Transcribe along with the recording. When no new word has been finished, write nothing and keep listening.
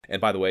And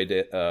by the way,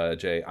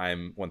 Jay,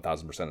 I'm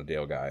 1000% a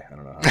Dale guy. I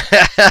don't know how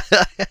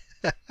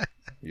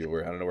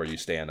I don't know where you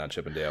stand on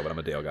Chip and Dale, but I'm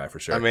a Dale guy for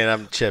sure. I mean,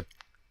 I'm Chip.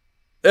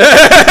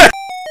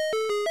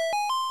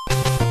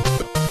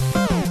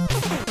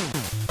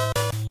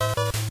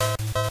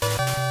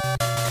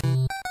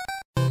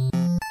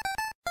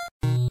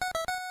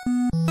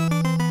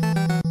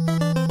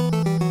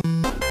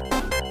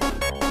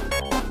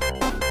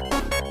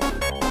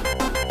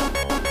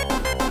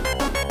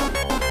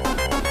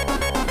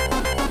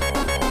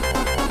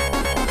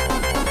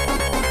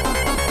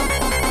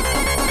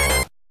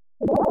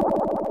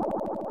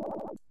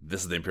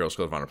 This is the Imperial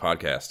Skull Runner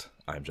podcast.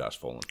 I'm Josh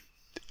Folan.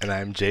 And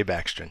I'm Jay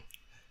Baxtron.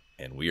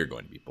 And we are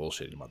going to be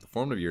bullshitting about the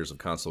formative years of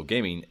console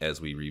gaming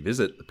as we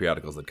revisit the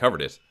periodicals that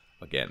covered it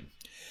again.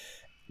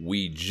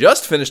 We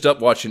just finished up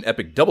watching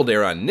Epic Double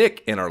Dare on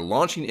Nick and are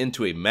launching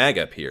into a mag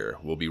up here.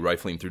 We'll be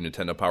rifling through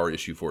Nintendo Power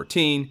issue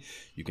 14.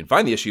 You can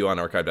find the issue on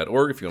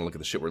archive.org if you want to look at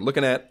the shit we're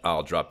looking at.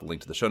 I'll drop the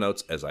link to the show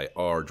notes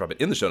drop it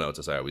in the show notes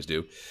as I always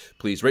do.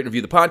 Please rate and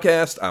review the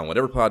podcast on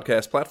whatever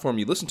podcast platform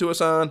you listen to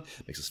us on.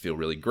 It makes us feel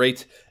really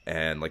great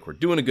and like we're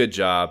doing a good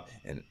job,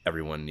 and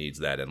everyone needs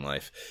that in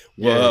life.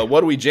 Yeah.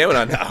 What are we jamming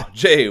on now?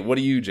 Jay, what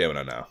are you jamming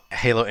on now?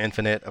 Halo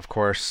Infinite, of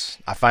course.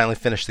 I finally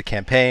finished the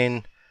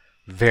campaign.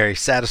 Very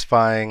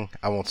satisfying.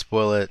 I won't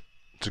spoil it.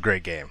 It's a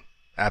great game.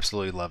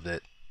 Absolutely loved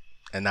it.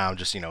 And now I'm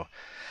just,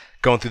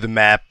 going through the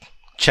map,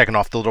 checking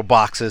off the little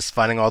boxes,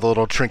 finding all the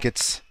little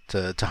trinkets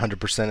to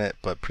 100% it,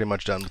 but pretty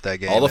much done with that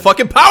game. All the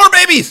fucking power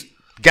babies!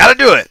 Gotta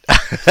do it!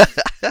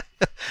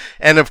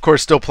 And of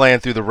course, still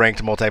playing through the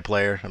ranked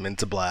multiplayer. I mean,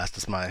 it's a blast.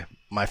 It's my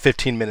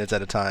 15 minutes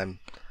at a time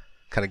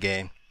kind of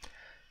game.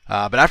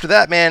 But after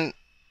that, man,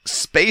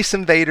 Space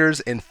Invaders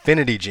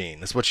Infinity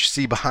Gene. That's what you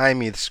see behind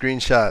me, the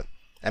screenshot.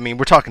 I mean,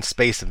 we're talking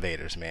Space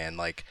Invaders, man.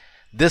 Like,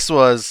 this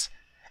was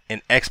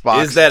an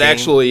Xbox. Is that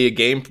actually a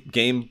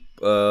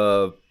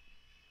gameplay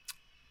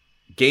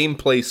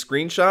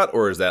screenshot,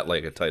 or is that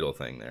like a title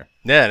thing there?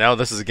 Yeah, no,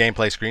 this is a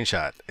gameplay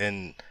screenshot.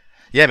 And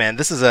yeah, man,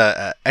 this is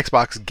a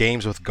Xbox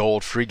Games with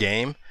Gold free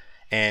game.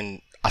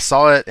 And I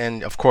saw it,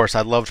 and of course,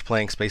 I loved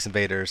playing Space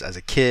Invaders as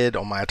a kid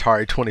on my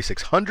Atari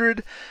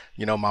 2600.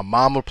 My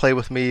mom would play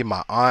with me.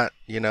 My aunt,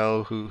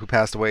 who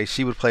passed away,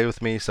 she would play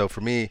with me. So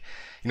for me,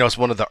 it's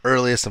one of the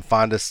earliest and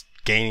fondest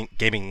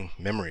gaming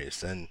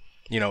memories. And,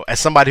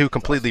 as somebody who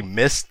completely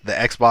missed the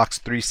Xbox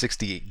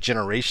 360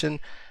 generation,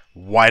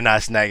 why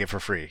not snag it for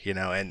free,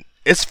 And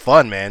it's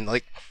fun, man.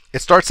 Like,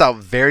 it starts out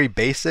very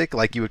basic,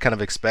 like you would kind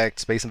of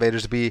expect Space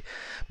Invaders to be.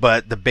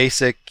 But the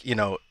basic,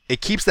 it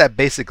keeps that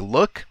basic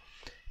look,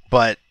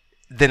 but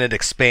then it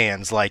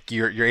expands. Like,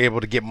 you're able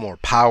to get more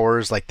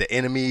powers, like the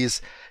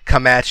enemies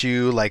come at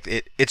you. Like,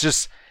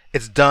 it's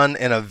done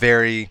in a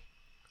very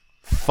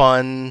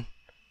fun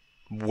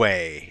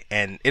way,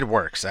 and it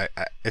works.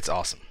 It's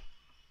awesome.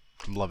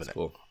 I'm loving it.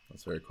 Cool.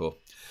 That's very cool.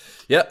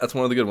 Yeah, that's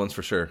one of the good ones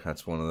for sure.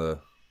 That's one of the.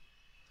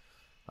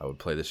 I would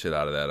play the shit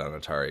out of that on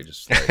Atari,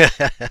 just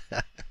like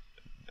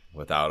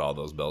without all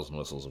those bells and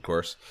whistles, of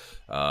course,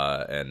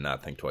 and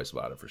not think twice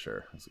about it for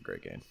sure. It's a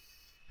great game.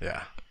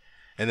 Yeah,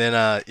 and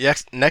then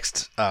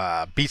next,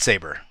 Beat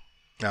Saber.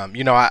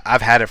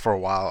 I've had it for a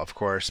while, of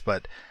course,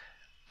 but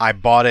I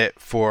bought it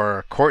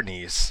for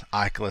Courtney's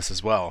Oculus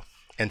as well.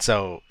 And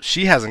so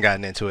she hasn't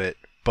gotten into it,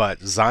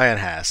 but Zion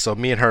has. So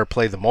me and her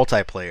play the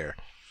multiplayer.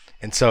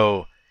 And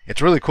so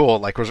it's really cool.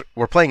 Like,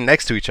 we're playing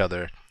next to each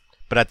other,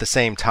 but at the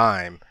same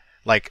time,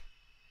 like,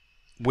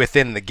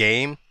 within the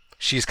game,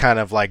 she's kind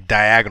of like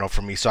diagonal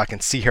from me, so I can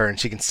see her and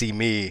she can see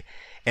me.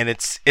 And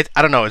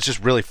I don't know, it's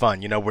just really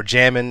fun. We're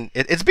jamming.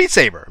 It's Beat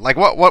Saber. Like,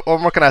 what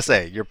more can I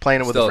say? You're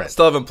playing it with a friend.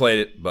 Still haven't played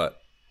it, but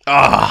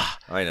I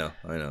know.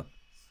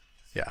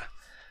 Yeah.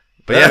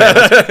 But yeah,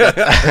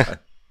 man,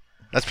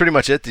 that's pretty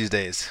much it these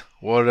days.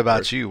 What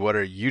about you? What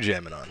are you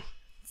jamming on?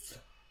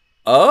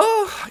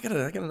 I got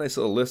a nice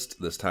little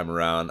list this time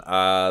around.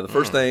 The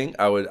first thing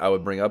I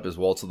would bring up is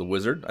Waltz of the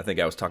Wizard. I think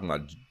I was talking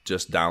about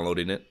just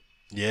downloading it.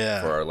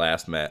 Yeah. For our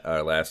last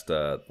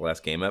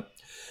game up,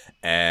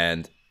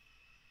 and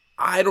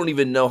I don't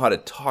even know how to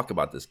talk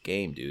about this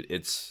game, dude.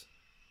 It's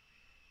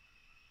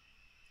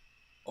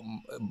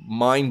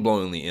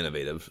mind-blowingly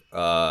innovative.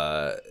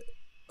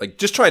 Like,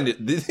 just trying to.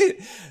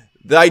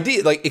 The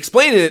idea, like,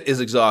 explaining it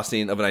is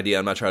exhausting of an idea.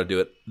 I'm not trying to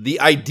do it.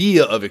 The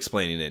idea of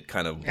explaining it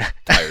kind of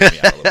tires me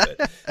out a little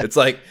bit. It's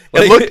like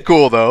it looked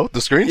cool though. The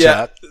screenshot.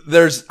 Yeah,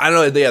 there's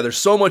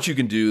so much you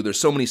can do.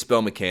 There's so many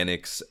spell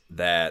mechanics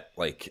that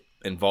like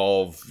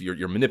involve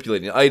you're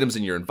manipulating items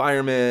in your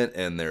environment,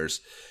 and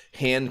there's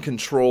hand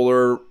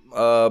controller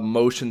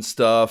motion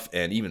stuff,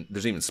 and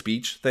there's even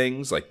speech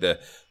things like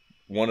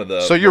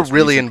So you're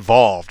really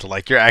involved,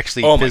 like you're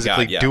actually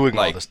physically doing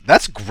all this.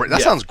 That's great.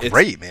 That sounds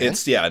great, man.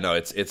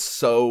 It's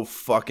so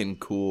fucking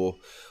cool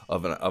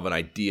of an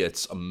idea.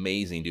 It's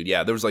amazing, dude.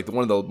 Yeah, there was like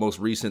one of the most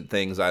recent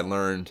things I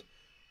learned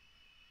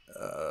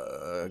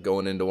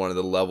going into one of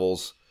the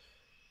levels.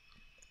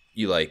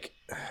 You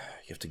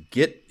have to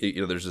get,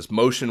 there's this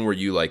motion where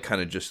you like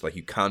kind of just like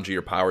you conjure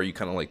your power. You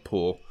kind of like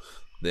pull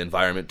the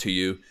environment to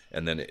you,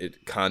 and then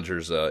it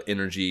conjures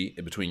energy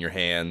in between your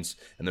hands.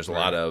 And there's a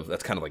lot of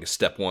that's kind of like a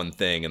step one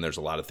thing. And there's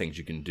a lot of things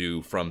you can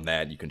do from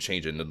that. You can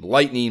change it into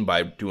lightning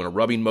by doing a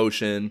rubbing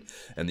motion,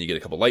 and then you get a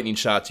couple lightning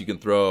shots you can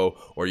throw,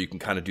 or you can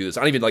kind of do this.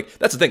 I don't even like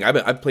that's the thing.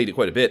 I've played it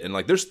quite a bit, and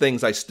like there's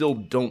things I still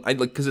don't I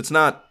like because it's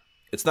not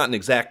an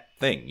exact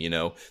thing, you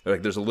know.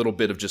 Like there's a little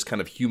bit of just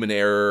kind of human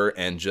error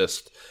and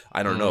just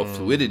I don't know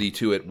fluidity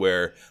to it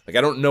where like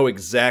I don't know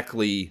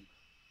exactly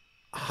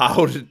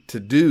how to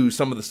do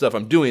some of the stuff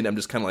I'm doing. I'm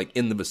just kind of like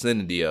in the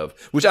vicinity of,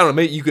 which I don't know,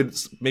 maybe you could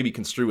maybe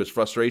construe as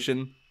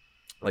frustration,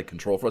 like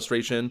control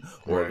frustration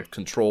or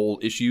control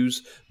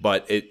issues,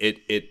 but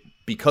it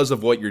because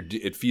of what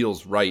it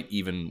feels right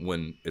even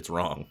when it's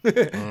wrong,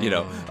 you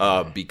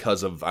know,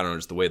 because of, I don't know,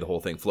 just the way the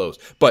whole thing flows.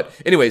 But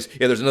anyways,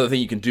 yeah, there's another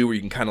thing you can do where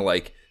you can kind of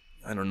like,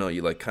 I don't know,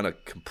 you like kind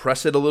of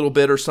compress it a little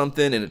bit or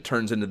something, and it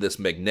turns into this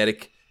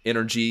magnetic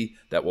energy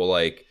that will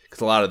like, because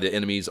a lot of the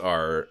enemies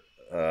are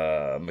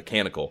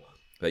mechanical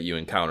that you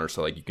encounter,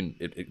 so like you can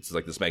it's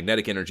like this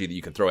magnetic energy that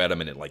you can throw at them,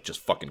 and it like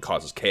just fucking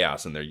causes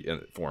chaos in there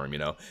for them, you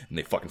know, and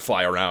they fucking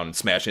fly around and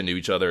smash into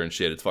each other and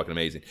shit. It's fucking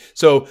amazing.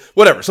 So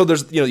whatever, so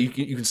there's, you know, you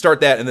can start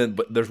that, and then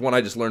but there's one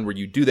I just learned where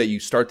you do that, you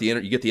start the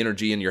you get the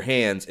energy in your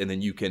hands, and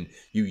then you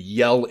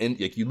yell in,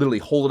 like you literally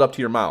hold it up to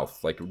your mouth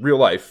like real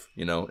life,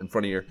 you know, in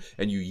front of your,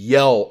 and you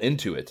yell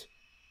into it,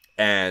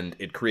 and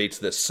it creates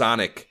this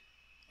sonic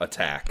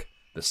attack,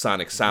 the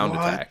sonic sound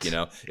attack, you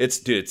know.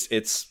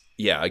 It's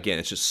yeah, again,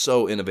 it's just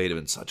so innovative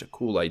and such a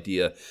cool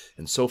idea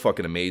and so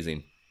fucking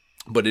amazing.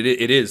 But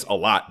it is a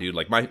lot, dude.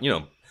 Like my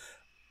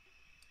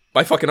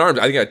fucking arms,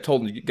 I think I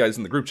told you guys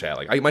in the group chat,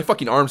 like my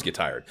fucking arms get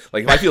tired.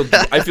 Like I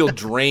feel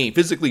drained,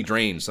 physically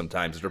drained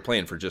sometimes if they're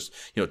playing for just,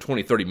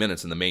 20, 30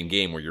 minutes in the main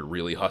game where you're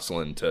really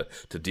hustling to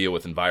deal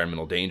with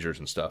environmental dangers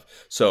and stuff.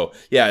 So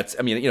yeah,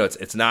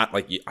 it's not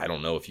like, I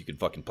don't know if you could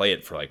fucking play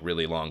it for like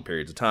really long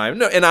periods of time.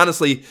 No, and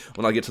honestly,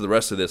 when I get to the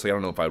rest of this, like, I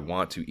don't know if I'd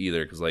want to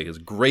either, because like as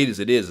great as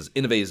it is, as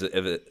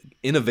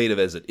innovative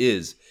as it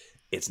is,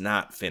 it's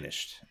not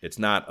finished. It's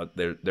not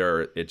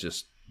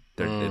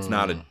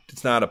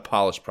it's not a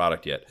polished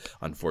product yet,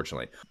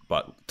 unfortunately.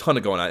 But ton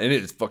of going on, and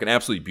it's fucking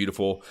absolutely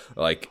beautiful.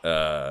 Like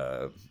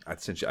I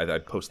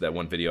posted that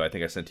one video I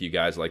think I sent to you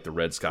guys, like the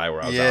red sky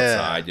where I was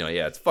outside.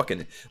 It's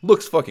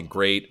looks fucking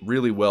great.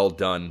 Really well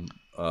done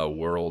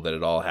world that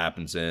it all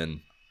happens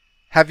in.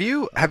 Have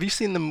you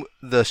seen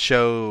the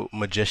show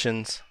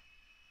Magicians?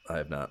 I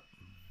have not.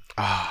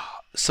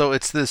 So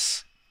it's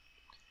this.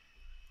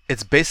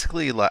 It's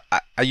basically like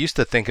I used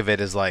to think of it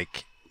as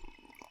like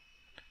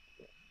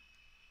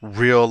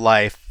real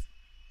life,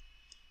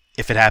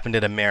 if it happened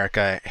in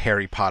America,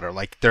 Harry Potter.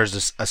 Like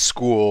there's a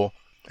school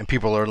and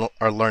people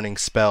are learning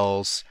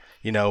spells,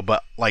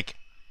 but like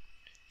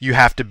you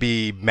have to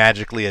be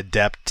magically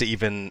adept to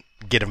even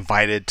get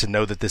invited to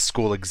know that this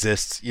school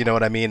exists. You know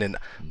what I mean? And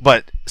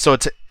but so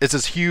it's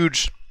this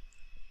huge,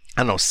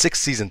 I don't know,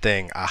 6-season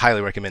thing. I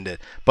highly recommend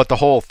it. But the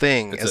whole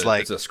thing is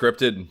like it's a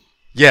scripted.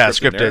 Yeah,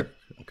 scripted.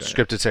 Okay.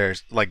 Scripted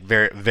series, like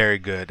very, very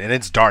good, and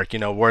it's dark.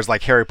 Whereas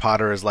like Harry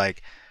Potter is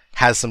like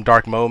has some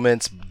dark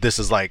moments. This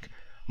is like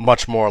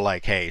much more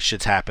like, hey,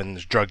 shit's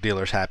happened, drug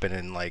dealers happen,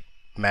 and like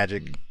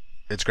magic.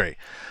 It's great.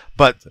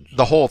 But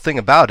the whole thing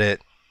about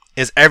it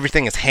is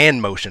everything is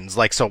hand motions.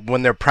 Like, so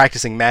when they're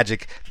practicing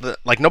magic,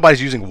 like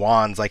nobody's using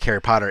wands like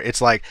Harry Potter.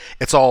 It's like,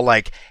 it's all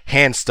like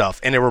hand stuff.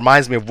 And it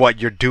reminds me of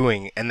what you're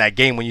doing in that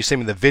game when you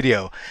send me the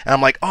video. And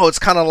I'm like, oh, it's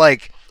kind of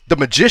like the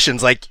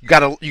Magicians. Like you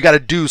gotta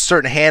do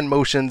certain hand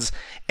motions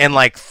and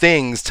like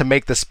things to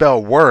make the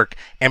spell work,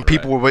 and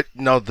people would,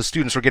 the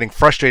students were getting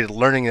frustrated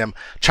learning them,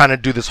 trying to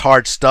do this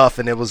hard stuff,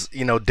 and it was,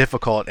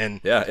 difficult. And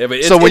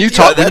so when you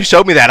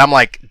showed me that, I'm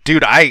like,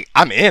 dude,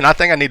 I'm in. I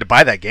think I need to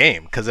buy that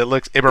game because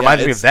it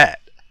reminds me of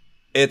that.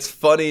 It's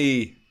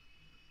funny.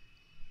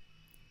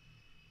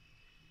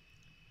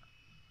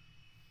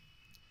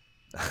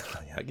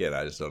 Again,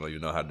 I just don't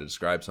even know how to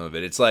describe some of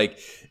it. It's like,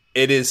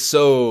 it is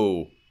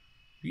so,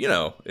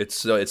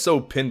 it's so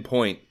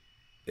pinpoint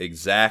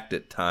exact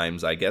at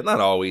times, I guess. Not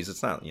always.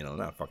 It's not,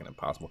 not fucking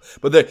impossible.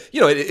 But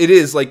it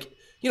is like,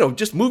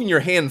 just moving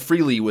your hand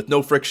freely with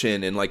no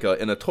friction and like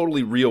in a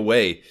totally real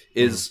way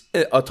is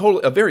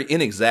a very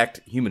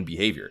inexact human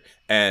behavior,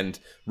 and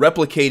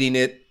replicating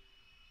it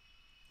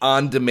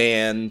on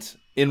demand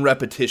in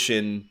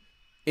repetition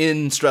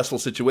in stressful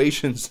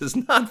situations is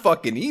not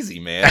fucking easy,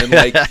 man. And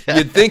like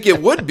you'd think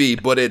it would be,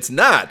 but it's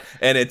not.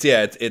 And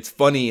it's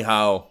funny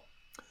how,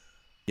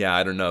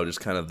 I don't know,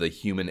 just kind of the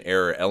human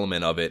error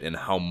element of it and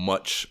how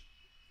much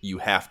you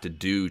have to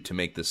do to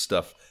make this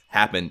stuff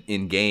happen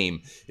in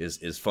game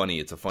is funny.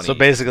 It's a funny. So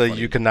basically,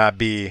 you cannot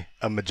be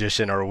a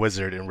magician or a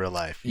wizard in real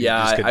life.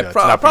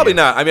 Probably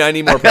not. I mean, I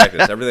need more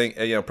practice.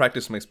 Everything,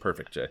 practice makes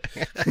perfect, Jay.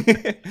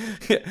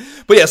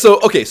 But yeah, so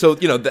okay, so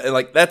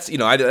that's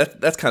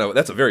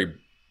that's a very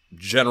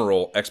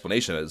general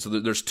explanation of it. So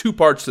there's two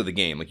parts to the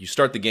game. Like you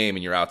start the game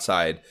and you're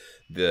outside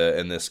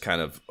in this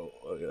kind of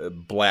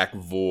black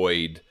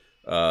void.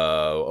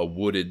 A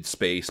wooded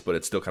space, but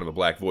it's still kind of a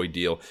black void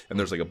deal. And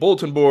there's like a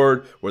bulletin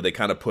board where they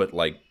kind of put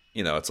like,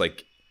 it's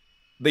like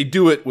they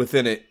do it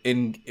within it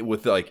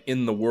with like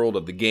in the world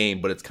of the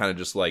game, but it's kind of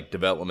just like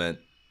development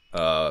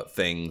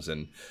things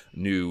and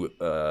new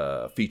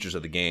features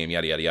of the game,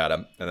 yada yada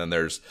yada. And then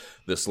there's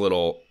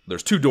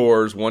two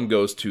doors. One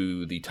goes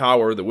to the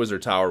tower, the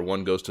wizard tower.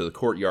 One goes to the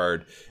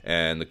courtyard,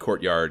 and the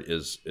courtyard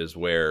is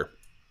where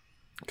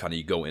kind of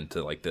you go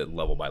into like the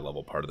level by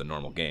level part of the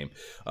normal game.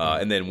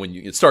 And then when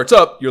it starts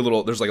up,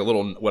 there's like a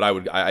little what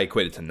I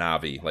equated to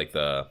Navi, like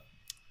the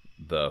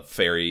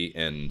fairy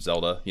in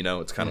Zelda. You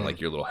know, it's kind of like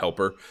your little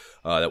helper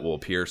that will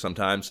appear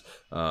sometimes.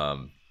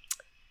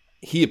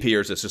 He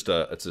appears. It's just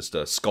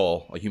a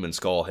skull, a human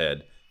skull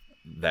head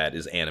that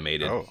is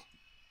animated. Oh.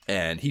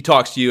 And he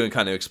talks to you and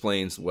kind of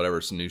explains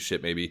whatever, some new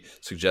shit, maybe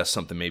suggests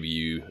something maybe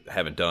you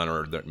haven't done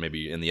or that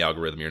maybe in the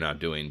algorithm you're not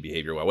doing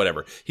behavior,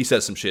 whatever. He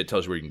says some shit,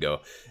 tells you where you can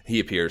go. He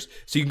appears.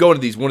 So you can go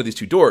into one of these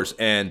two doors,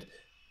 and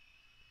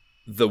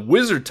the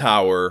wizard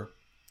tower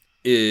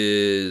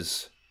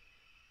is...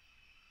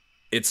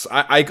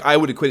 I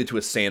would equate it to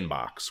a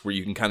sandbox where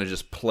you can kind of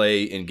just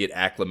play and get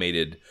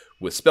acclimated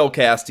with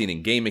spellcasting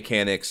and game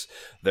mechanics.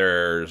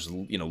 There's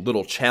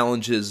little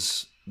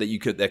challenges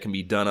that can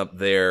be done up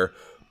there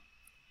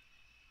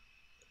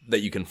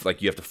that you can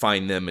you have to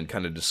find them and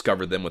kind of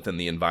discover them within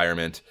the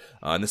environment.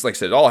 And this, like I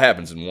said, it all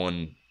happens in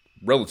one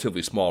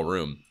relatively small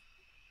room.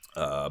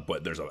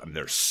 But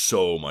there's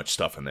so much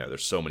stuff in there.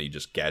 There's so many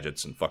just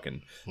gadgets and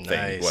fucking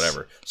things,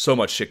 whatever. So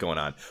much shit going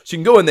on. So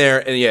you can go in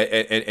there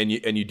and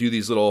you do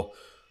these little.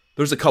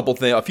 There's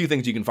a few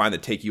things you can find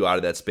that take you out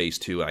of that space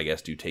too. And I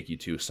guess do take you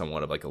to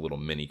somewhat of like a little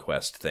mini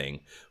quest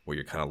thing where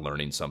you're kind of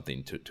learning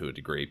something to a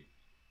degree.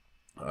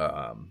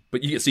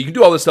 But you can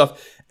do all this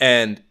stuff,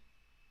 and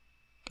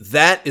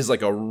that is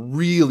like a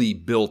really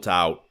built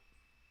out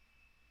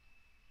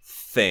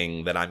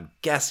thing that I'm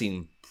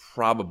guessing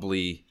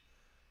probably.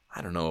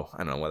 I don't know.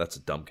 Well, that's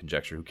a dumb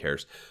conjecture. Who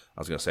cares? I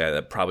was going to say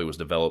that probably was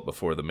developed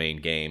before the main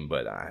game,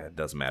 but it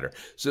doesn't matter.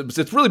 So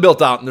it's really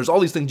built out, and there's all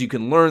these things you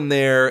can learn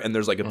there, and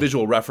there's like a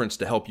visual reference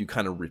to help you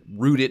kind of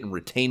root it and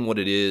retain what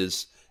it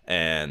is,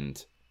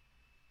 and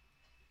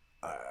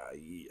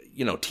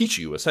teach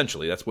you,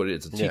 essentially. That's what it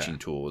is. A teaching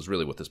tool is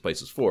really what this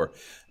place is for.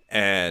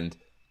 And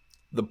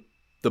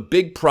the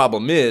big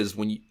problem is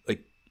when you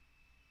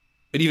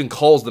it even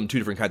calls them two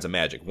different kinds of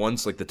magic.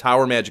 One's like the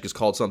tower magic is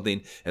called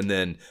something, and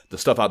then the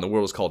stuff out in the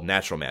world is called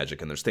natural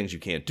magic, and there's things you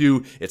can't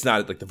do. It's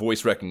not like the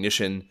voice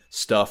recognition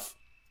stuff.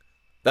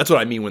 That's what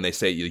I mean when they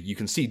say you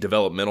can see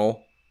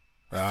developmental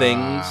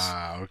things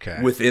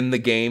within the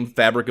game,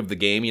 fabric of the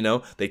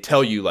game, They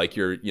tell you like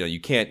you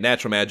can't,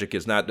 natural magic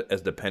is not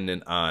as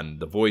dependent on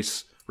the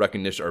voice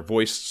recognition or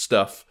voice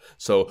stuff.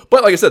 So,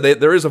 but like I said,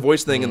 there is a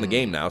voice thing in the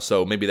game now,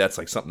 so maybe that's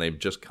like something they've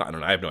just, I don't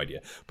know, I have no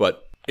idea.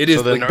 But it is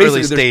so they're in the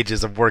early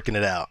stages of working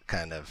it out,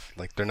 kind of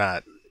like they're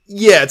not.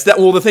 Yeah, it's that.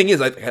 Well, the thing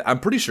is, I'm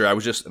pretty sure I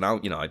was just, and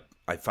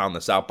I found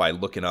this out by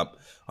looking up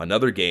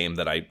another game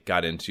that I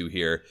got into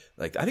here.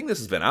 Like, I think this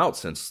has been out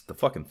since the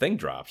fucking thing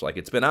dropped. Like,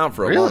 it's been out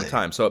for a long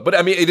time. So, but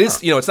I mean, it is,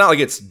 it's not like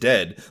it's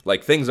dead.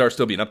 Like, things are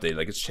still being updated.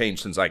 Like, it's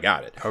changed since I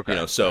got it.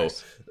 Okay. So,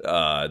 nice.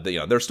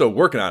 They're still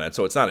working on it.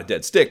 So it's not a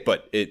dead stick,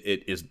 but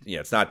it is,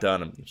 it's not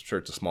done. I'm sure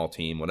it's a small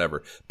team,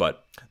 whatever.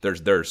 But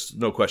there's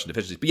no question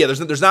deficiencies. But yeah,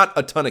 there's not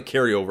a ton of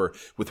carryover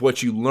with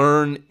what you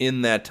learn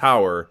in that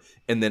tower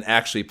and then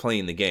actually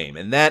playing the game.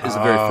 And that is a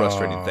very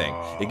frustrating thing.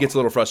 It gets a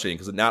little frustrating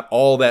because not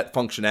all that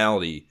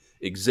functionality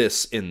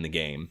exists in the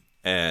game,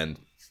 and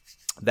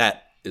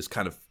that is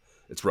kind of,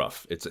 it's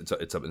rough. It's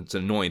an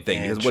annoying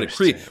thing because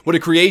what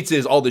it creates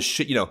is all this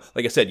shit.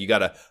 Like I said,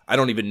 I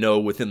don't even know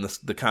within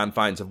the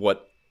confines of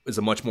what is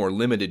a much more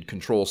limited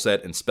control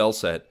set and spell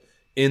set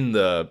in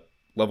the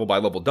level by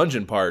level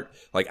dungeon part.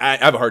 Like I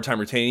have a hard time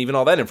retaining even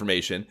all that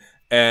information.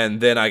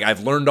 And then I've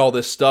learned all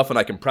this stuff, and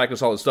I can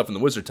practice all this stuff in the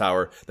Wizard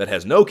Tower that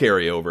has no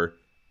carryover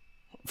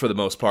for the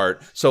most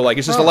part. So like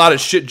it's just a lot of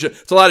shit.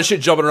 It's a lot of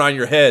shit jumping around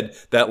your head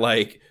that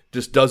like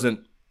just doesn't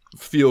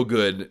feel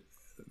good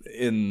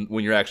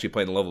when you're actually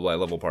playing the level by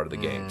level part of the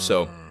game.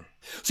 So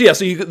yeah.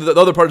 So the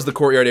other part is the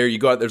courtyard area. You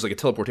go out. There's like a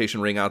teleportation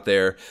ring out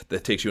there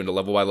that takes you into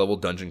level by level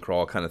dungeon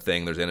crawl kind of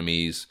thing. There's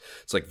enemies.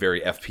 It's like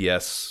very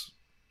FPS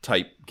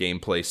type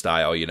gameplay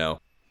style.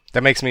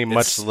 That makes me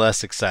much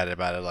less excited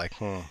about it. Like.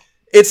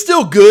 It's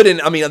still good,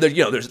 and I mean,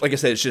 there's like I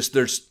said, it's just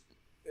there's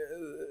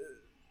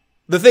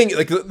the thing.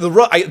 Like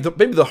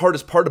maybe the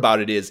hardest part about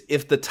it is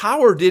if the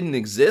tower didn't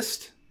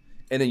exist,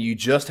 and then you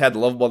just had the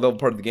level by level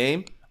part of the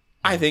game,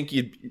 I think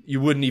you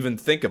wouldn't even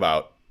think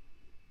about.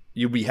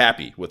 You'd be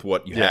happy with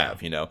what you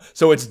have,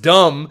 So it's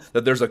dumb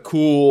that there's a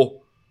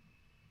cool,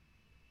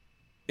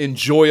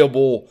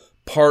 enjoyable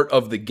part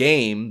of the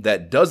game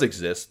that does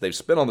exist. They've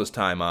spent all this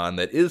time on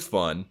that is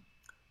fun.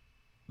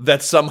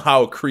 That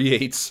somehow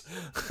creates,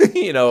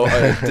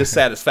 a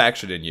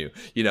dissatisfaction in you.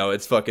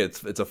 It's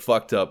a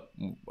fucked up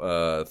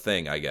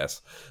thing, I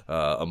guess.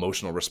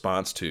 Emotional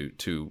response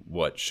to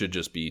what should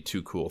just be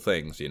two cool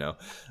things,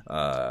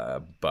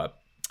 But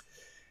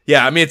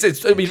yeah, I mean,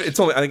 it's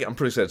only. I think I'm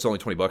pretty sure it's only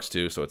 $20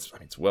 too, so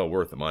it's well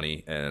worth the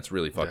money, and it's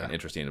really fucking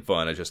interesting and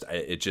fun.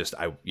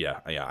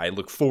 I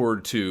look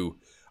forward to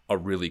a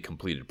really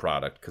completed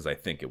product, because I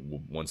think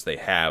once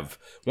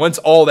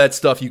all that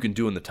stuff you can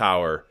do in the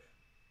tower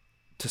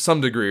to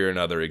some degree or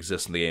another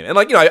exists in the game. And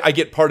like, I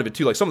get part of it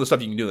too. Like some of the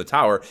stuff you can do in the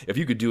tower, if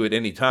you could do it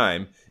any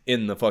time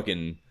in the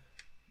fucking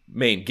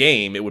main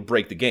game, it would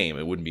break the game.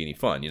 It wouldn't be any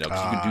fun, because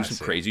you can do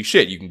some crazy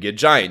shit. You can get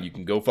giant. You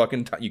can go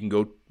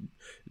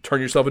turn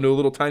yourself into a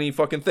little tiny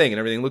fucking thing, and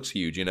everything looks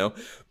huge.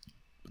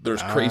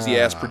 There's crazy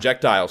ass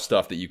projectile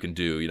stuff that you can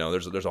do.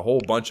 There's a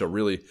whole bunch of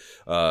really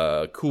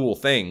cool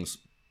things,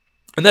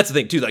 and that's the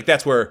thing too. Like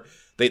that's where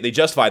they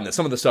justified that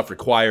some of the stuff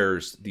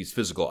requires these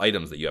physical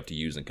items that you have to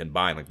use and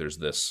combine. Like there's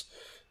this.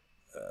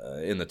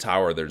 In the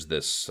tower, there's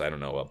this, I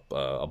don't know,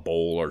 a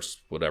bowl or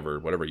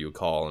whatever you would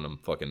call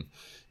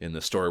in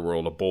the story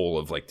world, a bowl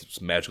of like this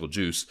magical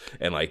juice,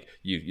 and like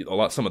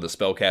some of the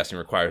spell casting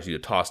requires you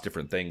to toss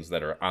different things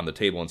that are on the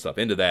table and stuff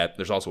into that.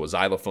 There's also a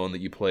xylophone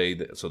that you play,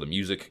 so the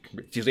music,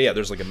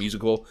 there's like a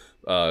musical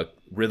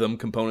rhythm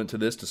component to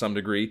this to some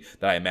degree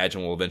that I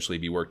imagine will eventually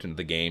be worked into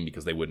the game,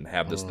 because they wouldn't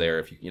have this there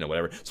if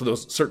whatever. So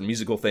those certain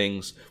musical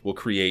things will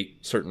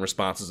create certain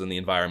responses in the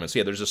environment.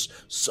 So there's just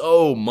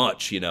so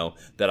much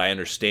that I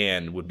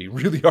understand would be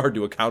really hard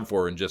to account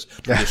for in just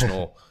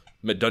traditional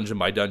dungeon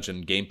by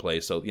dungeon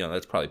gameplay. So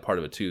that's probably part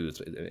of it too.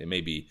 It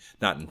may be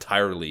not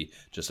entirely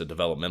just a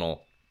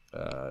developmental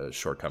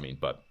shortcoming,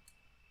 but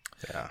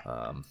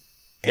I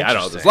don't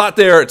know. There's a lot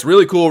there. It's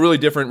really cool, really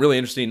different, really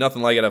interesting.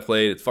 Nothing like it I've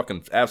played. It's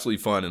fucking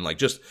absolutely fun, and like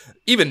just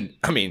even,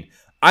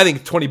 I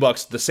think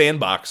 $20. The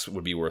sandbox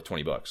would be worth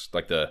 $20.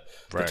 Like the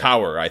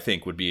tower, I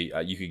think would be.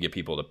 You could get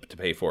people to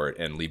pay for it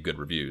and leave good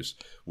reviews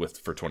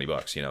for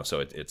 $20. So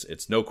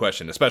it's no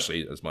question.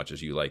 Especially as much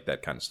as you like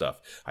that kind of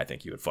stuff, I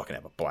think you would fucking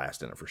have a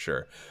blast in it for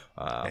sure.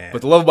 But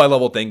the level by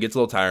level thing gets a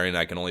little tiring.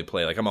 I can only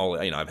play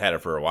I've had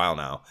it for a while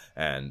now,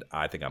 and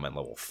I think I'm at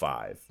level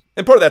 5.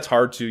 And part of that's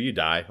hard too. You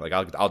die. Like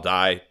I'll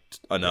die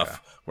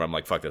enough where I'm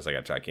like, fuck this. I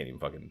can't even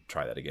fucking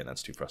try that again.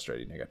 That's too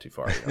frustrating. I got too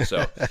far.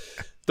 So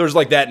there's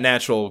like that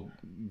natural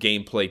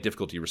gameplay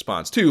difficulty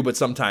response too. But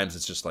sometimes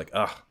it's just like,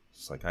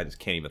 it's like I just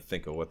can't even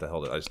think of what the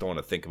hell. I just don't want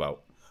to think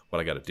about what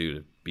I got to do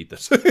to beat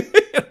this.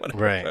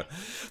 Right.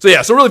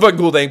 So really fucking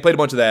cool thing. Played a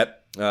bunch of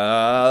that.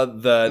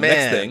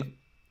 Next thing.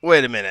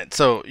 Wait a minute.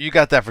 So you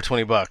got that for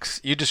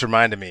 $20. You just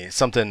reminded me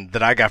something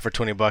that I got for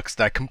 $20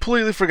 that I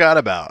completely forgot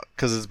about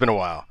because it's been a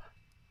while.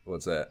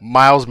 What's that?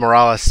 Miles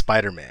Morales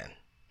Spider-Man,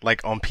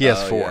 like on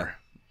PS4.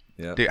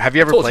 Yeah. Dude, have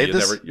you ever played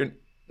this?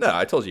 No,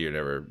 I told you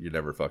you're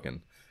never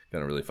fucking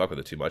gonna really fuck with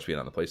it too much being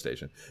on the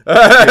PlayStation.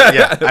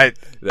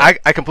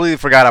 I completely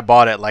forgot I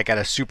bought it like at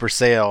a super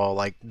sale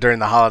like during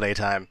the holiday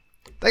time.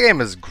 That game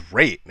is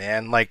great,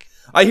 man. Like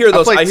I hear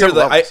those.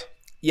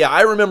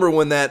 I remember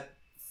when that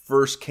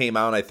first came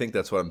out. I think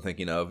that's what I'm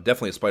thinking of.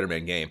 Definitely a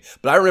Spider-Man game.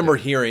 But I remember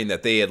hearing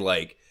that they had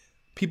like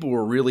people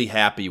were really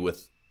happy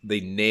with. They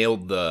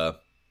nailed the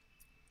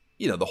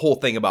whole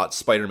thing about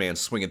Spider-Man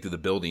swinging through the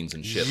buildings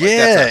and shit.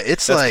 Yeah,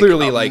 that's like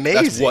clearly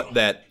amazing. Like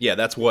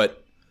that's what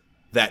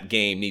that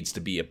game needs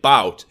to be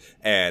about.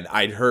 And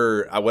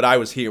what I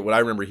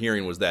remember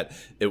hearing was that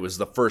it was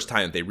the first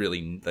time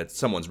that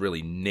someone's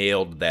really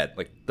nailed that,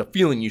 like the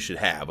feeling you should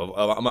have.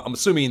 I'm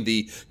assuming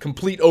the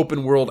complete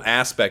open world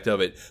aspect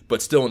of it,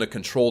 but still in a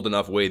controlled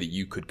enough way that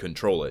you could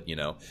control it.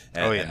 And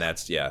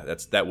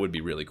that would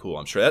be really cool.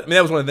 I'm sure.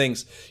 That was one of the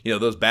things.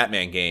 Those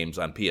Batman games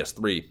on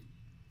PS3.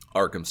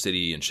 Arkham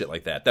City and shit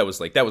like that. That was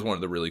one of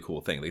the really cool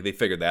things. Like they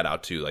figured that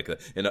out too, like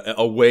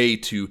a way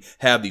to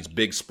have these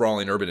big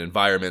sprawling urban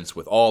environments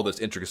with all this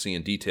intricacy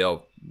and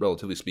detail,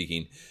 relatively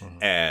speaking,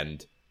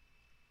 and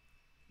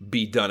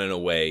be done in a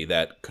way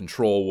that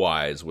control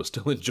wise was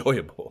still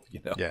enjoyable.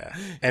 Yeah,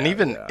 and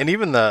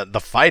even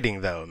the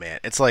fighting though,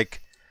 man, it's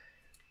like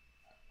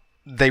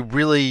they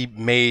really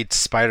made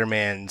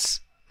Spider-Man's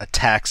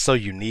attacks so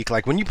unique.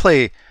 Like when you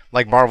play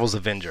like Marvel's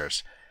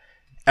Avengers.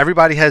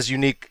 Everybody has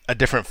a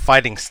different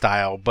fighting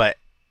style, but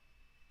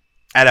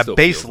at a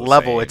base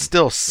level, it's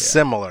still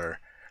similar.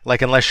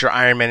 Like, unless you're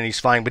Iron Man and he's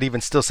flying, but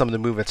even still, some of the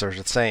movements are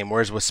the same.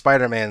 Whereas with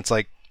Spider-Man, it's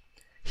like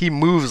he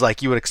moves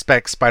like you would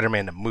expect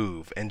Spider-Man to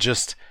move, and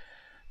just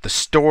the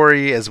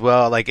story as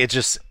well. Like,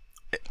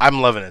 I'm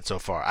loving it so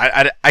far.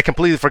 I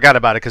completely forgot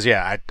about it because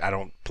I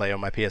don't play on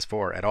my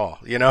PS4 at all.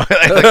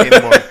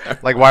 Anymore.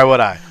 Like, why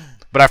would I?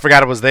 But I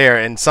forgot it was there,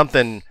 and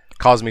something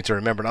caused me to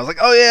remember, and I was like,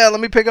 "Oh yeah,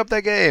 let me pick up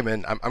that game,"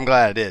 and I'm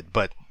glad I did.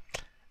 But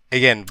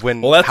again, that's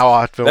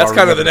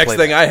kind of the next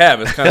thing I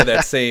have is kind of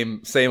that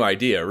same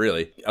idea.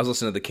 Really, I was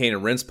listening to the Kane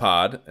and Rince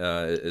pod,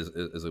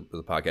 is a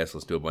podcast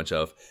let's do a bunch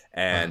of,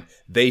 and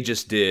they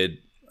just did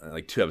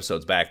like 2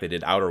 episodes back. They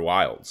did Outer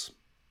Wilds.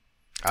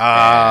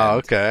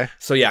 Okay.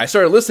 So I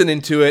started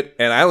listening to it,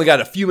 and I only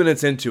got a few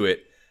minutes into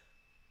it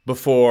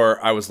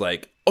before I was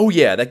like, "Oh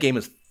yeah, that game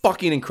is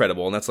fucking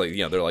incredible." And that's like,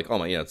 they're like, "Oh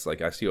my, it's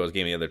like I see what I was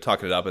gaming." They're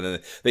talking it up, and then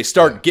they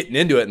start getting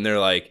into it, and they're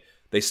like,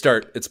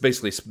 it's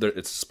basically,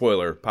 it's a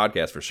spoiler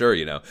podcast for sure,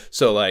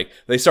 so like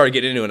they started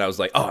getting into it and I was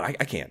like, oh, I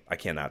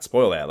cannot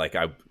spoil that, like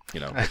I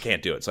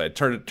can't do it. So I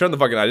turned the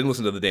fucking, I didn't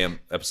listen to the damn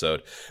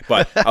episode,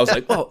 but I was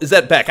like, well, is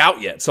that back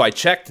out yet? So I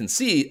checked and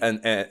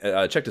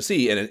checked to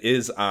see, and it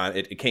is on,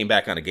 it came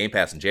back on a Game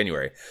Pass in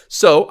January.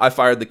 So I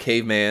fired the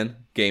Caveman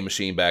game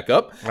machine back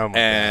up,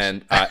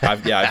 and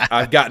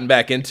I've gotten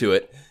back into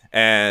it,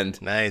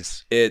 and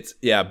nice. It's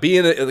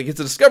it's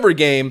a discovery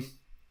game,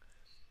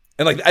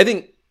 and like I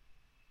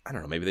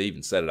don't know, maybe they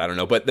even said it, I don't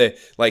know, but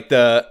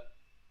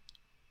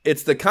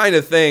it's the kind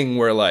of thing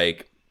where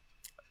like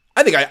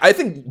I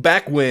think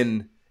back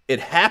when it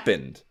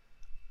happened,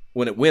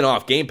 when it went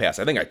off Game Pass,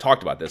 I think I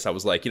talked about this. I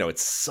was like, it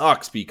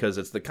sucks because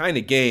it's the kind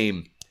of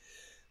game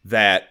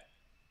that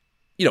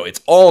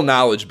it's all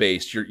knowledge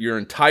based. Your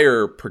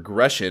entire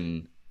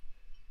progression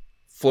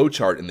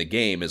flowchart in the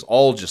game is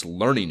all just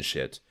learning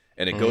shit.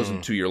 And it goes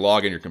into your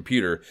log in your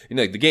computer.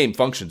 Like the game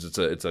functions. It's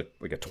a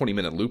like a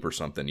 20-minute loop or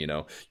something.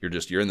 You're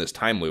in this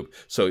time loop.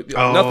 So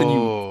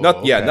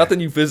nothing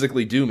you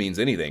physically do means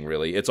anything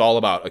really. It's all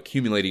about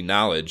accumulating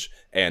knowledge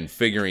and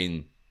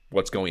figuring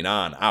what's going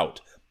on out.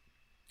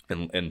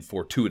 And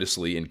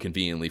fortuitously and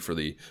conveniently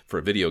for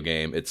a video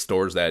game, it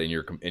stores that in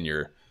your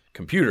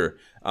computer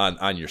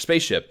on your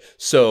spaceship.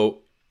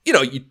 So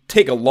you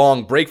take a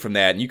long break from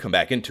that and you come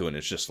back into it, and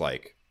it's just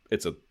like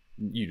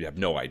you have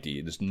no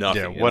idea. There's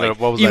nothing. Yeah, what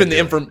was even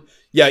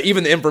that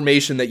even the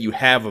information that you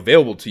have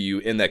available to you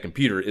in that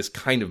computer is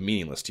kind of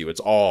meaningless to you.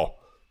 It's all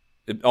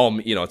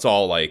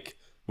like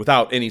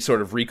without any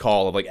sort of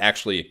recall of like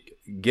actually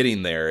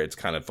getting there. It's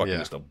kind of fucking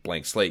just a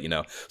blank slate,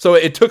 So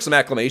it took some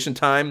acclimation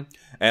time,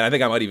 and I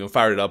think I might even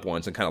fired it up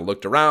once and kind of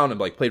looked around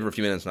and like played for a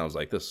few minutes, and I was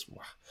like,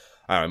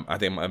 I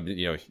think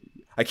I'm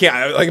I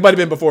can't, like it might have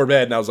been before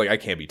bed, and I was like, I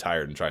can't be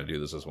tired and trying to do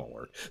this. This won't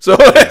work. So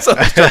I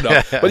turned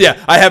off. But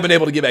yeah, I have been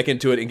able to get back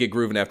into it and get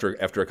grooving after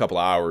a couple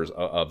of hours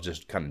of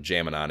just kind of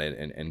jamming on it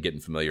and getting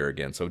familiar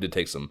again. So it did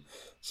take some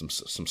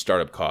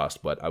startup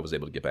cost, but I was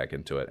able to get back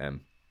into it, and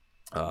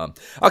I'll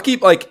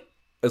keep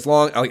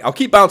I'll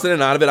keep bouncing in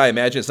and out of it. I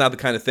imagine it's not the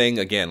kind of thing,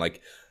 again,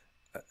 like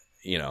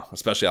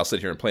especially I'll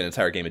sit here and play an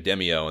entire game of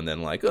Demio, and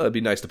then like, oh, it'd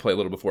be nice to play a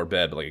little before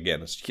bed. But like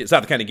again, it's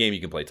not the kind of game you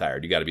can play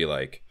tired. You got to be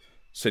like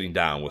sitting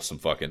down with some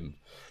fucking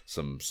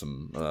some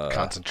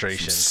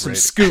concentration, some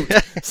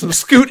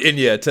scoot in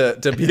you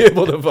to be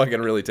able to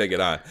fucking really take it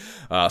on.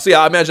 So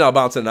yeah, I imagine I'll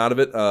bounce in and out of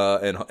it,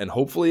 and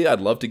hopefully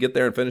I'd love to get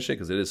there and finish it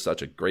because it is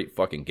such a great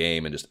fucking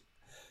game and just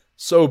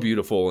so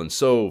beautiful and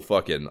so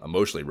fucking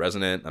emotionally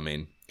resonant. I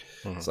mean,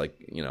 it's like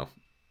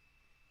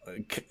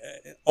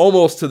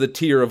almost to the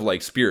tier of like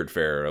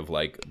Spiritfarer, of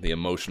like the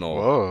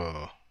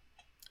emotional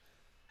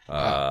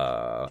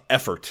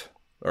effort,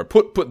 or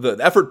put the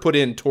effort put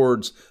in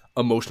towards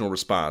emotional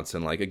response.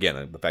 And like,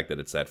 again, the fact that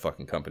it's that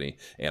fucking company,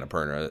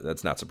 Annapurna,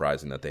 that's not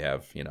surprising that they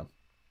have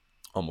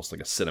almost like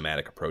a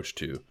cinematic approach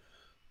to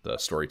the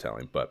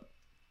storytelling. But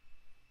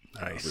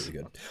nice, really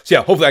good. So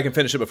yeah, hopefully I can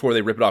finish it before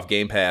they rip it off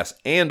Game Pass,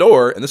 and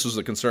this was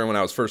a concern when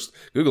I was first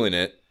googling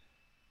it,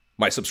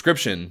 my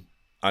subscription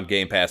on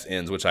Game Pass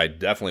ends, which I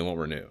definitely won't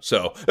renew.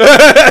 So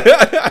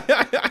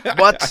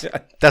what?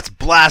 That's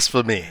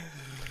blasphemy.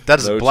 That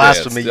is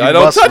blasphemy. I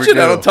don't touch it.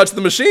 I don't touch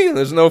the machine.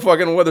 There's no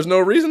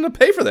reason to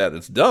pay for that.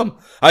 It's dumb.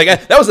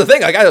 That was the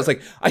thing. I was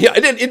like,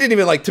 it didn't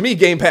even like, to me,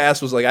 Game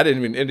Pass was like, it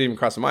didn't even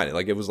cross my mind.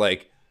 Like it was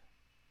like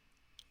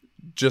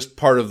just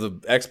part of the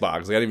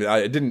Xbox.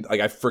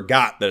 Like I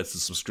forgot that it's a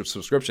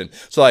subscription.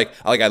 So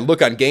I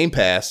look on Game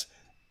Pass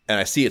and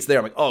I see it's there.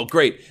 I'm like, oh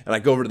great. And I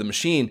go over to the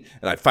machine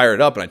and I fire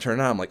it up and I turn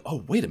it on. I'm like,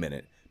 oh wait a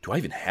minute. Do I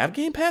even have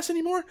Game Pass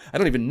anymore? I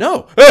don't even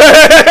know.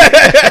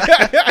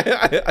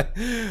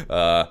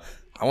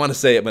 I want to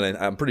say it,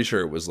 but I'm pretty sure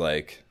it was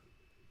like,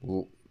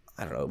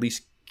 I don't know, at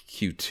least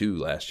Q2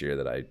 last year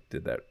that I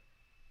did that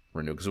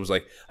renew. Because it was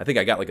like, I think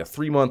I got like a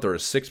 3-month or a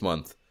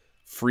 6-month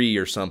free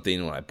or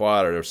something when I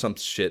bought it or some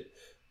shit.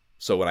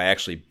 So when I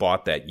actually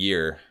bought that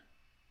year,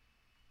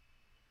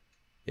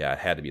 yeah, it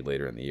had to be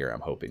later in the year,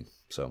 I'm hoping.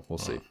 So we'll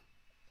see.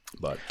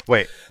 But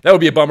wait, that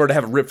would be a bummer to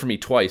have it ripped for me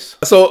twice.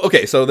 So,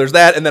 okay, so there's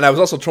that. And then I was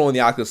also trolling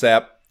the Oculus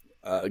app,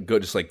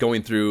 just like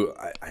going through,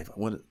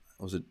 what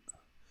was it?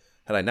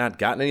 Had I not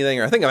gotten anything?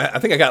 Or I think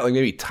I got like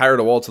maybe Tired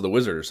of Waltz of the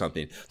Wizard or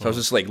something. So I was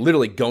just like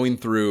literally going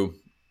through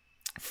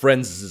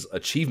friends'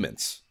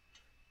 achievements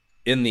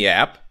in the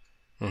app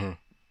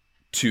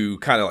to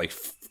kind of like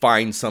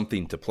find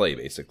something to play,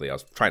 basically. I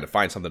was trying to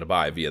find something to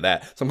buy via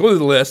that. So I'm going through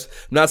the list,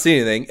 I'm not seeing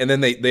anything. And then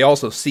they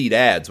also seed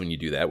ads when you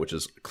do that, which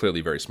is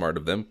clearly very smart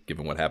of them,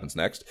 given what happens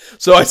next.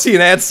 So I see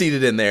an ad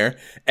seeded in there,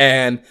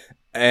 and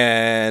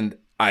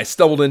I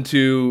stumbled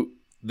into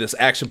this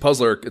action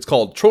puzzler. It's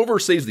called Trover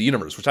Saves the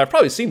Universe, which I've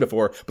probably seen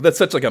before, but that's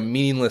such like a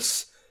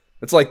meaningless.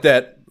 It's like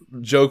that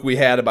joke we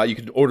had about you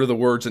could order the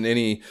words in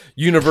any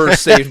universe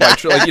saved by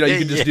you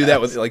can just do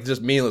that with like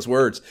just meaningless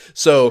words.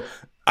 So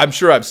I'm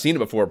sure I've seen it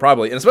before,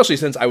 probably, and especially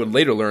since I would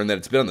later learn that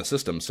it's been on the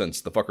system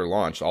since the fucker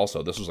launched.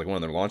 Also, this was like one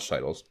of their launch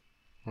titles,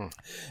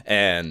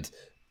 and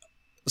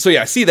so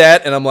yeah, I see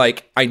that, and I'm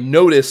like, I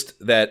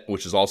noticed that,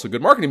 which is also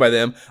good marketing by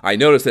them. I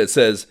noticed that it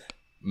says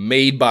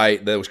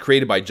that was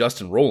created by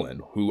Justin Roiland,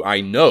 who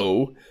I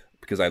know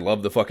because I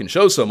love the fucking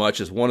show so much,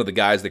 is one of the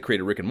guys that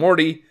created Rick and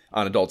Morty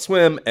on Adult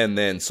Swim and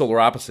then Solar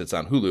Opposites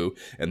on Hulu.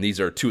 And these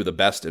are two of the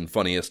best and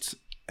funniest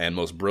and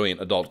most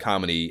brilliant adult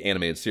comedy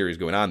animated series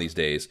going on these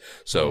days.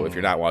 So if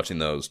you're not watching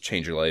those,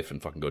 change your life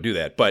and fucking go do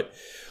that. But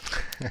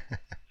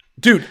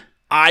dude,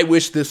 I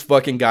wish this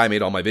fucking guy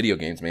made all my video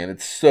games, man.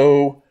 It's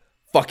so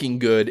fucking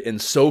good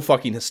and so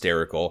fucking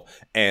hysterical.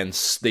 And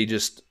they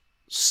just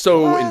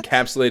so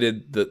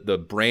encapsulated the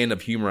brand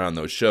of humor on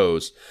those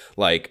shows.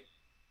 Like,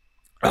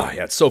 oh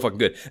yeah, it's so fucking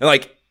good. And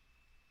like,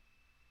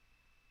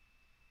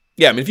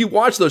 yeah, I mean, if you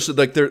watch those,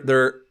 like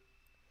they're,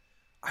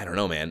 I don't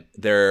know, man.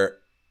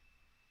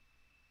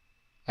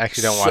 I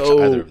actually don't watch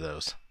either of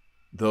those.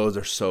 Those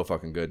are so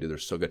fucking good, dude. They're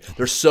so good.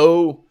 They're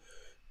so.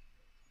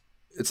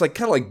 It's like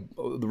kind of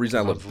like the reason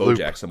I love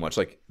BoJack so much.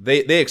 Like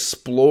they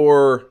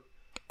explore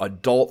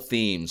adult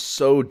themes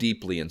so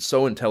deeply and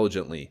so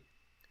intelligently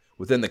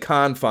within the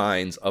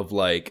confines of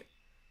like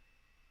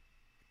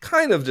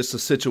kind of just a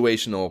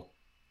situational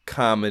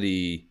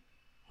comedy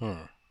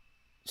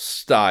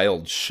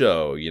styled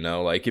show, you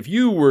know? Like if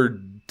you were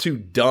too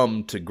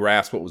dumb to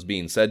grasp what was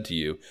being said to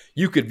you,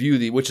 you could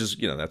view which is,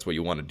 you know, that's what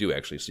you want to do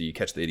actually, so you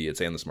catch the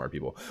idiots and the smart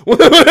people with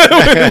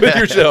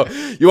your show.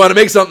 You want to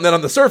make something that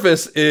on the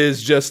surface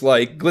is just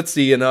like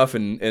glitzy enough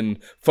and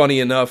funny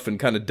enough and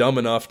kind of dumb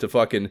enough to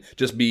fucking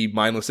just be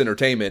mindless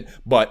entertainment,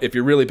 but if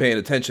you're really paying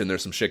attention,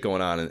 there's some shit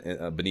going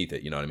on beneath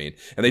it, you know what I mean?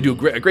 And they do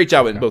a great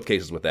job in both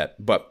cases with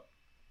that. But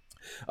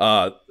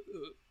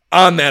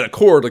on that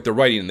accord, like the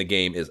writing in the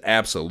game is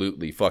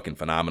absolutely fucking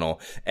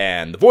phenomenal,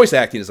 and the voice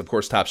acting is of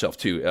course top shelf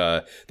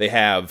too. They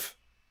have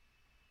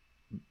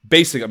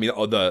basic, I mean,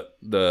 I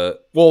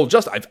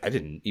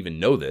didn't even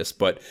know this,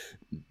 but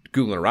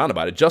googling around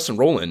about it, Justin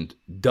Roiland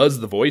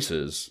does the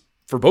voices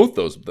for both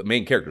the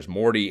main characters,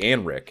 Morty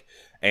and Rick,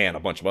 and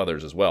a bunch of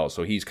others as well.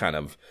 So he's kind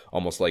of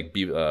almost like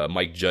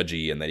Mike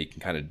Judgy, and that he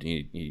can kind of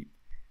he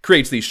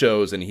creates these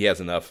shows, and he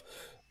has enough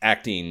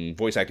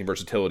voice acting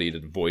versatility to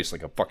voice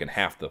like a fucking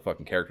half the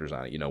fucking characters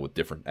on it, you know, with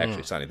different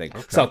actually sounding things.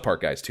 Okay. South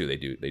Park guys too, they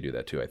do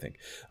that too, I think.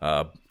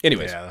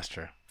 Anyways, yeah, that's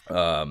true.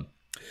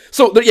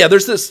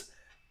 There's this.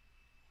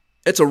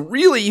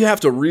 You have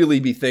to really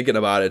be thinking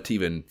about it to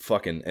even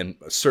fucking, and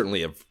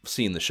certainly have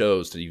seen the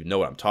shows to even know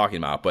what I'm talking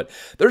about. But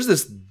there's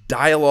this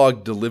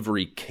dialogue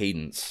delivery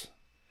cadence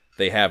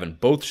they have in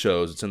both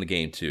shows. It's in the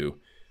game too,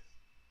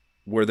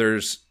 where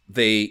there's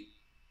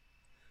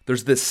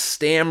this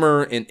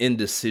stammer and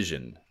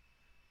indecision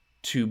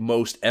to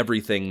most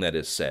everything that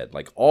is said.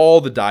 Like all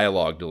the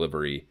dialogue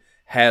delivery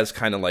has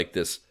kind of like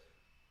this.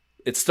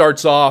 It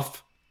starts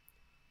off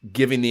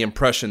giving the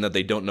impression that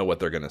they don't know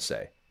what they're going to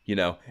say, you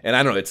know? And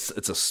I don't know,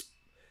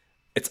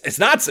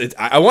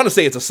 I want to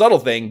say it's a subtle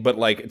thing, but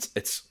like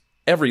it's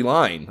every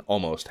line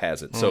almost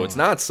has it. So it's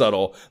not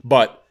subtle,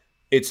 but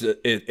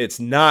it's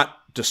not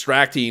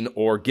distracting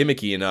or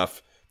gimmicky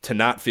enough to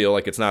not feel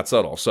like it's not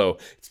subtle. So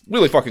it's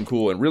really fucking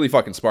cool and really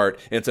fucking smart.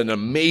 And it's an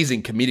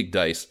amazing comedic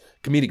device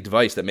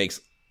that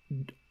makes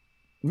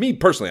me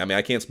personally, I mean,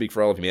 I can't speak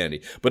for all of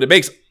humanity, but it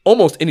makes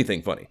almost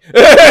anything funny.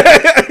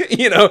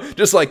 You know,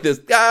 just like this.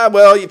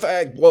 It's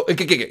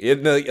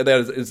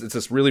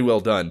this really well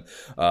done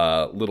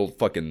little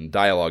fucking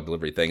dialogue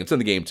delivery thing. It's in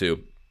the game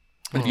too.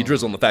 And if you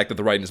drizzle on the fact that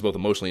the writing is both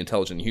emotionally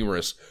intelligent and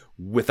humorous,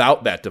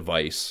 without that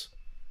device,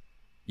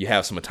 you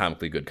have some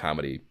atomically good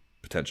comedy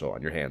potential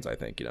on your hands, I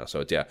think, you know.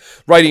 So it's, yeah,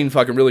 writing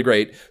fucking really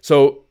great.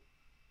 So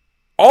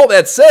all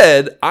that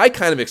said, I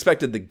kind of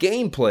expected the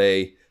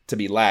gameplay to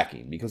be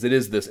lacking because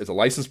it's a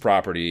licensed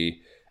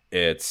property.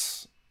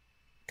 It's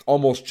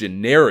almost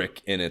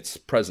generic in its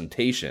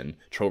presentation.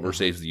 Trover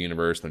saves the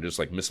universe, and they're just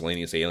like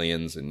miscellaneous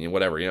aliens and, you know,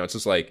 whatever, you know. It's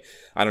just like,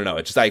 I don't know.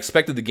 It's just, I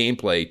expected the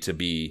gameplay to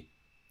be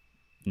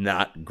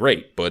not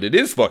great, but it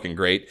is fucking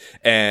great.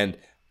 And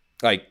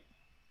like,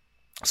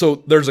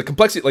 so there's a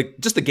complexity, like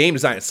just the game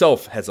design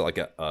itself has like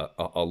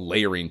a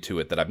layering to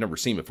it that I've never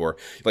seen before.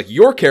 Like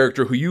your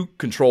character who you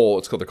control,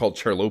 they're called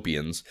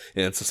Chairlopians,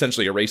 and it's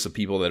essentially a race of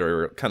people that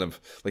are kind of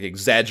like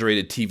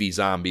exaggerated TV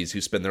zombies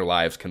who spend their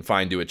lives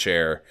confined to a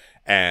chair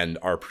and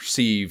are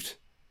perceived,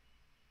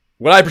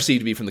 what I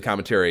perceive to be from the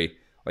commentary,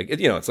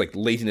 like, you know, it's like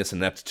laziness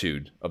and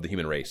ineptitude of the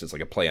human race. It's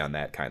like a play on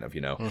that kind of,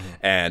 you know.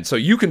 And so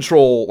you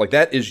control, like,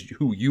 that is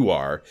who you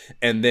are.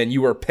 And then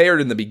you are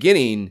paired in the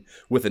beginning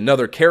with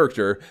another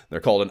character. They're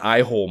called an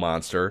eye hole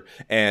monster.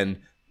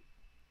 And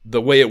the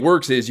way it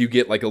works is you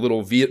get like a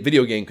little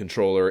video game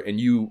controller and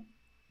you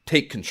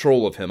take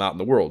control of him out in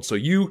the world. So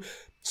you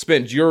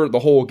spend the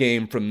whole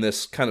game from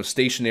this kind of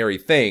stationary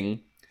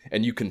thing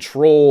and you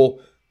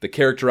control the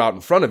character out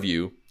in front of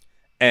you.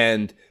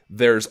 And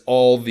there's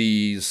all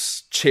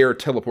these chair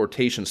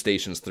teleportation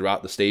stations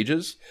throughout the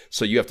stages.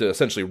 So you have to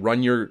essentially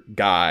run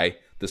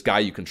this guy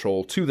you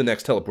control, to the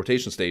next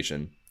teleportation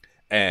station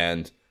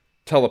and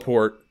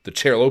teleport the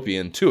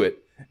Chairlopian to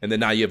it. And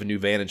then now you have a new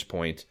vantage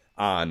point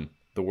on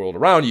the world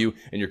around you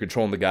and you're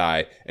controlling the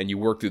guy and you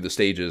work through the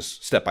stages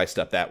step by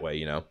step that way,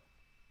 you know.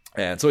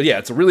 And so, yeah,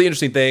 it's a really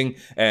interesting thing.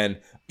 And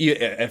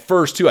at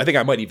first, too, I think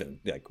I might even,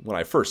 like, when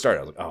I first started,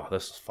 I was like, oh,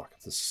 this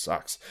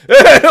sucks.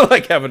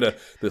 Like, having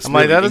this. I'm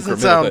like, that doesn't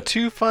sound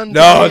too fun.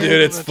 No, dude,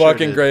 it's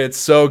fucking great. It's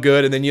so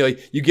good. And then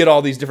you get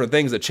all these different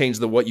things that change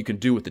what you can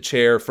do with the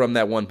chair from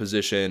that one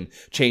position,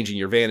 changing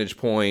your vantage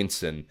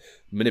points and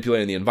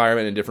manipulating the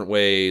environment in different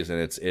ways. And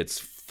it's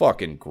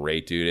fucking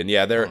great, dude. And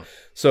yeah,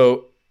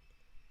 so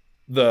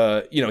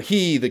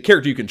the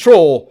character you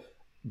control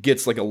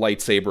gets like a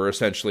lightsaber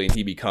essentially, and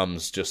he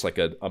becomes just like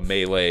a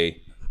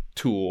melee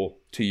tool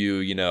to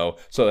you,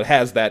 so it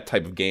has that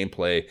type of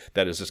gameplay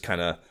that is just kind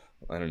of,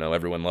 I don't know,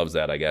 everyone loves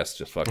that, I guess,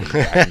 just fucking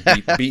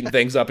beating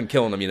things up and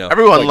killing them,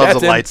 Everyone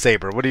loves a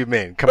lightsaber. What do you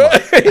mean? Come on.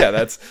 Yeah,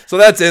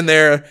 that's in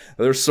there.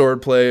 There's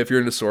sword play if you're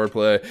into sword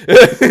play.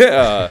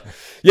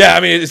 Yeah, I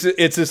mean,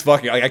 it's just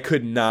fucking, like, I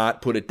could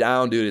not put it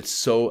down, dude. It's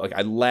so, like,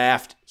 I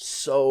laughed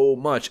so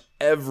much.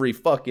 Every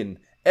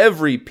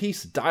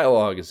piece of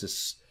dialogue is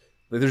just,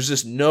 like, there's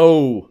just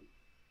no,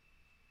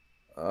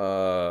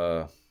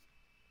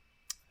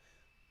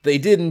 they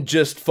didn't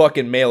just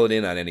fucking mail it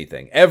in on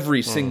anything.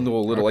 Every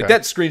single little, like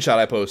that screenshot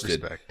I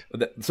posted. Respect.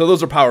 So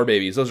those are power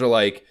babies. Those are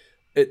like,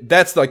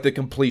 that's like the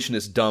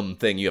completionist dumb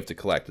thing you have to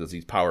collect, is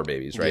these power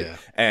babies, right? Yeah.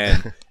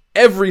 And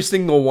every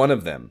single one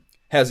of them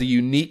has a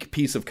unique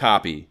piece of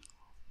copy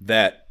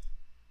that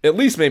at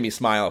least made me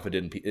smile if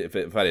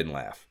I didn't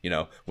laugh.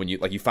 When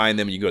you find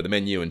them and you go to the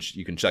menu and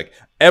you can check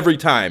every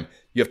time.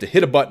 You have to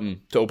hit a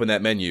button to open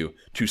that menu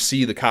to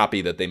see the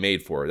copy that they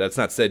made for it. That's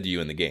not said to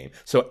you in the game.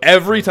 So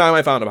every time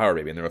I found a Power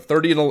Baby, and there were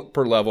 30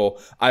 per level,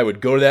 I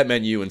would go to that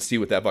menu and see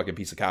what that fucking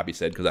piece of copy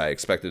said, because I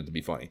expected it to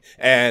be funny.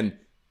 And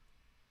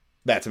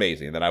that's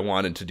amazing that I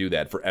wanted to do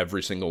that for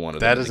every single one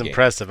of them. That is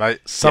impressive. I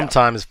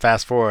sometimes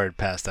fast forward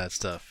past that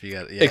stuff. You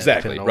got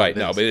exactly right.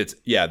 No, but it's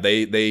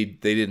they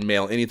didn't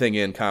mail anything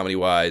in comedy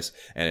wise,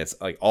 and it's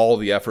like all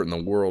the effort in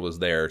the world is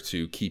there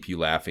to keep you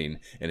laughing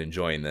and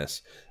enjoying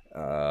this.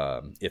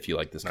 If you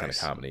like this kind of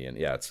comedy, and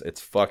yeah,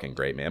 it's fucking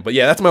great, man. But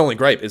yeah, that's my only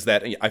gripe, is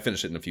that I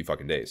finished it in a few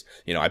fucking days.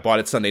 I bought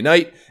it Sunday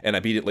night and I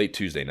beat it late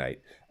Tuesday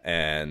night,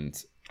 and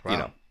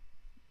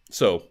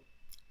so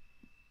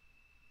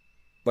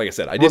like I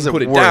said, I didn't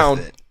put it down.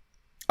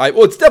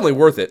 It's definitely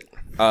worth it.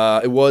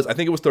 I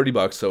think it was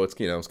 $30, so it's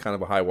it's kind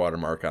of a high water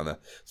mark on as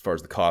far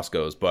as the cost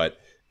goes, but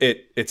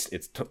it's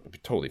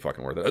totally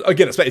fucking worth it.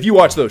 Again, if you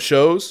watch those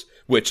shows,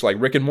 which like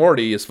Rick and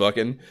Morty is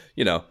fucking,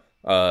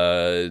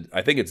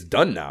 I think it's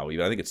done now.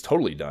 Even I think it's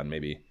totally done,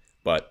 maybe,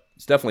 but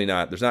it's definitely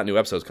not. There's not new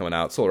episodes coming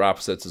out. Solar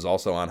Opposites is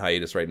also on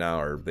hiatus right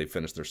now, or they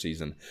finished their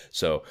season.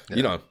 So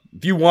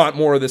if you want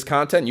more of this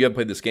content, you haven't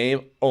played this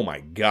game. Oh my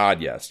god,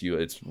 yes,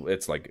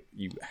 it's like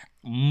you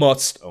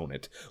must own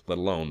it, let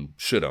alone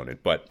should own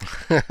it. But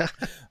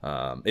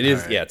it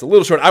is, right. Yeah, it's a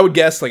little short. I would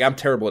guess, like, I'm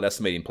terrible at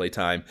estimating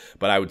playtime,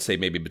 but I would say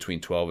maybe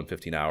between 12 and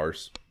 15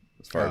 hours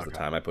as far as the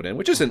time I put in,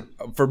 which isn't,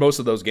 for most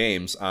of those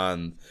games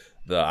on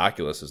the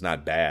Oculus, is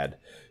not bad,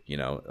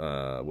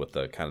 with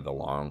the kind of the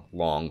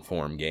long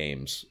form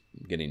games.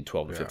 Getting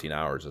 12 to 15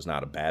 hours is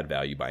not a bad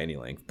value by any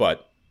length,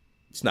 but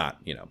it's not,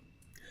 if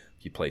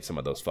you play some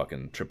of those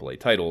fucking AAA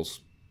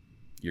titles,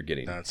 you're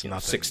getting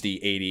 60,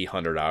 80,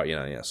 100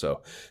 hours,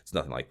 so it's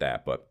nothing like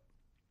that. But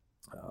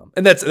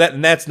and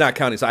that's not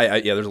counting. So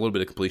there's a little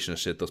bit of completionist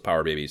shit, those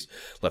Power Babies,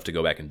 left to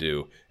go back and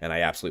do, and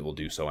I absolutely will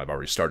do so. I've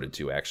already started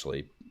to,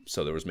 actually.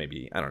 So there was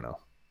maybe, I don't know,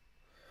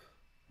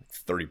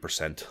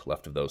 30%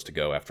 left of those to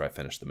go after I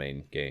finish the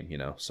main game,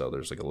 so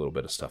there's like a little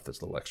bit of stuff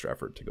that's a little extra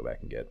effort to go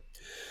back and get.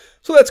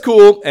 So that's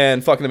cool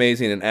and fucking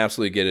amazing, and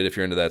absolutely get it if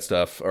you're into that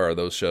stuff or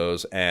those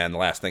shows. And the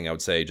last thing I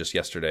would say, just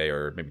yesterday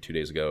or maybe a few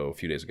days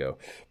ago,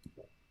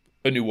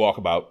 a new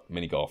Walkabout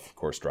mini golf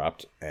course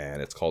dropped,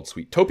 and it's called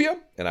Sweetopia,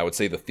 and I would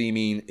say the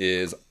theming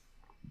is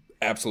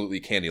absolutely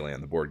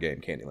Candyland. The board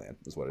game Candyland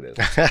is what it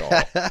is.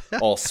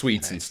 It's all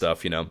sweets and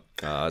stuff, Is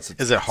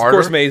it harder?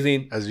 Of course,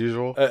 amazing as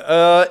usual. There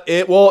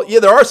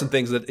are some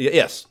things that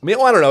yes. I mean,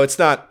 I don't know. It's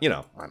not, I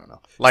don't know.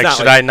 Like,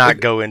 should I not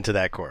go into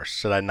that course?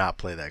 Should I not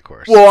play that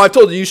course? Well, I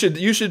told you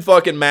you should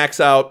fucking max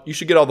out. You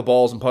should get all the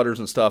balls and putters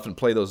and stuff and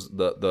play those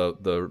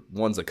the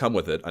ones that come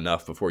with it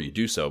enough before you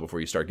do so. Before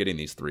you start getting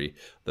these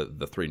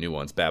the three new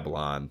ones: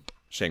 Babylon,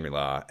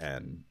 Shangri-La,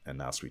 and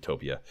now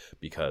Sweetopia,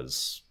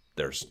 because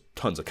there's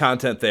tons of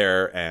content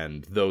there,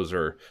 and those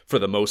are, for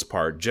the most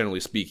part, generally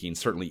speaking,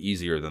 certainly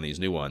easier than these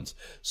new ones.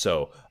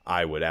 So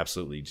I would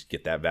absolutely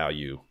get that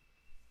value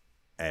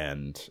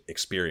and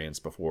experience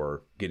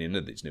before getting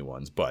into these new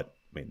ones. But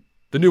I mean,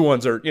 the new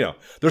ones are,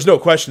 there's no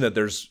question that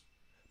there's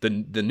the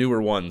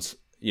newer ones,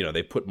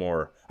 they put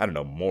more,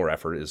 more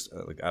effort is,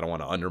 like, I don't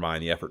want to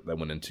undermine the effort that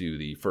went into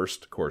the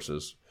first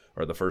courses,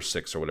 or the first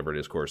 6 or whatever it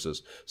is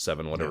courses,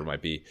 7, whatever it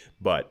might be.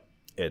 But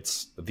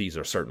these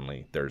are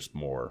certainly, there's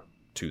more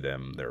to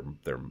them.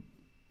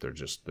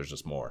 There's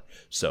just more.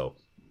 So,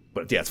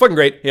 but yeah, it's fucking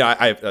great.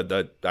 I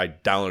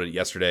downloaded it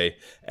yesterday,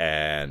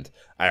 and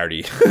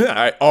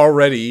I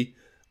already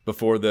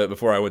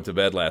before I went to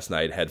bed last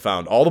night had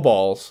found all the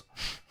balls,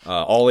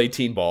 all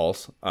 18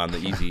 balls on the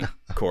easy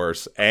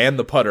course, and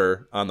the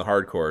putter on the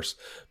hard course,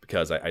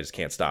 because I just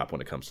can't stop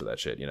when it comes to that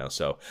shit, you know.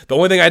 So the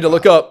only thing I had to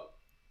look up,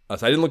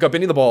 so I didn't look up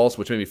any of the balls,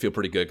 which made me feel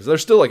pretty good because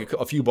there's still like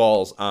a few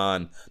balls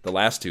on the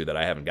last two that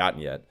I haven't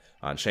gotten yet.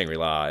 On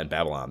Shangri-La and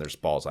Babylon, there's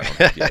balls I don't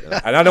have yet,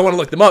 and I don't want to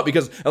look them up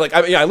because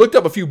I looked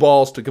up a few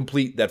balls to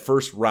complete that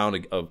first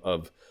round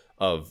of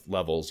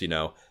levels, you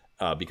know.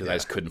 Because I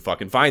just couldn't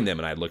fucking find them,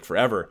 and I looked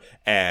forever.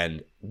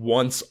 And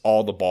once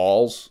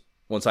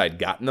I had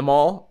gotten them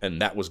all,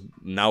 and that was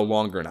no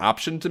longer an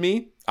option to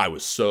me, I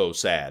was so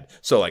sad.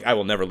 So, like, I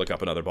will never look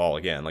up another ball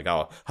again. Like,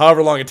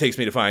 however long it takes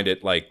me to find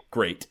it, like,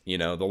 great. You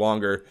know, the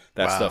longer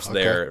that stuff's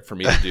there for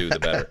me to do, the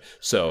better.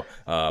 So,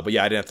 but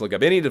yeah, I didn't have to look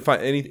up any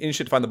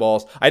shit to find the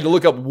balls. I had to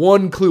look up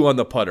one clue on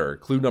the putter,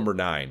 clue number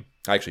 9.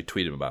 I actually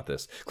tweeted him about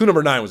this. Clue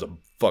number 9 was a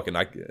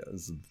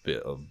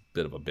bit of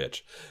a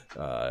bitch.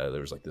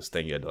 There was like this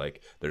thing you had to,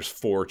 like, there's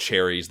 4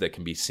 cherries that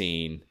can be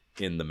seen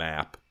in the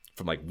map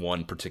from like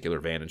one particular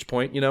vantage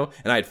point, you know?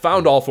 And I had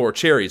found all 4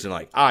 cherries, and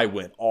like I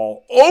went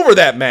all over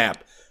that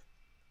map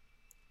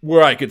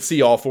where I could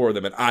see all 4 of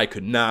them, and I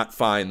could not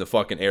find the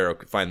fucking arrow,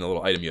 find the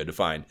little item you had to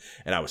find.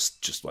 And I was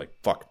just like,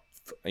 fuck.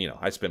 You know,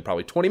 I spent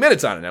probably 20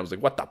 minutes on it, and I was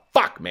like, what the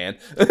fuck, man?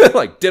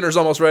 Like, dinner's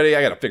almost ready.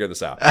 I got to figure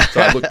this out.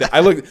 So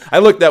I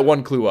looked that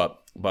one clue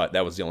up, but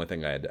that was the only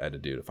thing I had to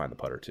do to find the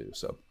putter, too.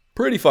 So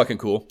pretty fucking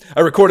cool.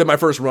 I recorded my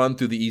first run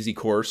through the easy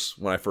course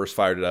when I first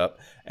fired it up,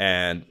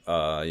 and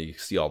you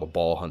see all the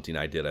ball hunting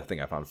I did. I think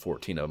I found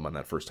 14 of them on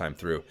that first time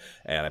through,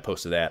 and I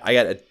posted that. I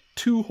got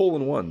 2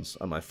 hole-in-ones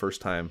on my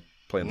first time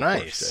playing the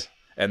course day.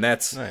 And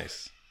that's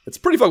nice. It's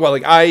pretty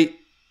fucking wild.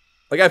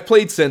 I've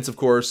played since, of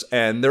course,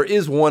 and there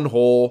is one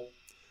hole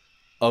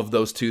of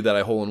those 2 that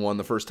I hole-in-one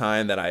the first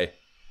time that I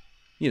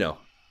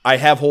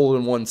have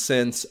hole-in-one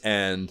since,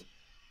 and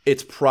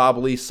it's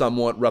probably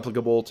somewhat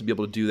replicable to be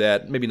able to do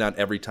that. Maybe not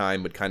every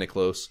time, but kind of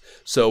close.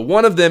 So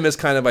one of them is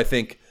kind of, I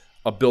think,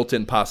 a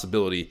built-in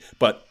possibility,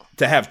 but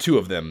to have 2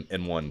 of them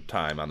in one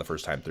time on the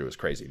first time through is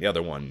crazy. The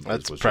other one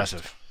was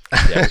impressive.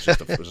 It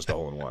was just a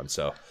hole-in-one.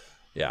 So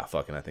yeah,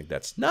 fucking, I think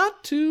that's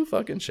not too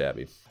fucking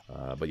shabby.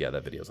 But yeah,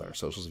 that video's on our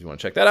socials if you want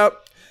to check that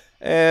out.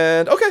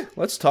 And okay,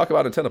 let's talk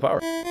about Nintendo Power.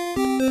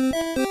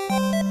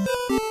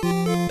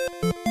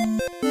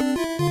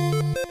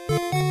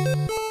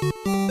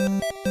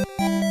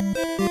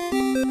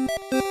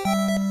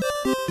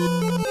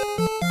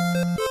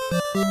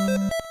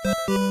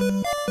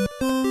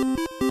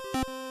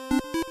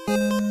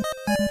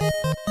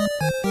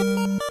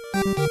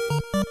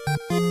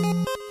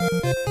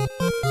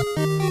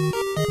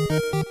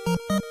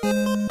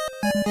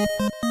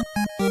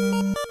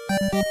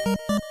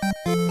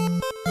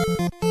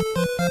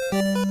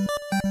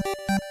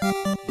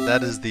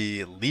 That is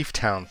the Leaf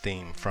Town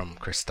theme from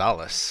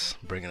Crystalis,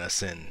 bringing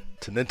us in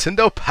to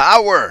Nintendo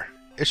Power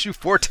issue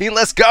 14.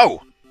 Let's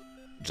go.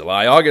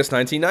 July, August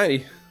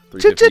 1990.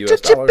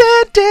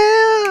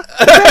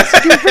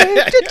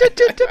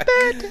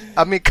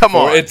 I mean, come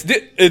on.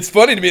 It's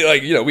funny to me,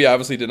 like, you know, we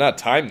obviously did not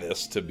time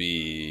this to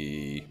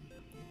be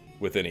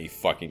with any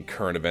fucking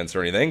current events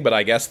or anything, but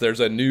I guess there's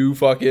a new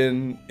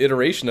fucking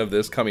iteration of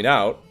this coming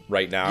out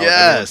right now.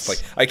 Yes.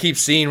 Like, I keep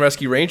seeing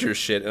Rescue Rangers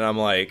shit, and I'm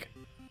like,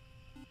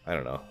 I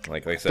don't know.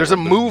 Like I said, there's a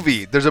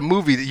movie.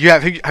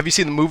 Have you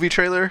seen the movie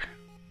trailer?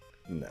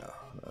 No.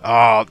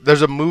 Oh,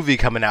 there's a movie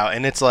coming out,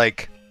 and it's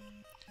like,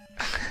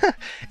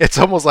 it's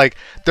almost like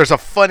there's a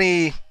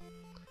funny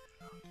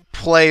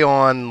play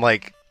on,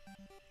 like,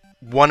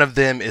 one of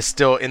them is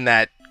still in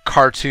that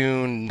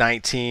cartoon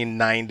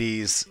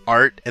 1990s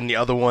art, and the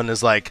other one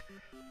is like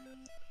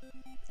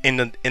in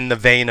the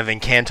vein of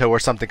Encanto or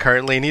something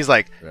currently, and he's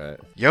like, right.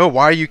 Yo,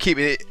 why are you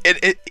keeping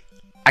it?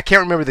 I can't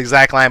remember the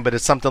exact line, but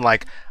it's something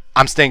like,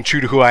 I'm staying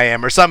true to who I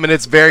am or something.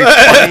 It's very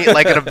funny,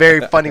 like in a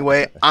very funny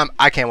way.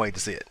 I can't wait to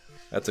see it.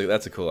 That's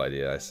a cool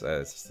idea.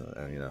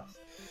 You know,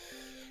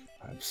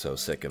 I'm so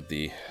sick of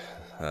the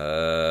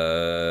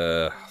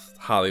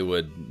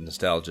Hollywood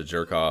nostalgia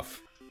jerk off.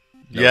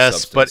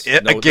 Yes, but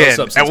again,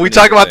 and we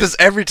talk about this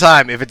every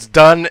time. If it's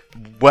done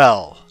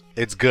well,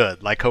 it's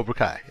good. Like Cobra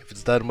Kai. If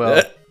it's done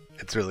well,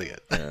 it's really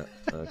good. Yeah,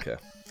 okay.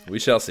 We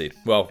shall see.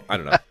 Well, I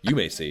don't know. You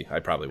may see. I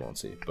probably won't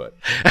see, but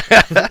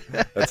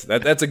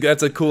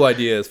that's a cool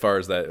idea as far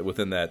as that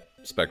within that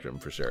spectrum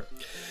for sure.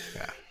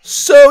 Yeah.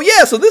 So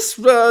this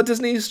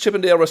Disney's Chip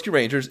 'n Dale Rescue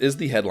Rangers is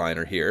the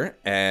headliner here,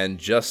 and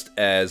just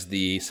as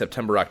the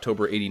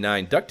September-October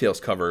 '89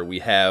 DuckTales cover, we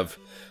have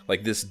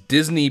like this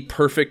Disney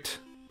perfect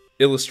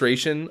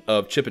illustration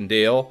of Chip and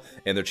Dale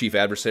and their chief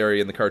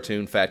adversary in the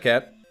cartoon, Fat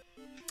Cat.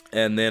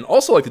 And then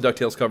also like the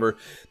DuckTales cover,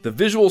 the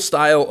visual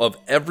style of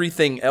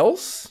everything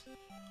else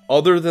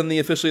other than the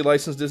officially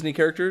licensed Disney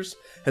characters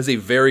has a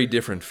very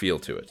different feel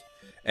to it.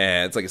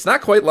 And it's like, it's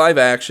not quite live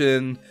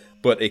action,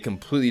 but a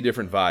completely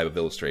different vibe of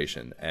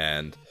illustration.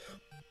 And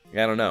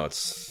I don't know,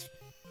 it's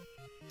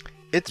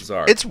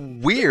bizarre. It's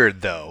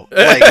weird though.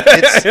 Like,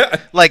 it's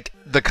like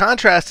the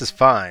contrast is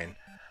fine,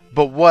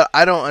 but what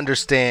I don't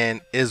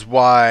understand is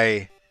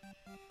why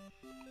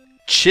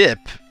Chip,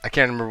 I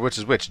can't remember which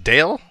is which.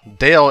 Dale in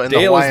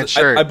the Hawaiian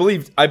shirt. I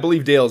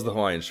believe Dale's the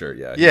Hawaiian shirt.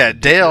 Yeah. Yeah,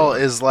 Dale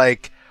is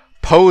like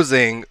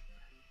posing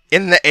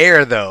in the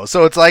air though.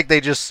 So it's like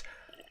they just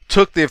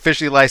took the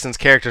officially licensed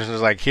characters and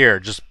was like, here,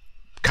 just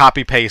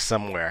copy paste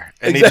somewhere,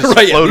 and exactly, they just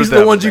right, yeah. floated These are the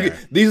them ones there. you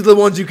can, these are the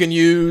ones you can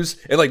use,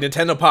 and like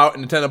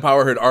Nintendo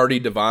Power had already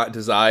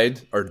devised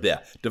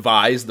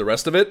the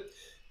rest of it,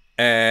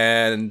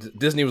 and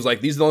Disney was like,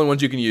 these are the only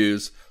ones you can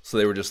use. So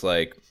they were just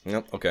like,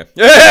 yep, okay.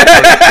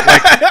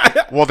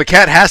 Well, the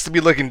cat has to be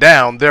looking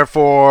down,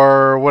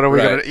 therefore, what are we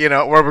Right.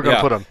 gonna, where are we gonna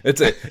Yeah. put him?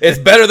 It's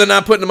better than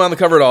not putting them on the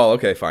cover at all.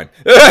 Okay, fine.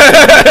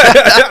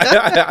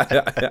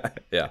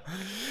 Yeah.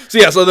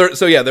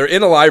 They're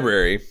in a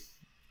library,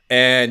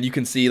 and you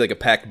can see like a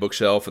packed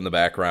bookshelf in the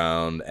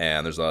background,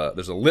 and there's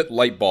a lit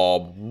light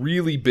bulb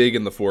really big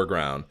in the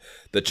foreground.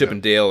 The Chip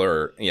and Dale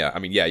are,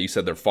 you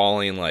said they're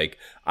falling, like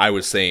I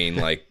was saying,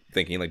 like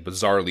thinking like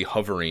bizarrely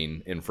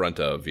hovering in front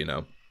of,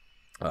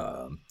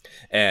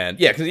 and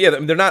yeah, because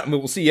they're not. I mean,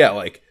 we'll see. Yeah,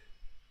 like.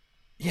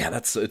 Yeah,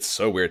 it's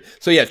so weird.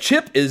 So yeah,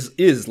 Chip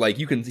is like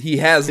he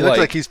has He looks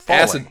like he's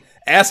falling.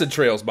 acid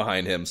trails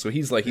behind him. So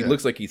he's like he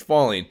looks like he's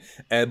falling.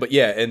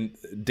 And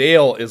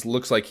Dale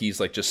looks like he's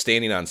like just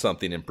standing on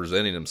something and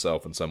presenting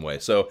himself in some way.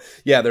 So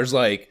yeah, there's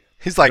like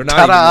He's like, they're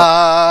not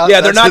ta-da! even,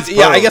 yeah, they're That's not. his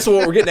Yeah, I pose. guess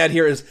what we're getting at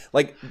here is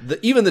like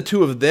even the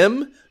two of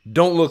them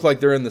don't look like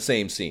they're in the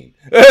same scene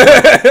or in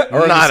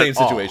the Not same at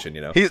all. situation.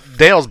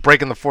 Dale's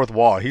breaking the fourth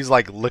wall. He's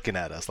like looking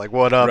at us, like,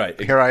 "What up? Right.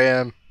 Here I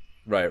am."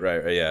 Right.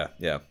 Yeah.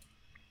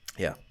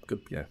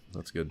 Good. Yeah,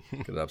 that's good.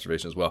 Good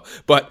observation as well.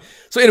 But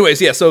so,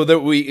 anyways, yeah. So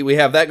we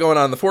have that going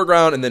on in the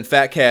foreground, and then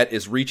Fat Cat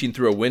is reaching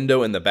through a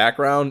window in the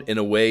background in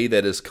a way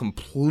that is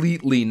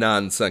completely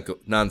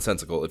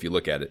nonsensical. If you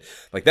look at it,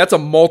 like that's a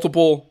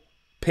multiple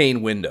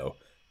pane window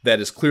that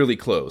is clearly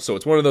closed. So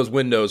it's one of those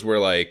windows where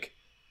like,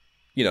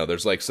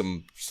 there's like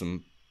some.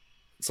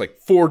 It's like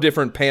 4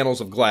 different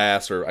panels of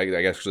glass, or I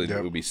guess actually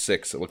it would be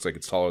 6. It looks like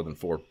it's taller than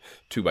 4,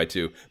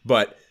 2x2,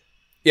 but.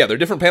 Yeah, they're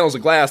different panels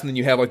of glass, and then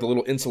you have like the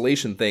little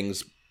insulation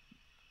things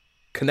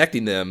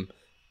connecting them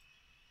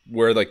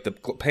where like the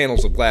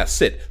panels of glass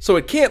sit. So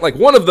it can't, like,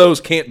 one of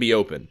those can't be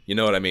open. You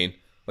know what I mean?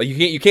 Like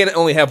you can't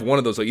only have one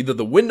of those. Like either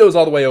the window's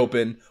all the way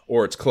open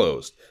or it's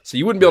closed. So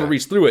you wouldn't be able to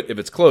reach through it if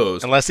it's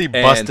closed. Unless he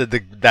busted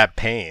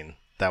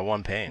that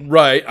one pane.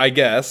 Right, I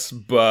guess,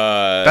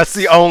 but that's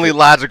the only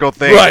logical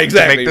thing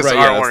to make this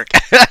artwork.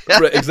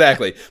 Right,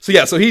 exactly.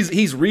 So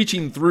he's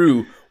reaching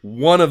through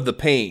one of the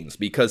panes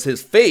because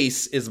his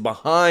face is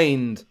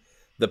behind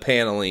the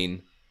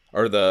paneling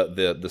or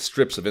the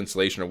strips of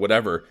insulation or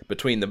whatever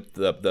between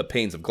the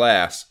panes of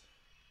glass,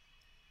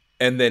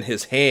 and then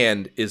his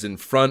hand is in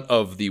front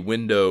of the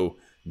window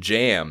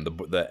jamb,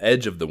 the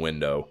edge of the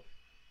window,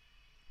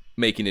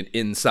 making it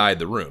inside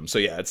the room. So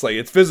yeah, it's like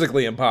it's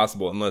physically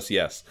impossible unless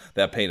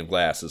that pane of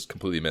glass is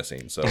completely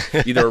missing. So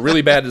either a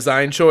really bad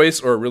design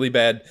choice or a really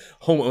bad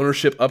home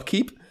ownership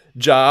upkeep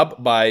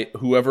job by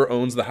whoever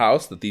owns the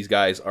house that these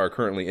guys are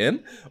currently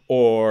in,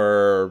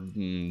 or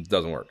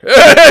doesn't work.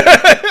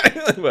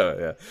 Well,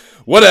 yeah.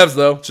 Whatevs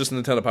though. It's just a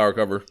Nintendo Power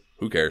cover.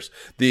 Who cares?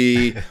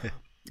 The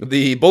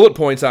bullet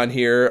points on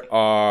here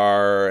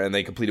are, and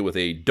they complete it with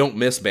a "Don't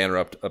Miss" banner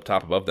up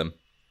top above them.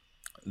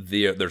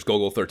 There's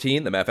Golgo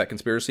 13, the MatFat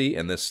Conspiracy,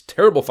 and this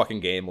terrible fucking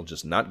game will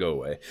just not go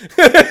away.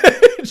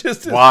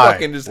 Why?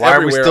 Why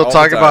are we still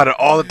talking about it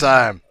all the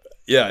time?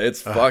 Yeah,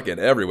 it's fucking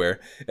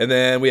everywhere. And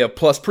then we have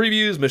plus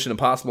previews, Mission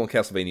Impossible and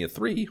Castlevania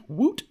 3,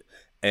 woot.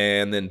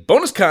 And then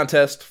bonus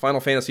contest,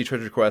 Final Fantasy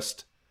Treasure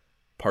Quest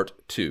Part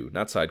 2.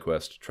 Not Side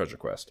Quest, Treasure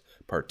Quest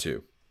Part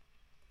 2.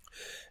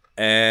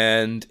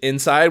 And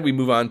inside, we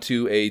move on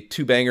to a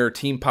 2-banger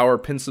Team Power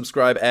pin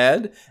subscribe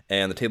ad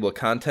and the table of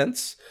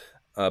contents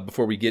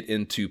before we get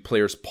into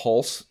Player's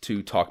Pulse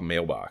to talk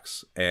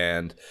mailbox.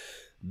 And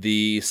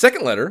the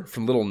second letter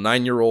from little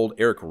 9-year-old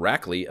Eric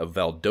Rackley of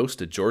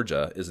Valdosta,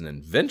 Georgia, is an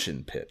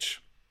invention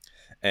pitch.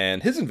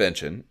 And his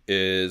invention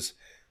is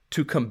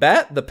to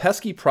combat the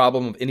pesky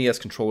problem of NES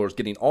controllers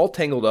getting all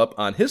tangled up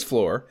on his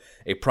floor,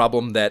 a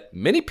problem that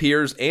many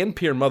peers and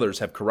peer mothers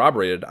have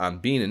corroborated on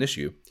being an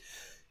issue.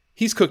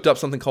 He's cooked up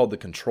something called the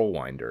Control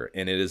Winder,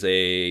 and it is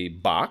a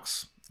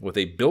box with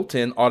a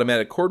built-in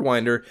automatic cord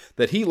winder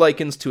that he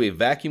likens to a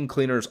vacuum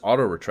cleaner's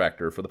auto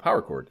retractor for the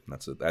power cord. And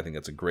I think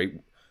that's a great...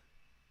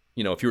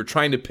 if you were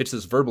trying to pitch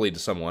this verbally to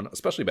someone,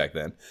 especially back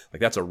then,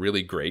 like that's a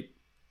really great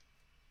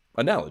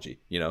analogy,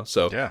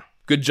 So yeah.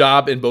 Good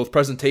job in both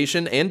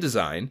presentation and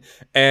design.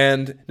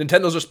 And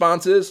Nintendo's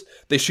response is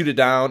they shoot it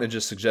down and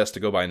just suggest to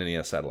go buy an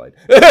NES satellite.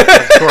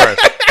 Of course.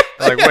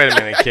 Like, wait a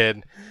minute,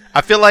 kid.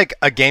 I feel like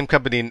a game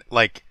company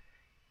like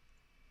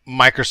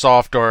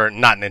Microsoft or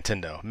not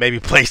Nintendo, maybe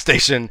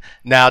PlayStation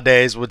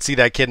nowadays would see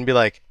that kid and be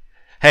like,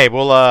 hey,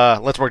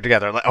 let's work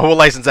together. We'll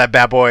license that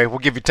bad boy. We'll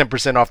give you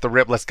 10% off the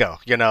rip. Let's go.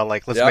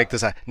 Let's make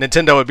this.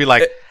 Nintendo would be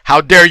like, how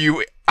dare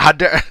you? How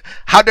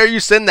dare you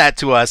send that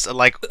to us?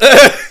 Like,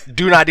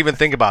 do not even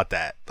think about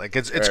that. Like,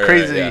 it's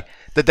crazy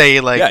that they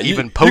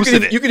even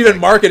posted it. You could even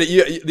market it.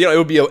 You know,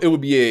 it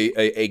would be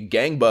a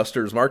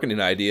gangbusters marketing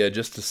idea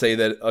just to say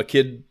that a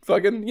kid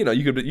fucking, you know,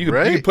 you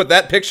could put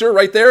that picture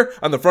right there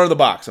on the front of the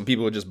box and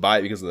people would just buy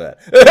it because of that.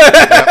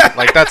 Yep,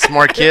 like, that's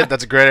smart, kid.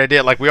 That's a great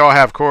idea. Like, we all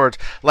have cords.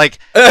 Like,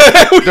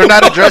 they're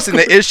not addressing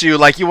the issue.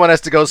 Like, you want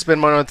us to go spend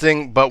money on a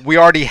thing, but we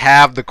already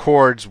have the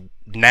cords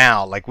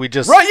now. Like, we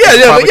just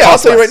I'll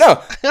tell you right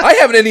now. I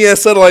have an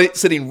NES satellite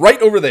sitting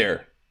right over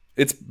there.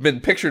 It's been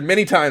pictured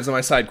many times in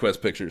my side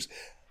quest pictures.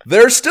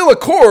 There's still a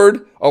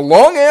cord, a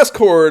long ass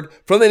cord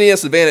from the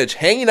NES Advantage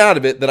hanging out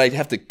of it that I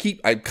have to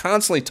keep. I'm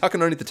constantly tucking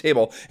underneath the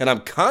table, and I'm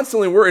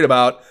constantly worried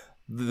about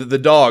the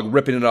dog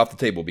ripping it off the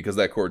table because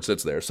that cord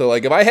sits there. So,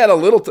 like, if I had a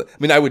little,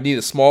 I would need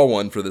a small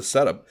one for this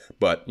setup,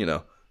 but, you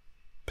know,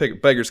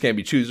 beggars can't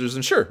be choosers,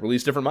 and sure,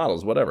 release different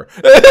models, whatever.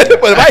 But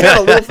if I had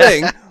a little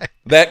thing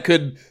that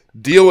could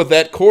deal with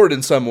that cord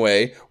in some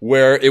way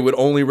where it would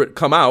only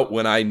come out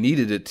when I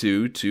needed it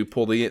to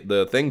pull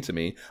the thing to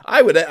me,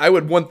 I would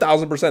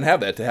 1000%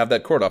 have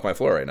that cord off my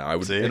floor right now. I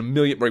would in a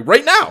million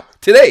right now,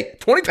 today,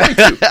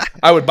 2022,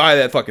 I would buy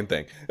that fucking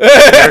thing.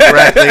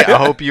 Correctly. I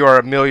hope you are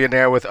a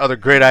millionaire with other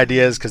great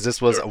ideas, because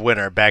this was a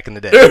winner back in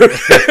the day.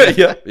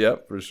 yeah,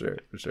 for sure.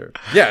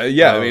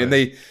 Yeah. I mean,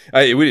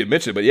 we didn't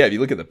mention it, but yeah, if you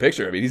look at the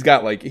picture, I mean, he's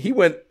got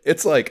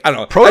it's like, I don't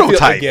know,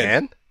 prototype,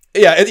 man.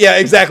 Yeah,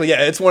 exactly.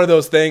 Yeah, it's one of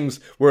those things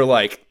where,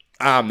 like,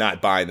 I'm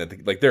not buying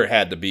that. Like, there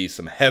had to be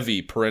some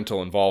heavy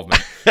parental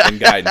involvement and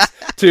guidance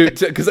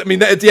because I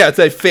mean, it's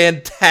a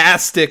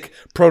fantastic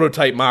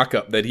prototype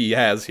mock-up that he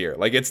has here.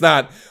 Like, it's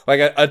not like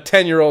a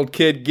 10-year-old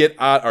kid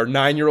or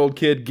 9-year-old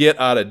kid get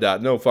out of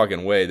dot. No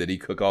fucking way did he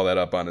cook all that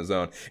up on his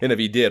own. And if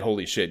he did,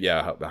 holy shit,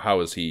 yeah,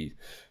 how is he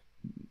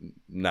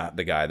not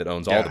the guy that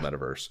owns all the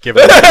metaverse?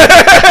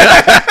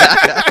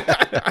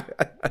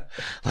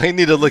 I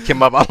need to look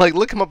him up. I'm like,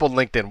 look him up on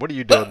LinkedIn. What are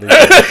you doing? What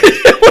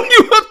are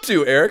you up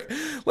to, Eric?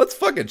 Let's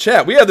fucking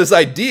chat. We have this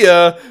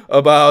idea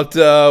about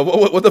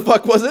what the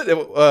fuck was it?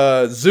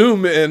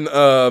 Zoom in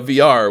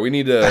VR. We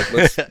need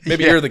to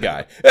maybe you're the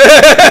guy.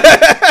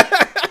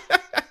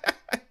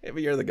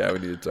 Maybe you're the guy we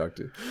need to talk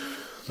to.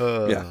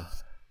 Yeah.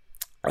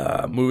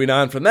 Moving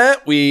on from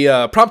that, we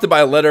prompted by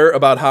a letter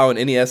about how an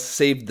NES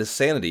saved the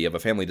sanity of a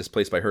family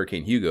displaced by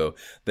Hurricane Hugo.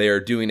 They are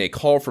doing a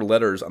call for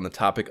letters on the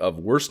topic of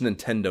worst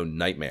Nintendo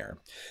nightmare.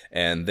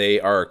 And they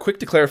are quick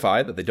to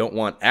clarify that they don't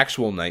want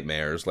actual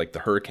nightmares like the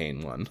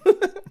hurricane one,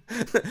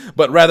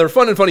 but rather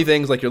fun and funny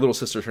things like your little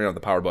sister turning on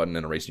the power button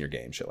and erasing your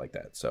game, shit like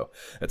that. So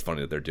it's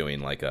funny that they're doing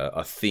like a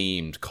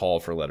themed call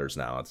for letters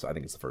now. I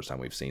think it's the first time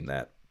we've seen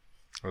that.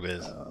 It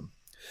is.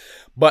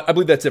 But I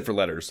believe that's it for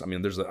letters. I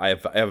mean, I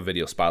have a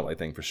video spotlight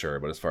thing for sure,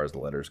 but as far as the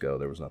letters go,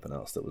 there was nothing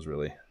else that was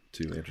really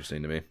too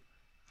interesting to me.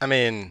 I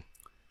mean,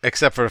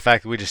 except for the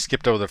fact that we just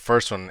skipped over the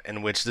first one,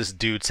 in which this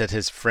dude said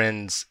his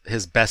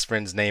best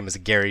friend's name is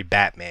Gary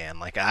Batman.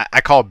 Like, I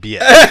call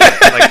BS.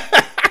 Like,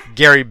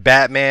 Gary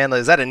Batman,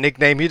 is that a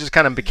nickname? He just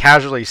kind of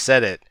casually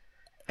said it.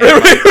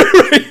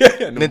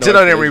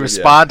 Nintendo didn't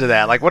respond to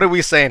that. Like, what are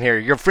we saying here?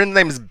 Your friend's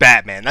name is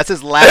Batman. That's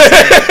his last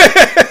name.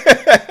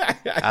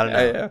 I don't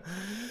know. Yeah.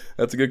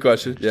 That's a good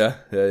question. Yeah.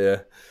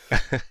 I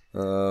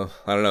don't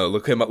know.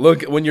 Look him up.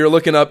 Look when you're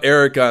looking up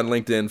Eric on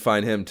LinkedIn.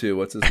 Find him too.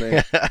 What's his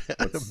name?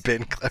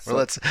 Ben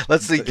Clever.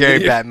 Let's see. Gary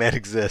Batman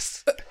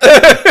exists.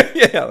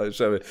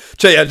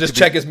 Just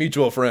check his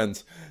mutual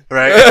friends.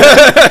 Right.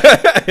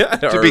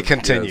 To be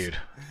continued.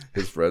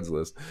 His friends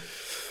list.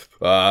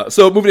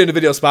 So moving into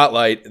video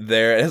spotlight,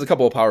 there it has a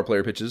couple of power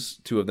player pitches,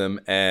 2 of them,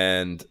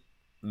 and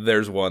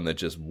there's one that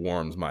just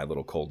warms my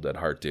little cold dead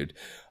heart, dude.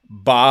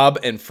 Bob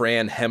and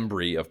Fran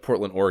Hembry of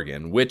Portland,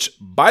 Oregon, which,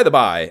 by the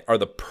by, are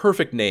the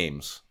perfect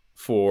names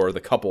for the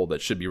couple that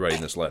should be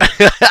writing this letter.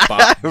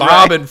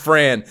 Bob and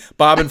Fran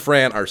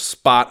are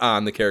spot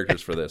on the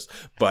characters for this.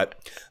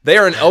 But they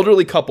are an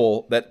elderly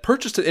couple that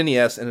purchased an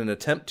NES in an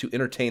attempt to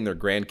entertain their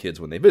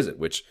grandkids when they visit,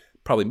 which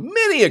probably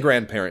many a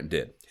grandparent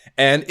did.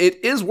 And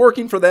it is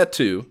working for that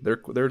too.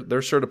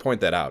 They're sure to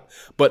point that out.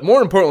 But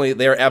more importantly,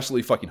 they are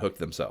absolutely fucking hooked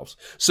themselves.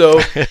 So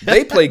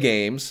they play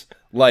games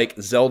like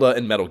Zelda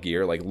and Metal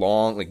Gear, like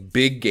long, like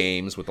big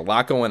games with a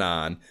lot going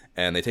on,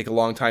 and they take a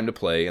long time to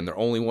play, and they're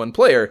only one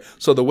player.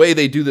 So the way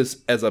they do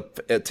this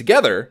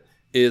together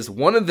is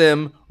one of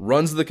them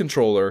runs the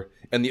controller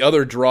and the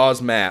other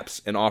draws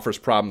maps and offers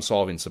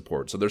problem-solving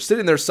support. So they're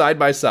sitting there side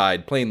by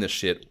side playing this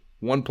shit,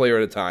 one player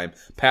at a time,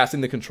 passing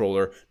the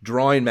controller,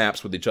 drawing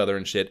maps with each other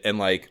and shit, and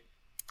like,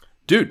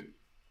 dude,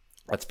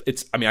 I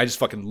just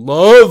fucking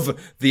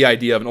love the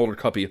idea of an older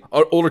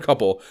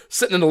couple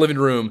sitting in the living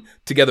room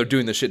together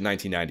doing this shit in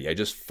 1990. I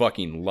just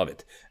fucking love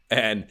it.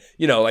 And,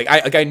 you know,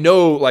 I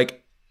know, I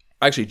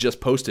actually just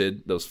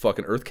posted those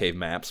fucking Earth Cave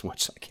maps,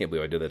 which I can't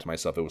believe I did that to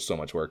myself. It was so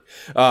much work.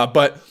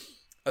 But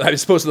I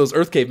just posted those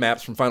Earth Cave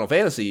maps from Final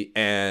Fantasy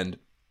and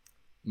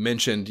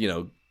mentioned, you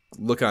know,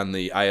 look on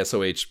the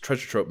ISOH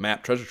treasure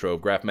trove,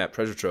 graph map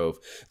treasure trove.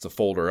 It's a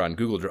folder on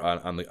Google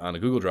on a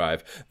Google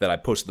Drive that I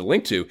posted the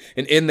link to,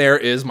 and in there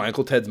is my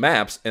Uncle Ted's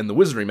maps, and the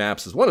Wizardry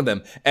maps is one of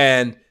them.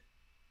 And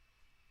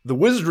the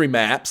Wizardry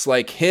maps,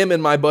 like him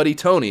and my buddy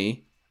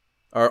Tony,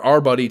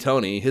 our buddy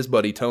Tony, his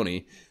buddy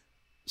Tony,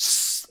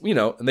 you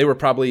know, and they were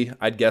probably,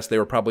 I'd guess they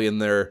were probably in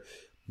their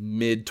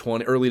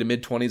early to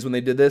mid 20s when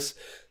they did this,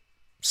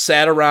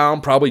 sat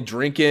around probably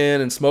drinking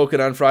and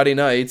smoking on Friday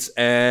nights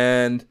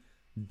and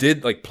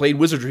played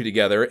Wizardry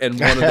together. And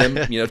one of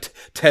them, you know,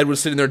 Ted was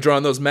sitting there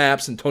drawing those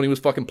maps and Tony was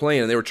fucking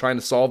playing, and they were trying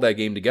to solve that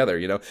game together,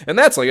 you know. And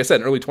that's, like I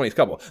said, an early 20s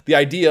couple. The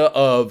idea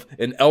of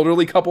an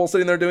elderly couple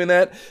sitting there doing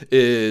that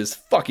is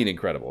fucking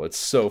incredible. It's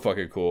so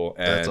fucking cool.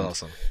 And that's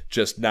awesome.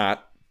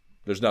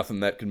 There's nothing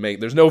that can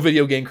there's no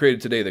video game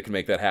created today that can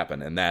make that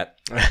happen. And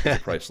that is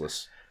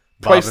priceless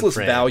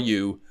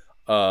value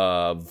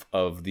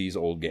of these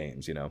old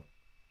games, you know.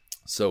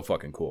 So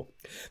fucking cool.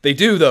 They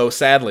do, though,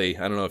 sadly.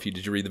 I don't know if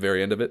did you read the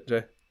very end of it,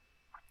 Jay?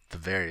 The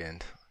very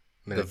end.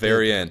 The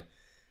very end.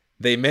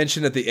 They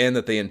mention at the end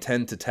that they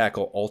intend to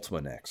tackle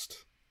Ultima next.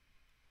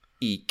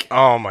 Eek.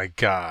 Oh my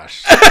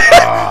gosh.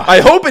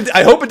 I hope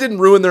it didn't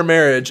ruin their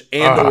marriage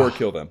or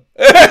kill them.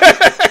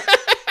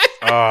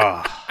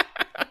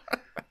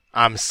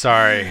 I'm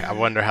sorry. I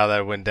wonder how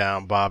that went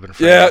down, Bob and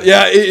Fran.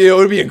 Yeah, it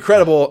would be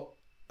incredible.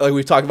 Like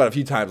we've talked about a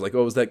few times. Like,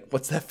 what's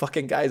that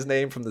fucking guy's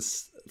name from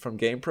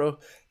GamePro?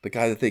 The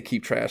guy that they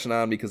keep trashing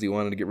on because he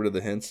wanted to get rid of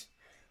the hints.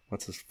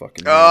 What's his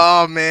fucking name?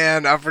 Oh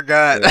man, I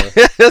forgot. Yeah,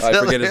 I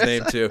forget his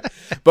name too.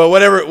 But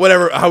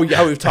whatever. How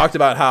we've talked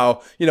about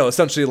how, you know,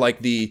 essentially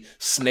like the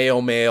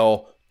snail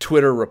mail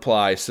Twitter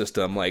reply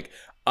system. Like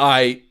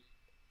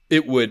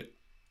it would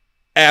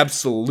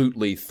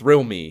absolutely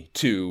thrill me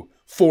to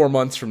 4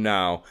 months from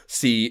now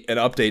see an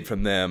update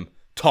from them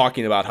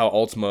talking about how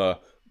Ultima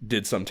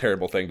did some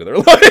terrible thing to their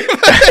life.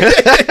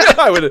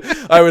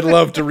 I would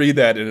love to read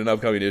that in an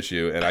upcoming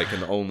issue, and I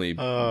can only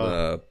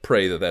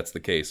pray that that's the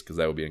case, because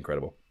that would be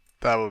incredible.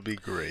 That would be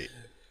great.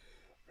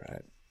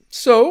 Right.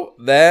 So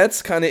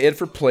that's kind of it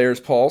for Player's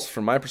Pulse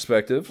from my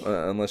perspective.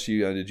 Unless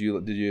you did you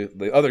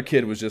the other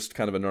kid was just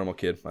kind of a normal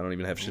kid. I don't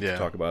even have shit to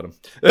talk about him.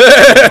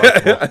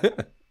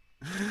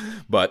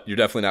 But you're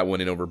definitely not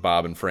winning over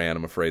Bob and Fran,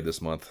 I'm afraid,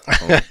 this month.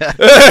 They're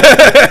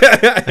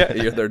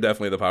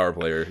definitely the power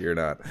player. You're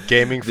not.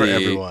 Gaming for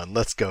everyone.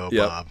 Let's go,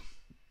 Bob.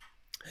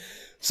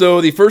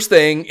 So the first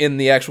thing in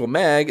the actual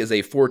mag is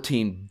a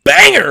 14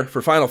 banger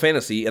for Final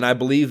Fantasy, and I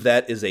believe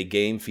that is a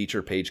game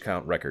feature page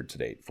count record to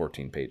date.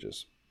 14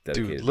 pages.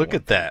 Dude, look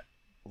at that.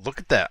 Look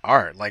at that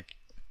art. Like,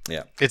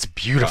 yeah, it's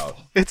beautiful.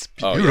 It's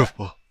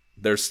beautiful.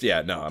 I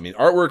mean,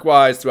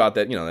 artwork-wise, throughout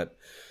that, you know, that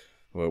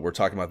we're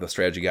talking about the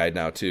strategy guide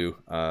now too,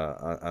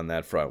 on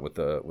that front with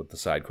the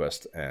side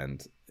quest,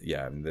 and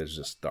yeah, I mean, there's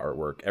just the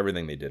artwork.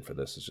 Everything they did for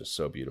this is just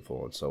so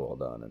beautiful and so well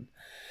done. And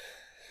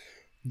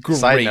great.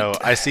 Side note,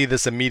 I see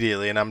this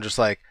immediately, and I'm just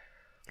like,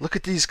 look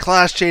at these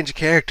class change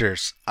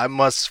characters. I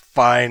must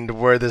find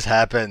where this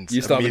happens.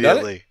 You still haven't done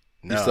it?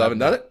 No, you still haven't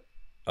done it?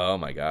 Oh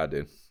my god,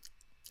 dude,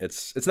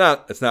 it's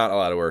not a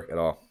lot of work at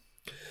all.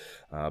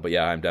 But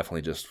yeah, I'm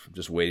definitely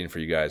just waiting for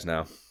you guys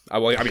now. I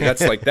mean,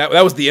 that's like that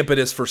was the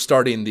impetus for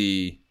starting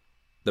the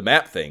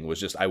map thing, was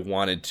just I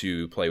wanted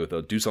to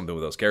do something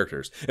with those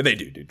characters, and they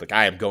do, dude. Like,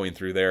 I am going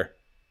through there.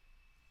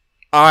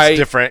 It's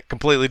different,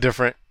 completely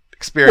different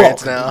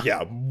experience now.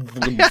 Yeah,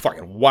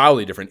 fucking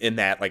wildly different in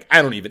that. Like,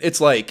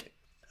 it's like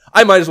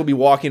I might as well be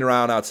walking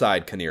around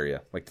outside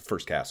Caneria, like the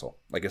first castle.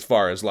 Like, as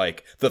far as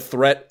like the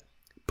threat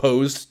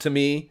posed to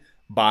me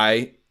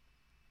by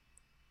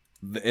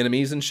the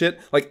enemies and shit.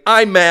 Like,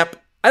 I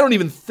don't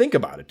even think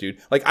about it, dude.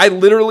 Like,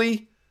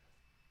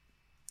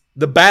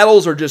 the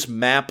battles are just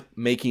map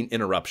making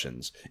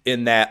interruptions,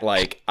 in that,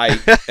 like, I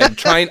am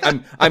trying,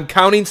 I'm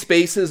counting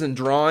spaces and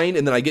drawing,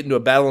 and then I get into a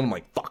battle and I'm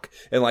like, fuck.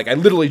 And like, I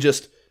don't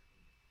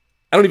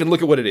even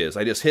look at what it is.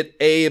 I just hit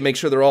A and make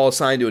sure they're all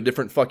assigned to a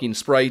different fucking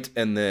sprite,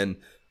 and then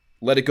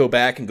let it go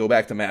back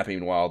to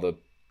mapping while the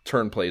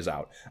turn plays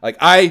out. Like,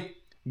 I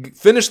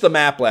finished the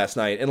map last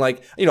night, and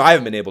like, you know, I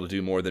haven't been able to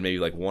do more than maybe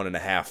like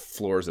 1.5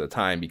 floors at a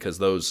time, because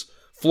those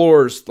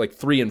floors, like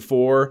 3 and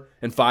 4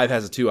 and 5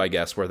 has a 2, I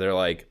guess, where they're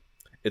like,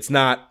 it's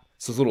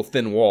those little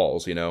thin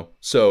walls, you know?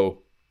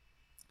 So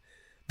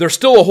there's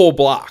still a whole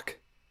block.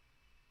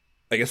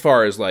 Like, as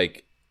far as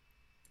like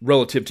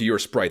relative to your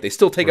sprite, they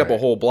still take up a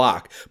whole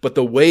block, but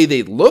the way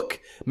they look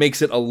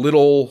makes it a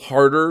little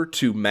harder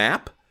to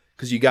map,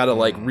 because you got to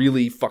like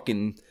really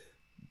fucking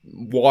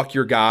walk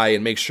your guy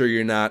and make sure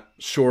you're not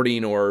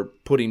shorting or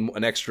putting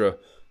an extra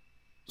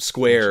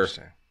square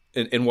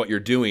in what you're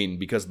doing,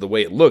 because of the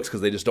way it looks, because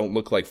they just don't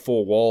look like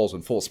full walls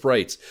and full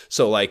sprites.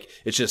 So like,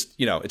 it's just,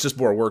 you know, it's just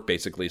more work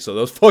basically. So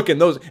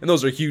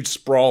those are huge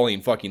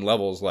sprawling fucking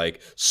levels, like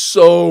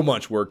so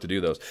much work to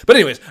do those. But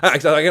anyways, I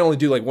can only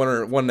do like 1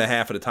 or 1.5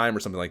 at a time or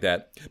something like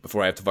that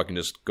before I have to fucking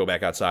just go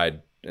back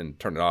outside and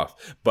turn it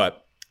off.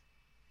 But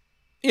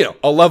you know,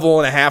 a level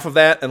and a half of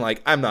that, and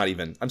like, I'm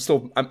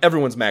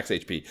everyone's max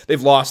HP.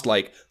 They've lost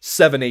like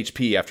 7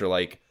 HP after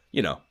like,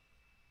 you know,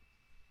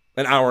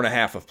 an hour and a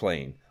half of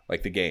playing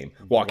like the game,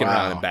 walking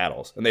around in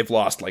battles, and they've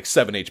lost like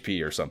 7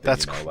 HP or something.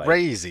 That's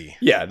crazy. Like,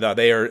 yeah, no,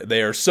 they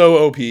are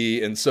so OP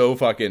and so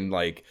fucking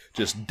like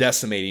just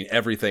decimating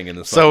everything in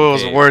this. So it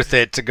was worth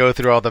it to go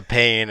through all the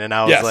pain, and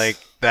I was like,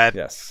 that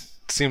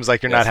seems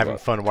like you're not having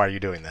fun. Why are you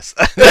doing this?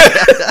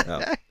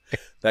 No,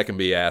 that can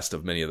be asked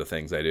of many of the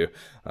things I do,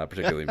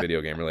 particularly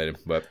video game related.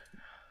 But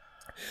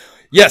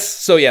yes,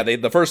 so yeah,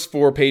 the first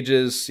 4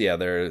 pages, yeah,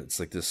 it's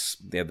like this.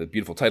 They have the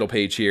beautiful title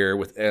page here.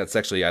 With it's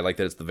actually, I like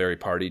that it's the very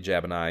party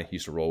Jab and I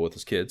used to roll with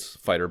as kids: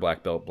 fighter,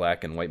 black belt,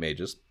 black and white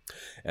mages.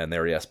 And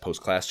there, yes,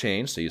 post class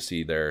change. So you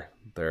see their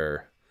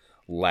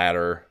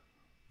ladder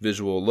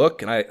visual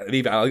look, and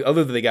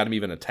other than they got them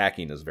even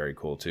attacking is very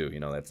cool too. You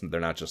know, they're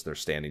not just their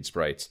standing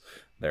sprites.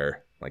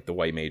 They're like the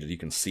white mages. You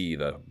can see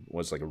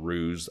what's like a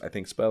ruse, I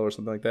think, spell or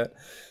something like that.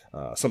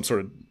 Some sort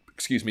of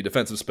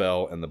defensive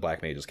spell, and the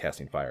black mage is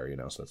casting fire. You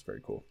know, so that's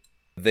very cool.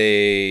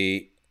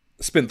 They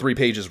spend 3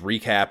 pages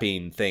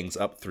recapping things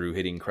up through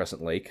hitting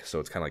Crescent Lake. So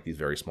it's kind of like these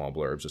very small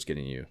blurbs, just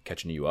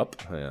catching you up.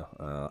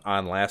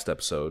 On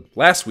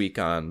last week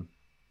on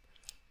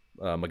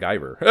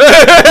MacGyver.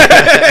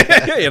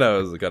 You know,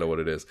 is kind of what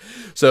it is.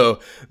 So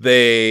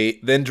they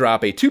then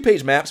drop a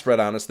 2-page map spread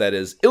on us that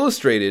is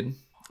illustrated,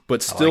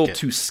 but still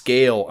to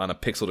scale on a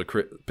pixel to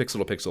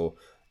pixel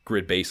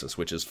grid basis,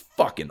 which is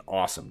fucking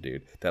awesome,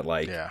 dude. That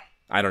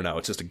I don't know,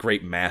 it's just a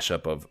great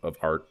mashup of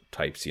art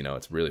types. You know,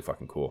 it's really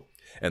fucking cool.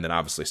 And then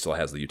obviously still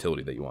has the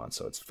utility that you want.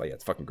 So it's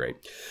fucking great.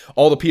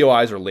 All the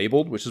POIs are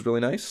labeled, which is really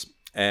nice.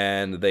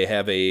 And they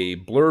have a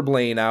blurb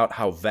laying out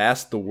how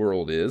vast the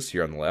world is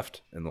here on the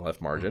left, in the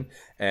left margin.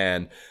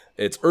 And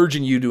it's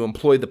urging you to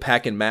employ the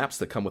pack-in maps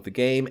that come with the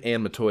game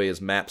and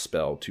Matoya's map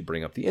spell to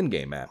bring up the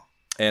in-game map.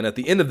 And at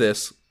the end of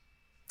this,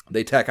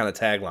 they tack on a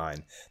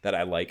tagline that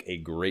I like a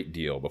great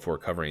deal before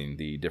covering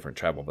the different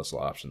travel vessel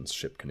options: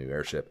 ship, canoe,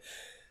 airship.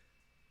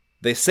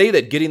 They say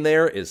that getting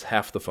there is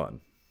half the fun.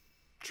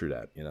 True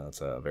that. You know,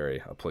 it's a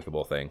very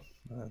applicable thing.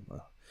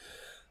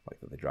 Like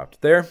that they dropped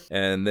it there.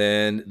 And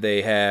then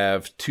they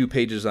have 2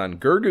 pages on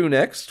Gurgu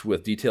next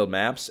with detailed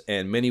maps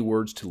and many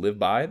words to live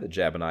by that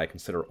Jab and I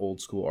consider old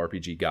school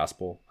RPG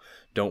gospel.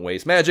 Don't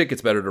waste magic.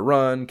 It's better to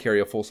run. Carry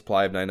a full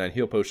supply of 99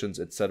 heal potions,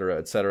 etc.,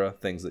 etc.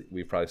 Things that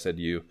we've probably said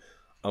to you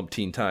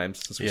umpteen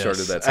times since we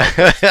started that side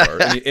quest,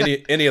 or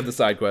any of the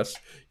side quests,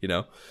 you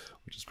know,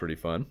 which is pretty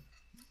fun.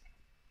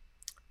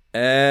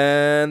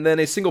 And then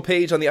a single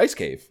page on the ice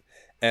cave.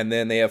 And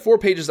then they have 4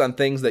 pages on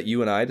things that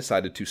you and I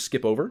decided to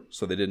skip over,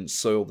 so they didn't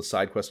soil the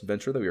side quest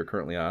adventure that we are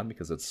currently on,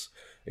 because it's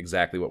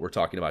exactly what we're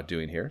talking about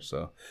doing here.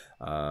 So,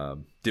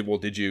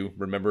 did you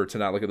remember to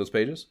not look at those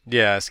pages?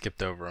 Yeah, I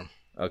skipped over them.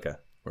 Okay,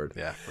 word.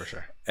 Yeah, for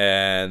sure.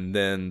 And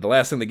then the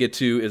last thing they get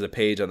to is a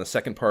page on the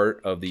second part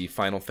of the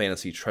Final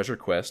Fantasy Treasure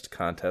Quest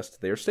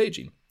contest they are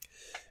staging.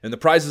 And the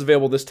prizes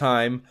available this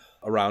time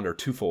around are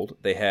twofold.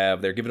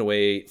 They're giving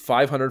away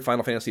 500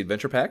 Final Fantasy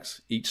Adventure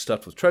Packs, each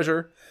stuffed with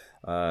treasure.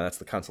 That's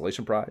the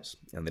consolation prize,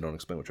 and they don't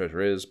explain what treasure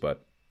is,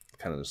 but it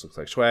kind of just looks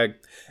like swag.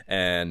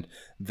 And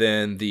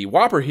then the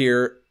Whopper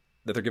here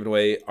that they're giving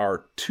away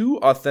are 2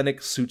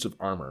 authentic suits of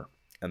armor,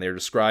 and they're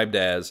described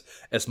as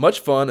much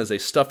fun as a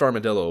stuffed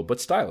armadillo,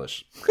 but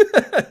stylish.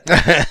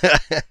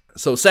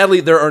 So sadly,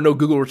 there are no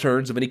Google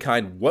returns of any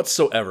kind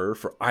whatsoever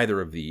for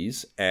either of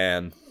these,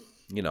 and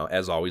you know,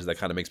 as always, that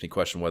kind of makes me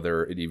question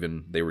whether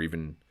they were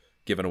even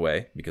given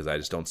away, because I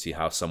just don't see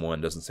how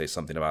someone doesn't say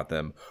something about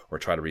them or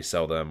try to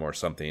resell them or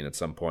something at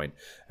some point.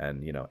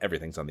 And you know,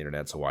 everything's on the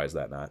internet, so why is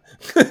that not?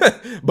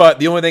 But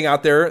the only thing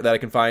out there that I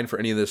can find for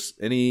any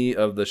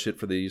of the shit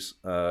for these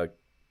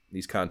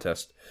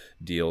contest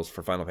deals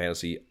for Final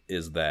Fantasy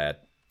is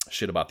that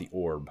shit about the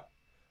orb,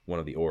 one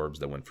of the orbs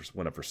that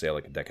went up for sale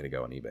like a decade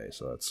ago on eBay.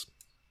 So that's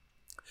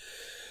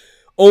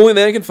only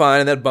thing I can find,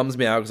 and that bums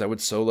me out because I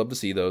would so love to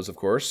see those, of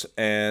course.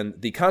 And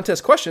the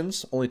contest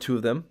questions, only 2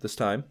 of them this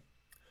time.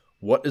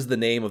 What is the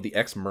name of the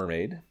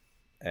ex-mermaid?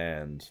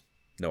 And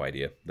no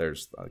idea.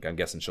 I'm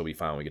guessing she'll be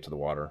found when we get to the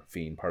water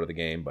fiend part of the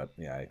game, but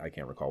yeah, I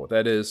can't recall what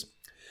that is.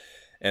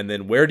 And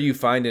then where do you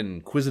find an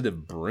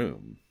inquisitive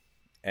broom?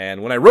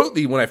 And when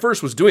I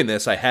first was doing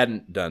this, I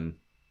hadn't done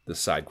the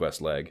side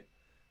quest leg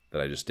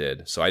that I just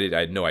did, so I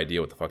had no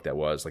idea what the fuck that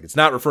was. Like, it's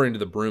not referring to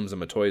the brooms in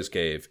Matoya's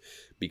cave,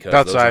 because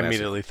that's what I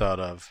immediately thought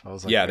of. I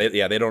was like,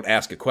 they don't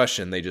ask a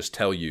question; they just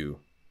tell you,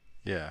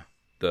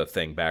 the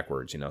thing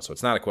backwards, you know. So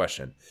it's not a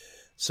question.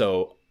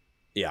 So,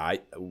 yeah,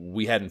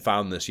 we hadn't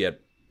found this yet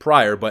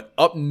prior, but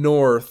up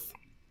north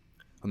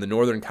on the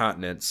northern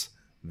continents,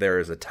 there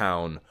is a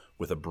town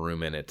with a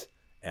broom in it,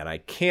 and I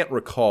can't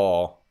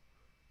recall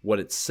what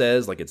it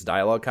says, like its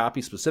dialogue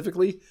copy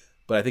specifically,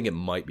 but I think it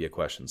might be a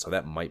question, so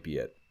that might be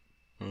it.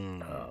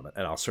 And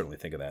I'll certainly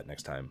think of that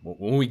next time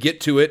when we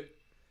get to it,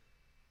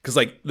 because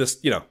like this,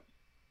 you know,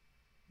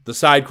 the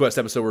side quest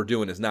episode we're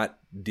doing is not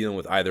dealing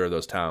with either of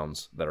those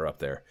towns that are up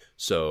there.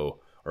 So,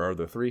 or are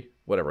there 3?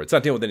 Whatever. It's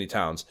not dealing with any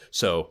towns.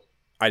 So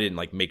I didn't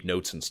like make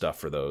notes and stuff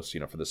for those, you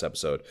know, for this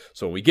episode.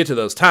 So when we get to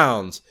those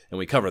towns and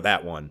we cover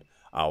that one,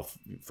 I'll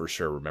for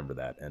sure remember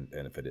that. And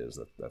if it is,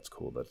 that's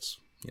cool. That's,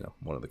 you know,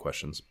 one of the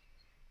questions.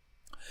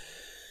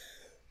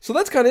 So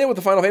that's kind of it with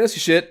the Final Fantasy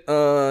shit.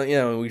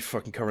 We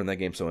fucking covered that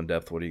game so in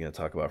depth. What are you going to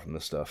talk about from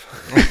this stuff?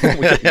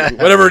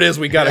 Whatever it is,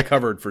 we got it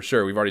covered for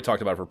sure. We've already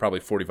talked about it for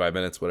probably 45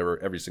 minutes, whatever,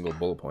 every single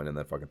bullet point in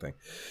that fucking thing.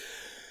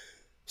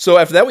 So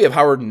after that, we have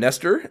Howard and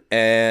Nestor,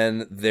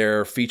 and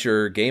their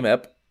feature game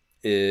app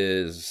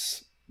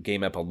is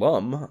Game App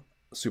Alum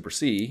Super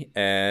C.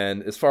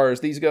 And as far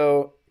as these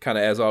go, kind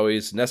of as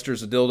always,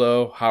 Nestor's a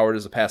dildo, Howard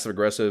is a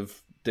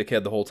passive-aggressive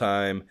dickhead the whole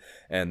time,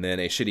 and then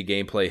a shitty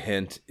gameplay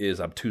hint is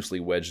obtusely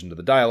wedged into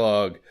the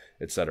dialogue,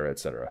 etc.,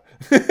 etc.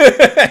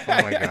 Oh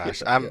my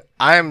gosh,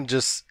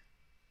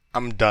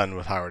 I'm done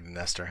with Howard and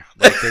Nestor.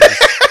 Like,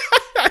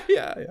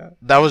 yeah.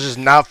 That was just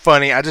not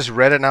funny. I just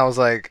read it and I was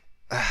like,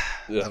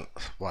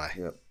 why?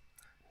 Yep.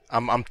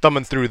 I'm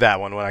thumbing through that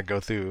one when I go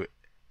through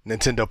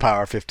Nintendo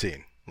Power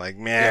 15. Like,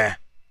 meh.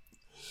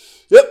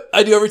 Yep,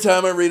 I do every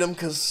time I read them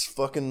because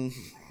fucking,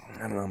 I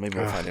don't know, maybe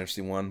I'll find an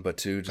interesting one, but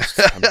two, just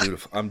I'm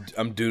dutiful.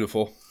 I'm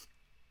dutiful.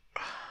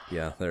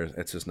 Yeah,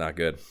 it's just not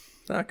good.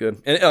 Not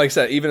good. And like I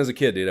said, even as a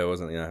kid, dude, I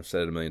wasn't. I've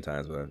said it a million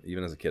times, but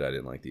even as a kid, I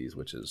didn't like these,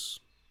 which is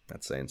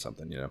that's saying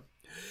something,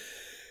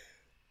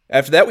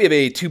 After that, we have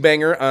a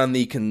two-banger on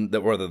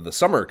the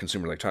Summer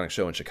Consumer Electronics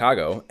Show in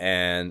Chicago.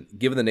 And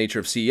given the nature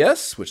of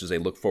CES, which is a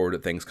look forward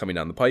at things coming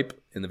down the pipe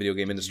in the video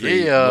game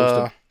industry,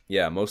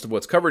 most of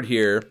what's covered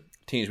here,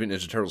 Teenage Mutant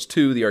Ninja Turtles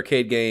 2, the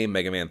arcade game,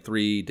 Mega Man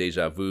 3,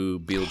 Deja Vu,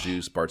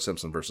 Beetlejuice, Bart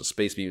Simpson versus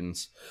Space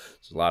Mutants.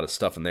 There's a lot of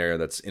stuff in there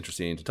that's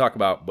interesting to talk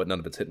about, but none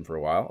of it's hitting for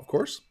a while, of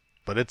course.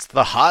 But it's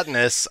the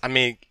hotness. I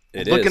mean,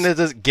 at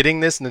this, getting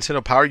this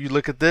Nintendo Power, you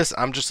look at this,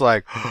 I'm just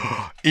like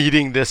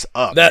eating this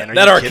up. That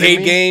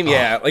arcade game,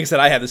 yeah. Like I said,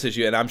 I have this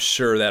issue, and I'm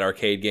sure that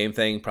arcade game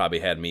thing probably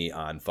had me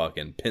on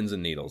fucking pins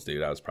and needles,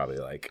 dude. I was probably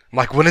like, I'm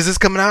like, when is this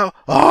coming out?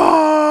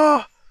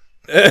 Oh,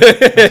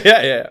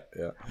 yeah.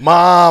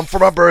 Mom, for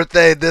my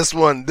birthday, this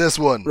one.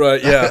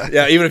 Right,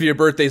 yeah. Even if your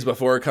birthday's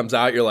before it comes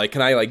out, you're like,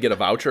 can I get a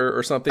voucher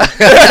or something?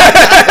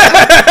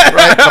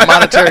 Right, the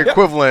monetary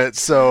equivalent.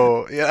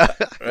 So yeah.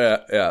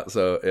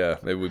 So yeah,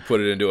 maybe we put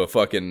it into a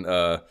fucking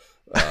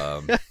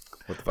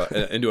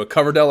into a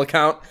Coverdell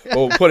account.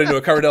 We'll put it into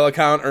a Coverdell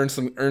account, earn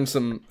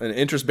some an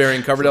interest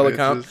bearing Coverdell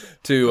account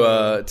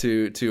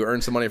to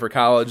earn some money for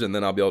college, and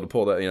then I'll be able to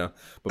pull that,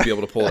 but be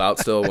able to pull it out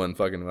still when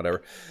fucking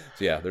whatever.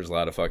 So yeah, there's a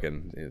lot of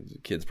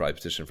fucking kids probably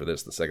petitioned for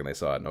this the second they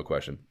saw it, no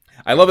question.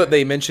 I love that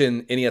they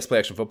mention NES Play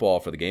Action Football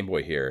for the Game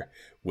Boy here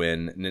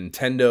when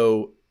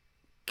Nintendo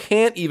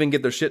can't even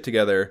get their shit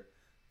together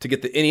to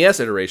get the NES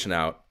iteration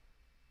out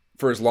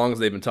for as long as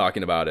they've been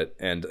talking about it,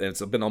 and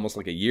it's been almost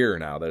like a year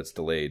now that it's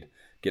delayed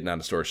getting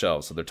onto store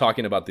shelves. So they're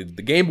talking about the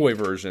Game Boy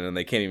version, and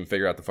they can't even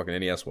figure out the fucking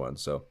NES one.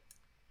 So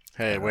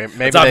hey,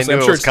 maybe they knew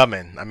it was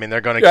coming. I mean,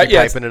 they're going to keep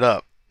hyping it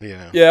up.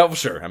 Yeah, well,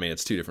 sure. I mean,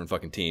 it's two different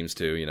fucking teams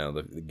too.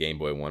 The Game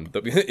Boy one.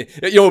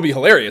 It would be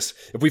hilarious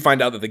if we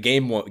find out that the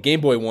Game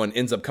Boy one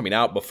ends up coming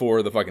out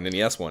before the fucking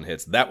NES one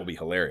hits. That will be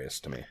hilarious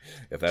to me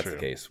if that's the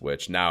case.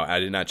 Which now I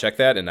did not check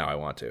that, and now I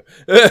want to.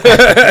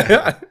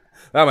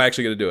 I'm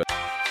actually going to do it.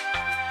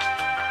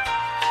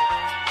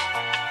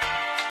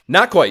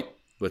 Not quite,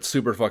 but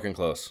super fucking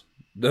close.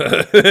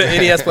 The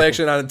NES Play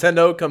Action on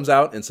Nintendo comes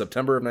out in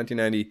September of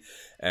 1990,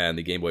 and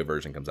the Game Boy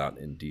version comes out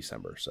in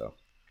December. So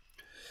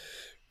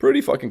pretty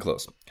fucking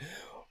close.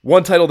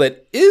 One title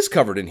that is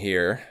covered in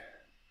here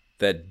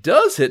that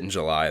does hit in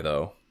July,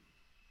 though,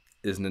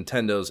 is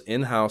Nintendo's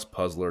in-house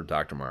puzzler,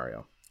 Dr.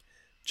 Mario.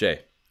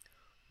 Jay,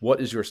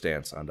 what is your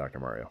stance on Dr.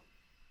 Mario?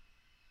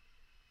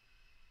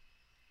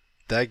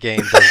 That game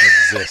doesn't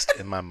exist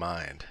in my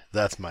mind.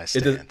 That's my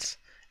stance.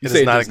 It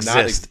does not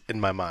exist in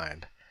my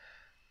mind.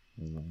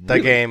 That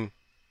game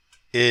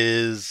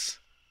is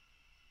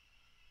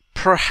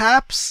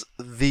perhaps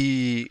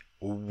the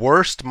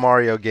worst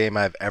Mario game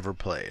I've ever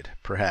played.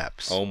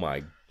 Perhaps. Oh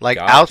my! Like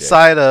God,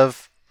 outside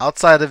of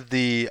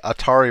the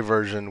Atari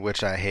version,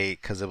 which I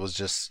hate because it was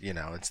just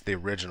it's the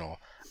original.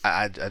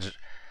 I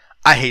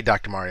hate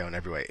Dr. Mario in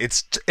every way.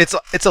 It's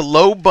a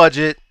low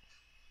budget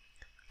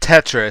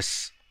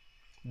Tetris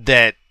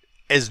that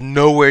is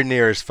nowhere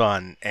near as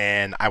fun,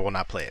 and I will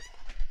not play it.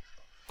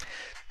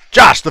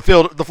 Josh, the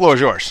floor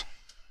is yours.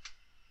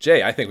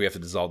 Jay, I think we have to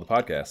dissolve the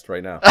podcast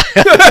right now.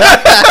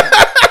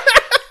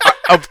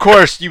 Of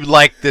course, you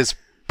like this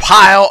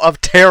pile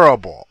of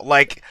terrible.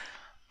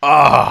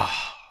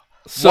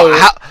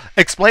 So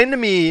explain to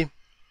me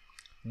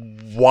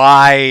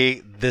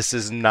why this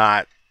is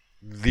not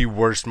the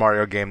worst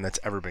Mario game that's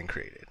ever been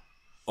created.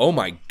 Oh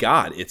my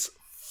God, it's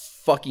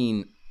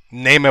fucking...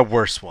 Name a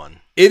worse one.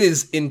 It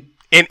is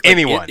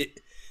anyone.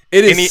 It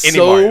is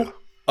so Mario.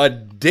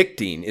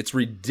 Addicting. It's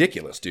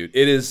ridiculous, dude.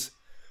 It is,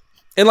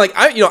 and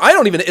I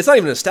don't even. It's not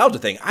even a nostalgia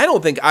thing. I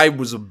don't think I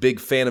was a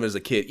big fan of it as a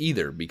kid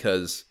either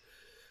because,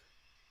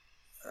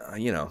 I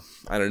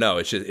don't know.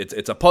 It's just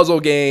it's a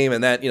puzzle game,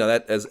 and that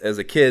that as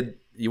a kid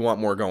you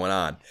want more going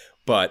on,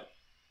 but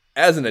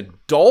as an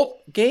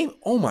adult game,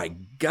 oh my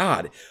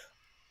God,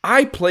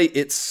 I play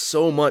it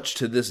so much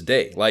to this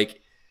day.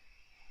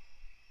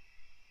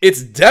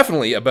 It's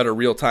definitely a better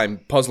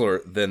real-time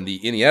puzzler than the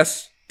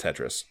NES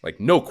Tetris.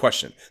 No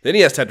question. The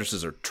NES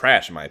Tetrises are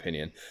trash, in my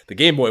opinion. The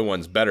Game Boy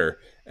one's better,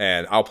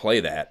 and I'll play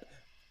that.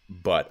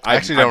 But I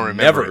actually don't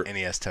remember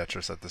NES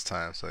Tetris at this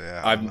time, so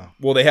yeah.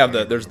 Well, they have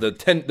there's a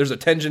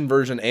Tengen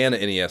version and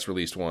an NES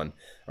released one,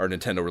 or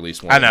Nintendo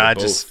released one. I know.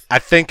 I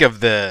think of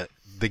the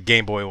the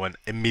Game Boy one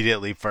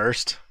immediately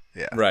first.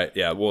 Yeah. Right.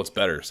 Yeah. Well, it's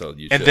better. So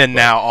you. And should, then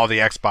but- now all the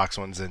Xbox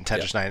ones and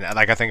Tetris 9.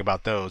 Like I think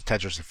about those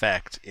Tetris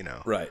Effect.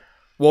 Right.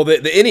 Well,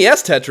 the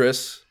NES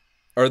Tetris,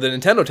 or the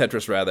Nintendo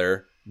Tetris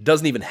rather,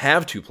 doesn't even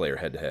have 2-player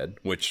head-to-head,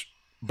 which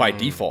by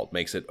default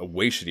makes it a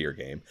way shittier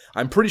game.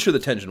 I'm pretty sure the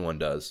Tengen one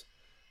does,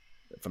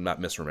 if I'm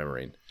not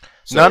misremembering.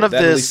 So None of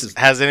that at least this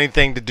has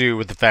anything to do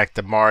with the fact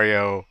that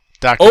Mario,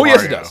 Dr. Oh, Mario.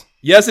 yes, it does.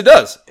 Yes, it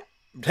does.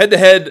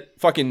 Head-to-head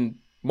fucking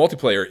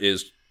multiplayer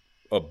is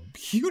a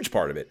huge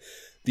part of it.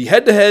 The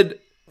head-to-head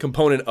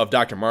component of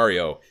Dr.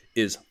 Mario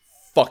is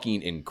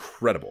fucking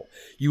incredible.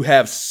 You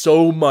have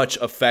so much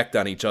effect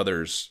on each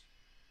other's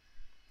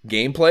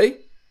gameplay.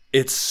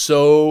 It's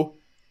so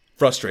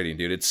frustrating,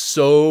 dude. It's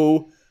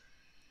so...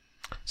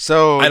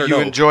 So I don't you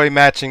know. enjoy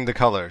matching the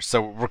colors.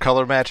 So we're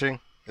color matching?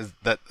 Is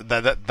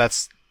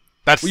that's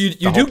Well,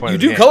 you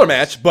do color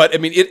match, but I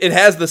mean, it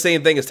has the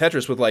same thing as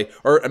Tetris with like,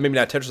 or maybe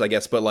not Tetris, I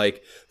guess, but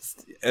like,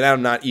 and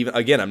I'm not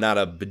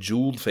a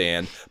Bejeweled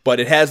fan, but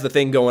it has the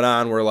thing going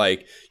on where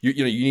like,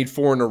 you need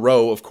 4 in a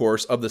row, of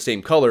course, of the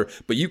same color,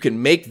 but you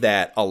can make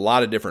that a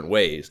lot of different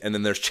ways. And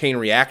then there's chain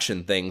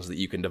reaction things that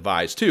you can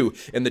devise too.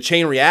 And the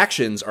chain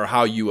reactions are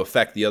how you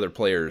affect the other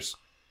player's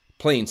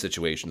playing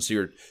situation.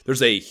 So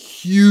there's a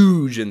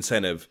huge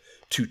incentive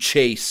to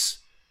chase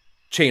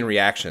chain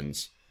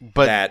reactions.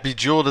 But that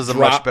Bejeweled is a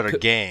much better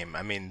game.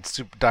 I mean,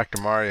 Super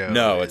Dr. Mario.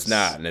 No, is... it's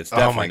not, and it's oh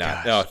definitely my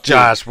not. gosh. No, dude,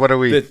 Josh, what are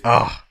we?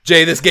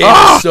 Jay, this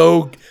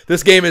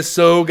game is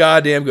so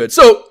goddamn good.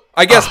 So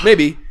I guess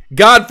maybe,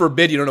 God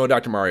forbid, you don't know what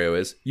Dr. Mario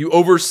is. You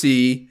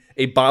oversee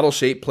a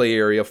bottle-shaped play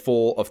area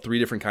full of 3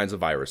 different kinds of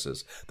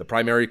viruses. The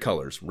primary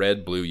colors,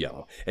 red, blue,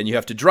 yellow. And you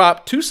have to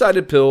drop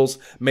 2-sided pills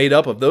made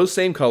up of those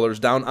same colors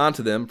down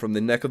onto them from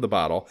the neck of the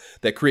bottle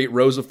that create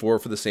rows of 4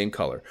 for the same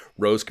color.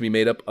 Rows can be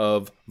made up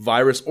of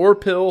virus or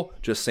pill,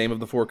 just same of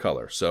the 4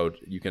 colors. So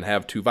you can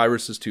have 2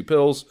 viruses, 2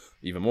 pills,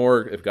 even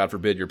more if, God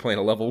forbid, you're playing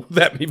a level with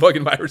that many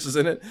fucking viruses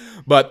in it.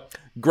 But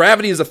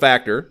gravity is a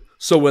factor,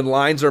 so when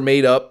lines are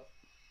made up,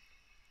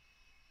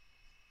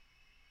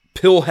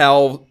 pill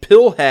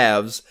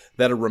halves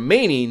that are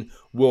remaining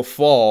will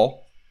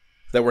fall,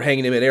 that were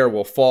hanging in midair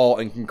will fall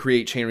and can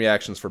create chain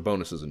reactions for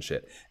bonuses and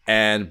shit.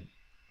 And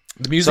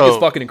the music is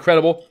fucking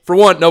incredible. For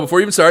one, no, before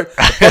you even start,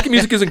 the fucking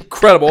music is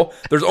incredible.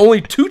 There's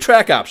only 2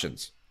 track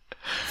options.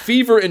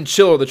 Fever and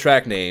Chill are the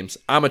track names.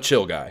 I'm a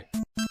chill guy.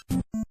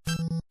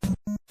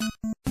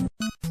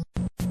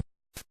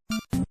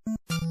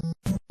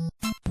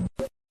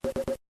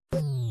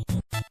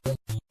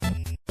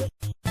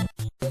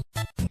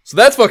 So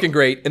that's fucking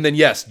great. And then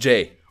yes,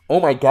 Jay. Oh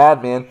my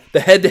god, man.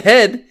 The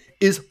head-to-head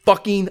is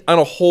fucking on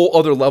a whole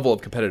other level of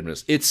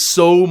competitiveness. It's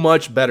so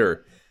much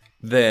better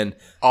than...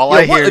 All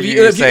I hear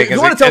you saying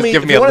is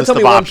give me a list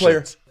of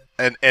options.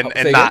 And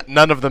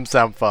none of them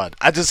sound fun.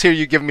 I just hear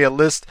you give me a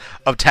list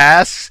of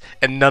tasks,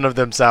 and none of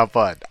them sound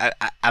fun.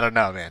 I don't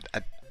know, man.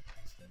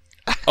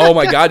 Oh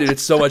my god, dude,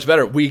 it's so much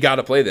better. We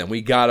gotta play them.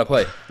 We gotta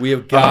play. We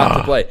have got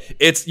to play.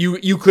 It's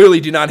you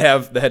clearly do not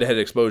have the head-to-head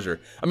exposure.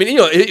 I mean,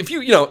 if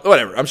you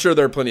whatever. I'm sure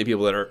there are plenty of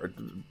people that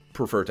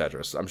prefer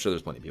Tetris. I'm sure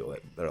there's plenty of people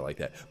that are like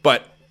that.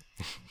 But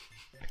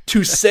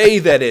to say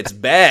that it's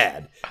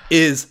bad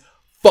is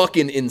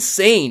fucking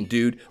insane,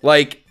 dude.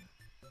 Like,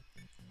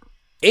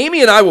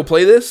 Amy and I will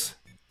play this,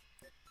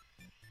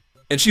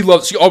 and she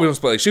always wants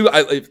to play.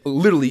 Like,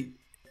 literally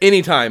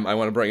anytime I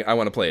want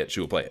to play it, she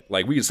will play it.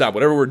 Like, we can stop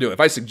whatever we're doing. If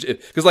I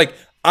suggest, because like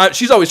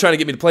she's always trying to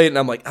get me to play it, and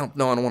I'm like, I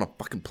don't want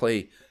to fucking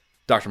play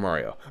Dr.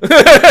 Mario.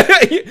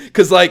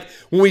 Because like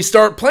when we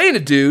start playing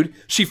it, dude,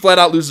 she flat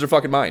out loses her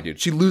fucking mind, dude.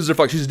 She loses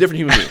her she's a different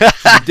human being.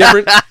 She's a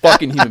different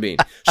fucking human being.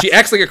 She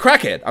acts like a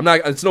crackhead.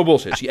 It's no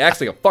bullshit. She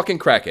acts like a fucking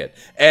crackhead.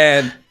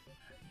 And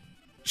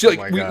she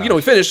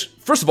we finish,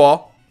 first of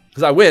all,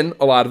 because I win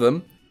a lot of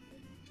them.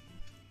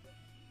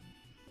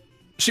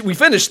 We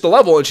finished the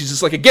level, and she's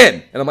just like,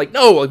 again. And I'm like,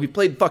 no, like, we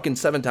played fucking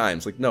 7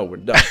 times. Like, no, we're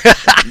done.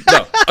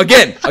 No,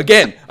 again.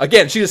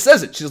 She just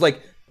says it. She's like,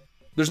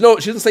 she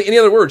doesn't say any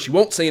other words. She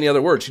won't say any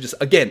other words. She just,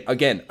 again. And like,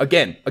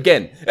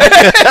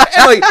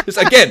 just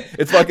again.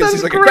 It's fucking,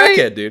 she's like great.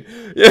 A crackhead, dude.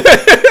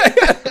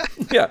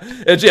 Yeah.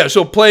 And yeah,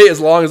 she'll play as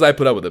long as I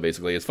put up with it,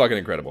 basically. It's fucking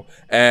incredible.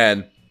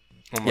 And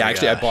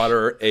actually, I bought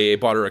her a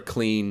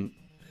clean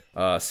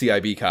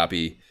CIB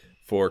copy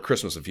for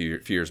Christmas a few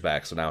years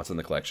back, so now it's in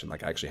the collection.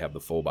 Like, I actually have the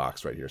full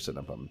box right here sitting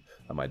up on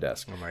my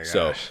desk. Oh my gosh.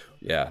 So,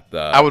 yeah.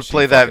 I would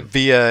play that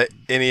via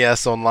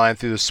NES online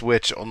through the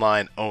Switch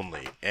online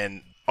only.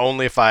 And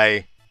only if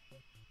I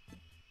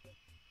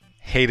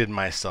hated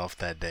myself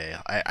that day.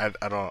 I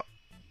don't...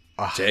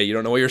 Jay, you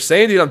don't know what you're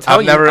saying, dude. I'm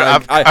telling you.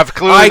 I've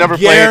clearly never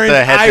played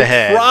the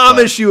head-to-head. I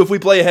promise you, if we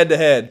play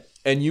head-to-head,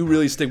 and you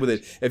really stick with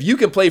it, if you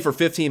can play for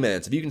 15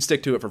 minutes, if you can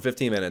stick to it for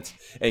 15 minutes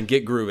and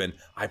get grooving,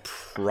 I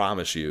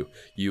promise you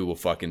will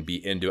fucking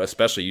be into it.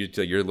 Especially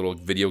your little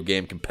video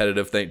game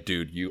competitive thing.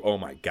 Dude, oh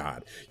my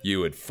God. You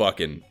would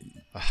fucking...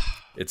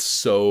 It's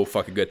so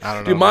fucking good. I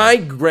don't know, dude, my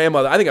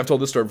grandmother... I think I've told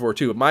this story before,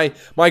 too. But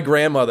my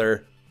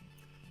grandmother...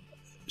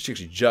 She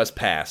actually just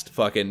passed.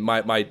 Fucking...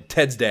 My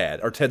Ted's dad,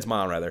 or Ted's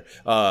mom, rather.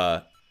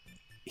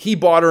 He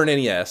bought her an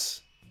NES...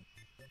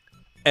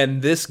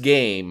 And this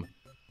game,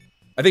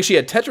 I think she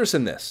had Tetris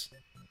in this.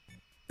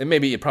 And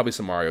maybe probably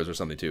some Marios or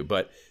something too.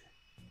 But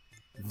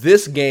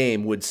this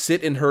game would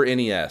sit in her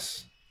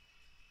NES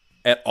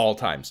at all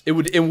times. It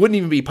wouldn't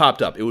even be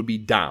popped up. It would be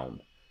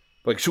down.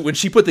 Like when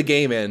she put the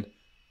game in,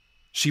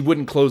 she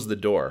wouldn't close the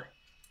door.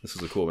 This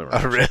is a cool memory.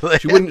 Oh,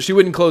 really? She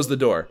wouldn't close the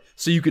door,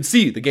 so you could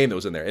see the game that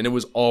was in there, and it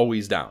was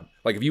always down.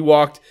 Like if you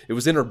walked, it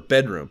was in her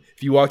bedroom.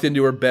 If you walked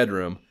into her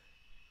bedroom,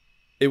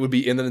 it would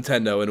be in the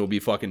Nintendo, and it would be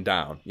fucking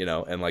down,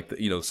 and like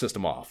the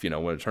system off, when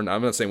it turned.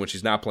 I'm not saying when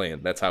she's not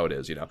playing, that's how it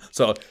is,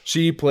 So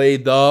she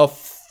played the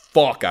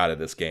fuck out of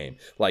this game.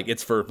 Like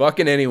it's for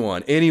fucking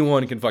anyone.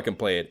 Anyone can fucking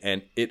play it,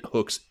 and it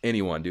hooks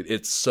anyone, dude.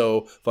 It's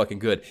so fucking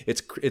good.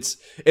 It's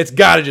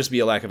got to just be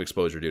a lack of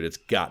exposure, dude. It's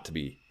got to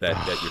be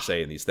that you're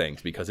saying these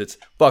things because it's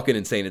fucking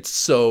insane. It's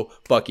so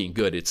fucking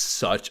good. It's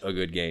such a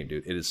good game,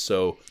 dude. It is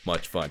so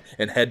much fun.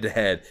 And head to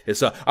head,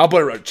 I'll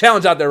put a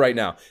challenge out there right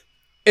now.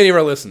 Any of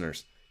our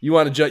listeners. We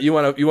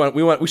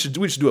should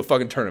do a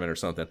fucking tournament or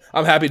something.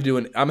 I'm happy to do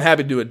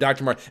a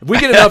Dr. Mario. If we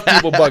get enough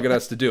people bugging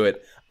us to do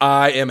it,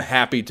 I am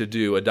happy to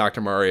do a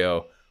Dr.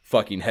 Mario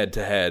fucking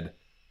head-to-head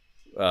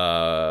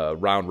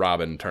round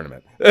robin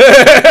tournament.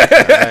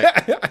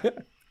 Right.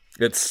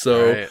 It's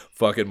so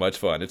fucking much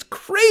fun. It's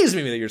crazy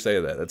to me that you're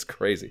saying that. That's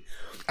crazy.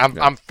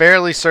 I'm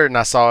fairly certain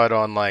I saw it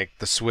on like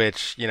the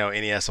Switch,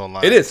 NES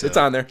Online. It is. So, it's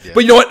on there. Yeah.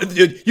 But you know what?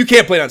 You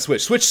can't play it on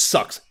Switch. Switch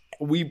sucks.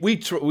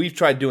 We've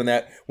tried doing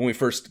that when we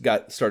first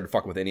started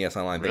fucking with the NES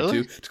Online thing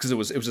too, because it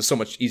was just so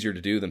much easier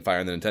to do than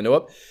firing the Nintendo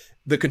up.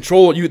 The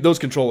those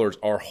controllers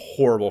are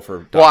horrible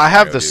for. Well, I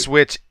have the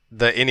Switch,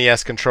 the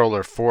NES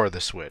controller for the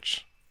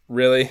Switch.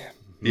 Really?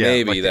 Yeah,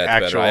 maybe like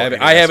that's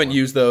better. I haven't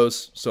used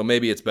those, so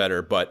maybe it's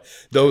better. But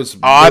those,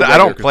 I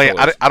don't play.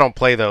 I don't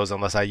play those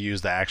unless I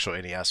use the actual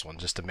NES one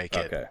just to make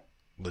it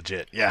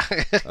legit. Yeah.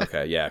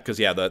 Okay. Yeah. Because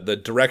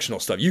the directional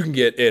stuff you can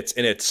get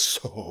it's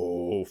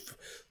so.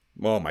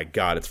 Oh my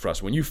god, it's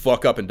frustrating when you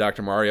fuck up in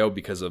Dr. Mario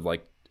because of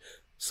like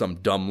some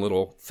dumb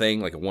little thing,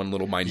 like one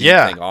little minute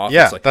thing off.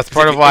 Yeah, it's like, that's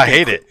part of why I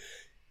hate it.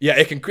 Yeah,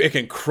 it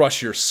can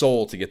crush your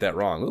soul to get that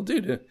wrong. Well,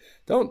 dude,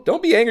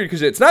 don't be angry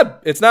because it's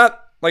not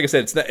like I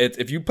said.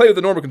 If you play with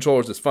the normal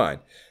controllers, it's fine.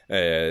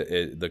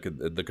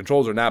 The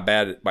controls are not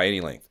bad by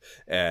any length.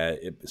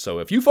 So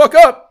if you fuck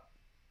up,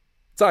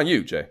 it's on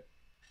you, Jay.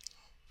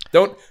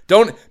 Don't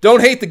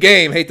hate the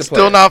game. Hate the player.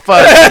 Still not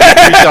fun.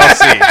 We shall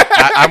see.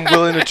 I'm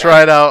willing to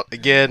try it out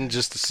again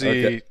just to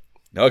see.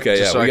 Okay,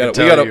 yeah, so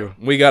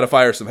we got to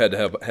fire some head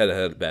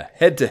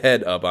to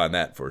head up on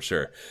that for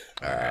sure.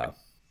 All right.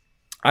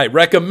 I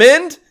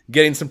recommend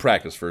getting some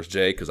practice first,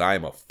 Jay, because I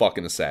am a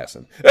fucking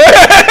assassin.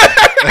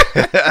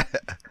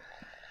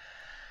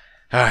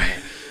 All right.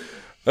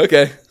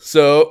 Okay,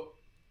 so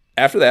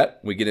after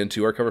that, we get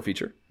into our cover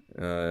feature.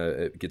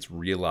 It gets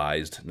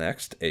realized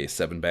next, a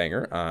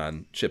 7-banger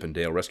on Chip and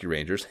Dale Rescue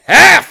Rangers,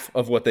 half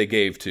of what they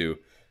gave to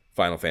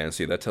Final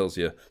Fantasy. That tells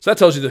you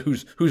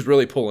who's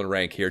really pulling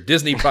rank here.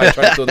 Disney probably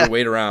tried to throw their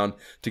weight around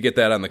to get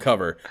that on the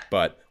cover,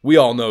 but we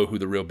all know who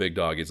the real big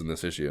dog is in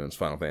this issue, and it's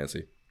Final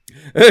Fantasy.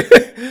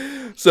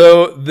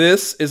 So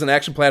this is an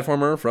action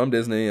platformer from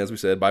Disney, as we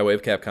said, by way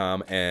of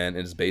Capcom, and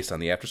it is based on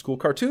the after-school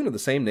cartoon of the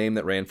same name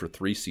that ran for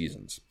 3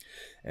 seasons.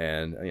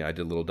 And I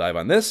did a little dive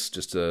on this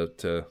just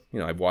to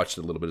I watched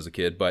it a little bit as a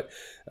kid, but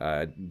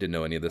I didn't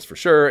know any of this for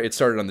sure. It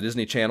started on the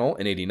Disney Channel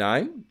in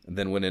 '89, and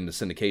then went into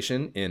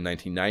syndication in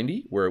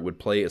 1990, where it would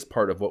play as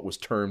part of what was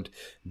termed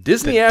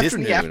Disney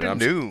Afternoon. Disney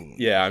Afternoon.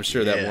 I'm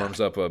sure that warms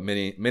up a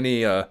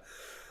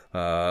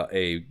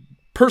a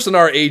person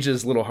our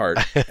age's little heart.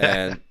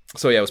 And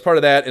so it was part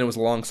of that, and it was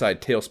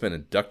alongside Tailspin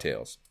and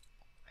DuckTales.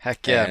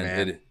 Heck yeah,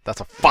 man! That's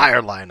a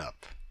fire lineup.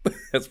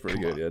 That's pretty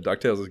good. Yeah,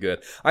 DuckTales is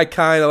good. I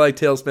kind of like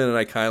Tailspin and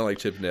I kind of like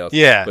Chip and Dale.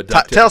 Yeah, but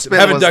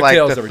Tailspin was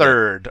like the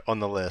third on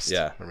the list.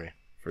 Yeah, for me,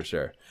 for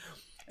sure.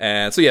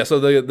 And so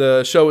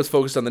the show is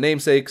focused on the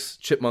namesakes,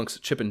 Chipmunks,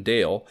 Chip and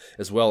Dale,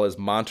 as well as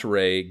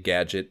Monterey,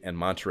 Gadget, and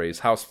Monterey's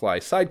housefly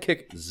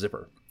sidekick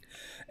Zipper.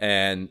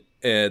 And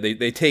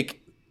they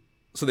take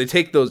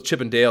those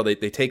Chip and Dale, they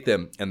take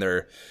them, and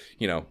they're,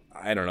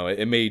 I don't know,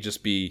 it may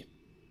just be,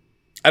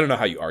 I don't know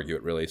how you argue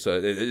it, really. So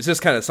it's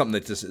just kind of something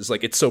that just is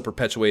like, it's so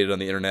perpetuated on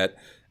the internet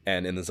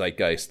and in the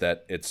zeitgeist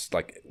that it's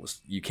like,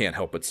 you can't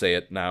help but say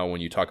it now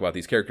when you talk about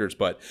these characters.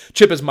 But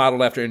Chip is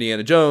modeled after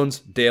Indiana Jones.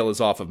 Dale is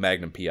off of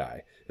Magnum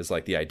P.I. is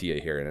like the idea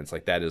here. And it's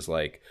like, that is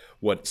like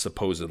what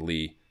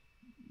supposedly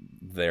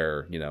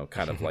they're,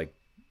 kind of like,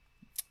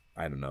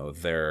 I don't know,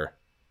 they're...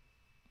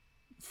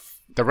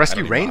 The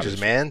Rescue Rangers,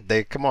 man.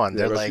 Come on.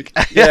 They're like...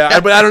 yeah,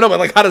 but I don't know. But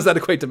like, how does that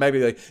equate to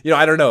Magnum? Like,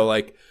 I don't know.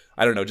 Like,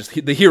 I don't know, just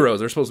the heroes.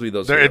 They're supposed to be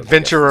those. They're heroes,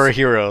 adventurer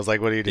heroes.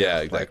 Like, what do you do? Yeah,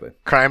 exactly.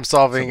 Like,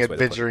 crime-solving,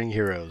 adventuring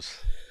heroes.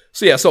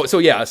 So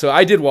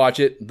I did watch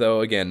it,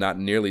 though. Again, not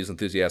nearly as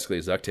enthusiastically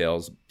as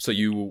DuckTales. So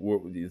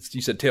you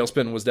said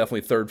Tailspin was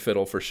definitely third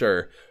fiddle for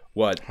sure.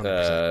 What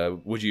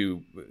would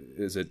you?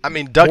 Is it? I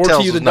mean,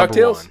 DuckTales was number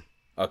DuckTales? one.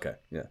 Okay,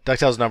 yeah.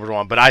 DuckTales number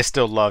one, but I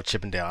still love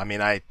Chip and Dale. I mean,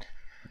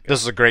 this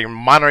is a great.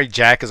 Monterey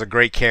Jack is a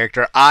great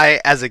character.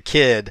 As a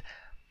kid,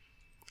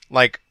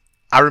 like,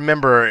 I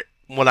remember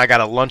when I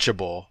got a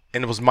Lunchable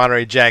and it was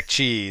Monterey Jack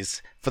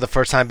cheese for the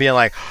first time, being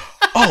like,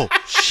 oh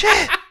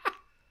shit.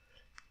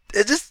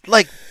 It just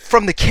like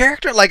from the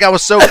character, like I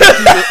was so confused.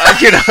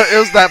 It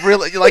was that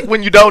really like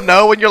when you don't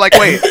know, when you're like,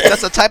 wait,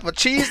 that's a type of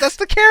cheese, that's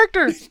the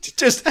character.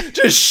 Just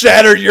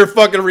shattered your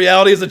fucking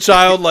reality as a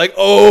child. Like,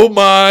 oh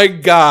my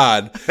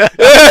god,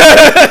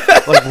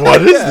 like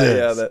what is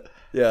this?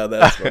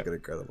 That's fucking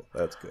incredible.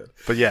 That's good.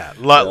 But yeah,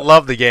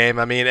 love the game.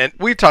 I mean, and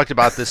we've talked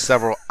about this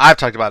I've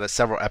talked about it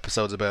several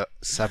episodes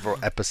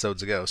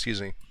ago.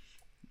 Excuse me.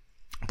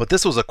 But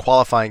this was a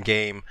qualifying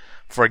game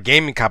for a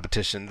gaming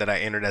competition that I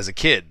entered as a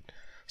kid.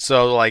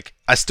 So, like,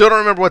 I still don't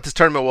remember what this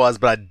tournament was,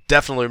 but I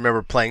definitely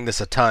remember playing this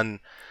a ton,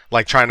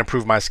 like, trying to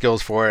prove my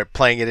skills for it,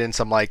 playing it in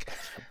some,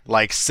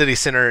 like city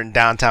center in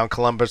downtown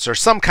Columbus or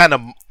some kind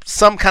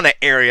of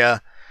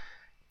area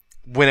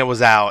when it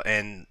was out.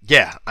 And,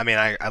 yeah, I mean,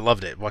 I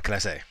loved it. What can I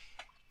say?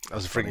 That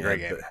was a freaking great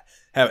game.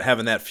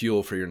 Having that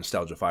fuel for your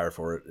nostalgia fire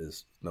for it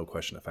is no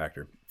question a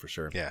factor, for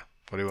sure. Yeah.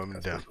 What do you want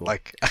me to do? Cool.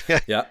 Like,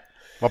 yeah.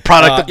 My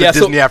product of the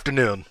Disney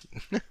afternoon.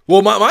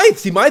 Well,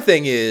 my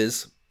thing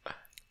is,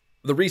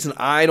 the reason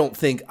I don't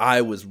think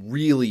I was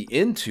really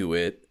into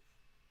it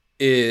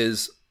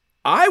is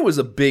I was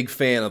a big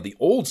fan of the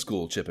old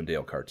school Chip and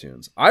Dale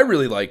cartoons. I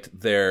really liked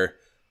their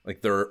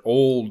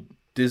old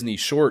Disney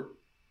short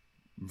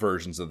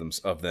versions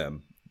of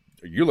them.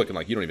 You're looking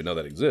like you don't even know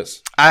that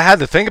exists. I had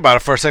to think about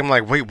it for a second. I'm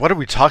like, wait, what are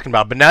we talking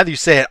about? But now that you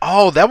say it,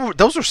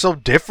 those are so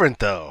different,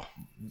 though.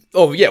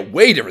 Oh yeah,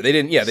 way different. They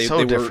didn't. Yeah, they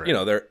were. Different. You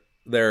know,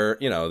 they're.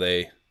 You know,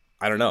 they.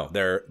 I don't know.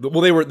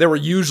 They were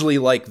usually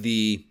like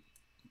the.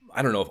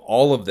 I don't know if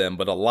all of them,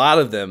 but a lot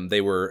of them, they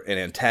were an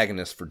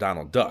antagonist for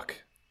Donald Duck.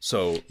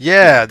 So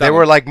yeah, they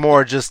were like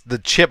more just the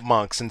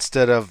chipmunks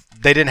instead of,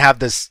 they didn't have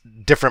this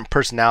distinct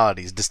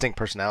personalities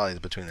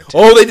between the two.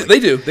 Oh, they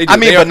do. I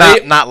mean, but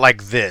not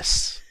like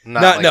this.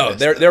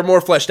 They're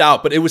more fleshed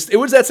out. But it was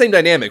that same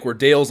dynamic where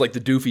Dale's like the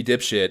doofy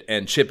dipshit,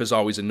 and Chip is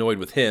always annoyed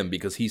with him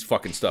because he's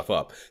fucking stuff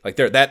up. Like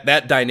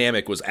that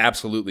dynamic was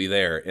absolutely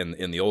there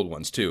in the old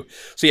ones too.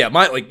 So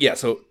yeah,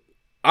 so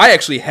I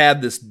actually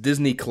had this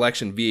Disney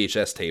Collection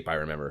VHS tape, I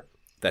remember,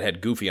 that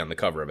had Goofy on the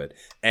cover of it.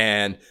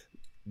 And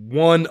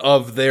one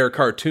of their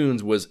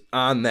cartoons was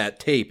on that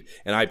tape,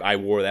 and I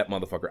wore that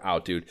motherfucker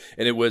out, dude.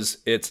 And it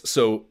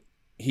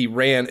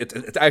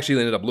actually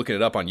ended up looking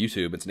it up on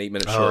YouTube. It's an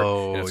 8-minute short.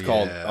 And it's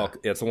called,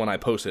 it's the one I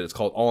posted. It's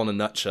called All in a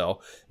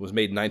Nutshell. It was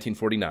made in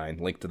 1949.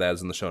 Link to that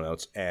is in the show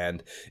notes.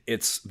 And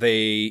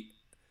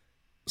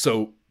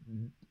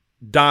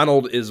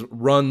Donald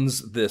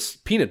runs this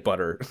peanut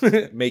butter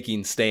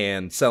selling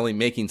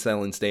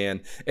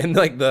stand, and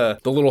like the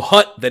little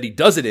hut that he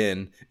does it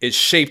in is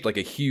shaped like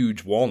a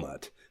huge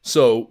walnut.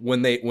 So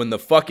when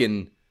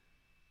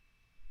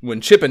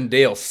Chip and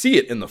Dale see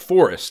it in the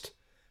forest,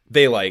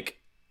 they like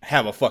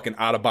have a fucking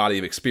out of body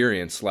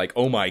experience. Like,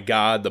 oh my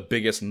god, the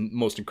biggest,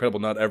 most incredible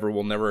nut ever.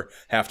 We'll never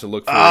have to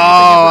look for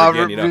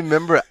anything ever again. I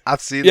remember. I've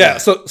seen that. Yeah.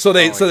 So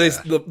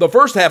the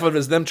first half of it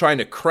is them trying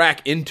to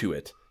crack into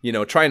it. You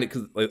know,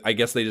 because I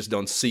guess they just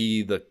don't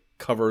see the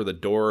cover, the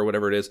door, or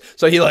whatever it is.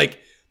 So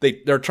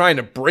they're trying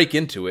to break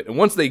into it, and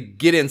once they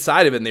get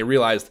inside of it, and they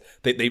realize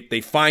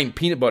they find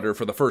peanut butter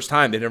for the first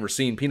time. They've never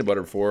seen peanut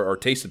butter before or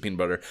tasted peanut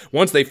butter.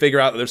 Once they figure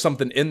out that there's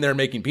something in there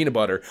making peanut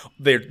butter,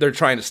 they're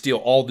trying to steal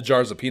all the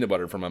jars of peanut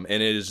butter from them,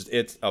 and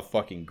it's a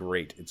fucking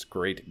great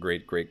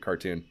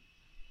cartoon.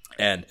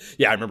 And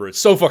yeah, I remember it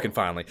so fucking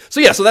fondly.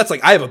 So that's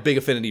like, I have a big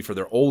affinity for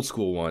their old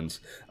school ones.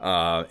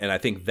 And I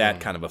think that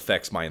kind of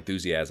affects my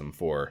enthusiasm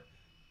for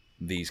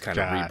these kind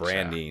of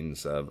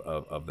rebrandings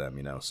of them,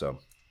 you know, so.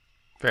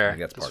 Fair. I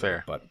think that's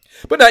fair. Of it.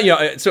 But not, you know,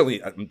 I certainly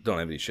don't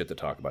have any shit to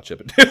talk about Chip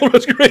and Dale. It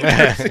was great.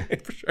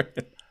 For sure.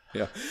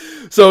 Yeah.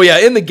 So yeah,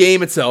 in the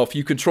game itself,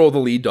 you control the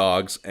lead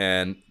dogs,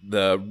 and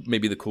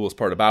maybe the coolest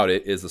part about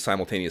it is the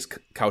simultaneous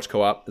couch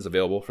co-op is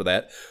available for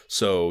that.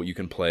 So you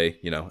can play,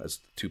 you know, as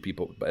two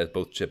people, as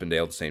both Chip and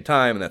Dale at the same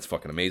time, and that's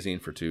fucking amazing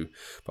for two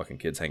fucking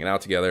kids hanging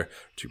out together,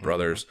 two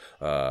brothers,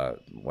 brothers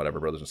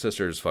and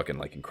sisters. Fucking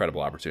like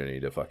incredible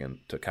opportunity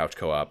to couch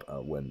co-op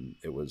when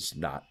it was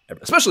not,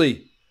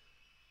 especially,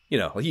 you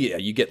know,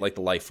 you get like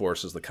the Life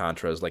Forces, the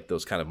Contras, like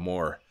those kind of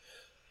more.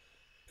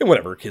 And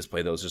whatever, kids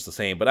play those just the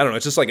same. But I don't know,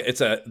 it's just like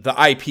the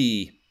IP.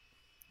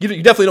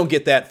 You definitely don't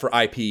get that for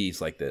IPs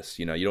like this.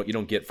 You know, you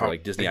don't get for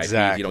like Disney IPs.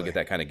 You don't get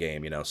that kind of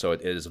game. You know, so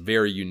it is a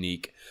very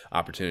unique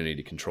opportunity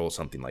to control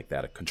something like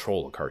that.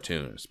 Control a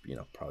cartoon is, you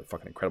know, probably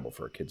fucking incredible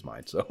for a kid's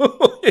mind. So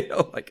you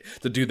know, like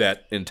to do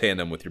that in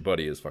tandem with your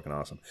buddy is fucking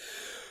awesome.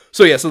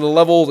 So yeah, so the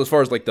levels, as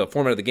far as like the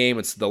format of the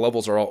game, the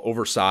levels are all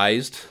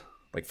oversized,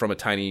 like from a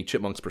tiny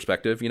chipmunk's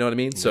perspective. You know what I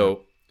mean? Yeah.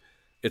 So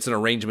it's an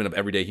arrangement of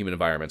everyday human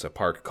environments: a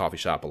park, a coffee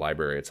shop, a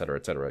library, et cetera,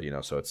 et cetera. You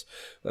know, so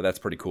that's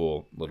pretty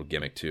cool little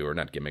gimmick too, or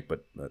not gimmick,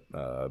 but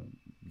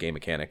game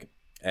mechanic.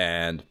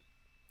 And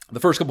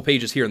the first couple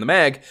pages here in the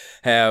mag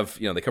have,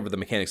 you know, they cover the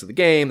mechanics of the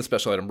game, the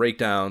special item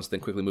breakdowns, then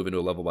quickly move into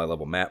a level by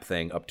level map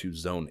thing up to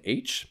Zone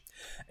H.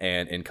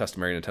 And in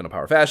customary Nintendo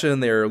Power fashion,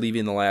 they're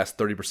leaving the last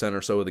 30%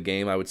 or so of the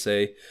game, I would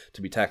say,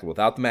 to be tackled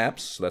without the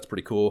maps. So that's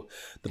pretty cool.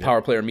 The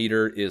Power Player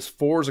meter is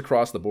 4s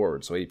across the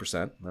board, so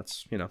 80%.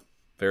 That's,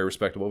 very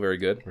respectable, very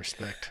good.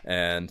 Respect.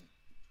 And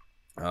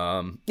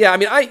yeah, I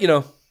mean,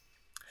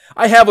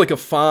 I have like a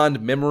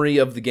fond memory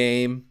of the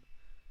game.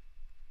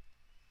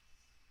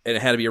 And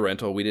it had to be a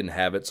rental. We didn't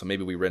have it, so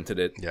maybe we rented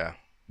it. Yeah.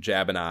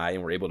 Jab and I,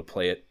 and we're able to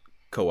play it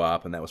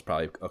co-op, and that was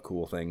probably a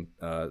cool thing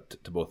to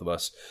both of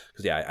us.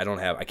 Because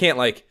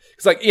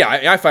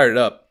I fired it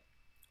up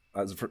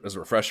as a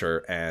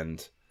refresher,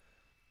 and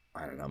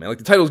I don't know, man. Like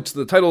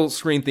the title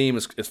screen theme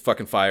is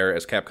fucking fire,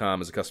 as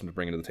Capcom is accustomed to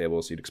bringing to the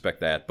table, so you'd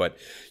expect that. But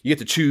you get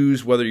to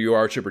choose whether you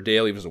are Chip or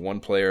Dale, even as a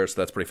one player,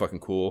 so that's pretty fucking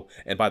cool.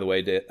 And by the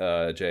way,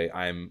 Jay,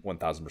 I'm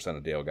 1000%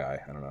 a Dale guy.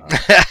 I don't know how.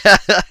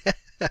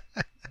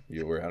 I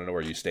don't know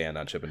where you stand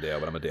on Chip and Dale,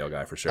 but I'm a Dale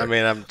guy for sure. I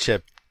mean, I'm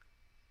Chip.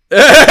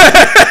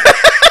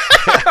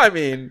 I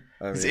mean,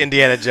 He's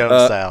Indiana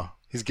Jones style.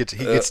 He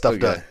gets stuff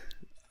done.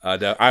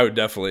 I would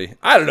definitely.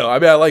 I don't know. I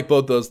mean, I like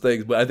both those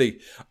things, but I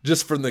think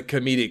just from the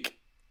comedic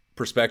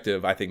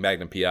perspective, I think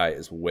Magnum PI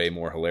is way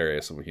more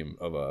hilarious of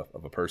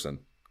a person,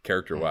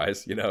 character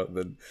wise.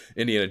 Than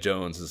Indiana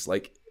Jones is.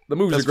 Like, the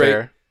movies are great.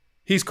 Fair.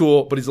 He's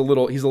cool, but he's a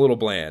little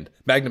bland.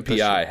 Magnum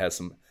PI has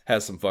some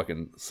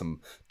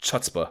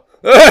chutzpah.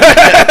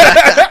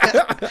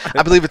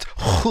 I believe it's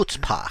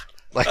chutzpah.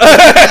 I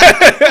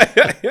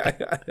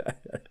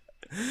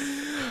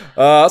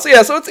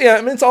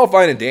mean, it's all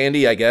fine and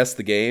dandy, I guess,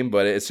 the game,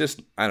 but it's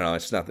just, I don't know,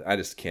 it's not, I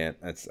just can't,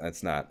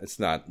 it's not,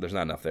 there's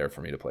not enough there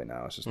for me to play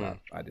now. It's just not,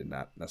 I did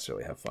not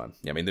necessarily have fun.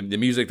 Yeah, I mean, the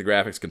music, the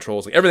graphics,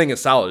 controls, like, everything is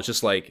solid. It's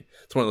just like,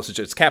 it's one of those,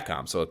 it's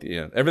Capcom, so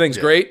everything's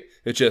great.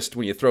 It's just,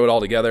 when you throw it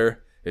all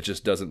together, it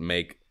just doesn't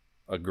make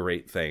a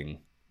great thing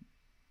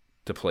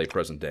to play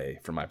present day,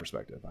 from my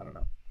perspective. I don't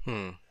know.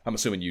 I'm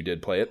assuming you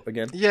did play it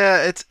again.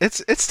 Yeah,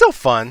 it's still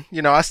fun.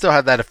 I still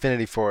have that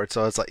affinity for it.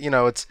 So it's like,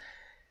 it's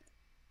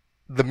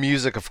the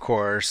music, of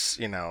course,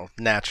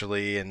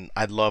 naturally, and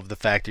I love the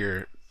fact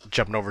you're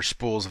jumping over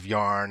spools of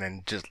yarn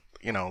and just,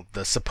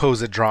 the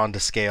supposed drawn to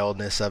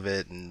scaleness of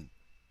it and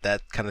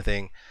that kind of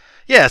thing.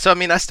 Yeah, so I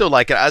mean, I still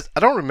like it. I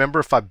don't remember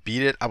if I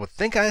beat it. I would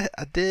think I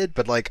did,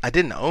 but like I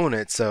didn't own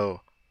it,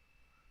 so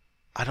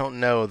I don't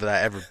know that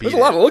I ever beat it. There's a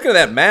lot of looking at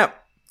that map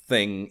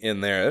thing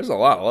in there. There's a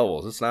lot of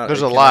levels. It's not.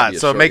 There's a lot,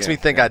 so it makes me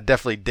think I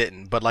definitely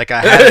didn't. But like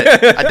I had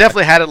it, I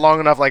definitely had it long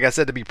enough, like I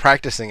said, to be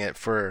practicing it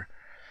for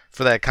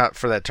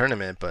that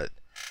tournament. But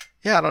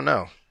yeah, I don't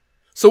know.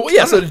 So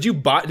yeah, so did you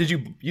buy? You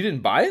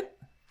didn't buy it?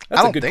 That's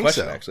I don't a good think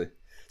question, so. Actually.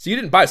 So you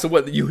didn't buy it. So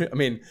what? I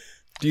mean,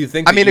 do you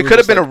think? I mean, it could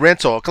have been a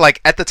rental.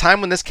 Like at the time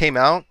when this came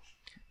out,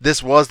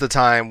 this was the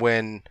time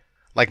when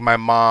like my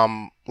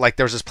mom, like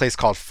there was this place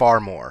called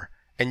Farmore,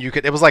 and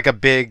it was like a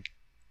big,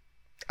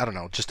 I don't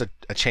know, just a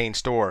chain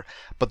store,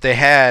 but they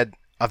had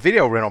a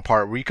video rental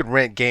part where you could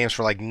rent games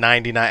for like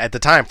 99 at the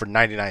time for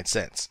 99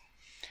 cents.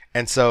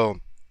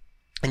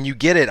 And you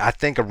get it, I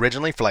think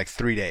originally for like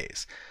 3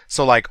 days.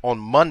 So like on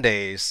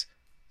Mondays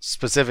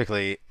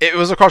specifically, it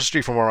was across the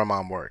street from where my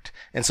mom worked.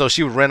 And so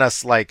she would rent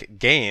us like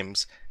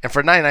games, and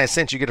for 99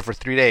 cents you get it for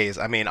 3 days.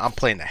 I mean, I'm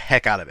playing the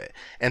heck out of it.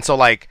 And so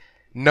like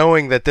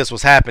knowing that this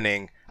was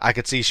happening, I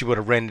could see she would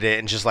have rented it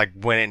and just like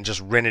went and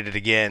just rented it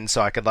again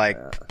so I could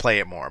like play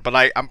it more.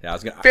 But I'm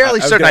fairly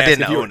certain I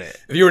didn't own it.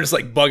 If you were just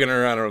like bugging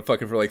around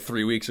fucking for like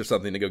 3 weeks or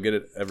something to go get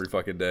it every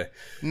fucking day.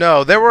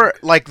 No, there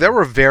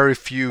were very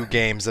few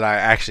games that I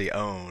actually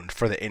owned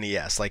for the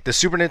NES. Like the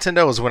Super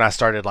Nintendo was when I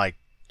started like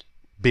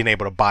being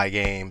able to buy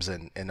games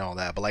and all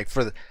that. But like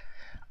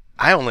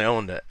I only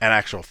owned an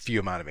actual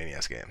few amount of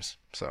NES games.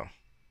 So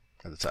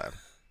at the time.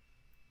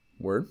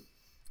 Word.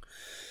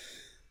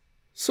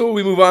 So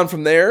we move on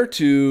from there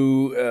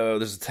to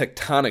there's a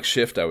tectonic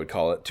shift, I would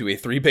call it, to a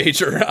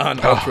 3-pager on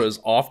Ultra's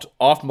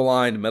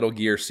oft-maligned Metal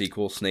Gear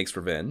sequel, Snake's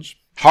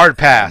Revenge. Hard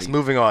pass.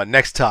 Moving on.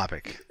 Next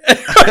topic.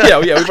 yeah,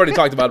 we've already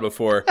talked about it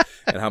before,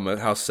 and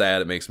how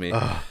sad it makes me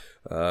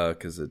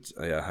because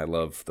I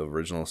love the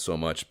original so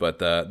much. But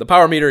the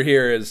power meter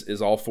here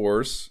is all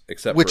 4s,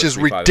 except which for is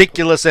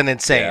ridiculous and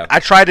insane. Yeah. I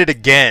tried it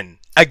again,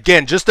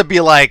 just to be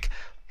like,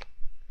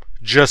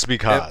 just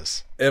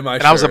because. And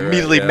I was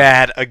immediately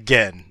mad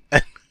again.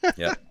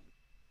 Yeah.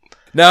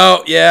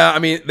 No, yeah, I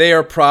mean, they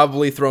are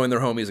probably throwing their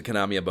homies at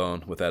Konami a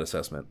bone with that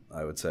assessment,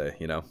 I would say,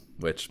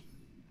 which,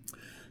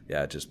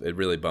 yeah, it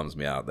really bums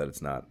me out that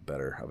it's not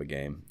better of a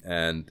game.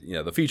 And,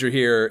 the feature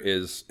here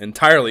is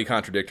entirely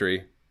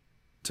contradictory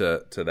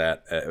to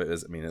that. I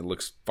mean, it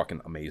looks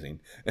fucking amazing.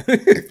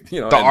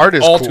 The art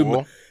is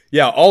cool.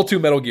 All too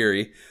Metal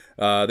Gear-y.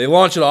 They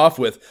launch it off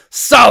with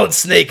Solid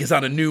Snake is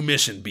on a new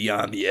mission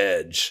beyond the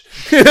edge.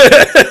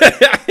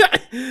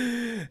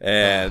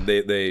 And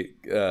this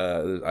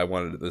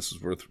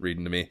was worth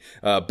reading to me.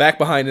 Back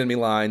behind enemy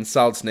lines,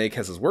 Solid Snake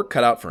has his work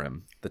cut out for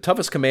him. The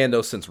toughest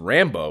commando since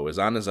Rambo is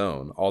on his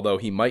own, although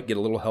he might get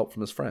a little help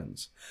from his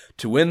friends.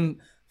 To win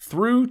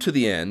through to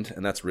the end,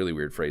 and that's really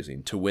weird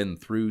phrasing, to win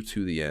through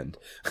to the end.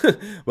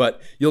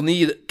 But you'll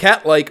need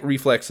cat-like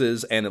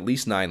reflexes and at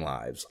least 9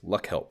 lives.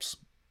 Luck helps.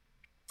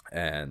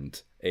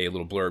 And a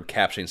little blurb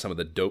capturing some of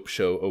the dope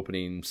show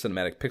opening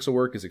cinematic pixel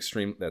work is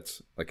extreme.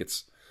 That's like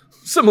it's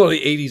similarly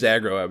 80s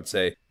aggro, I would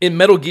say. In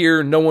Metal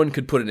Gear, no one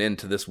could put an end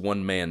to this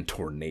one-man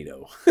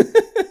tornado. I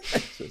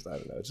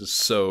don't know. It's just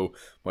so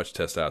much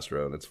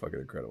testosterone. It's fucking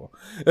incredible.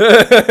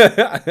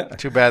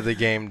 Too bad the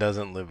game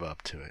doesn't live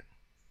up to it.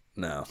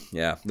 No,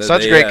 yeah.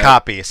 Such great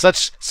copy.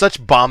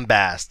 Such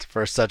bombast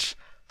for such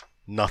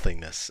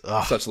nothingness.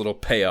 Ugh. Such little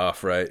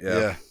payoff, right?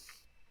 Yeah.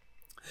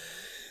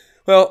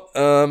 Well,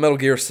 Metal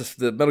Gear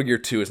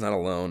 2 is not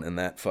alone in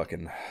that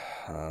fucking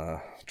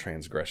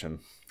transgression.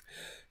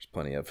 There's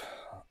plenty of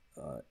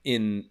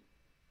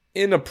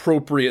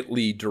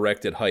inappropriately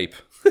directed hype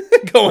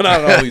going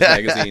on in all these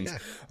magazines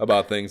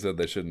about things that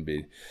they shouldn't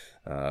be,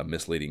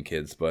 misleading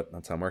kids, but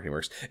that's how marketing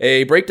works.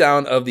 A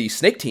breakdown of the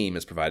Snake team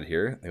is provided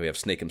here. We have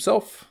Snake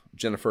himself,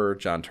 Jennifer,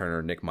 John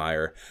Turner, Nick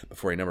Meyer,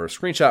 before a number of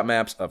screenshot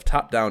maps of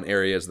top-down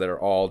areas that are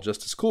all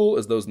just as cool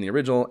as those in the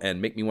original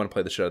and make me want to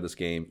play the shit out of this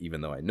game,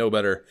 even though I know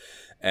better.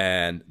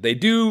 And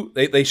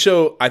they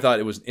show, I thought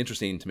it was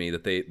interesting to me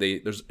that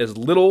there's as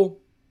little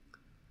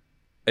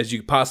as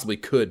you possibly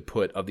could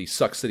put of the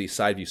Suck City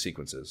side view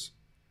sequences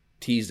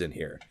teased in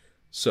here.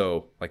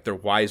 So, like, they're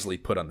wisely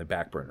put on the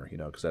back burner, you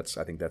know, because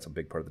I think that's a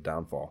big part of the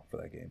downfall for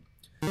that game.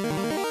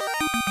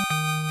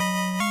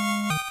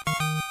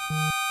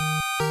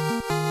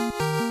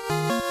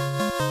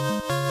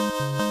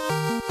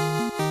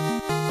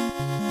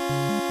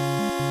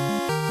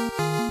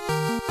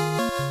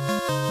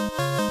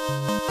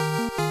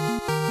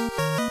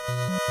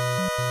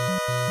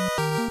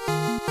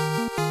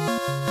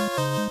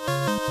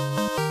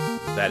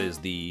 That is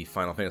the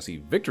Final Fantasy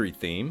Victory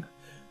theme,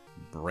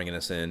 bringing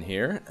us in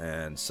here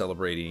and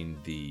celebrating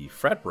the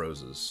Frat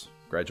Bros'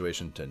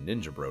 graduation to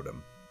Ninja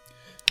Brodom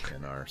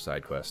in our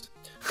side quest.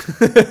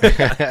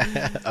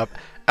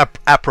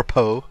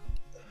 Apropos.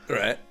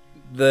 Right.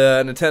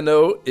 The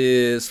Nintendo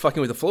is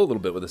fucking with the flow a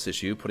little bit with this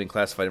issue, putting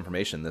classified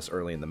information this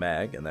early in the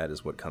mag, and that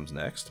is what comes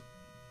next.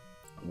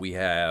 We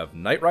have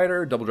Knight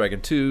Rider, Double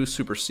Dragon 2,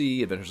 Super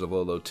C, Adventures of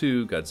Lolo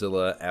 2,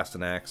 Godzilla,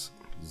 Astyanax,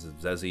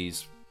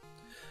 Zezzy's,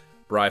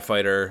 Bri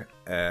Fighter,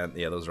 and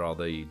yeah, those are all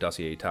the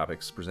dossier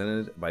topics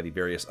presented by the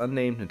various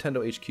unnamed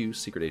Nintendo HQ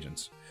secret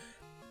agents.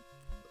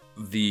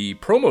 The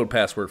pro mode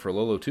password for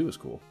Lolo 2 is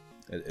cool.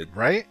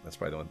 Right? That's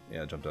probably the one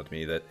that jumped out to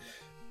me, that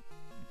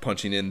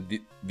punching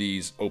in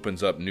these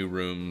opens up new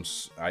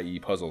rooms, i.e.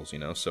 puzzles, you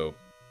know? So,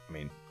 I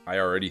mean, I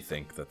already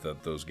think that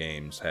those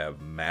games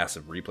have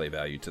massive replay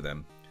value to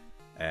them,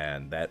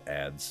 and that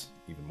adds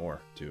even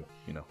more to,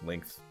 you know,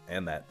 length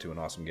and that to an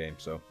awesome game.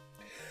 So,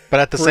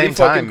 but at the same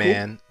time, cool.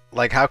 Man,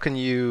 like, how can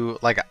you,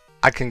 like,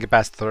 I can get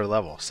past the third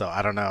level, so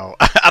I don't know.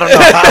 I don't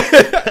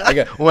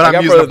know how, when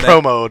I'm using the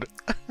pro mode.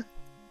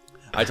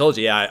 I told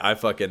you, yeah, I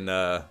fucking,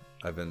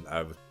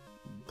 I've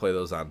played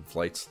those on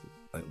flights.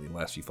 Like, the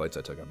last few flights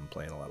I took, I've been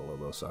playing a lot of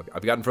Lolo, so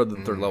I've gotten further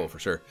than the third level for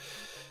sure.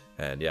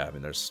 And yeah, I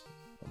mean, I'm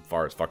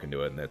far as fucking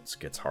to it, and it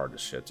gets hard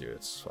as shit, dude.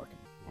 It's fucking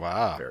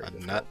very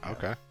difficult.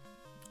 Okay.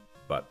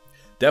 But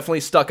definitely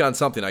stuck on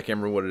something. I can't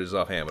remember what it is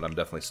offhand, but I'm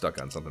definitely stuck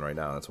on something right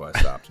now. That's why I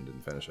stopped and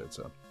didn't finish it.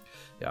 So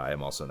yeah, I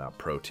am also not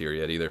pro tier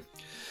yet either.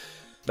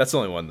 That's the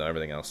only one though.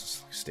 Everything else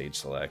is like stage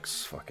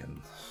selects,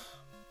 fucking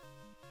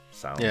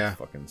sound,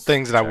 fucking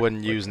things that I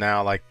wouldn't use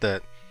now. Like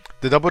the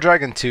Double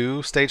Dragon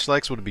 2 stage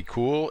selects would be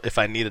cool if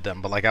I needed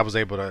them, but like I was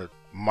able to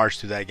march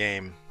through that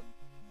game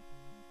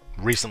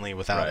recently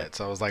without it,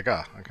 so I was like,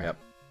 oh, okay. Yep.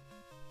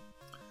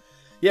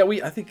 Yeah,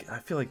 I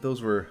feel like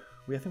those were.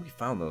 I think we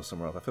found those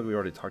somewhere else. I feel like we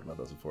already talked about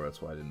those before.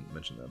 That's why I didn't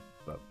mention them.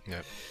 But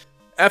yep.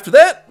 After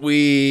that,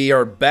 we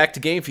are back to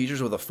game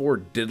features with a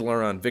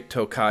 4-diddler on Vic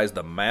Tokai's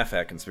The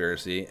Mafat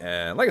Conspiracy.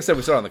 And like I said,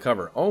 we saw it on the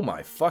cover. Oh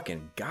my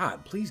fucking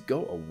God, please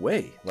go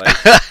away. Like,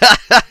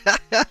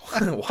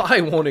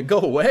 why won't it go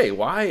away?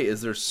 Why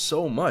is there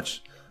so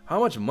much? How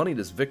much money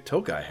does Vic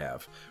Tokai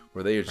have?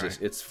 Where they are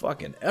just, it's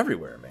fucking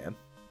everywhere, man.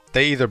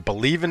 They either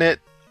believe in it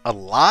a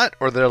lot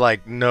or they're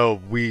like,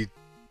 no, we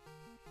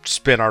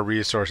spend our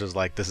resources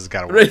like this has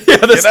got to work. Yeah,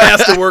 this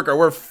has to work or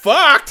we're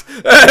fucked.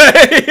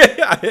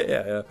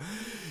 Yeah.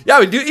 Yeah,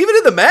 I mean, dude, even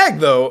in the mag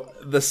though,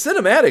 the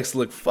cinematics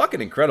look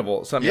fucking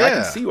incredible. So I mean, I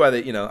can see why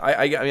they, you know,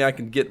 I mean, I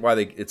can get why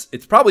they.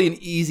 It's probably an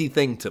easy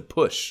thing to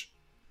push,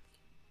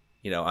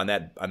 you know, on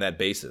that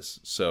basis.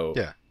 So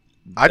yeah,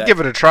 I'd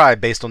give it a try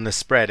based on this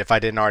spread if I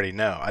didn't already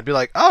know. I'd be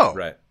like, oh,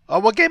 right. Oh,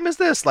 what game is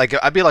this? Like,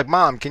 I'd be like,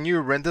 Mom, can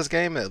you rent this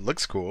game? It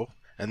looks cool.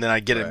 And then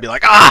I'd get it and be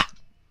like, ah!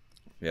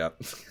 Yeah.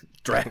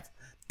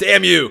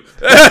 Damn you!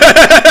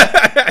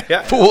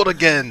 Fooled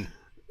again.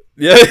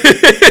 Yeah.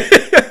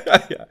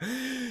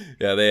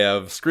 Yeah, they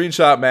have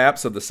screenshot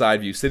maps of the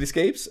side view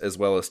cityscapes, as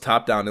well as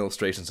top-down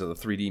illustrations of the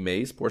 3D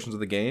maze portions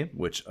of the game,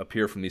 which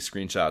appear from these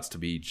screenshots to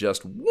be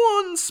just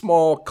one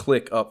small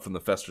click up from the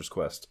Fester's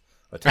Quest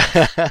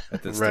attempt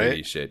at this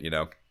 3D shit, you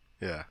know?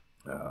 Yeah.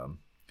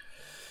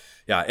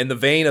 Yeah, in the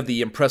vein of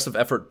the impressive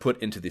effort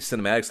put into the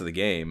cinematics of the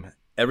game,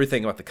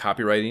 everything about the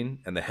copywriting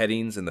and the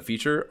headings in the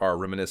feature are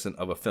reminiscent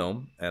of a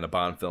film, and a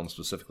Bond film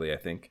specifically, I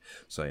think.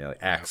 So, you know, like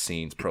acts,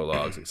 scenes,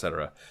 prologues,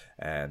 etc.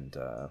 And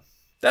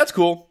that's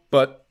cool,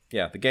 but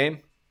yeah, the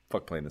game,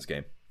 fuck playing this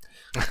game.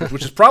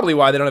 Which is probably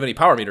why they don't have any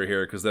power meter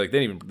here, because like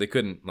they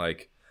couldn't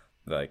like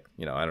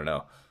you know, I don't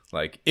know,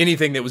 like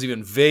anything that was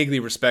even vaguely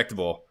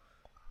respectable.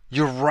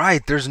 You're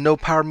right. There's no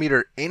power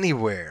meter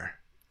anywhere.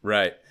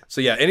 Right.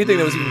 So yeah, anything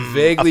that was even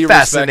vaguely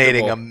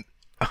fascinating. respectable.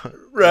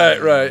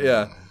 Right.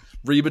 Yeah.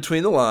 Read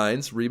between the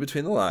lines.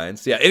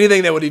 Yeah.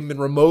 Anything that would even been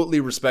remotely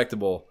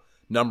respectable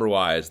number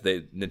wise,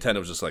 Nintendo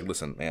was just like,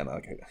 listen, man,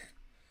 okay,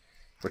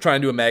 we're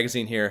trying to do a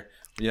magazine here.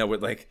 You know, we're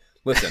like,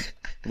 listen,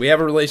 we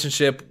have a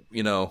relationship.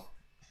 You know,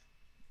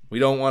 we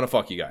don't want to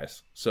fuck you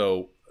guys.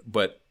 So,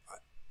 but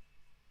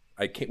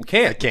we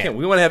can't.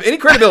 We want to have any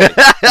credibility.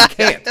 We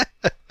can't.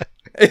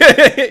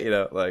 You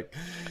know, like,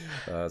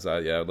 so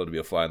yeah, I'd love to be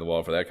a fly on the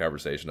wall for that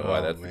conversation of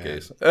why that's the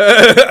case.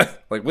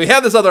 Like, we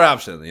have this other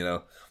option, you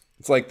know.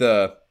 It's like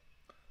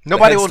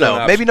nobody will know.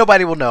 Option. Maybe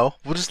nobody will know.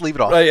 We'll just leave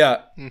it off.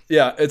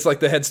 Yeah. It's like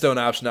the headstone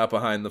option out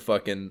behind the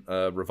fucking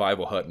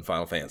revival hut in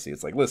Final Fantasy.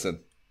 It's like, listen,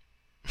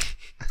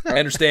 I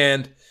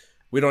understand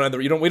we don't have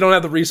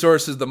the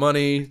resources, the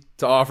money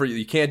to offer you.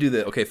 You can't do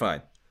that. Okay,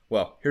 fine.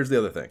 Well, here's the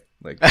other thing.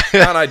 Like, it's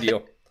not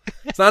ideal.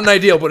 It's not an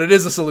ideal, but it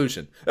is a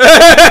solution. Love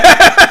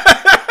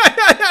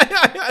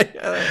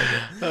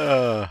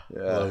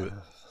it.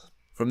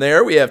 From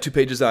there, we have 2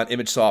 pages on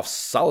ImageSoft's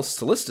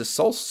Solstice.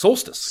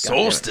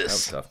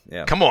 Solstice.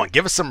 Yeah. Come on,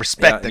 give us some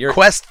respect. The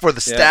quest for the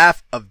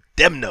staff of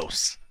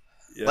Demnos.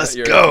 Let's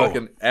go.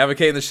 Fucking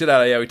advocating the shit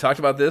out of it. Yeah, we talked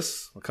about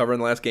this. We'll cover in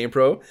the last Game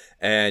Pro,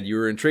 and you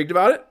were intrigued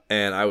about it,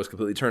 and I was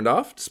completely turned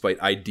off, despite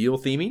ideal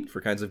theming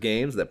for kinds of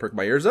games that perk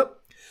my ears up.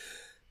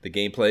 The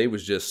gameplay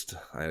was just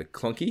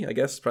clunky, I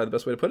guess is probably the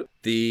best way to put it.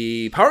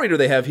 The power meter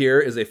they have here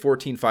is a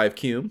 14.5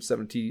 cum,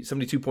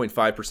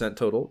 72.5%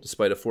 total,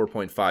 despite a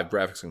 4.5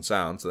 graphics and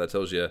sound. So that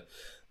tells you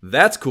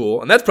that's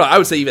cool. And that's probably, I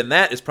would say even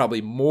that is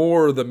probably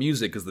more the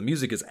music, because the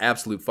music is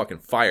absolute fucking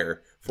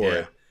fire for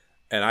it.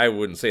 And I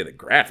wouldn't say the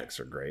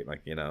graphics are great.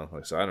 Like, you know,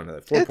 so I don't know.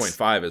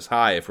 4.5 is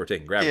high if we're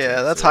taking graphics.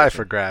 Yeah, that's high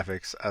for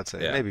graphics, I'd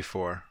say. Yeah. Maybe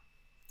 4.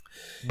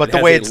 But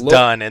the way it's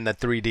done in the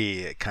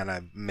 3D, it kind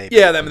of maybe.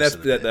 Yeah, I mean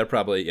they're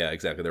probably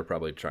exactly. They're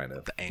probably trying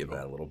to give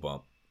that a little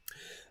bump.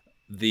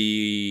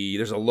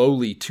 There's a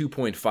lowly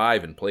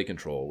 2.5 in play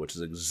control, which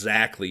is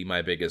exactly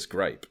my biggest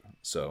gripe.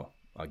 So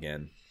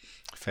again,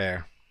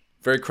 fair,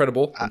 very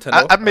credible.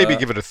 Nintendo. I'd maybe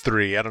give it a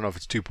 3. I don't know if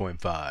it's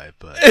 2.5,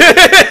 but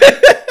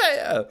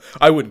yeah,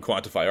 I wouldn't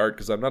quantify art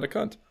because I'm not a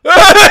cunt.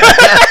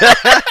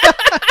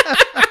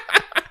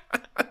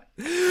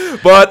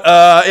 But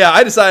yeah,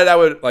 I decided I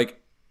would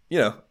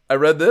I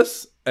read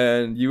this,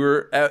 and you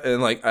were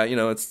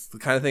it's the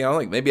kind of thing I'm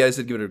like, maybe I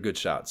should give it a good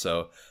shot.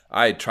 So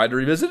I tried to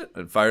revisit it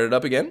and fired it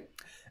up again.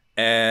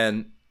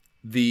 And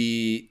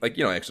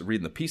actually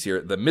reading the piece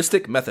here, the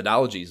Mystic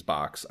Methodologies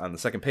box on the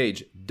second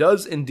page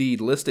does indeed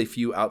list a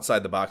few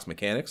outside the box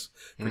mechanics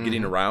for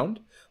getting around,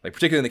 like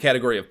particularly in the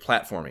category of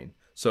platforming.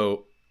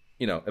 So,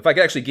 if I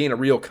could actually gain a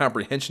real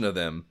comprehension of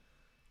them,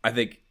 I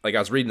think, like I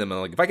was reading them,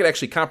 and like if I could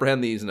actually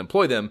comprehend these and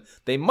employ them,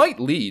 they might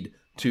lead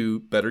to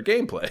better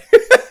gameplay.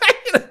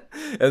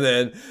 And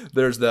then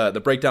there's the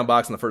breakdown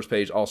box on the first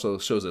page also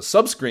shows a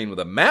subscreen with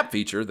a map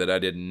feature that I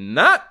did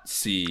not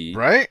see.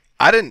 Right?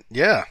 I didn't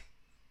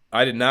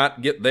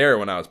not get there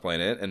when I was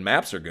playing it, and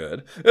maps are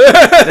good.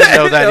 I didn't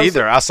know that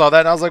either. I saw that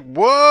and I was like,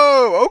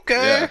 whoa,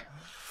 okay. Yeah.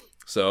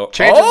 So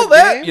changing all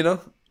that,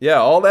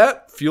 all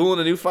that, fueling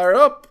a new fire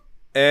up,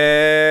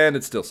 and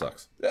it still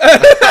sucks.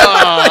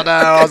 Oh, no,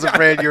 I was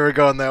afraid you were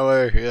going that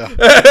way. Yeah.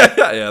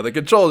 Yeah, the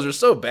controls are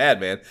so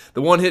bad, man.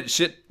 The one-hit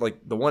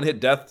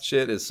death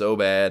shit is so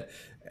bad.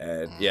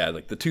 And yeah,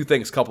 like the two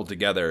things coupled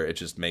together, I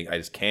just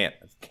can't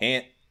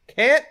do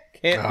it.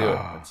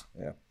 Yeah.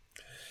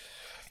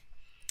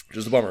 Which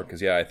is a bummer,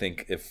 because I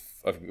think if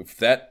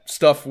that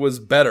stuff was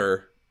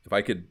better, if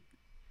I could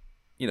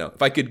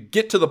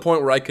get to the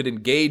point where I could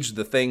engage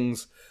the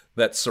things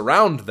that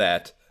surround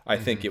that, I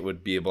think it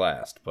would be a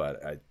blast,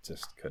 but I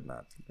just could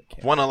not.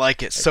 Want to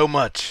like it so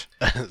much.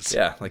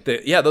 Yeah,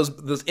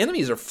 those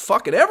enemies are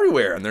fucking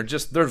everywhere, and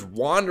they're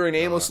wandering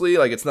aimlessly.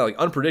 Like, it's not like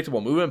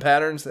unpredictable movement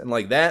patterns, and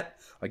like that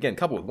again,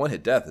 coupled with one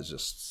hit death, is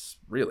just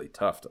really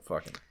tough to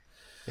fucking.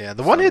 Yeah,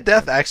 the one hit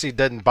death actually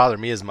doesn't bother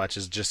me as much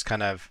as just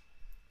kind of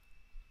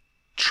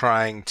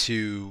trying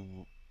to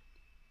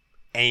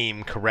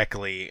aim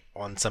correctly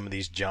on some of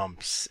these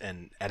jumps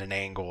and at an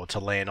angle to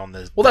land on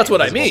the that's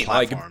what I mean.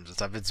 Like, and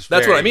stuff.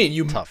 That's what I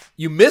mean. Tough.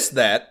 You miss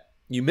that.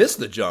 You miss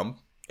the jump,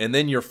 and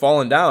then you're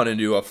falling down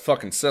into a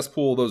fucking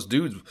cesspool of those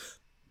dudes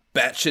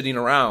bat-shitting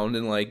around,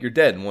 and like you're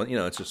dead. And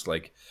it's just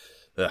like,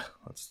 that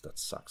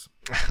sucks.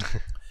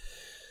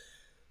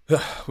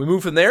 We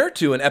move from there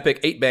to an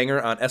epic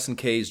 8-banger on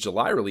SNK's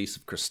July release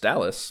of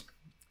Crystallis,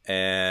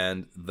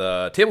 and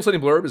the table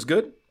setting blurb is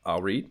good.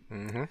 I'll read.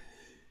 Mm-hmm.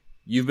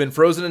 You've been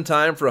frozen in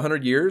time for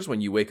 100 years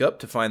when you wake up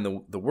to find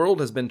the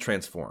world has been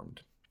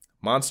transformed.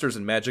 Monsters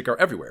and magic are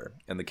everywhere,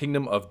 and the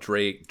kingdom of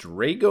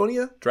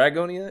Dragonia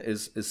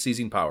is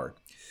seizing power.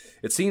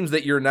 It seems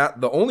that you're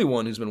not the only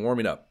one who's been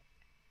warming up.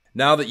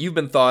 Now that you've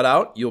been thawed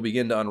out, you'll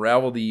begin to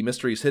unravel the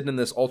mysteries hidden in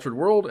this altered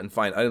world and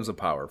find items of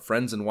power.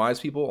 Friends and wise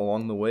people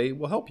along the way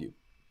will help you.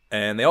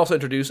 And they also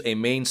introduce a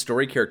main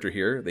story character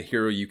here, the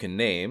hero you can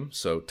name,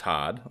 so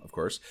Todd, of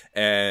course,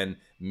 and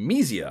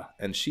Mizia,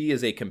 and she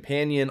is a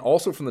companion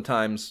also from the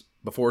times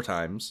before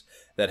times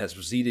that has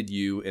preceded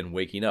you in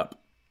waking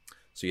up.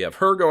 So you have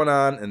her going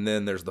on, and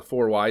then there's the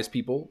four wise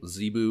people,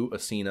 Zebu,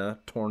 Asina,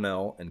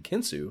 Tornell, and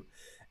Kinsu,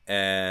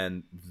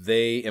 and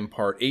they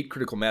impart 8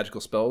 critical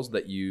magical spells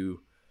that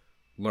you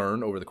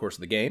learn over the course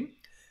of the game.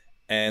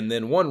 And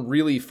then one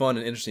really fun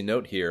and interesting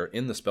note here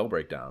in the spell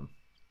breakdown.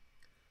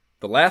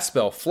 The last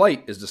spell,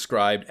 Flight, is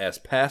described as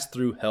pass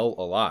through hell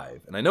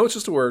alive. And I know it's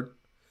just a word,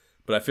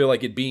 but I feel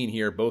like it being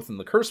here, both in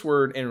the curse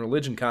word and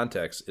religion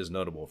context, is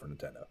notable for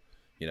Nintendo.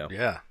 You know?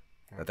 Yeah.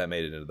 That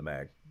made it into the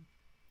mag.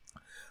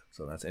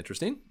 So that's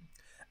interesting.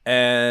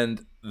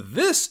 And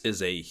this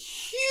is a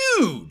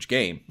huge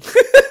game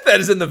that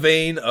is in the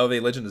vein of a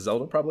Legend of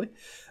Zelda, probably,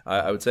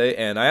 I would say.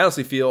 And I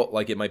honestly feel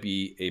like it might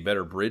be a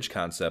better bridge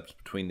concept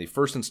between the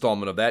first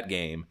installment of that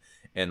game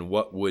and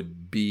what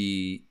would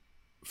be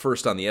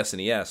first on the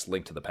SNES,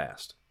 Link to the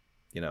Past.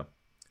 You know?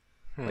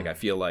 Like, I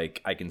feel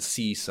like I can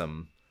see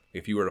some,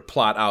 if you were to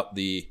plot out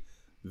the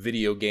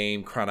video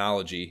game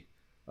chronology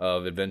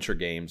of adventure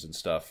games and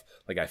stuff,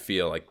 like, I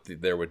feel like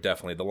there would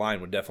definitely, the line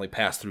would definitely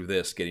pass through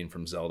this, getting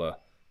from Zelda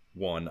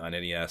 1 on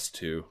NES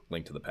to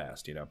Link to the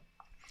Past, you know?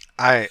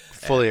 I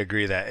fully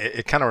agree that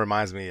it kind of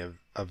reminds me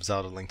of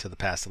Zelda Link to the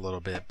Past a little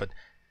bit, but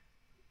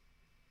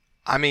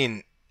I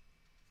mean,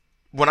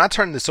 when I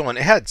turned this on,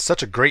 it had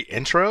such a great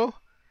intro,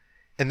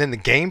 and then the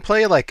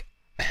gameplay, like,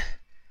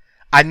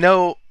 I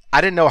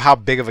didn't know how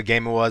big of a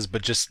game it was,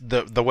 but just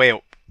the way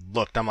it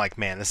looked, I'm like,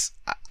 man,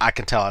 I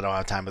can tell I don't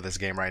have time for this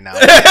game right now.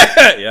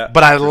 Yeah.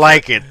 But I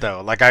like it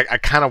though. Like I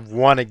kind of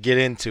want to get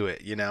into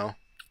it, you know?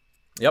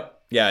 Yep.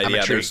 Yeah, I'm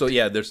yeah.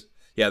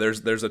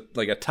 There's a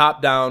like a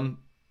top-down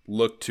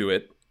look to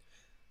it,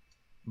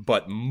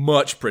 but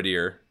much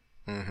prettier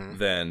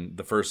than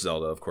the first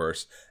Zelda, of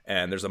course.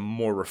 And there's a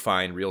more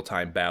refined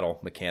real-time battle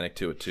mechanic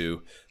to it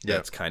too.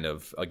 That's kind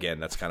of, again,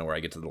 that's kind of where I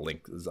get to the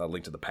Link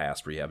to the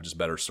Past, where you have just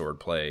better sword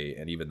play,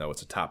 and even though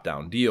it's a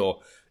top-down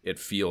deal, it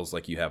feels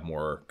like you have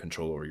more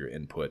control over your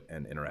input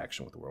and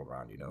interaction with the world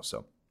around you, know.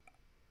 So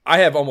I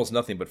have almost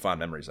nothing but fond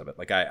memories of it.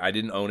 Like, I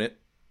didn't own it.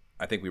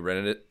 I think we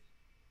rented it.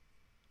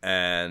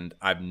 And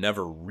I've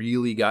never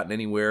really gotten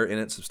anywhere in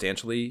it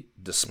substantially,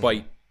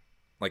 despite,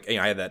 like,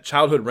 I had that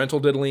childhood rental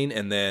diddling,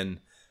 and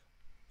then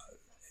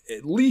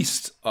at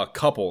least a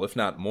couple, if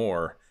not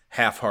more,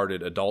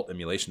 half-hearted adult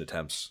emulation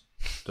attempts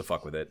to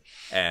fuck with it.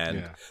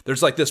 And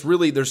there's like this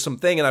really, there's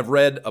something, and I've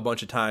read a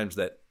bunch of times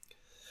that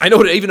I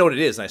even know what it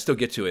is, and I still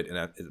get to it, and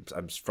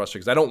I'm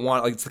frustrated because I don't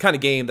want, like, it's the kind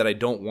of game that I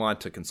don't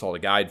want to consult a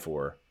guide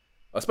for,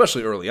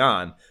 especially early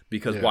on,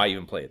 because why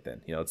even play it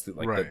then? You know, it's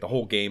like the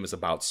whole game is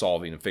about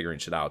solving and figuring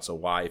shit out. So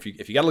why, if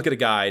you got to look at a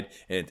guide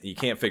and you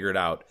can't figure it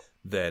out,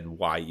 then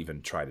why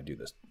even try to do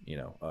this? You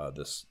know,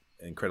 this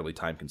incredibly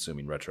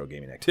time-consuming retro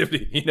gaming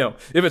activity. You know,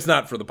 if it's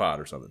not for the pod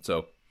or something.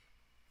 So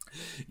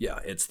yeah,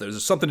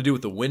 there's something to do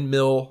with the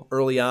windmill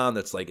early on.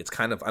 That's like, it's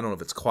kind of, I don't know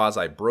if it's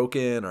quasi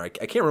broken or I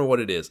can't remember what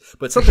it is,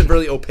 but it's something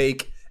really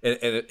opaque, and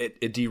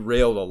it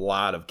derailed a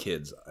lot of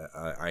kids.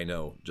 I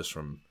know, just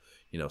from,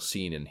 you know,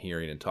 seeing and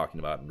hearing and talking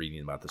about and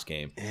reading about this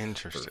game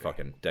for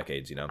fucking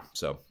decades, you know.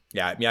 So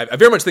yeah, I mean, I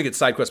very much think it's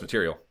side quest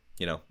material.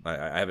 You know,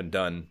 I haven't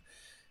done,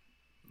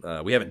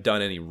 we haven't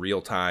done any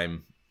real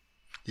time.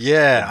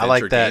 Yeah, I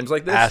like that games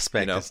like this,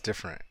 aspect. You know? It's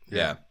different.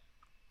 Yeah.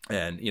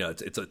 And, you know,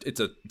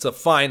 it's a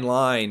fine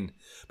line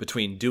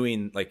between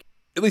doing, like,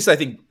 at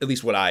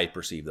least what I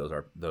perceive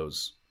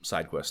those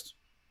side quest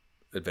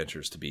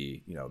adventures to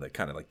be, you know, that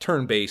kind of like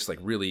turn based, like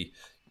really,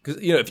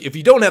 because, you know, if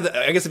you don't have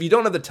if you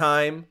don't have the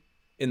time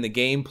in the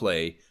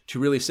gameplay to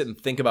really sit and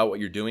think about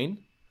what you're doing,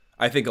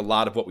 I think a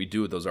lot of what we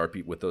do with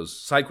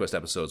those side quest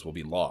episodes will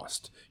be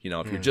lost. You know,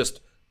 if you're just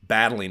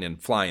battling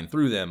and flying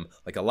through them,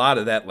 like a lot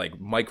of that like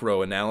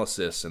micro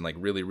analysis and like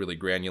really, really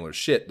granular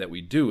shit that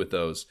we do with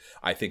those,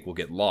 I think will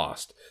get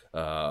lost,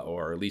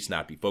 or at least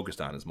not be focused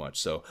on as much.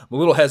 So I'm a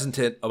little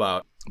hesitant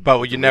about.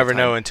 But you never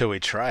know until we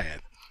try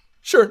it.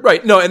 Sure,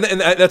 right. No, and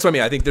that's what I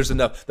mean. I think there's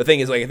enough. The thing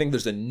is, like, I think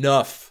there's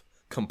enough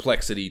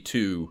complexity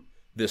to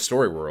this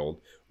story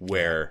world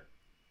where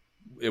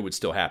it would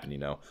still happen, you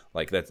know.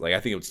 Like, that's like, I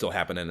think it would still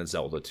happen in a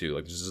Zelda too.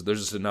 Like, there's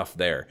just enough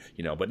there,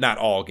 you know. But not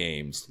all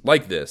games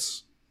like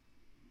this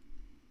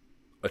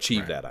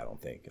achieve that, I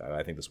don't think.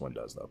 I think this one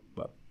does, though.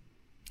 But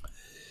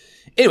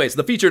anyways,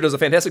 the feature does a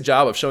fantastic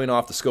job of showing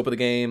off the scope of the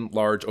game,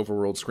 large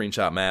overworld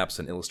screenshot maps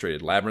and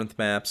illustrated labyrinth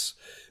maps.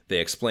 They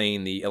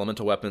explain the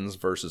elemental weapons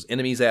versus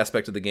enemies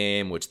aspect of the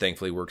game, which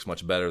thankfully works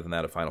much better than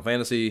that of Final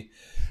Fantasy.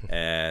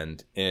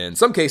 And in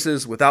some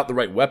cases, without the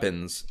right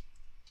weapons,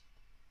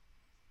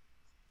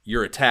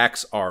 your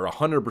attacks are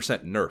 100%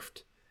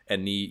 nerfed.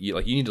 And you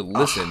need to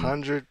listen.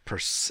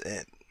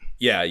 100%.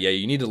 Yeah,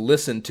 you need to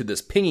listen to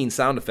this pinging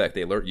sound effect.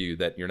 They alert you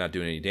that you're not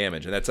doing any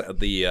damage. And that's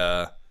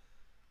I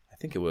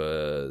think it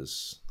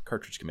was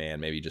Cartridge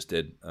Command maybe just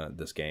did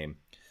this game.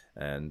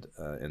 And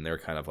they're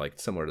kind of like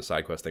similar to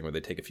SideQuest thing where they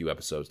take a few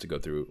episodes to go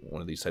through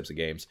one of these types of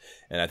games.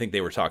 And I think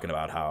they were talking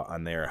about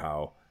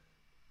how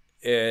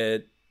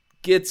it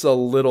gets a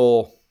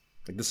little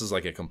like this is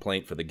like a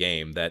complaint for the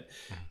game that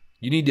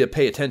you need to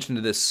pay attention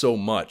to this so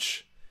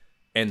much,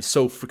 and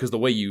so because the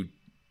way you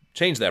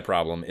change that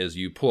problem is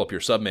you pull up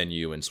your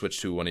submenu and switch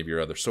to one of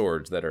your other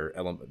swords that are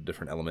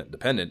different element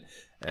dependent,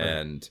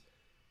 and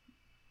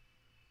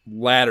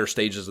latter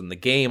stages in the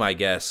game, I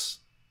guess,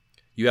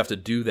 you have to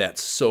do that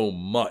so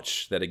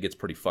much that it gets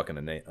pretty fucking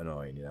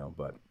annoying, you know,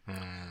 but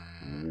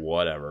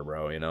whatever,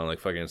 bro, you know, like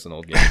fucking it's an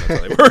old game,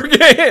 that's how they work,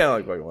 yeah,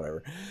 like fucking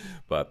whatever.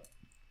 But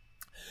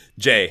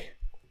Jay,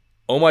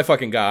 oh my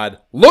fucking god,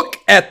 look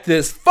at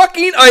this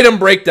fucking item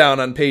breakdown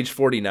on page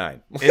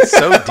 49. It's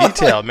so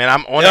detailed, man.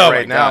 I'm on it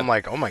right now. I'm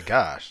like, oh my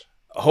gosh.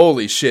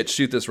 Holy shit,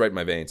 shoot this right in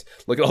my veins.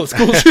 Look at all this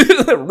cool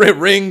shit.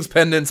 Rings,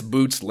 pendants,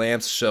 boots,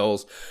 lamps,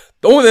 shells.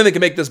 The only thing that can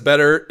make this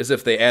better is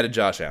if they added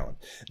Josh Allen.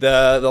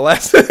 The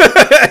last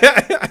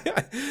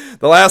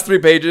the last 3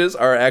 pages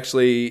are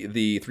actually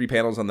the 3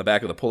 panels on the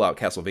back of the pull-out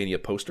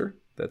Castlevania poster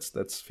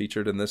that's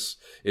featured in this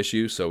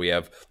issue. So we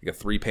have like a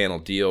 3-panel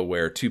deal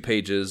where 2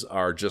 pages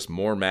are just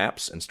more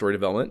maps and story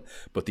development,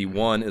 but the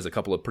one is a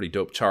couple of pretty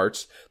dope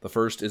charts. The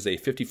first is a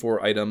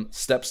 54-item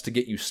steps to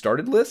get you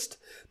started list.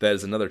 That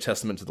is another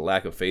testament to the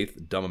lack of faith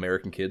dumb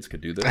American kids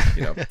could do this,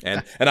 you know.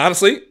 And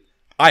honestly,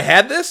 I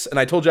had this, and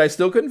I told you I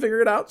still couldn't figure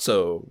it out,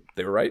 so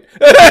they were right.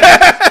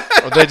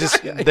 Or they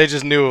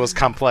just knew it was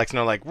complex, and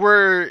they're like,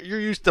 you're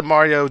used to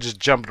Mario just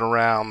jumping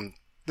around.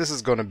 This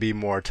is going to be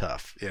more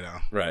tough, you know.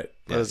 Right.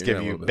 Let's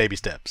give you baby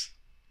steps.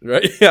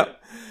 Right. Yeah.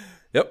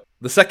 Yep.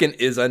 The second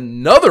is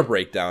another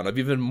breakdown of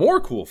even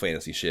more cool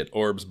fantasy shit: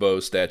 orbs,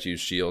 bows,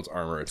 statues, shields,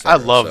 armor, etc.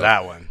 I love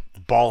that one.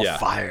 Ball of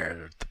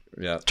fire.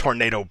 Yeah.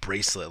 Tornado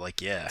bracelet,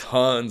 like, yeah.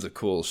 Tons of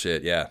cool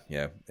shit. Yeah,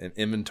 yeah. And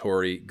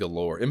inventory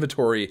galore.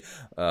 Inventory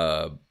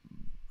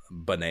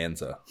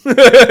bonanza.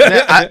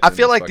 I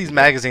feel like these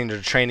magazines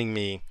are training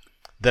me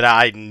that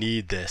I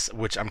need this,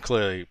 which I'm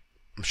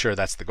sure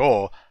that's the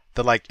goal.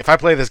 That, like, if I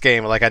play this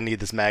game, like, I need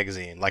this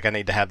magazine. Like, I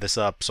need to have this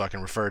up so I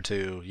can refer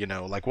to, you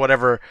know, like,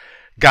 whatever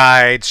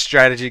guides,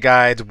 strategy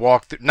guides,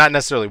 not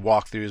necessarily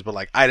walkthroughs, but,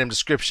 like, item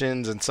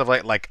descriptions and stuff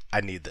like,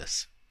 I need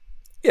this.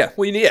 Yeah,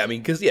 well, yeah, I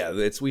mean, because, yeah,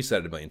 we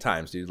said it a million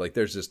times, dude. Like,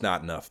 there's just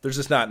not enough. There's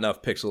just not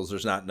enough pixels.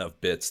 There's not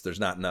enough bits. There's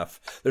not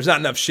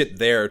enough shit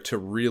there to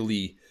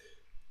really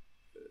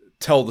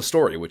tell the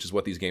story, which is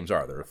what these games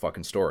are. They're a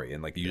fucking story.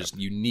 And, like,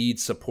 you need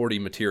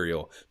supporting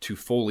material to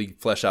fully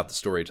flesh out the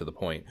story to the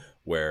point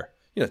where,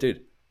 you know,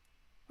 dude,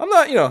 I'm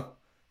not, you know,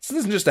 this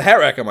isn't just a hat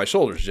rack on my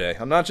shoulders, Jay.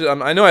 I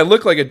know I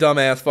look like a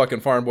dumbass fucking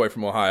farm boy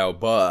from Ohio,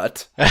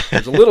 but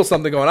there's a little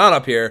something going on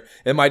up here.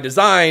 And my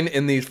design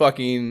in these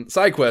fucking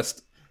side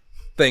quest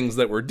things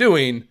that we're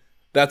doing,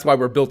 that's why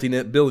we're building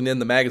in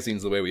the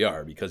magazines the way we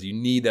are, because you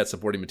need that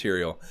supporting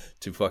material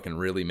to fucking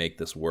really make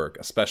this work,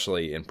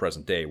 especially in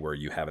present day where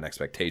you have an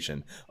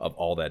expectation of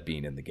all that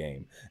being in the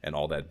game and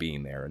all that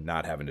being there and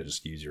not having to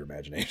just use your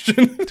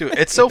imagination. Dude,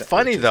 it's so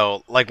funny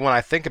though, like when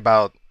I think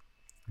about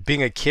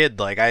being a kid,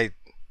 like I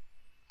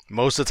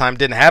most of the time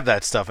didn't have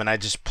that stuff and I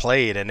just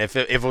played, and if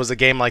it was a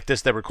game like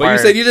this that required...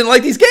 But you said you didn't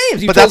like these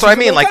games! But that's what I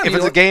mean, like if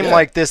it's a game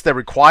like this that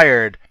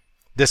required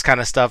this kind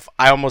of stuff,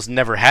 I almost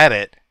never had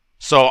it.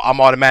 So I'm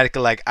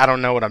automatically like, I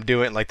don't know what I'm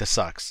doing. Like, this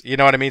sucks. You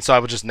know what I mean? So I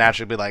would just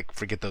naturally be like,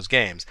 forget those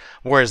games.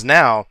 Whereas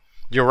now,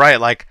 you're right.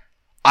 Like,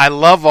 I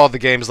love all the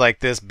games like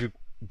this,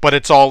 but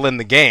it's all in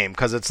the game.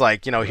 Because it's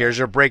like, you know, here's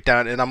your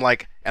breakdown. And I'm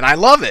like, and I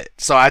love it.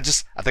 So I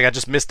think I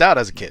just missed out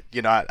as a kid.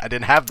 You know, I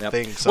didn't have the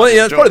thing. So well,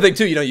 yeah, that's part of the thing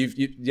too. You know,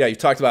 you've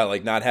talked about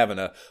like not having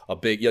a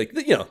big,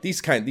 like, you know,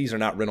 these are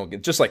not rental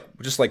games. Just like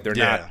they're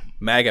not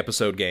mag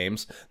episode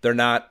games. They're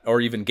not,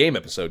 or even game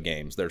episode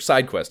games. They're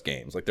side quest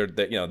games. Like they're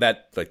you know,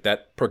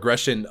 that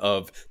progression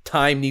of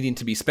time needing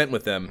to be spent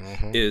with them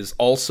is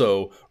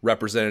also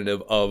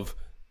representative of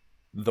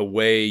the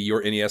way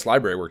your NES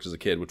library worked as a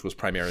kid, which was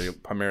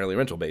primarily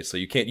rental based. So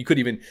you could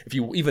even, if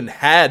you even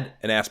had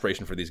an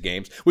aspiration for these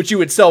games, which you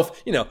would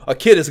you know, a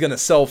kid is going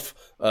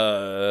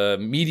to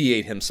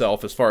mediate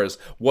himself as far as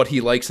what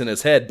he likes in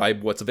his head by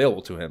what's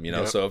available to him, you know.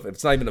 Yep. So if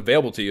it's not even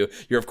available to you,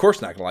 you're of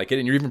course not going to like it,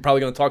 and you're even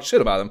probably going to talk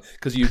shit about them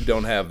because you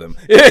don't have them.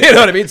 You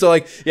know what I mean? So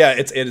like, yeah,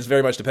 it is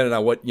very much dependent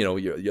on what, you know,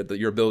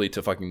 your ability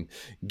to fucking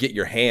get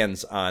your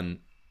hands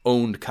on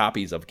owned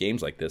copies of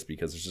games like this,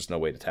 because there's just no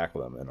way to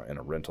tackle them in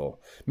a rental,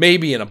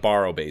 maybe in a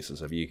borrow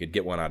basis if you could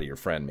get one out of your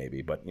friend,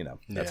 maybe, but you know,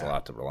 that's a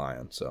lot to rely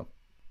on. So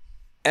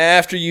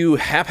after you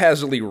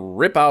haphazardly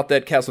rip out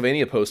that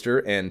Castlevania poster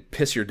and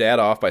piss your dad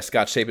off by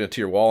scotch taping it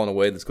to your wall in a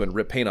way that's going to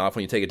rip paint off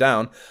when you take it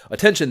down,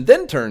 attention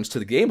then turns to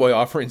the Game Boy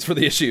offerings for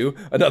the issue,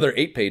 another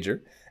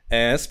 8-pager,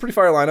 and it's a pretty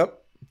fire lineup.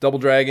 Double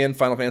Dragon,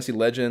 Final Fantasy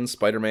Legends,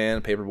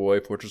 Spider-Man,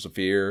 Paperboy, Fortress of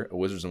Fear, a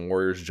Wizards and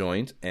Warriors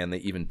joint, and they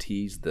even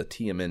teased the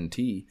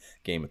TMNT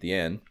game at the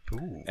end.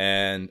 Ooh.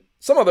 And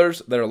some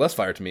others that are less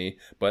fire to me,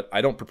 but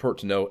I don't purport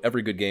to know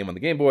every good game on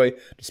the Game Boy,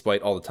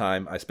 despite all the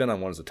time I spent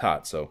on one as a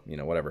tot, so, you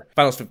know, whatever.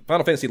 Final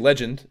Fantasy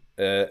Legend,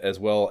 as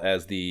well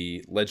as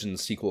the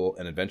Legends sequel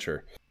and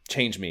adventure,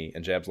 changed me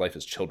and Jab's life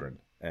as children.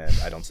 And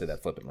I don't say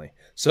that flippantly.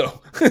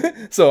 So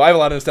I have a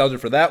lot of nostalgia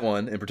for that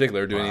one in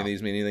particular. Do any of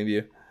these mean anything to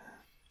you?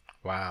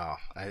 Wow,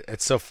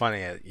 it's so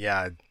funny.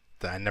 Yeah,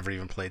 I never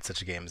even played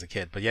such a game as a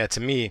kid. But yeah, to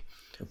me,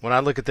 when I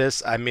look at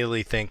this, I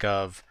immediately think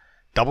of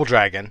Double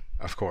Dragon,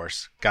 of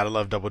course. Gotta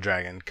love Double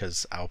Dragon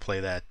because I'll play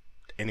that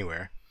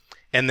anywhere.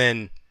 And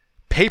then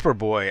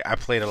Paperboy, I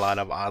played a lot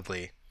of,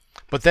 oddly.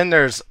 But then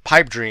there's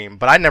Pipe Dream,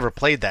 but I never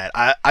played that.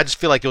 I just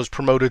feel like it was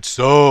promoted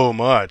so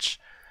much.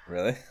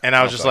 Really? And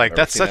I was just like,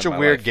 that's such a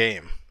weird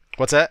game.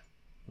 What's that?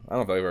 I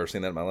don't know if I've ever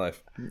seen that in my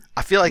life.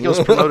 I feel like it was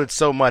promoted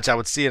so much. I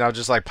would see it and I was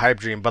just like Pipe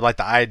Dream, but like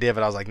the idea of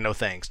it, I was like, no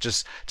thanks.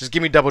 Just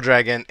give me Double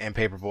Dragon and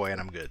Paperboy and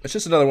I'm good. It's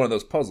just another one of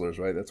those puzzlers,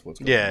 right? That's what's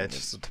going on. It's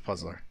just a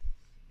puzzler.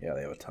 Yeah,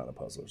 they have a ton of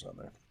puzzlers on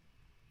there.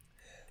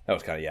 That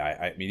was kind of,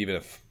 I mean, even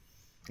if,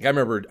 like, I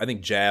remember, I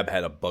think Jab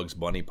had a Bugs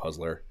Bunny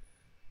puzzler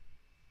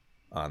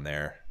on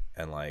there.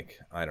 And like,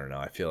 I don't know,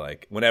 I feel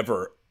like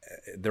whenever,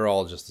 they're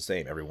all just the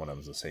same. Every one of them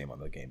is the same on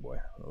the Game Boy.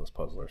 Those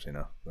puzzlers,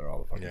 they're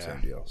all the fucking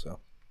same deal, so.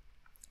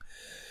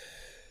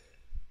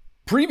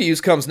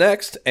 Previews comes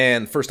next,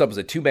 and first up is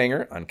a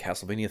two-banger on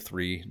Castlevania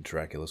 3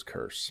 Dracula's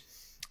Curse.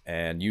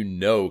 And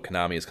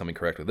Konami is coming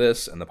correct with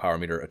this, and the power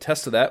meter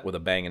attests to that with a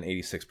banging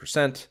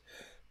 86%.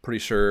 Pretty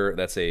sure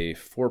that's a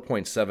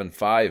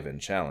 4.75 in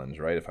challenge,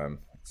 right?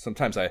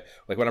 Sometimes I,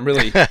 like when I'm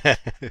really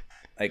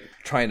like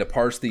trying to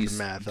parse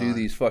these,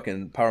 these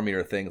fucking power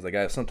meter things, like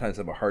I sometimes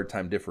have a hard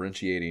time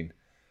differentiating.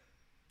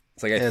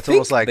 It's like it's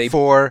almost like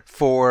 4,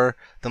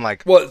 then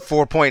like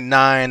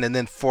 4.9, and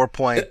then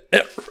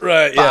 4.5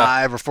 right,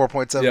 yeah. or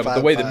 4.75. Yeah, but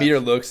the way the meter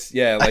looks,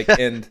 like,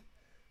 and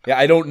yeah,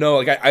 I don't know.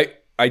 Like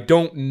I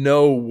don't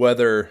know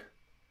whether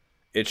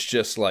it's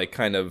just like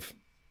kind of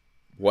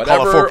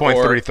whatever. Call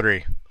it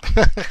 4.33.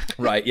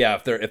 Right, yeah.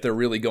 If they're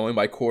really going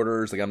by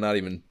quarters, like I'm not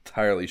even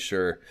entirely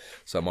sure.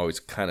 So I'm always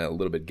kind of a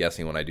little bit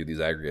guessing when I do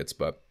these aggregates,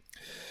 but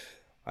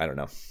I don't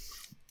know.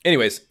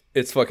 Anyways.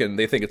 It's fucking,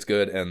 they think it's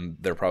good, and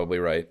they're probably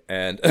right.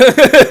 And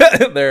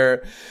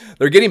they're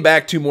getting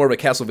back to more of a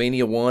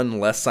Castlevania 1,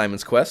 less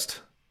Simon's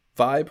Quest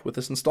vibe with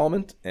this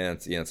installment. And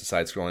it's a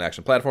side-scrolling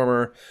action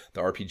platformer.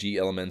 The RPG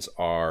elements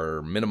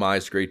are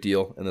minimized a great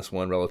deal in this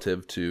one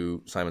relative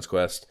to Simon's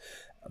Quest,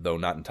 though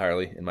not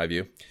entirely, in my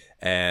view.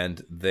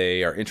 And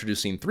they are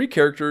introducing 3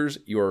 characters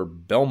your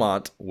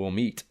Belmont will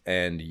meet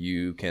and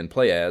you can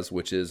play as,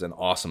 which is an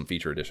awesome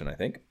feature addition, I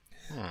think.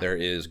 There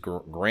is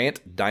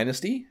Grant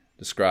Dynasty,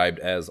 described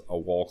as a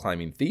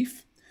wall-climbing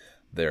thief.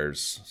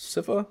 There's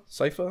Sypha,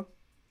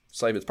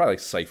 it's probably like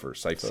Cypher,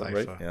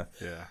 right?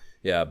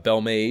 Yeah,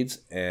 Belmades,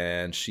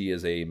 and she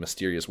is a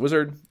mysterious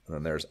wizard. And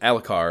then there's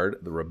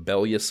Alucard, the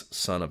rebellious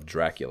son of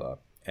Dracula.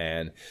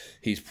 And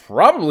he's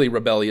probably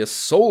rebellious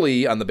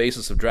solely on the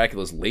basis of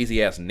Dracula's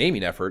lazy-ass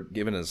naming effort,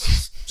 given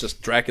as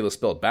just Dracula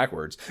spelled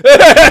backwards.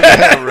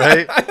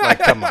 Right? Like,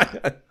 come on.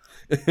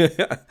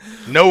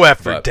 No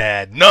effort,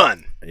 Dad.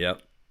 None.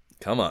 Yep.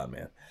 Come on,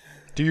 man.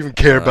 Do you even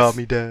care about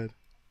me, Dad?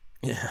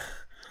 Yeah.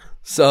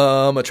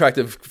 Some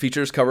attractive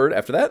features covered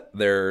after that.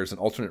 There's an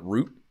alternate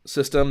route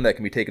system that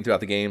can be taken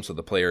throughout the game, so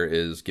the player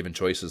is given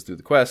choices through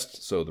the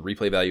quest. So the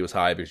replay value is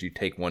high because you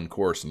take one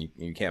course and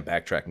you can't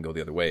backtrack and go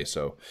the other way.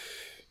 So,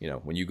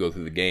 when you go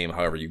through the game,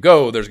 however you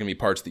go, there's going to be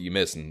parts that you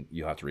miss, and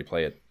you'll have to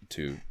replay it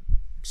to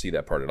see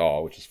that part at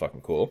all, which is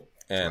fucking cool.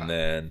 And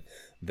then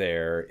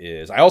there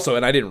is... I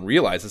didn't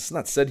realize, this is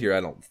not said here,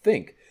 I don't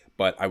think,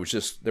 but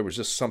there was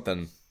just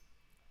something...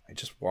 I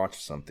just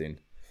watched something.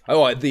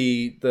 Oh,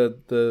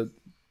 the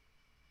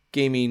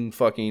gaming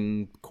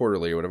fucking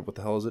quarterly or whatever. What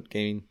the hell is it?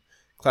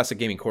 Classic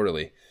Gaming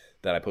Quarterly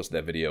that I posted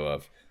that video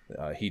of.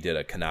 He did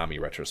a Konami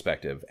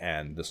retrospective,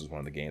 and this was one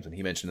of the games. And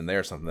he mentioned in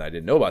there something that I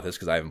didn't know about this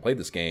because I haven't played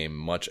this game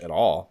much at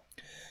all.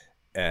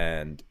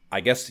 And I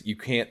guess you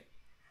can't,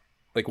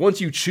 like, once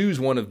you choose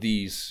one of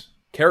these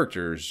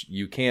characters,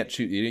 you can't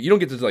choose. You don't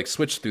get to like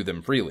switch through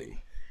them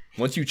freely.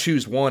 Once you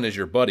choose one as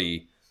your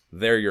buddy,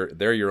 they're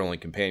your only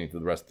companion through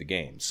the rest of the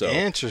game. So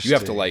you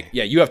have to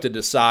you have to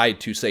decide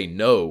to say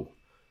no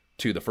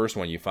to the first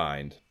one you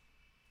find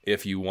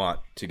if you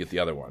want to get the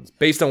other ones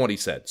based on what he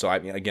said. So I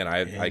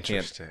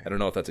don't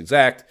know if that's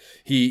exact.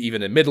 He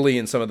even admittedly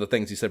in some of the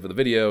things he said for the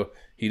video,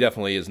 he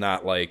definitely is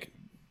not like,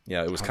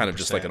 it was kind of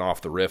just like an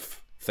off the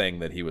riff thing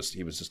that he was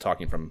just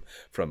talking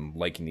from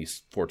liking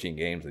these 14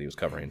 games that he was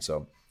covering.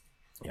 So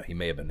he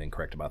may have been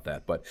incorrect about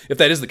that. But if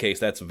that is the case,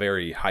 that's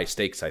very high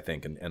stakes, I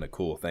think, and a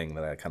cool thing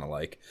that I kind of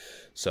like.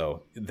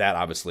 So that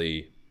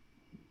obviously...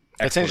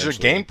 It changes your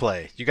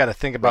gameplay. You got to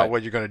think about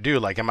what you're going to do.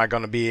 Like, am I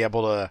going to be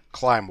able to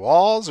climb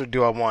walls, or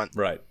do I want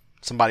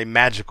somebody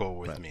magical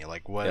with me?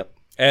 Like, what? Yep.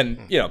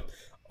 And,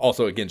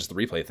 also, again, just the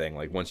replay thing.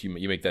 Like, once you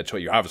make that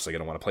choice, you're obviously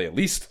going to want to play at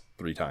least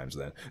 3 times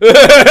then,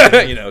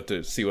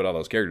 to see what all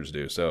those characters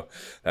do. So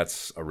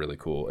that's a really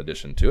cool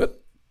addition to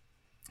it.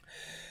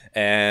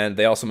 And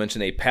they also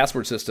mention a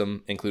password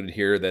system included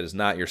here that is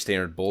not your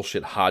standard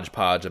bullshit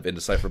hodgepodge of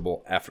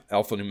indecipherable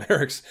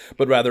alphanumerics,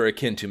 but rather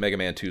akin to Mega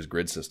Man 2's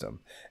grid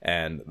system.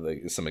 And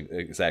some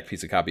exact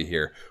piece of copy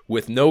here.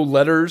 With no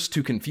letters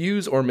to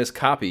confuse or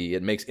miscopy,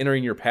 it makes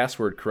entering your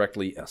password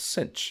correctly a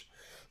cinch.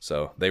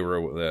 So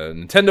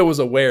Nintendo was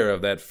aware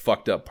of that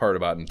fucked up part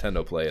about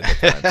Nintendo Play at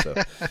the time.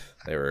 So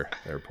they were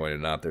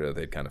pointing out there that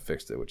they'd kind of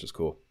fixed it, which is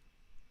cool.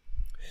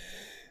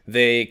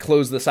 They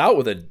close this out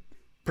with a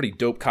pretty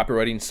dope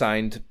copywriting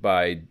signed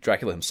by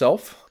Dracula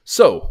himself.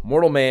 So,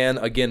 mortal man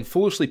again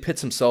foolishly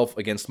pits himself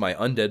against my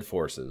undead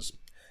forces.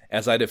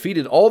 As I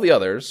defeated all the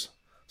others,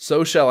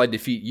 so shall I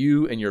defeat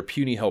you and your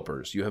puny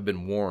helpers. You have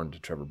been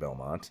warned, Trevor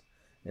Belmont.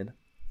 And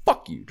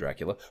fuck you,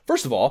 Dracula.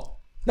 First of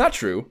all, not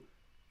true.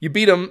 You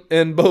beat him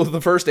in both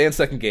the first and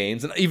second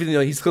games, and even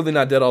though he's clearly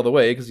not dead all the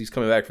way because he's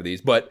coming back for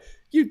these, but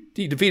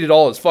he defeated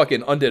all his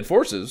fucking undead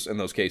forces in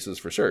those cases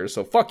for sure.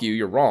 So fuck you,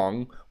 you're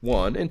wrong.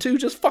 1 and 2,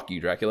 just fuck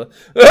you, Dracula.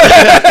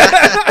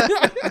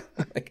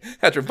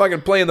 After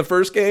fucking playing the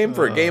first game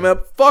for a game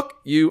up,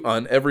 fuck you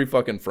on every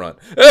fucking front.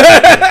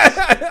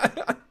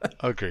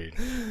 Agreed.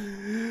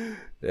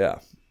 Yeah.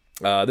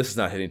 This is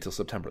not hitting until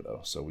September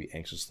though, so we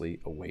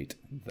anxiously await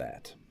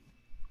that.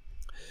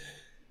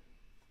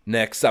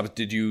 Next up,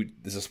 is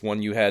this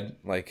one you had,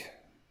 like,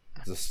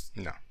 is this?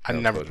 No, I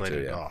never played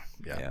it at all.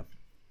 Yeah.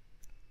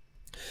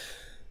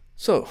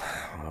 So,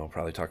 I'll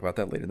probably talk about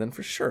that later then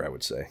for sure, I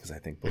would say, because I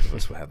think both of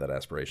us will have that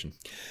aspiration.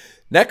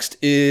 Next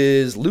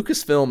is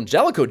Lucasfilm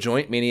Jalico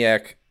Joint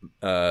Maniac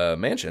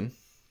Mansion.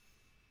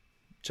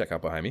 Check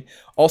out behind me.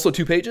 Also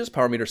 2 pages.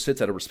 Power meter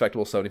sits at a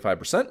respectable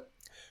 75%.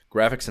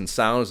 Graphics and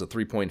sound is a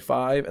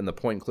 3.5, and the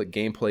point-and-click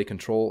gameplay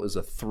control is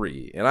a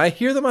 3. And I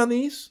hear them on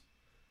these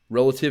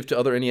relative to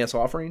other NES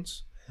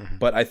offerings,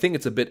 but I think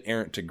it's a bit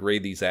errant to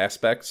grade these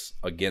aspects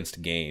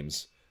against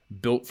games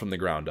built from the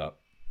ground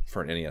up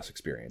for an NES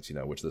experience,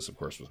 which this, of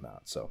course, was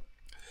not. So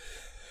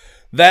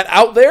that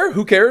out there,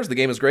 who cares? The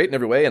game is great in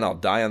every way, and I'll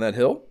die on that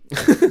hill.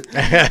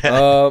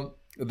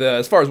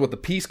 As far as what the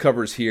piece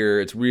covers here,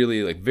 it's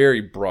really like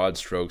very broad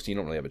strokes. You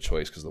don't really have a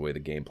choice because of the way the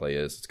gameplay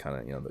is. It's kind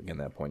of, again,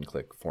 that point and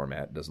click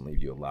format doesn't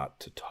leave you a lot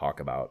to talk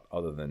about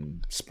other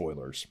than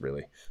spoilers,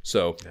 really.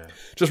 So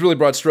just really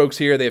broad strokes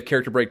here. They have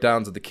character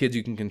breakdowns of the kids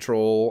you can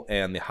control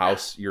and the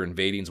house you're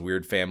invading's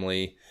weird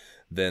family.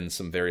 Then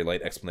some very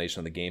light explanation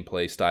of the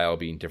gameplay style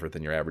being different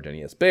than your average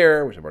NES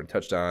bear, which I've already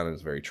touched on and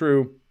is very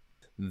true.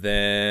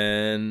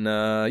 Then,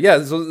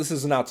 so this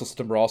isn't out till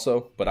September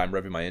also, but I'm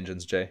revving my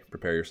engines, Jay.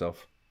 Prepare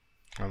yourself.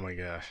 Oh my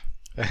gosh.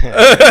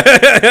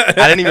 I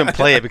didn't even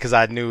play it because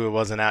I knew it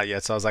wasn't out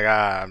yet, so I was like,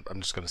 I'm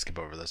just going to skip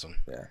over this one.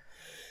 Yeah.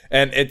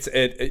 And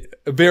it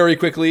very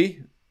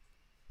quickly,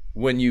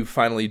 when you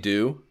finally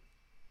do,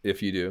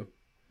 if you do,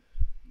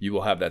 you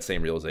will have that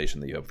same realization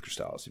that you have with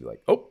Crystalis. You'll be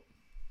like, oh,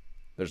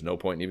 there's no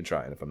point in even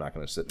trying if I'm not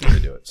going to sit and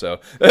really do it. So,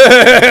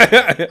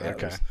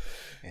 okay.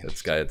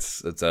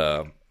 It's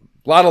a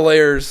lot of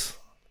layers,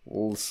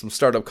 some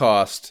startup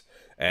cost.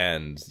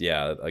 And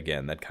yeah,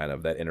 again, that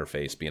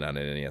interface being on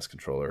an NES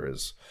controller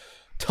is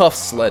tough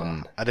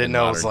sledding. I didn't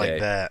know it was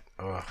like that.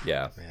 Oh,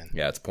 yeah, man.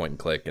 Yeah, it's point and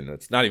click, and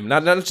it's not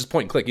just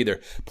point and click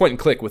either. Point and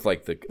click with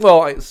like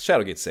Shadowgate's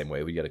the same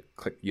way. You got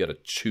to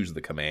choose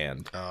the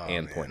command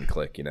and point and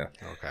click. Okay.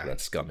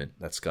 That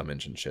scum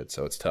engine shit.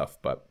 So it's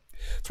tough, but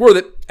it's worth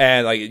it.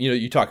 And like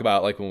you talk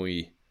about like when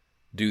we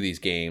do these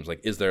games,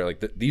 like is there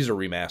like these are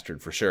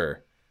remastered for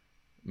sure.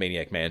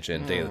 Maniac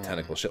Mansion, Day of the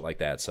Tentacle, shit like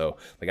that. So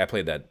like I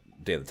played that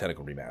Day of the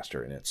Tentacle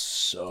remaster, and it's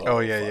so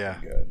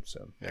good.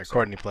 So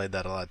Courtney played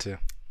that a lot too.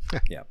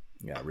 yeah,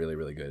 really,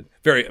 really good.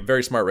 Very,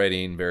 very smart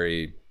writing.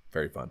 Very,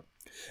 very fun.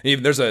 And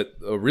even there's a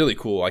really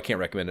cool. I can't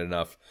recommend it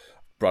enough.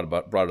 Brought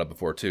it up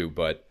before too,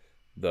 but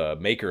the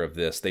maker of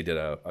this, they did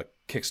a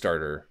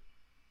Kickstarter,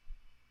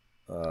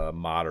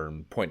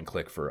 modern point and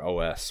click for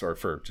OS or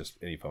for just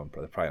any phone,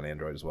 probably on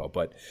Android as well.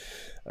 But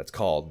it's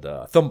called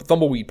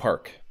Thumbleweed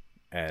Park,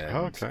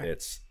 and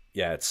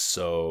it's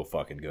so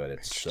fucking good.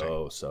 It's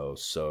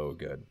so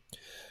good.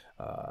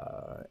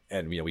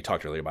 And we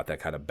talked earlier about that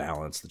kind of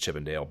balance, the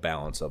Chippendale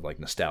balance of like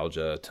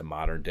nostalgia to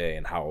modern day,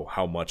 and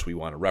how much we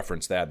want to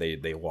reference that.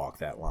 They walk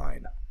that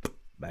line,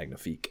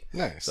 magnifique.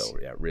 Nice. So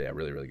yeah,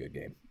 really, really good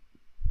game.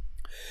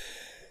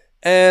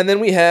 And then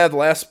we have the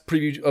last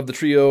preview of the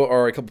trio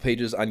are a couple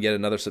pages on yet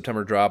another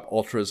September drop.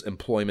 Ultra's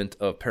employment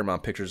of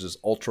Paramount Pictures'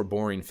 ultra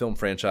boring film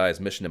franchise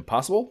Mission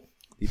Impossible.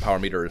 The power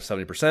meter is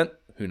 70%.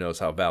 Who knows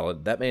how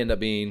valid that may end up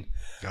being.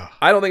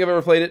 I don't think I've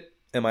ever played it,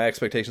 and my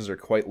expectations are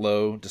quite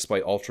low,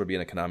 despite Ultra being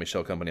a Konami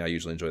shell company I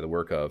usually enjoy the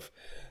work of.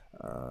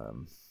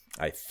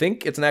 I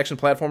think it's an action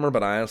platformer,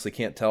 but I honestly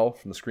can't tell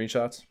from the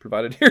screenshots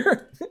provided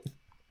here.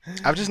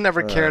 I've just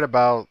never cared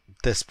about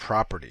this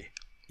property.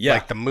 Yeah,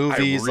 like the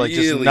movies, like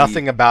just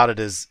nothing about it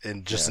is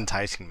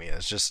enticing me.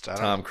 It's just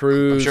Tom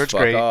Cruise. I'm sure it's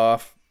great.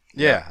 Off.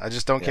 Yeah, I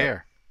just don't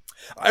care.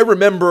 I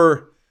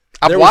remember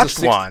I've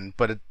watched one,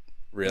 but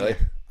really.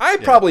 I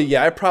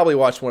probably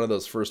watched one of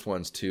those first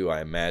ones too.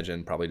 I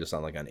imagine probably just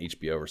on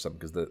HBO or something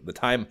because the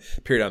time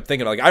period I'm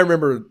thinking I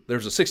remember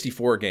there's a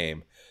 64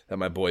 game that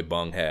my boy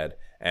Bung had,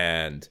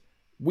 and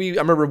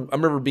I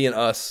remember being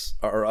us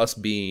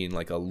being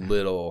like a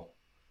little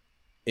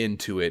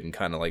into it and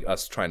kind of like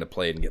us trying to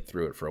play it and get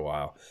through it for a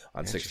while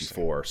on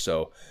 64.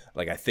 So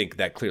like I think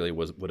that clearly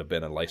would have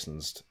been a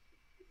licensed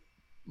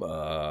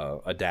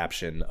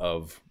adaptation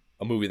of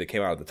a movie that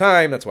came out at the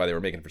time. That's why they were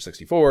making it for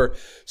 64.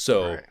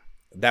 So. Right.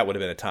 That would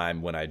have been a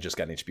time when I just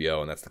got an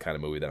HBO, and that's the kind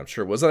of movie that I'm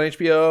sure was on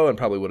HBO and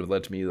probably would have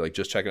led to me like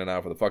just checking it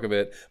out for the fuck of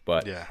it.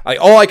 But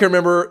all I can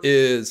remember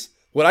is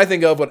What I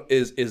think of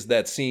is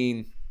that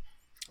scene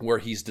where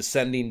he's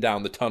descending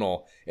down the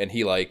tunnel and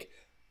he like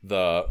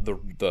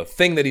the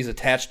thing that he's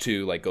attached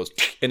to like goes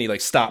and he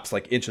like stops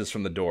like inches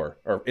from the door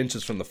or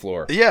inches from the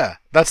floor. Yeah,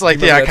 that's like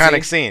the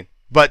iconic scene.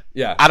 But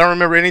yeah, I don't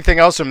remember anything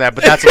else from that.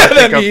 But that's what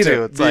I think of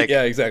too. It's like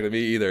yeah, exactly. Me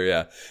either.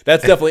 Yeah,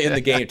 that's definitely in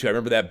the game too. I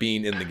remember that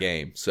being in the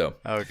game. So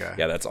okay,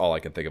 yeah, that's all I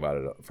can think about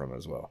it from it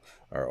as well,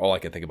 or all I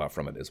can think about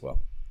from it as well.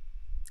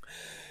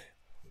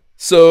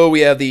 So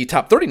we have the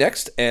top 30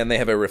 next, and they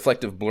have a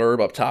reflective blurb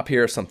up top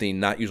here, something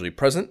not usually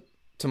present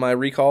to my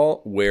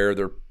recall, where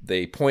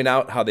they point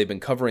out how they've been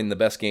covering the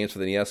best games for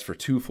the NES for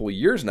 2 full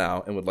years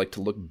now, and would like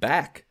to look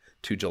back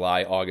to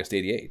July, August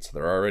 '88. So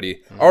they're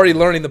already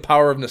learning the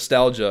power of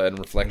nostalgia and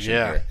reflection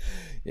here,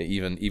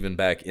 even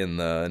back in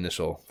the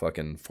initial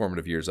fucking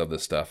formative years of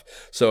this stuff.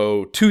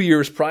 So 2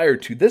 years prior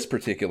to this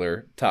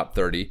particular top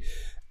 30,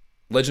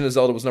 Legend of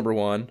Zelda was number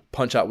 1,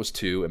 Punch-Out was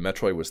 2, and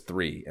Metroid was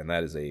 3, and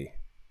that is a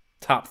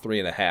top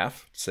 3.5,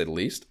 to say the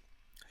least.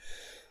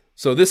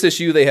 So this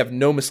issue, they have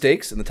no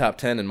mistakes in the top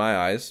 10 in my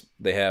eyes.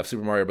 They have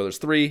Super Mario Bros.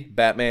 3,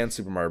 Batman,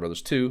 Super Mario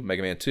Bros. 2,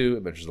 Mega Man 2,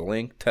 Adventures of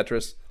Link,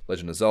 Tetris,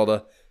 Legend of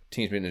Zelda,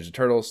 Teenage Mutant Ninja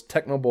Turtles,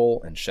 Tecmo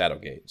Bowl, and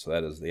Shadowgate. So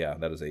that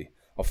is a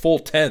full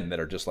 10 that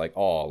are just like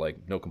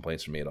no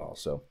complaints from me at all.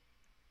 So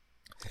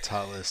it's a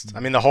hot list. I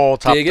mean, the whole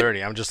top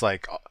 30. I'm just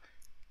like,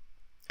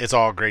 it's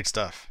all great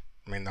stuff.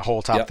 I mean, the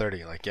whole top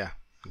 30. Like, yeah.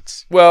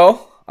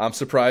 Well, I'm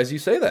surprised you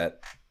say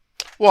that.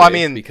 Well, I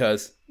mean,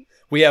 because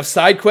we have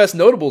side quest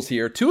notables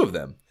here, 2 of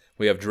them.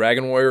 We have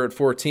Dragon Warrior at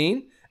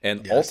 14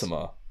 and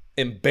Ultima,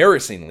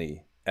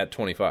 embarrassingly, at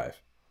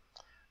 25.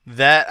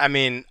 That, I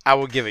mean, I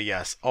would give it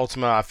yes.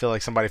 Ultima, I feel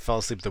like somebody fell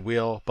asleep at the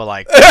wheel, but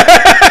like,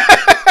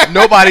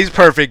 nobody's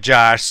perfect,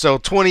 Josh. So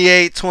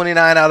 28,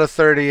 29 out of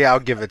 30, I'll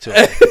give it to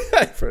him.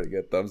 Pretty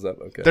good. Thumbs up.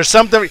 Okay. There's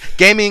something,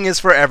 gaming is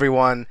for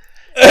everyone.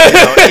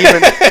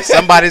 Even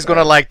somebody's going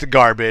to like the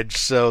garbage.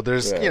 So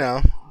there's,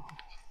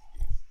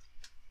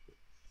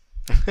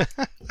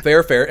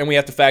 Fair. And we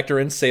have to factor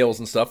in sales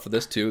and stuff for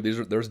this too.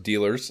 There's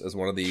dealers as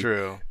one of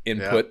the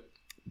input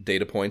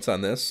data points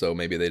on this. So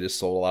maybe they just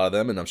sold a lot of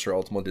them, and I'm sure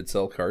Ultima did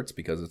sell carts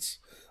because it's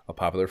a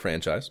popular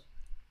franchise.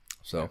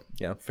 So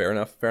yeah, fair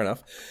enough.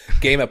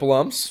 Game Ep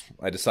alums,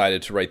 I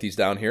decided to write these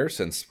down here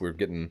since we're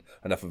getting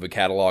enough of a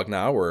catalog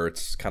now where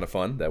it's kind of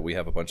fun that we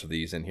have a bunch of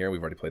these in here. We've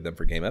already played them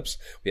for Game Eps.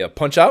 We have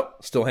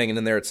Punch-Out still hanging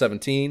in there at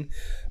 17,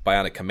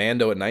 Bionic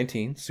Commando at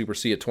 19, Super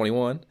C at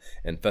 21,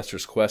 and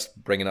Fester's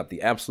Quest bringing up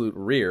the absolute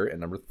rear at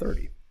number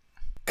 30.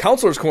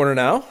 Counselor's Corner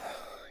now.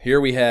 Here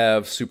we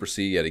have Super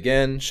C yet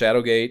again,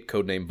 Shadowgate,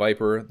 Codename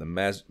Viper, the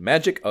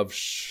Magic of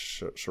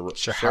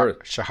Scheherazade.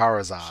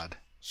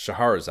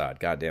 Scheherazade,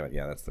 god damn it,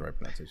 yeah, that's the right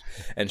pronunciation.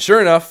 And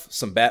sure enough,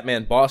 some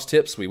Batman boss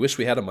tips we wish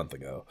we had a month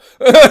ago.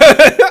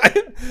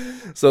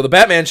 So the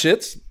Batman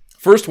shits.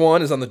 First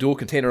one is on the dual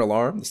container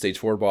alarm, the stage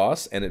 4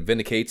 boss, and it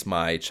vindicates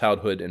my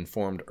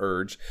childhood-informed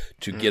urge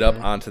to get up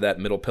onto that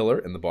middle pillar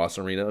in the boss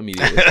arena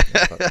immediately.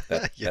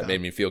 That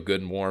made me feel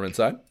good and warm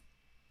inside.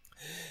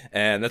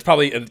 And that's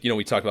probably,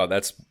 we talked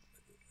about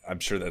I'm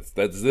sure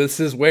this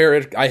is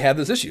where I had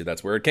this issue.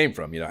 That's where it came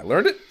from. I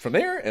learned it from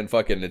there, and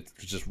fucking it's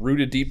just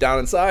rooted deep down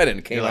inside, and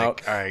it came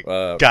out. All right,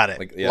 got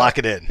it. Lock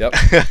it in. Yep.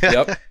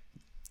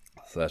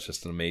 So that's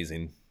just an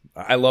amazing.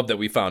 I love that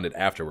we found it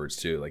afterwards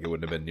too. Like it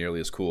wouldn't have been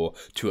nearly as cool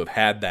to have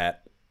had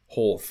that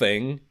whole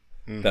thing.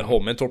 That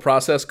whole mental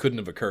process couldn't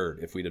have occurred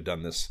if we'd have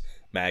done this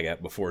mag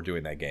app before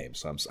doing that game.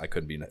 So I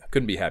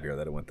couldn't be happier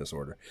that it went this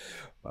order.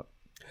 But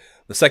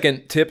the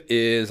second tip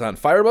is on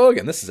Firebug,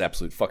 and this is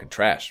absolute fucking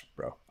trash,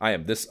 bro.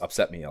 This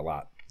upset me a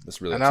lot.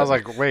 This really. And I was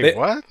like, wait,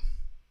 what?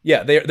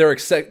 Yeah,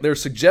 they're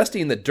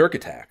suggesting that Dirk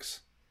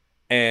attacks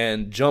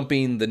and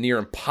jumping the near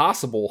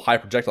impossible high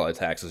projectile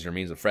attacks as your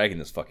means of fragging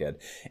this fuckhead,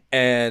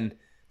 and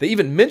they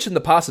even mention the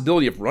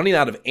possibility of running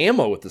out of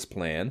ammo with this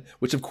plan,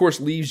 which of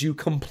course leaves you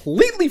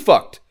completely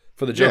fucked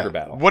for the Joker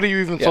battle. What are you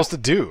even supposed to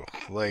do?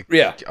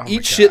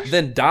 Eat shit,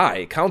 then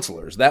die,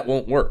 counselors. That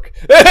won't work.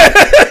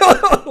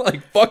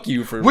 Like, fuck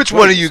you for. Which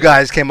one of you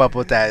guys came up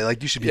with that?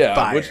 Like, you should be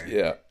fired.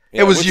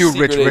 It was you,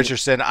 Rich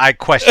Richardson. I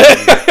question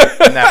you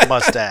and that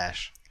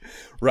mustache.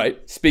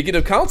 Right. Speaking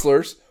of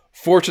counselors,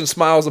 fortune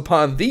smiles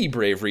upon thee,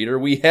 brave reader.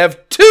 We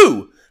have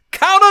 2,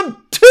 count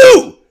them,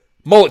 2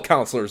 mullet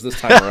counselors this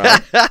time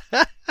around.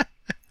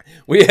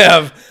 We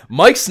have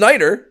Mike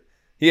Snyder.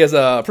 He has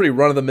a pretty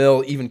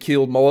run-of-the-mill,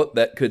 even-keeled mullet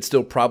that could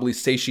still probably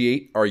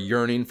satiate our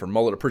yearning for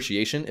mullet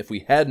appreciation if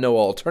we had no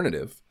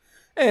alternative.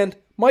 And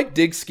Mike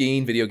digs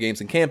skiing, video games,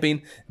 and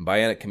camping, and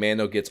Bionic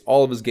Commando gets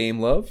all of his game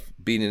love.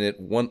 Beating it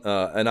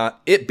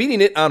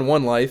on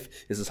One Life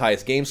is his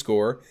highest game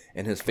score,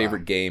 and his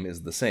favorite game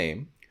is the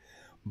same.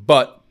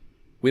 But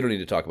we don't need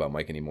to talk about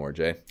Mike anymore,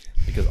 Jay,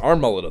 because our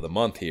mullet of the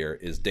month here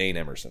is Dane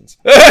Emerson's.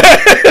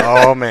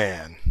 Oh,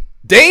 man.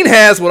 Dane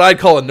has what I'd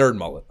call a nerd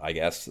mullet, I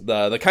guess.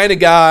 The kind of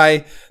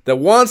guy that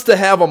wants to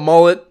have a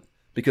mullet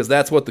because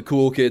that's what the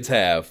cool kids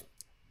have,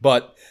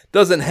 but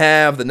doesn't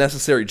have the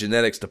necessary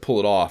genetics to pull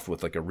it off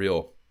with like a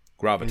real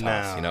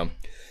gravitas, Yeah.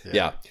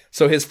 Yeah.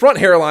 So his front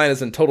hairline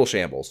is in total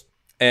shambles.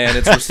 and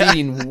it's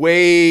receding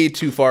way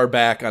too far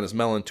back on his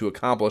melon to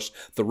accomplish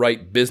the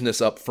right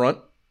business up front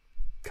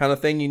kind of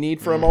thing you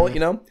need for a mullet, you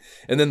know?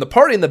 And then the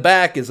party in the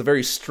back is a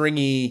very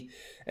stringy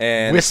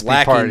and wispy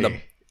lacking party.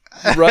 the...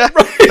 Right,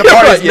 The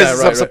party's right, yeah, missing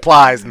some right.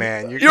 supplies,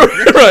 man. You're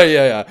right,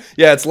 yeah.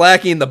 Yeah, it's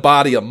lacking the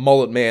body a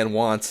mullet man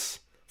wants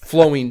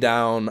flowing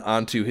down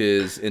onto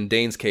his, in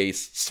Dane's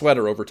case,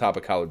 sweater over top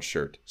of collared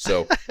shirt.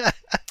 So,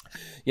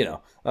 you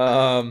know,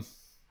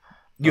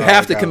 you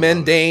have to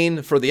commend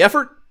Dane for the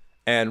effort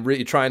and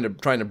really trying to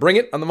bring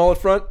it on the mullet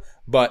front.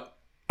 But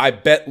I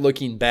bet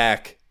looking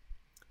back,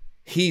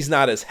 he's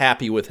not as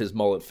happy with his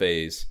mullet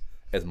phase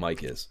as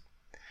Mike is.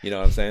 You know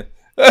what I'm saying?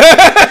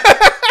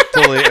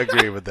 Totally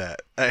agree with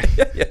that.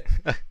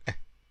 Yeah.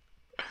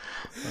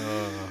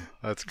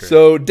 That's great.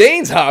 So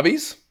Dane's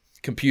hobbies: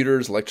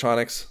 computers,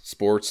 electronics,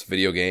 sports,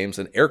 video games,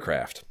 and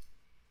aircraft.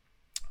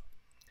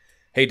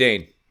 Hey,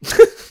 Dane.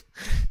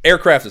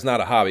 Aircraft is not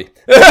a hobby.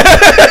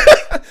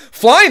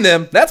 Flying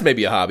them, that's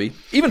maybe a hobby.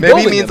 Even maybe he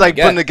building means them, like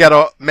putting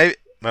together.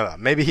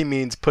 Maybe he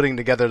means putting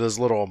together those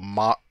little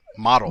models.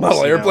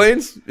 model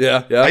airplanes.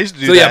 Yeah. I used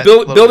to do so that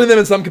building them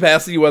in some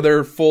capacity,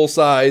 whether full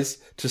size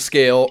to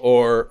scale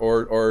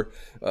or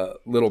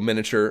little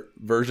miniature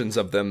versions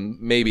of them,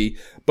 maybe.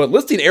 But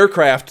listing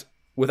aircraft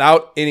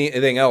without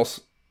anything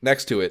else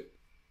next to it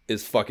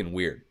is fucking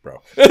weird,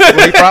 bro.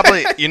 Well, he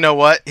probably, you know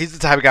what? He's the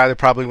type of guy that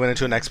probably went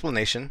into an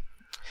explanation,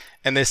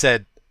 and they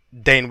said,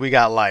 "Dane, we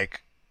got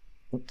like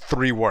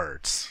 3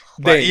 words."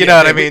 Dane, you know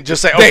what I mean?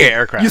 Just say, "Okay, Dane,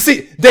 aircraft."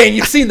 Dane,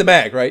 you've seen the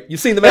mag, right?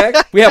 You've seen the mag.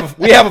 We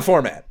have a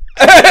format.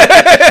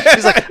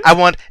 He's like, "I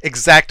want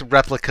exact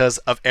replicas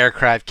of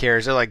aircraft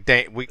carriers." They're like,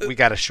 "Dane, we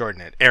got to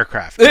shorten it.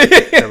 Aircraft."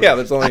 Yeah,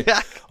 there's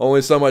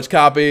only so much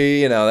copy.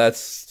 You know,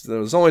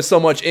 there's only so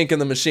much ink in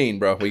the machine,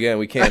 bro.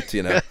 We can't.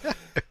 You know,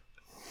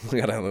 we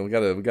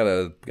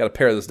gotta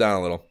pare this down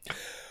a little.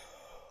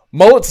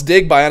 Mullets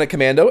dig Bionic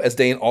Commando, as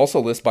Dane also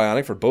lists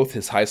Bionic for both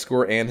his high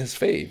score and his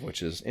fave,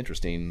 which is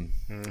interesting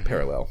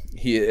parallel.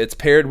 It's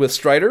paired with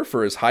Strider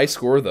for his high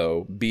score,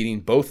 though,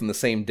 beating both in the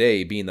same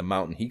day, being the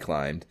mountain he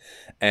climbed.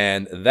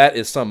 And that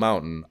is some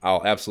mountain.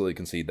 I'll absolutely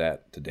concede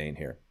that to Dane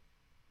here.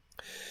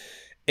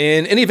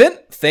 In any event,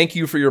 thank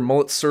you for your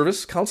mullet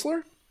service,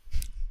 counselor.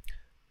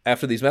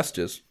 After these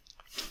messages,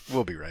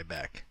 We'll be right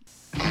back.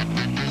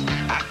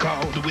 I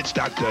called the witch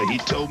doctor, he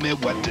told me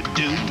what to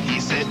do. He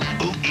said,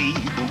 ooh, ee,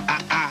 ooh,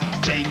 ah,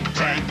 ah, ching,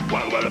 chang,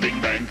 walla, walla,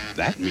 bing, bang.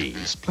 That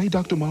means play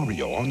Dr.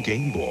 Mario on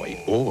Game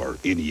Boy or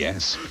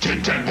NES.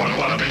 Ching, chang, walla,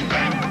 walla, bing,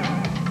 bang.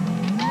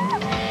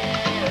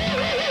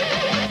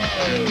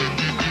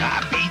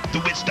 I beat the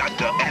witch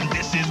doctor, and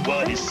this is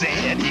what he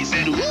said. He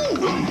said, ooh,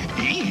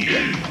 ee,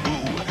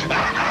 ooh,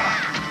 ah,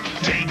 ah,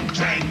 ching,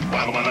 chang,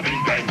 walla, walla,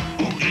 bing, bang.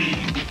 Ooh, ee,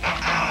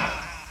 ah, ah.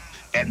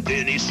 And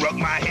then he struck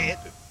my head.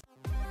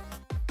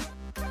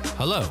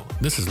 Hello,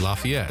 this is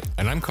Lafayette.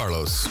 And I'm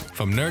Carlos.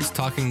 From Nerds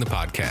Talking the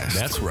Podcast.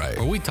 That's right.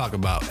 Where we talk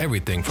about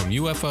everything from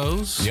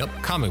UFOs, Yep.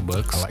 comic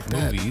books, I like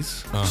that.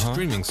 movies, Uh-huh.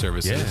 streaming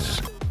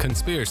services,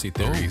 conspiracy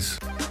theories,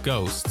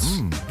 ghosts,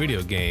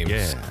 video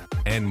games,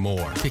 and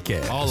more.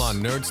 Kick-ass. All on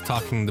Nerds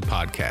Talking the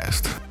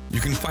Podcast.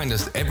 You can find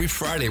us every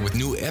Friday with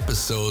new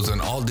episodes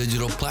on all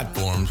digital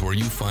platforms where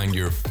you find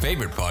your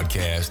favorite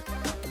podcast,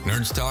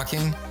 Nerds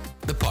Talking,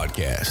 the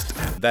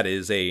podcast. that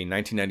is a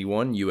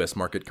 1991 U.S.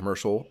 market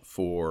commercial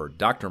for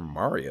Dr.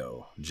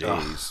 Mario,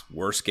 Jay's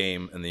worst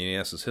game in the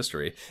NES's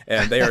history.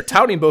 And they are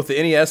touting both the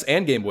NES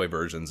and Game Boy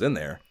versions in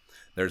there.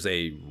 There's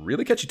a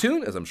really catchy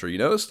tune, as I'm sure you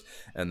noticed,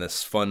 and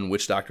this fun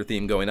Witch Doctor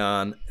theme going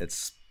on.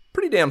 It's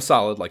pretty damn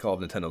solid, like all of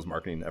Nintendo's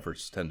marketing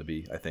efforts tend to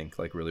be, I think,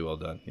 like really well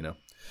done, you know.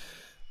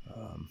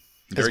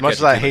 As much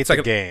as I hate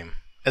the game,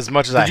 as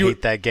much as I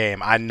hate that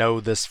game, I know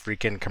this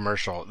freaking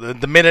commercial.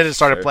 The minute it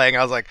started playing,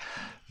 I was like,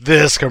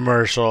 this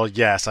commercial,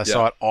 yes, I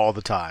saw it all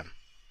the time.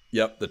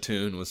 Yep, the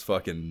tune was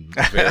fucking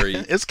very,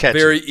 It's catchy.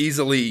 very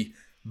easily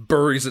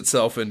buries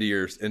itself into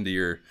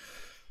your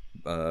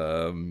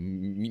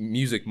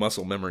music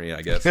muscle memory,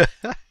 I guess.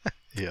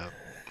 Yeah.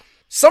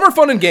 Summer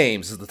Fun and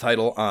Games is the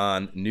title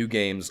on new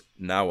games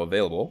now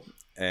available.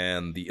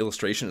 And the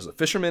illustration is a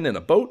fisherman in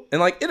a boat.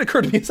 And, like, it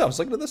occurred to me as I was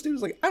looking at this dude, I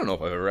was like, I don't know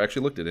if I've ever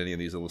actually looked at any of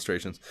these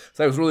illustrations.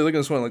 So I was really looking at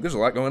this one, like, there's a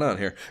lot going on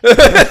here.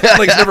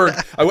 Like, it's never,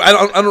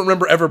 I don't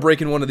remember ever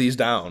breaking one of these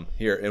down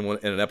here in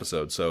an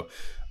episode. So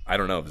I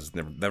don't know if it's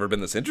never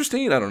been this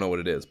interesting. I don't know what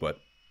it is. But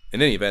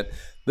in any event,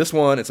 this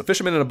one, it's a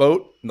fisherman in a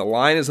boat, and the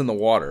line is in the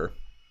water.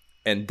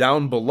 And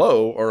down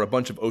below are a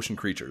bunch of ocean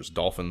creatures,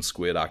 dolphin,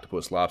 squid,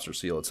 octopus, lobster,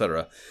 seal,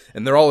 etc.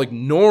 And they're all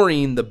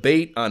ignoring the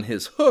bait on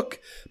his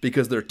hook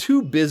because they're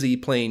too busy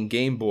playing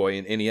Game Boy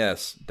and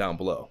NES down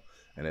below.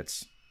 And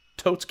it's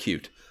totes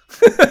cute.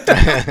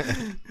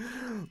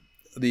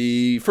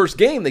 The first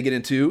game they get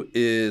into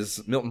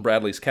is Milton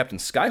Bradley's Captain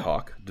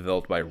Skyhawk,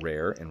 developed by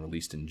Rare and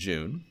released in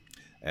June.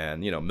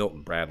 And, you know,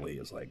 Milton Bradley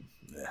is like,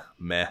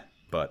 meh,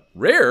 but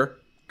Rare,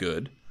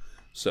 good.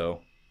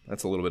 So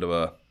that's a little bit of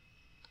a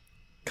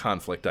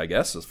conflict, I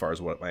guess, as far as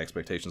what my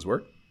expectations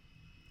were.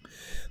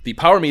 The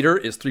power meter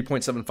is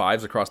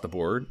 3.75s across the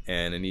board,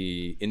 and an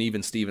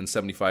even Steven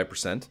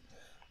 75%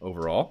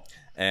 overall.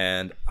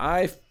 And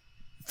I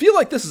feel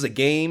like this is a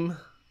game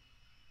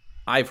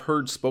I've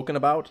heard spoken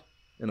about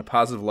in a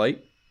positive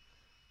light.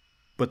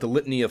 But the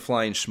litany of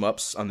flying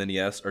shmups on the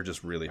NES are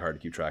just really hard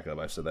to keep track of.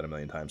 I've said that a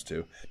million times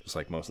too. Just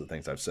like most of the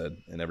things I've said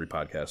in every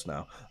podcast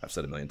now. I've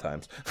said a million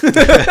times.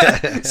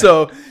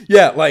 So,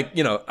 yeah, like,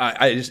 you know,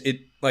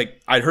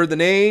 I'd heard the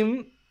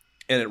name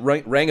and it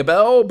rang a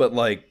bell, but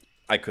like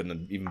I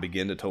couldn't even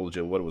begin to tell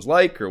you what it was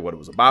like or what it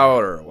was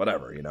about or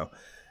whatever, you know.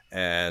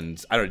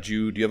 And I don't know,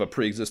 do you have a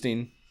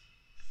pre-existing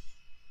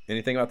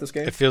anything about this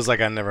game? It feels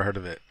like I never heard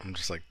of it. I'm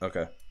just like,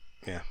 okay.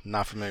 Yeah,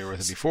 not familiar with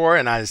it before,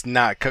 and I just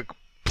not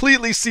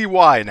completely see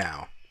why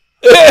now.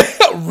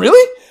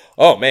 Really?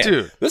 Oh man,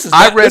 dude, this is.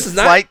 I read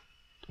Flight.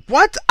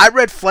 What? I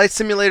read Flight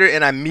Simulator,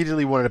 and I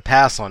immediately wanted to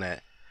pass on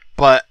it.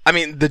 But I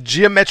mean, the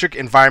geometric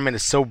environment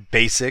is so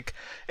basic.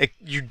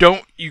 You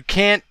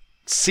can't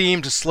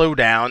seem to slow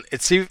down.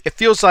 It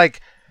feels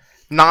like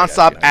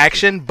nonstop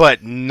action,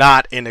 but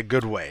not in a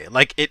good way.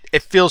 Like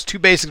it feels too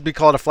basic to be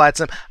called a flat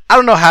sim. I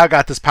don't know how I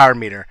got this power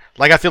meter.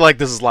 Like I feel like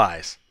this is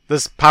lies.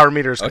 This power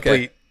meter is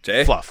complete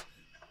fluff.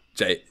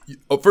 Jay,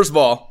 first of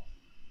all,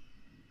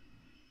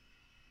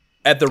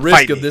 at the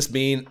risk of this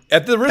being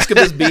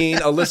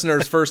a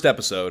listener's first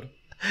episode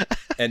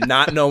and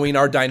not knowing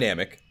our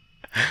dynamic,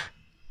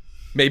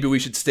 maybe we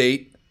should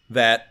state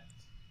that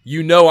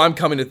I'm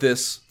coming at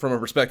this from a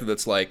perspective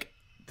that's like,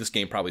 this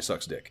game probably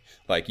sucks dick.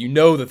 Like,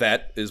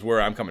 that is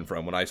where I'm coming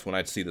from when I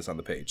see this on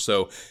the page.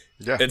 So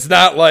It's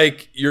not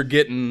like you're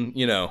getting,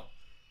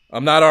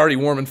 I'm not already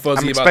warm and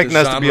fuzzy about this genre. I'm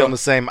expecting us to be on the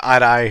same eye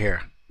to eye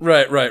here.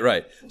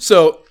 Right.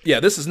 So, yeah,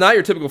 this is not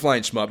your typical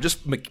flying shmup. Just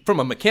from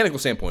a mechanical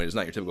standpoint, it's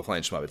not your typical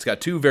flying shmup. It's got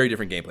two very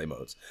different gameplay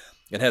modes.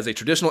 It has a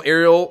traditional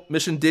aerial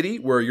mission ditty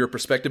where your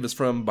perspective is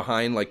from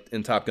behind, like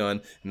in Top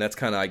Gun, and that's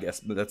kind of, I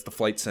guess, that's the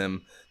flight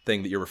sim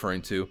thing that you're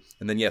referring to.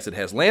 And then, yes, it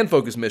has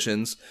land-focused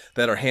missions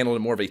that are handled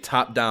in more of a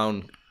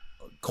top-down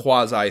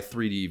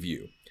quasi-3D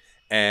view.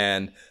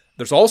 And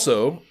there's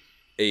also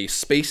a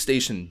space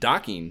station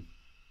docking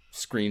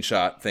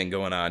screenshot thing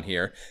going on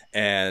here,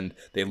 and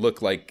they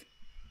look like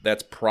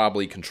that's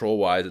probably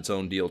control-wise its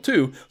own deal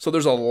too. So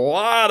there's a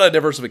lot of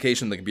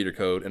diversification in the computer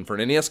code, and for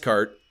an NES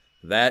cart,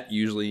 that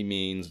usually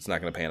means it's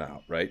not going to pan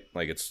out, right?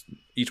 Like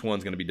each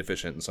one's going to be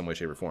deficient in some way,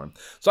 shape, or form.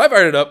 So I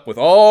fired it up with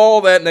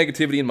all that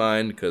negativity in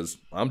mind because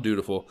I'm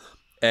dutiful,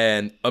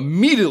 and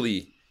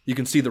immediately you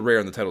can see the rare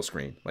on the title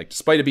screen. Like,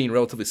 despite it being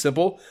relatively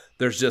simple,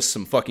 there's just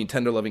some fucking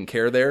tender loving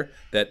care there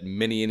that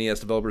many NES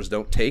developers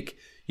don't take.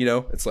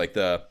 It's like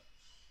that,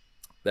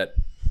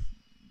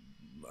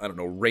 I don't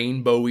know,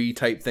 rainbowy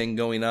type thing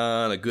going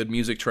on, a good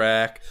music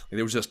track. Like,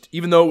 there was just,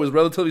 even though it was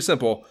relatively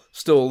simple,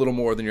 still a little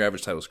more than your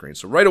average title screen.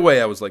 So right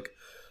away I was like,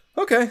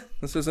 okay,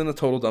 this isn't a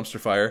total dumpster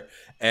fire.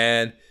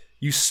 And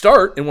you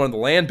start in one of the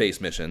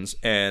land-based missions,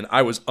 and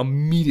I was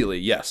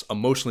immediately,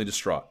 emotionally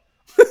distraught.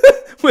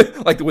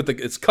 with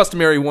its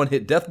customary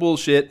one-hit death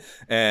bullshit,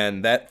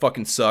 and that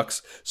fucking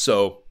sucks.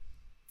 So,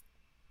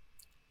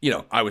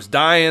 I was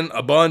dying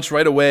a bunch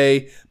right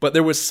away, but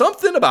there was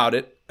something about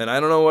it, and I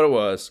don't know what it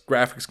was,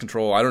 graphics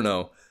control, I don't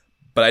know,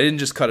 but I didn't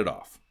just cut it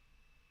off.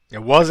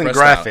 It wasn't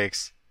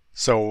graphics.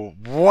 So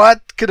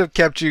what could have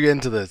kept you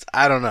into this?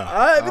 I don't know.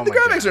 The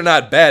graphics are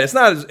not bad.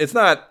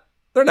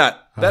 They're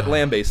not that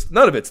land-based.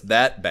 None of it's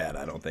that bad,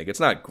 I don't think. It's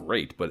not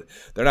great, but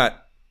they're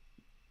not,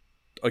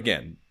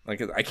 again,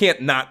 like, I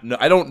can't not know,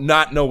 I don't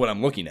not know what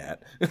I'm looking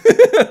at,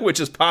 which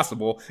is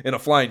possible in a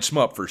flying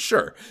shmup for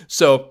sure.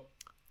 So,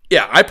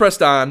 yeah, I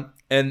pressed on,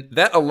 and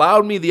that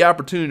allowed me the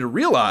opportunity to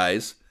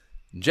realize,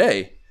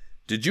 Jay,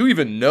 did you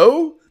even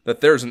know that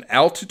there's an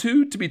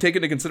altitude to be taken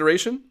into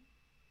consideration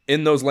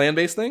in those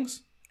land-based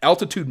things?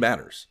 Altitude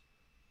matters.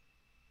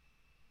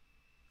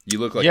 You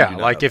look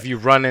like if you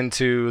run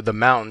into the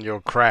mountain, you'll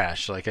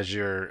crash. Like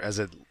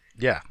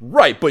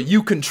right. But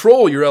you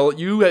control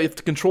you have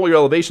to control your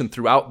elevation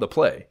throughout the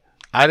play.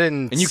 I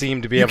didn't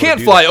seem to be able to. You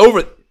can't fly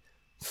over.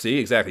 See,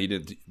 exactly. You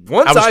didn't.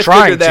 Once I was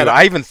trying to.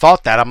 I even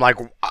thought that. I'm like,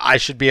 I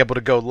should be able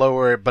to go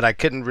lower, but I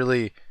couldn't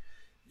really.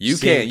 You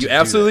can. You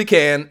absolutely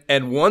can.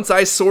 And once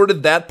I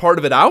sorted that part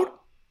of it out,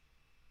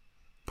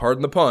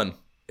 pardon the pun,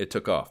 it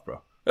took off,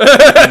 bro.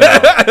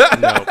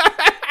 No.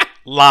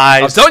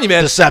 Lies. I'm telling you,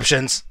 man.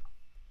 Deceptions.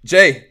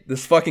 Jay,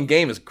 this fucking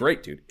game is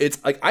great, dude.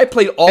 It's like I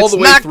played all the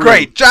way through. It's not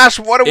great, Josh.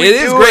 What are we doing?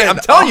 It is great. I'm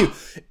telling you.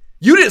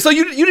 You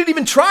didn't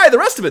even try the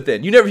rest of it.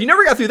 Then you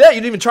never got through that.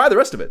 You didn't even try the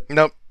rest of it.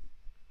 Nope.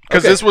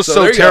 Because this was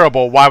so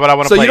terrible. Why would I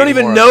want to play? So you don't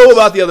even know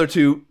about the other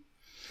two.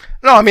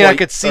 No, I mean I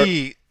could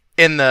see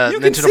in the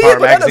Nintendo Power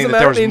magazine that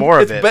there was more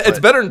of it. It's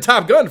better than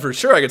Top Gun for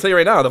sure. I can tell you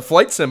right now, the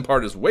flight sim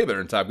part is way better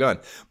than Top Gun.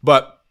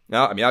 But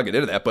now, I mean, I'll get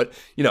into that. But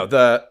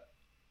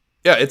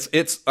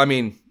I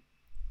mean,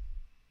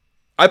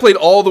 I played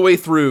all the way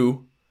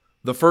through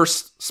the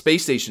first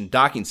space station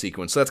docking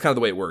sequence. So that's kind of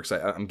the way it works.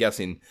 I'm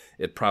guessing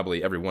it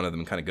probably, every one of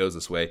them kind of goes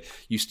this way.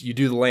 You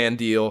do the land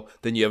deal,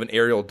 then you have an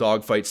aerial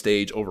dogfight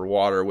stage over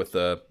water with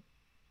the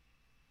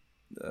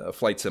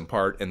flight sim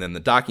part, and then the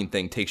docking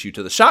thing takes you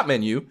to the shop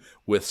menu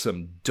with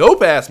some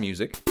dope-ass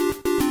music.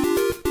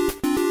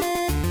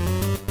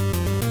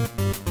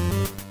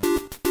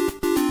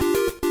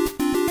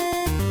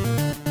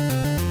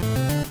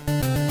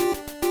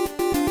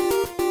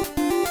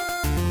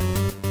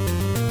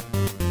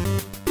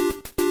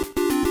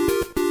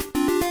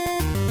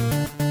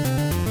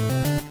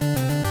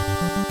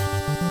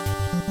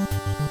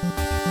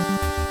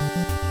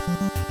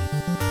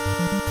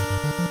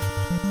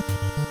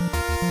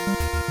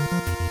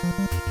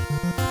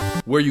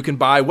 where you can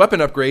buy weapon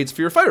upgrades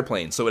for your fighter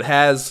plane. So it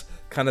has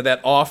kind of that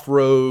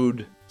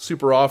off-road,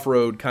 super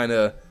off-road kind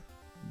of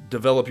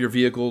develop your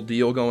vehicle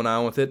deal going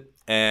on with it.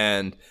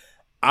 And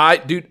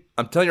dude,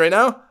 I'm telling you right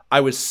now,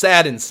 I was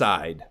sad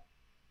inside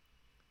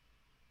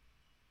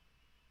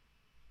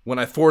when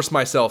I forced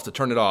myself to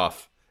turn it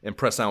off and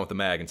press on with the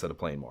mag instead of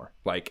playing more.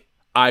 Like,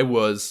 I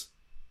was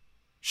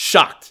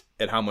shocked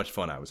at how much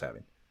fun I was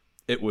having.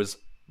 It was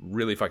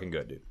really fucking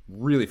good, dude.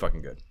 Really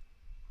fucking good.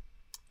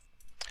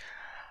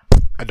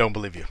 I don't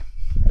believe you.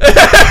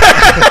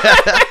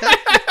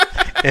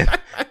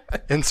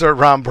 Insert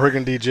Ron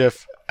Burgundy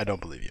gif. I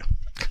don't believe you.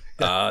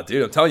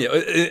 Dude, I'm telling you.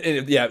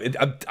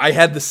 I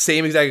had the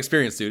same exact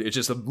experience, dude. It's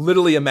just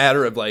literally a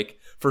matter of, like,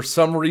 for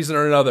some reason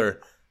or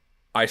another,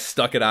 I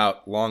stuck it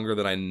out longer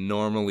than I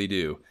normally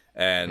do.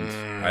 And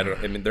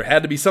I mean, there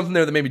had to be something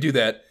there that made me do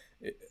that.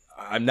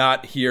 I'm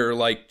not here,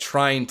 like,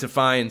 trying to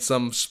find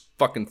some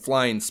fucking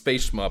flying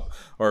space shmup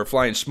or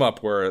flying shmup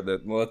where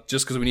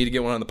just because we need to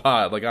get one on the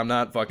pod. Like, I'm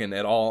not fucking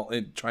at all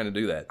trying to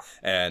do that.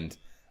 And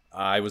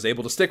I was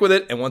able to stick with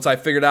it. And once I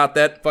figured out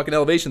that fucking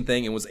elevation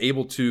thing and was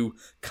able to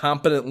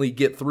competently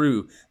get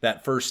through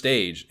that first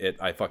stage,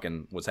 I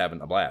fucking was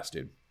having a blast,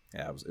 dude.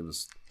 Yeah, it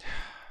was.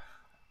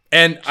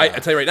 And I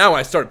tell you right now,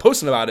 when I started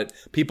posting about it,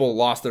 people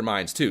lost their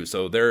minds too.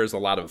 So there's a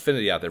lot of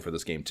affinity out there for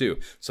this game too.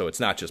 So it's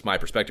not just my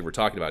perspective we're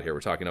talking about here. We're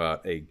talking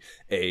about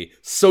a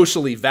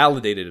socially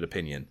validated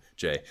opinion,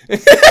 Jay.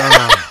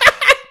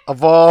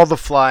 Of all the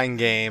flying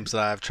games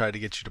that I've tried to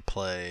get you to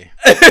play.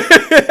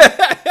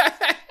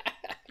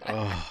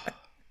 Oh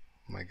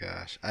my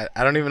gosh.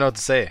 I don't even know what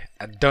to say.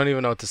 I don't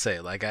even know what to say.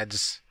 Like, I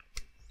think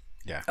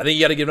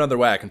you got to give it another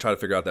whack and try to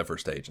figure out that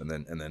first stage and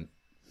then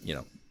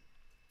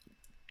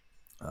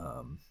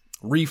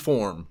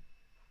reform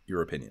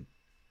your opinion.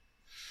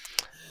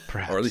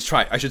 Perhaps. Or at least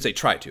try. I should say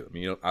try to. I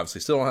mean, you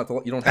obviously still don't have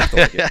to. You don't have to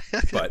like it,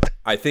 but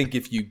I think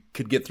if you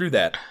could get through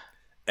that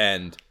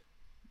and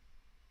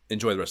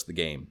enjoy the rest of the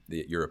game,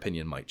 your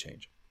opinion might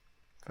change.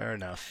 Fair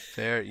enough.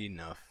 Fair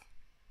enough.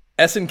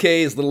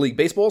 SNK's Little League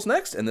Baseball's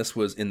next, and this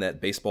was in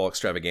that baseball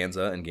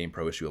extravaganza in Game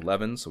Pro issue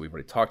 11. So we've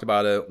already talked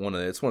about it.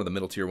 It's one of the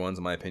middle tier ones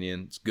in my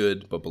opinion. It's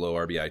good, but below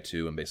RBI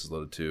 2 and Bases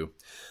Loaded 2.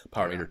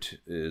 Power meter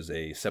is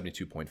a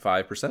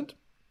 72.5%.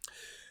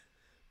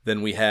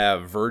 Then we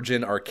have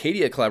Virgin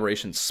Arcadia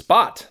collaboration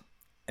Spot,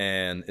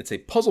 and it's a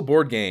puzzle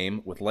board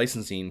game with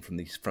licensing from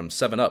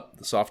 7-Up,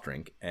 the soft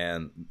drink,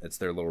 and it's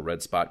their little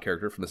red Spot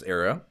character from this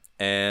era,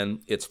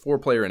 and it's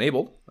 4-player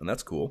enabled, and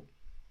that's cool.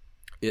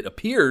 It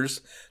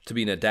appears to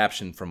be an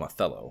adaptation from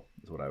Othello,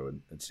 is what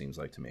it seems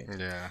like to me.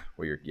 Yeah.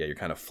 Where you're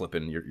kind of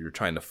flipping, you're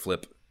trying to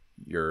flip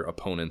your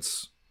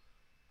opponent's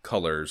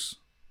colored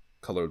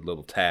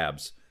little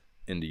tabs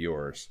into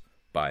yours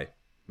by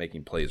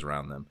making plays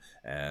around them.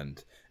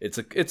 And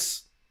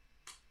it's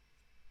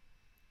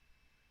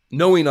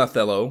knowing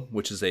Othello,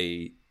 which is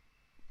a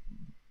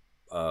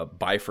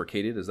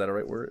bifurcated, is that a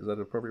right word? Is that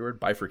an appropriate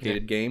word?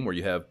 Bifurcated game where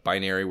you have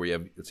binary,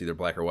 where it's either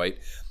black or white.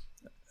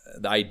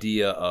 The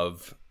idea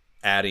of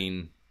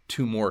adding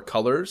 2 more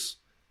colors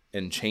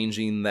and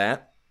changing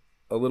that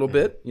a little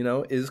bit,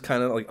 is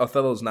kind of like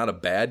Othello is not a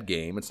bad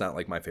game. It's not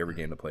like my favorite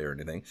game to play or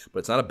anything, but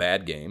it's not a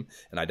bad game.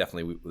 And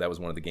that was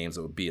one of the games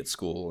that would be at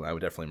school. And I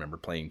would definitely remember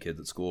playing kids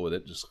at school with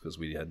it just because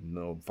we had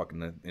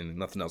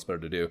nothing else better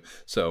to do.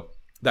 So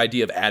the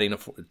idea of adding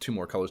 2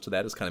 more colors to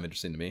that is kind of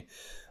interesting to me.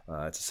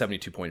 It's a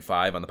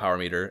 72.5 on the power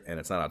meter, and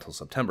it's not until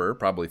September,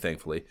 probably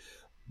thankfully.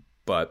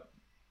 But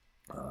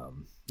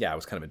I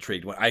was kind of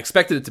intrigued. I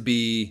expected it to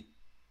be,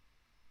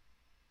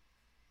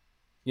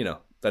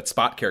 that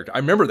Spot character. I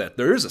remember that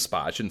there is a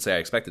Spot. I shouldn't say I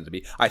expected it to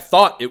be. I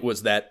thought it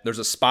was that there's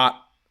a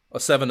Spot, a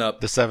 7-Up.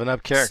 The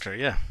 7-Up character,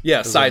 yeah.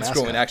 Yeah,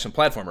 side-scrolling action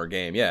platformer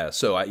game, yeah.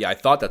 So, I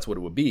thought that's what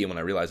it would be. And when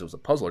I realized it was a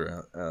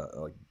puzzler,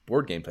 like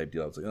board game type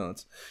deal, I was like, oh,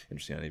 that's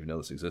interesting. I didn't even know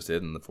this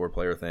existed. And the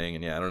 4-player thing.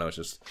 And, I don't know. It's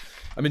just,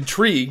 I'm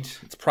intrigued.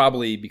 It's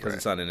probably because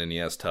it's on an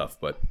NES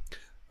tough. But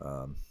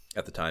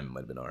at the time, it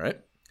might have been all right.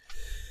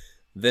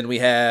 Then we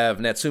have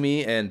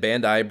Natsumi and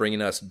Bandai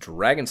bringing us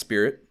Dragon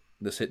Spirit.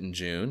 This hit in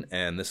June,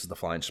 and this is the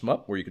flying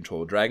shmup where you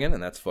control a dragon,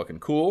 and that's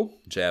fucking cool.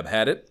 Jab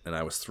had it, and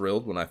I was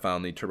thrilled when I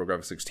found the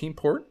TurboGrafx 16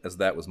 port, as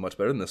that was much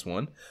better than this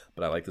one,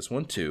 but I like this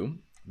one too.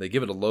 They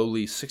give it a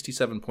lowly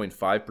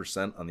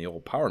 67.5% on the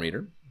old power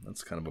meter.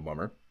 That's kind of a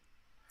bummer.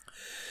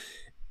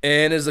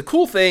 And as a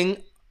cool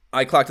thing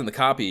I clocked in the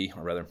copy,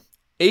 or rather,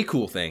 a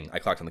cool thing I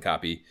clocked in the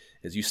copy,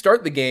 is you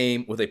start the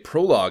game with a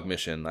prologue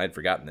mission, I'd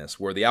forgotten this,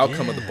 where the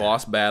outcome of the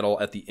boss battle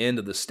at the end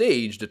of the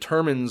stage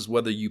determines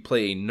whether you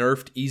play a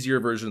nerfed, easier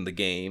version of the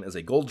game as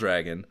a gold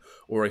dragon,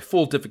 or a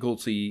full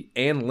difficulty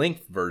and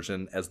length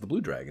version as the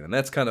blue dragon. And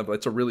that's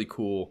a really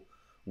cool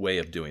way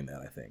of doing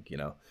that, I think,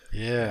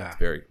 Yeah. It's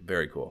very,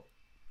 very cool.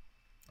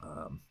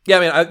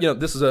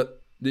 This is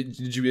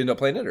did you end up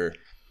playing it, or?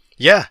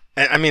 Yeah.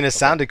 I mean, it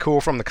sounded cool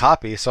from the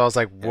copy, so I was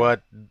like,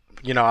 what,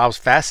 I was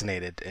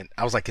fascinated. And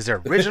I was like, is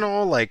there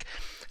original?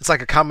 It's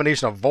like a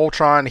combination of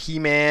Voltron,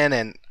 He-Man,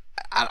 and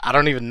I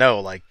don't even know.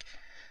 Like,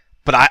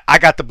 But I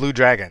got the Blue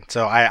Dragon,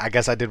 so I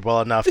guess I did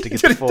well enough to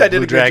get the full I did Blue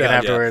a good Dragon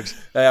job, afterwards.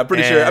 I'm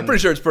pretty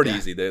sure it's pretty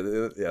easy.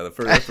 The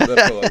first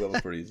level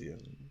was pretty easy.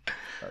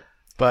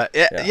 But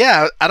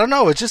yeah, I don't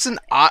know. It's just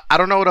I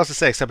don't know what else to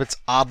say except it's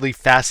oddly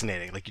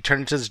fascinating. Like you turn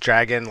into this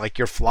dragon, like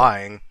you're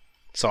flying.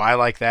 So I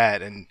like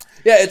that, and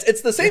yeah,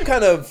 it's the same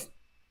kind of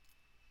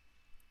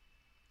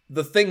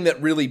the thing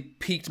that really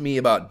piqued me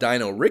about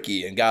Dino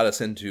Ricky and got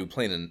us into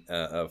playing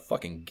a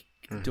fucking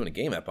doing a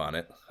game app on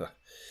it.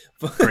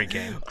 Great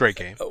game. Part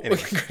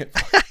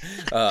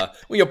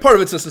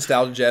of it's just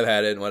nostalgia. Jeb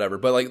had it and whatever,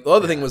 but like the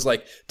other thing was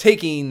like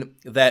taking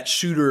that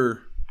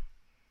shooter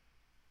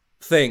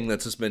thing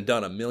that's just been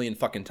done a million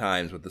fucking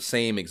times with the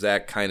same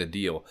exact kind of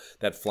deal,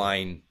 that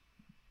flying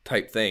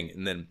type thing,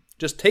 and then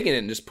just taking it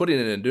and just putting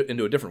it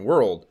into a different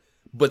world,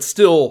 but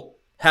still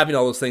having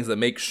all those things that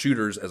make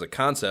shooters as a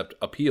concept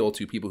appeal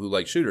to people who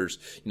like shooters.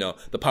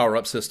 The power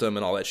up system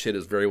and all that shit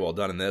is very well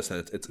done in this,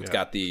 and it's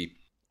got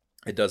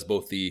it does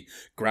both the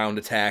ground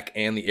attack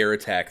and the air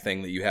attack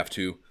thing that you have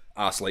to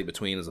oscillate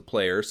between as a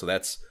player. So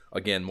that's,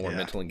 again, more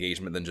mental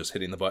engagement than just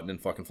hitting the button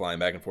and fucking flying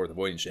back and forth,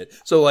 avoiding shit.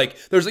 So like,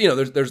 there's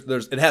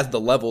it has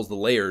the levels, the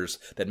layers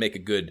that make a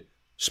good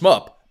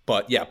shmup.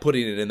 But yeah,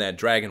 putting it in that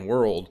dragon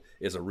world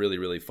is a really,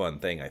 really fun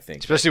thing, I think.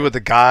 Especially with the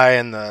guy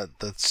and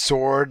the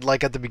sword,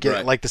 like at the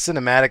beginning, like the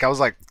cinematic. I was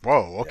like,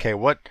 whoa, okay,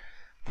 what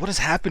is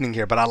happening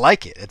here? But I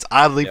like it. It's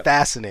oddly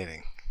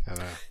fascinating.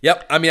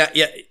 Yep. I mean,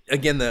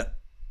 again, the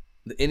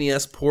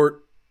NES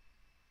port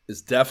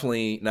is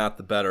definitely not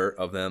the better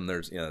of them.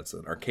 There's, it's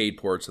an arcade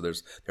port, so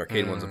there's the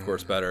arcade one's of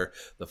course better.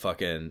 The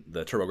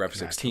TurboGrafx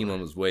 16 one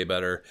was way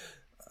better.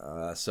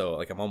 So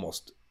like I'm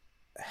almost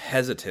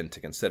hesitant to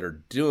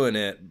consider doing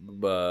it,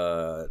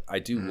 but I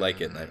do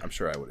like it, and I'm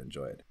sure I would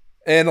enjoy it.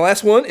 And the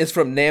last one is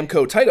from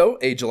Namco Taito,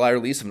 a July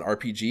release of an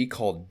RPG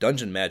called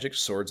Dungeon Magic: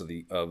 Swords of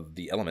the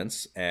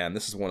Elements. And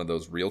this is one of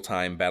those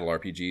real-time battle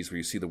RPGs where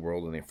you see the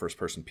world in a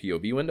first-person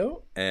POV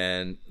window.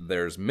 And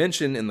there's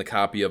mention in the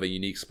copy of a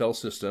unique spell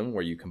system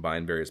where you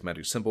combine various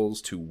magic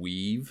symbols to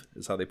weave,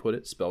 is how they put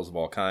it, spells of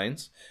all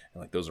kinds.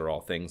 And like those are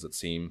all things that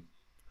seem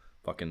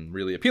fucking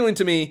really appealing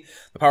to me.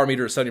 The power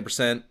meter is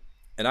 70%.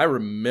 And I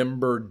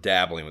remember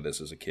dabbling with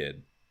this as a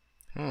kid.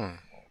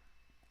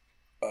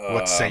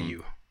 What say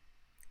you?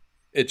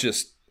 It's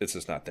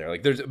just not there.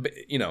 Like there's,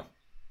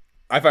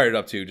 I fired it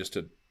up too just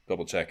to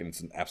double check, and it's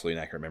an absolutely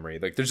inaccurate memory.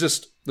 Like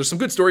there's some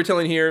good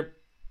storytelling here,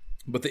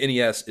 but the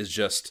NES is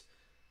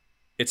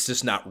it's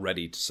just not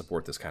ready to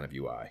support this kind of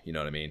UI. You know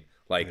what I mean?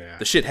 Like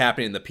the shit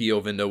happening in the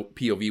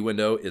POV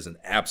window is an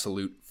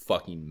absolute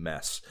fucking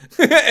mess.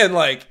 And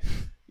like,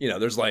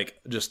 there's like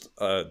just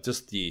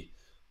the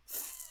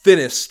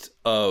thinnest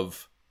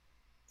of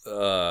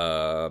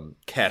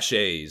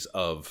caches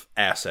of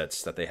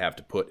assets that they have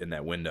to put in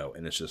that window,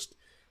 and it's just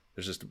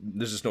there's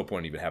just no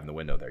point in even having the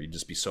window there. You'd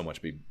just be so much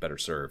better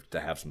served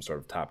to have some sort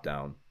of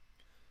top-down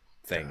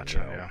thing,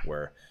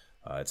 where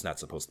it's not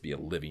supposed to be a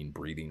living,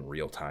 breathing,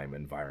 real-time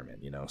environment,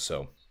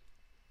 So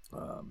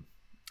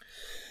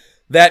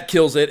that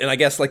kills it. And I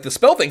guess like the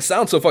spell thing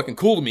sounds so fucking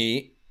cool to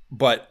me,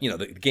 but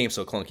the game's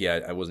so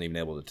clunky, I wasn't even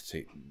able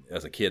to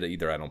as a kid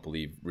either. I don't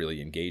believe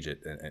really engage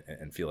it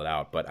and feel it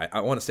out. But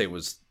I want to say it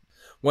was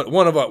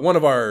one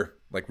of our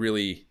like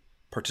really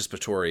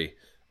participatory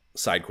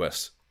side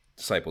quest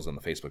disciples on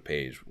the Facebook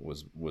page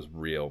was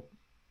real.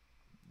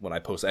 When I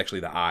posted, actually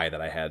the eye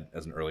that I had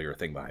as an earlier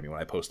thing behind me,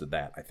 when I posted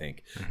that, I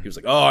think he was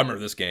like, "Oh, I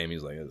remember this game."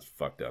 He's like, "It's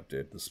fucked up,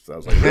 dude." I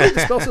was like, "Really?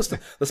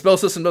 The spell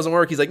system doesn't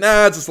work." He's like,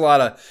 "Nah, it's just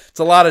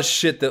a lot of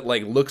shit that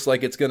like looks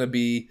like it's gonna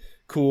be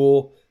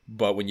cool,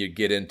 but when you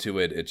get into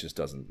it, it just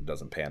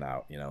doesn't pan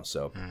out,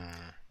 So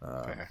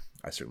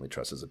I certainly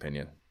trust his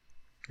opinion.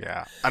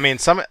 Yeah, I mean,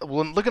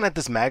 when looking at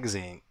this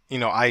magazine,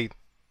 I,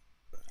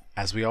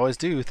 as we always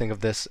do, think of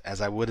this as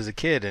I would as a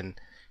kid, and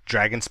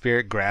Dragon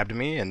Spirit grabbed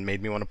me and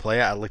made me want to play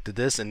it. I looked at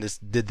this, and this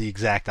did the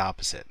exact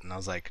opposite, and I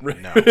was like,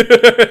 no.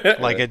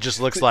 Like, it just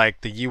looks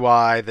like the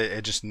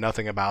UI, just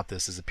nothing about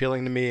this is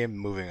appealing to me, and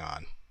moving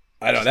on.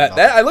 I know that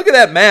I look at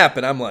that map,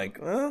 and I'm like,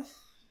 well,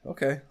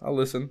 okay, I'll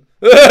listen.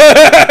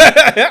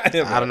 I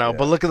don't know,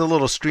 but look at the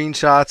little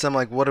screenshots. I'm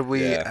like, what are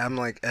we? Yeah. I'm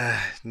like,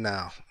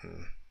 no.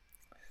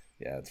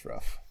 Yeah, it's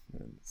rough. It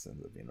ends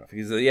up being rough.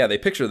 Because, they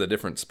picture the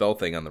different spell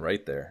thing on the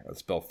right there,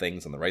 spell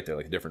things on the right there,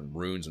 like different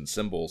runes and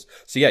symbols.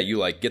 So yeah, you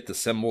like get the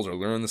symbols or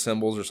learn the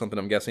symbols or something,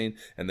 I'm guessing,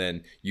 and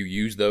then you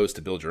use those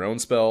to build your own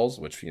spells,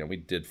 which we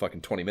did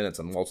fucking 20 minutes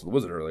on Waltz of the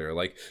Wizard earlier,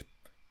 like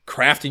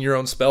crafting your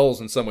own spells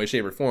in some way,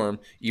 shape, or form,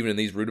 even in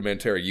these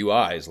rudimentary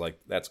UIs, like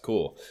that's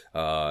cool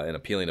and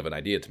appealing of an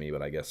idea to me.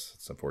 But I guess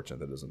it's unfortunate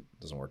that it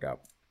doesn't work out.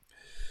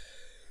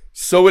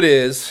 So it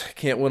is.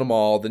 Can't win them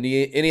all. The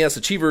NES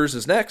Achievers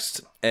is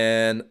next,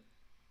 and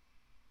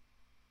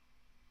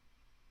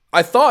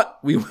I thought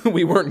we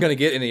weren't going to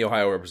get any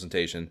Ohio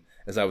representation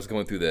as I was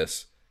going through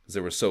this because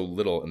there was so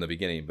little in the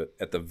beginning. But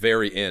at the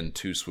very end,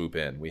 to swoop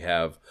in, we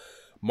have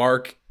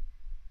Mark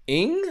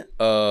Ing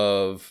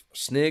of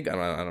SNIG.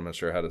 I'm not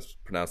sure how to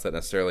pronounce that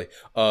necessarily,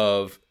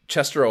 of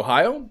Chester,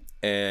 Ohio,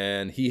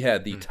 and he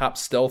had the top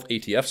stealth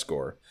ATF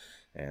score.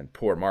 And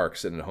poor Mark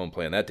sitting at home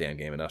playing that damn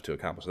game enough to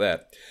accomplish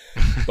that.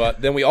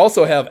 But then we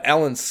also have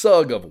Alan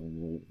Sugg of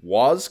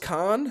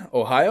Wascon,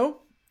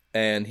 Ohio,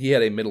 and he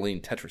had a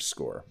middling Tetris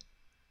score.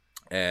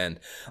 And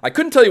I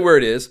couldn't tell you where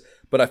it is,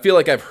 but I feel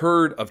like I've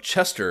heard of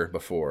Chester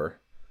before.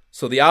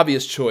 So the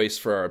obvious choice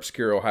for our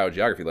obscure Ohio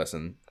geography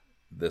lesson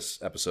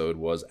this episode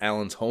was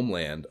Alan's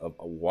homeland of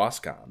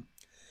Wascon.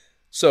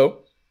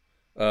 So,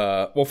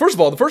 well, first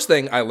of all, the first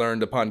thing I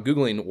learned upon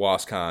Googling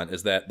Wascon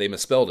is that they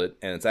misspelled it,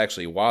 and it's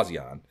actually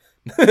Wasion.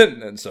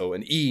 And so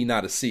an E,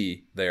 not a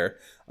C there,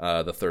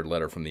 the third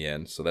letter from the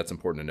end. So that's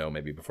important to know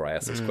maybe before I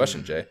ask this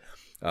question, Jay.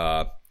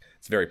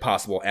 It's very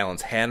possible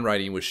Alan's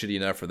handwriting was shitty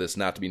enough for this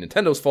not to be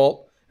Nintendo's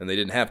fault, and they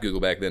didn't have Google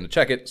back then to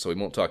check it, so we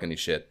won't talk any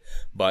shit.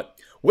 But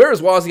where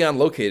is Wasion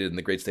located in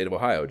the great state of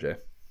Ohio, Jay?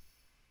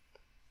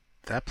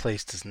 That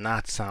place does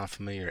not sound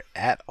familiar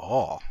at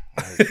all.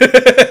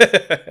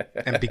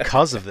 And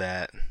because of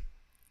that,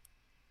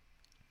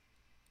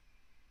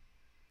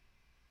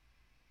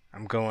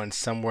 I'm going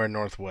somewhere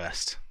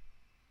northwest.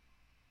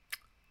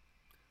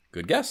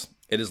 Good guess.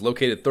 It is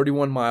located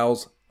 31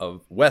 miles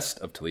west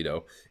of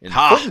Toledo in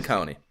Fulton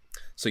County.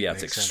 So yeah,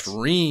 it's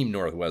extreme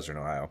northwestern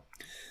Ohio.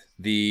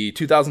 The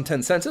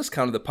 2010 census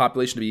counted the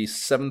population to be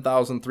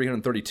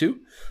 7,332.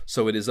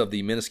 So it is of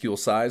the minuscule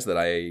size that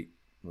I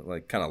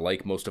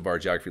like most of our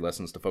geography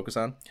lessons to focus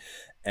on.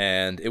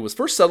 And it was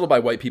first settled by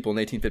white people in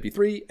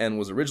 1853 and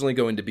was originally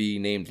going to be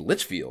named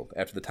Litchfield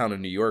after the town of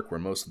New York where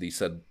most of these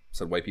said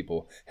white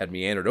people had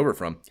meandered over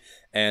from.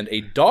 And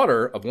a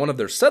daughter of one of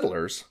their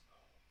settlers,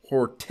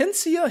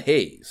 Hortensia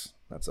Hayes,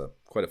 that's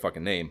quite a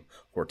fucking name,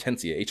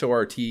 Hortensia,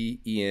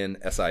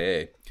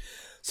 Hortensia,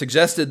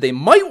 suggested they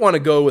might want to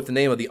go with the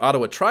name of the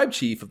Ottawa tribe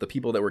chief of the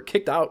people that were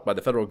kicked out by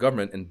the federal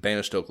government and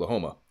banished to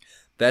Oklahoma.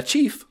 That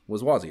chief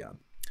was Wasion.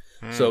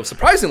 So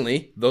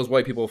surprisingly, those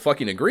white people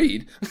fucking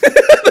agreed.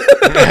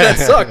 That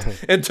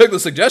sucked and took the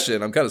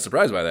suggestion. I'm kind of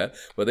surprised by that,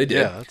 but they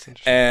did. Yeah, that's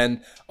interesting.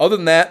 And other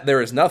than that, there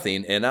is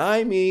nothing, and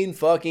I mean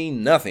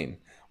fucking nothing,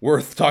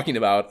 worth talking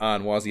about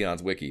on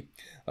Wasion's wiki.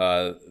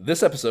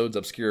 This episode's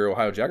obscure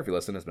Ohio geography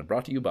lesson has been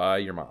brought to you by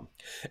your mom.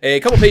 A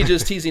couple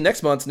pages teasing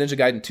next month's Ninja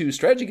Gaiden 2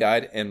 strategy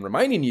guide and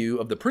reminding you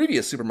of the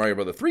previous Super Mario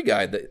Bros. 3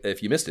 guide, that,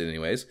 if you missed it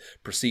anyways,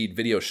 precede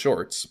video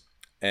shorts.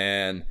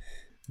 And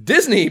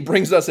Disney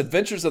brings us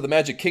Adventures of the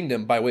Magic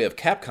Kingdom by way of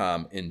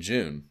Capcom in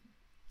June.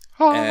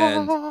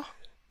 And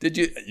did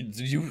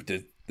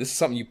this is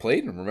something you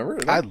played and remember?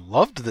 I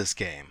loved this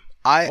game.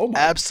 I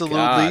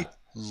absolutely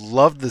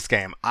loved this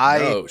game.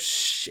 Oh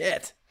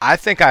shit. I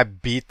think I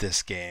beat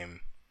this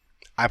game.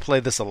 I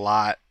played this a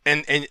lot.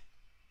 And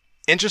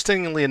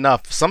interestingly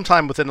enough,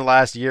 sometime within the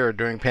last year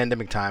during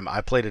pandemic time,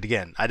 I played it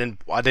again. I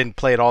didn't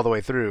play it all the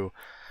way through.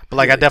 But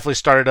I definitely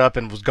started up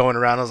and was going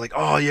around. I was like,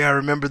 oh yeah, I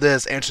remember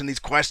this, answering these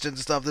questions and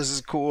stuff. This is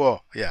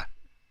cool. Yeah.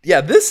 Yeah,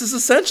 this is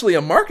essentially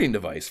a marketing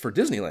device for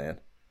Disneyland.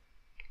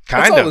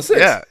 Kind of.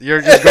 Yeah.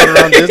 You're just going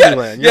around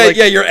Disneyland.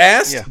 You're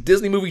asked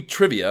Disney movie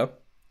trivia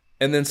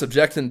and then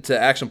subjected to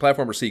action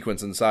platformer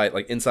sequence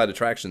inside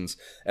attractions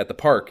at the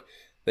park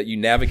that you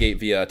navigate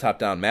via a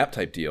top-down map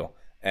type deal.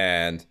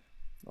 And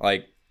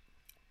I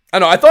don't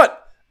know, I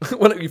thought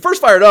when you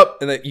first fired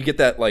up and that you get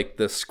that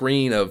the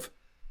screen of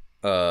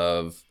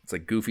it's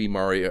like Goofy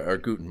Mario or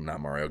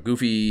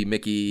Goofy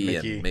Mickey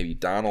and maybe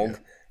Donald.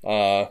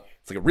 Yeah.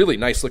 It's like a really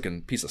nice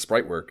looking piece of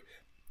sprite work,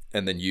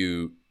 and then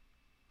you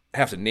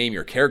have to name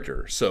your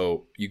character.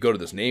 So you go to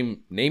this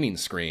naming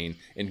screen,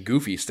 and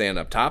Goofy stand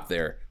up top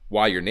there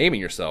while you're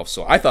naming yourself.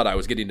 So I thought I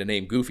was getting to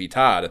name Goofy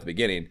Todd at the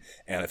beginning,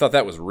 and I thought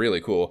that was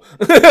really cool.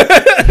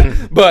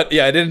 But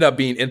yeah, it ended up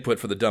being input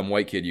for the dumb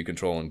white kid you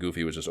control, and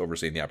Goofy was just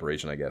overseeing the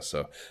operation, I guess.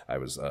 So I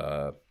was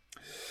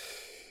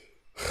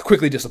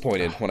quickly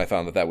disappointed when I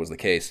found that was the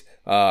case.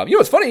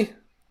 It's funny,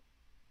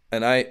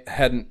 and I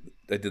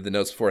did the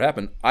notes before it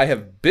happened. I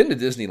have been to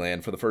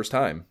Disneyland for the first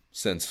time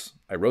since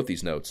I wrote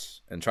these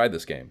notes and tried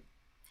this game.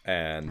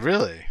 And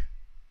really?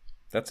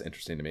 That's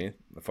interesting to me.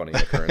 A funny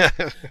occurrence.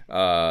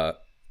 I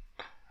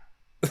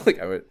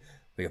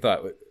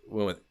thought we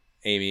went with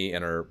Amy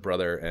and her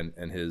brother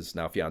and his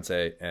now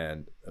fiance,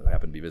 and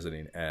happened to be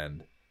visiting,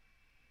 and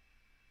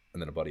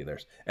then a buddy of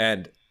theirs.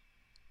 And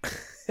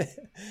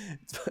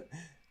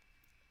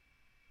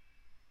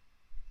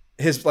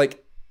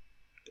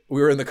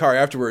we were in the car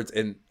afterwards,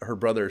 and her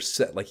brother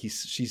said, he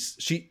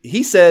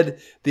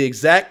said the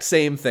exact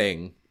same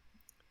thing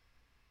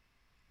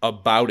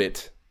about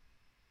it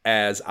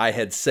as I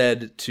had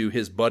said to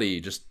his buddy,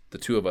 just the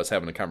two of us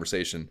having a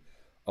conversation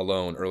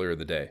alone earlier in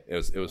the day.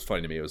 It was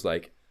funny to me. It was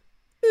like,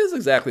 this is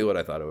exactly what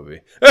I thought it would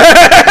be.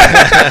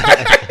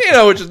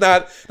 Which is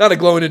not a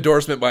glowing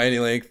endorsement by any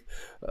length.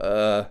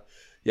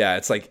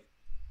 It's like,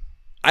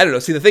 I don't know.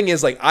 See, the thing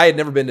is, I had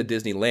never been to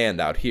Disneyland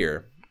out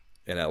here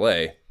in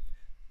LA.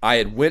 I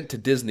had went to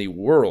Disney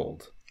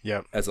World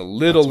as a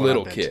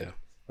little kid.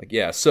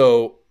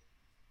 So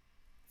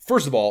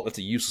first of all, it's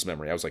a useless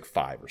memory. I was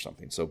 5 or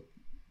something. So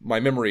my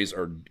memories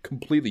are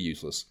completely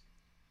useless.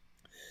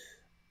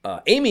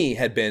 Amy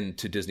had been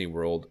to Disney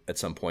World at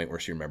some point where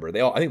she remembered.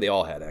 I think they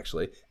all had,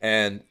 actually.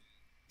 And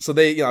so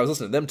they, I was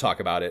listening to them talk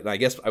about it, and I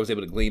guess I was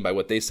able to glean by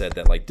what they said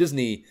that like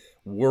Disney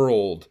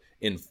World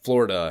in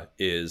Florida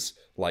is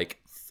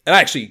like, and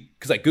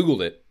because I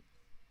Googled it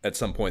at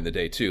some point in the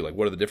day too, like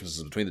what are the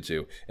differences between the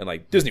two, and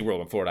like Disney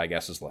World in Florida, I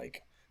guess is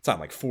like, it's on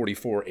like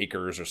 44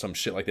 acres or some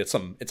shit like that.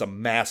 It's a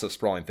massive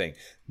sprawling thing.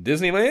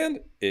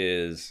 Disneyland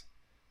is,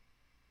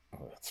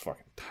 it's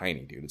fucking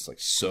tiny, dude. It's like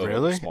so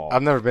really small.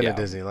 I've never been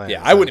to Disneyland.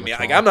 Yeah, I wouldn't be.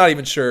 Like, I'm not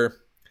even sure.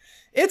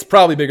 It's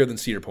probably bigger than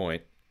Cedar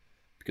Point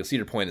because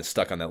Cedar Point is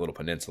stuck on that little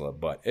peninsula,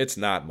 but it's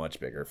not much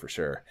bigger for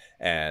sure,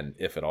 and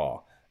if at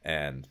all.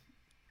 And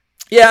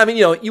yeah, I mean,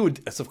 you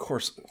would. Of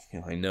course,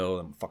 I know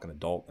I'm a fucking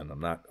adult, and I'm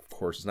not. Of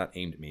course, it's not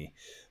aimed at me.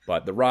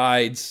 But the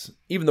rides,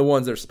 even the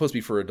ones that are supposed to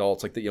be for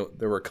adults, like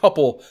there were a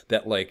couple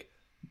that like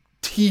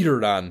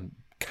teetered on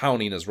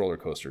counting as roller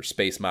coasters.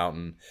 Space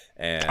Mountain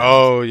and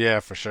oh yeah,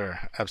 for sure,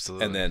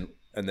 absolutely.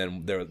 And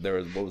then there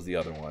was, what was the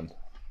other one?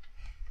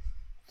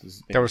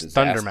 There was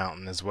Thunder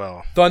Mountain as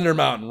well. Thunder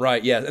Mountain,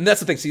 right? Yeah, and that's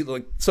the thing. See,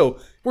 like, so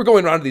we're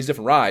going around to these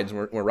different rides,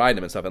 and we're riding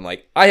them and stuff. And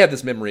like, I have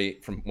this memory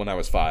from when I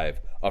was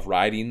 5 of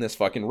riding this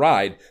fucking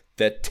ride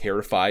that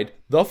terrified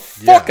the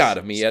fuck out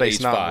of me at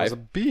age 5. It was a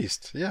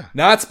beast. Yeah.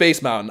 Not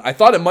Space Mountain. I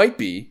thought it might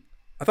be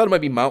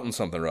Mountain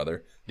something or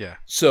other. Yeah.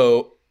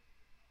 So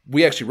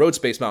we actually rode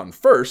Space Mountain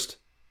first,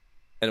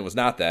 and it was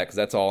not that because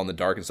that's all in the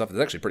dark and stuff. It's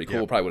actually pretty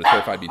cool. Yep. Probably would have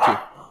terrified me too.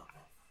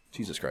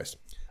 Jesus Christ.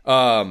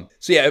 So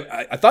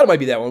yeah, I thought it might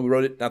be that one. We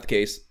rode it, not the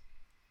case.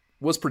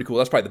 Was pretty cool.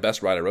 That's probably the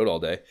best ride I rode all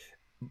day.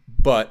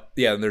 But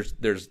yeah, and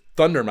there's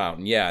Thunder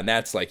Mountain, yeah, and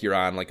that's like you're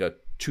on like a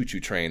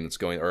choo-choo train that's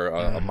going, or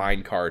a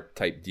mine car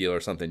type deal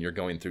or something. You're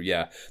going through,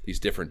 yeah, these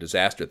different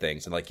disaster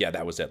things, and like, yeah,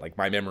 that was it. Like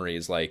my memory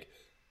is like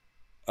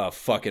a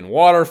fucking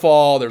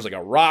waterfall. There's like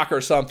a rock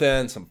or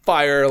something, some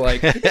fire,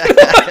 like,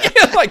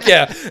 like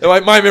yeah.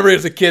 And my memory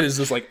as a kid is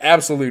just like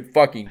absolute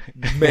fucking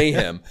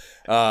mayhem.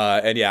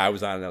 And yeah, I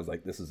was on, and I was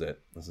like, this is it,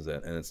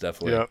 and it's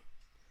definitely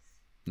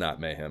not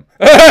mayhem.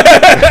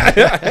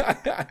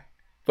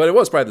 But it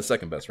was probably the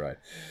second best ride.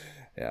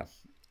 Yeah.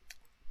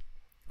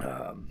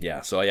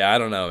 Yeah. So yeah, I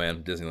don't know,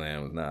 man.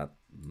 Disneyland was not.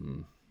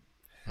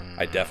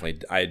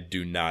 I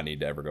do not need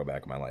to ever go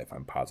back in my life.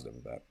 I'm positive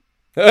of that.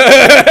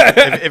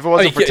 if it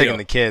wasn't for taking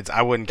the kids,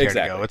 I wouldn't care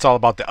to go. It's all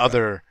about the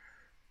other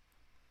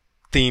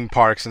theme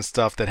parks and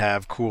stuff that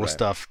have cool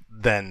stuff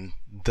than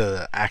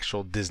the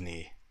actual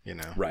Disney,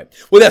 Right.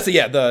 Well, that's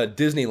the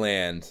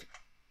Disneyland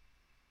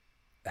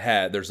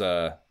there's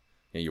a,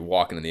 you're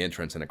walking in the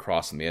entrance, and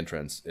across from the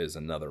entrance is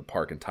another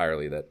park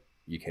entirely that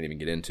you can't even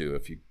get into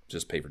if you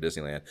just pay for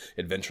Disneyland.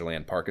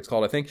 Adventureland Park, it's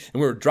called, I think.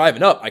 And we were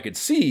driving up, I could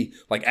see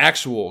like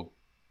actual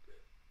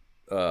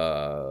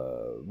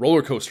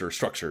roller coaster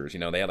structures.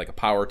 They had like a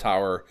power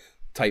tower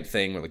type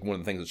thing, where like one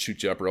of the things that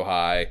shoots you up real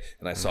high.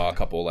 And I saw a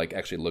couple like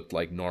actually looked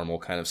like normal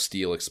kind of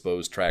steel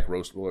exposed track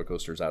roller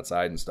coasters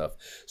outside and stuff.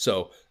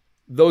 So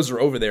those are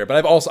over there,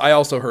 but I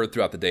also heard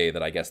throughout the day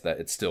that I guess that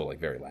it's still like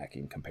very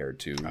lacking compared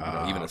to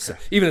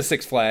even a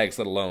Six Flags,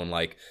 let alone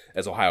like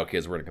as Ohio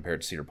kids we're going to compare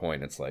it to Cedar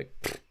Point. It's like,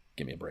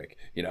 give me a break,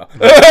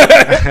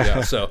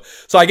 So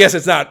I guess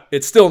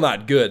it's still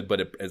not good, but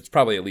it's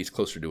probably at least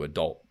closer to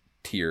adult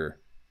tier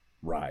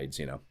rides.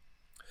 What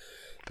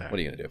are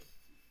you gonna do?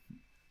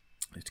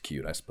 It's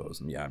cute, I suppose,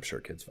 and yeah, I'm sure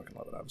kids fucking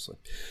love it, obviously.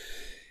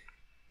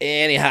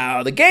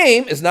 Anyhow, the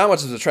game is not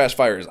much as a trash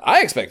fire as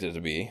I expected it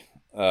to be,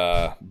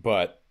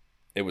 but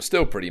it was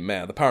still pretty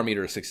mad. The power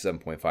meter is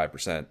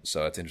 67.5%,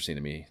 so it's interesting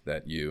to me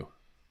that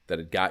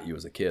it got you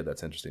as a kid.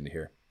 That's interesting to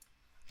hear.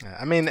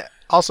 I mean,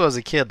 also as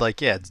a kid,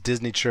 like, yeah, it's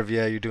Disney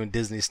trivia. You're doing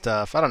Disney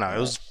stuff. I don't know.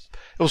 It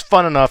was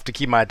fun enough to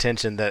keep my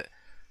attention that,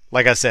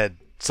 like I said,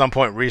 some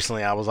point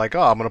recently I was like,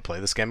 oh, I'm gonna play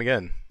this game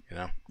again.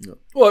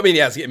 Well, I mean,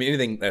 yeah.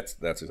 Anything that's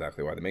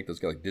exactly why they make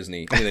those like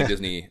Disney. Anything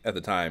Disney at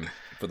the time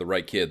for the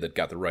right kid that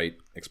got the right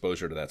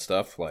exposure to that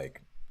stuff.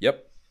 Like,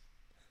 yep.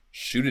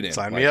 Shoot it in.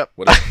 Sign me up.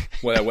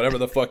 Whatever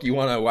the fuck you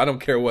want to. I don't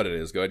care what it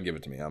is. Go ahead and give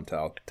it to me.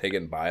 I'll take it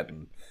and buy it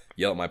and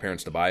yell at my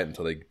parents to buy it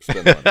until they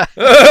spend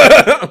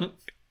money.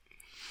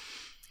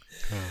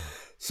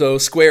 So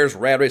Square's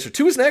Rad Racer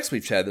 2 is next.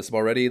 We've chatted this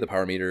already. The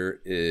power meter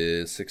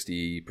is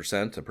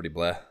 60%, a pretty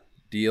bleh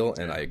deal,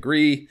 and I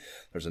agree.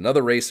 There's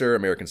another racer,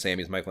 American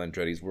Sammy's Michael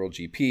Andretti's World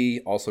GP,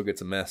 also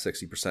gets a mess,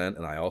 60%,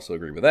 and I also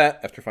agree with that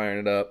after firing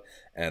it up.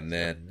 And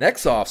then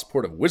Nexoff's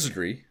Port of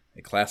Wizardry,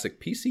 a classic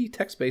PC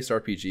text-based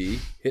RPG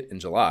hit in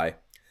July.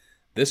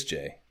 This,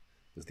 Jay,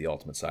 is the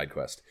ultimate side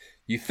quest.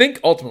 You think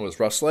Ultimate was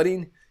rough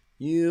sledding?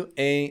 You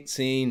ain't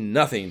seen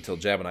nothing till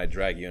Jab and I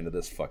drag you into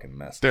this fucking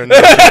mess. Nope,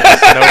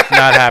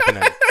 not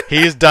happening.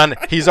 He's done.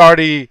 He's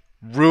already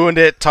ruined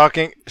it,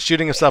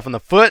 shooting himself in the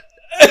foot,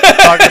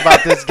 talking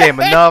about this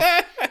game enough.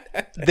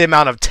 The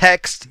amount of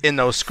text in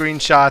those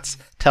screenshots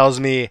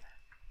tells me,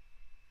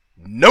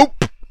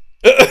 nope.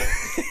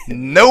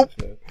 Nope.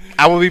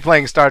 I will be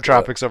playing Star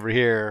Tropics over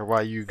here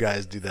while you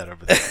guys do that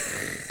over there.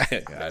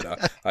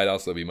 Yeah, I'd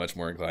also be much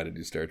more inclined to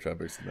do Star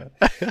Tropics than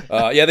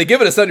that. Yeah, they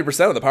give it a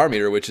 70% on the power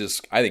meter, which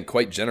is, I think,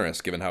 quite generous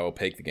given how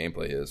opaque the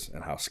gameplay is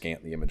and how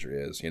scant the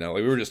imagery is. Like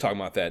we were just talking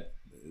about that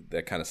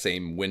kind of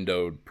same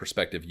windowed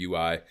perspective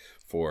UI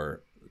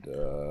for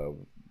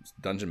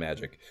Dungeon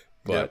Magic,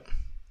 but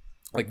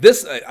like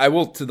this, I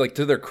will to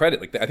their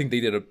credit, like I think they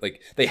did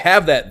they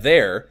have that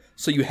there,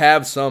 so you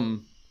have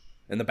some.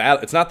 And the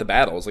battle, it's not the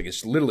battles, like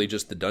it's literally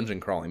just the dungeon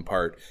crawling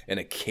part, and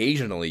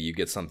occasionally you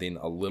get something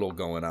a little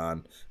going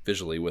on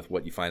visually with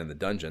what you find in the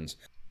dungeons.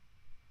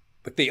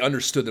 But they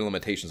understood their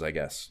limitations, I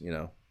guess, you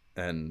know.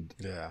 And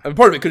I mean,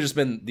 part of it could have just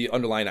been the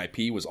underlying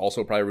IP was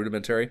also probably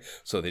rudimentary,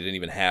 so they didn't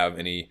even have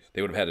any.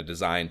 They would have had to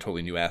design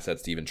totally new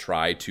assets to even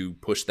try to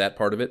push that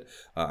part of it.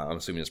 I'm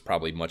assuming it's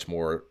probably much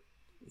more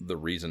the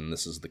reason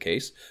this is the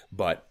case,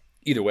 but.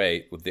 Either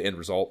way, the end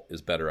result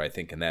is better, I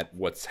think, and that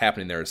what's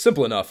happening there is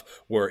simple enough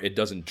where it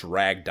doesn't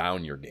drag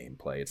down your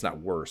gameplay. It's not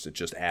worse. It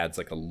just adds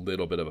like a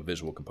little bit of a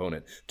visual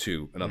component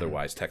to an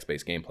otherwise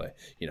text-based gameplay.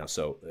 You know,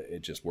 so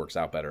it just works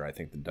out better, I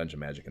think, than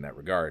Dungeon Magic in that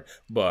regard.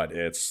 But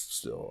it's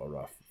still a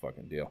rough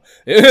fucking deal.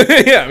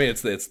 Yeah, I mean,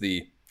 it is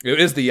the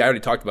I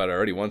already talked about it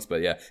already once, but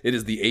yeah, it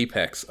is the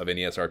apex of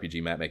NES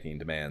RPG map making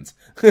demands.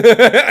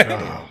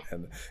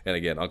 And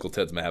again, Uncle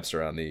Ted's maps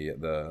are on in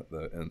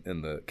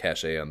the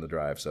cache on the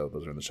drive, so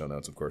those are in the show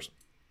notes, of course.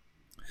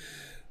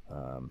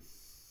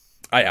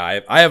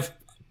 I have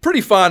pretty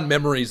fond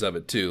memories of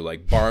it too,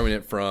 like borrowing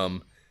it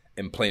from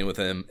and playing with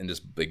him, and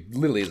just like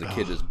literally as a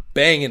kid, just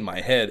banging my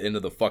head into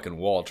the fucking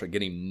wall,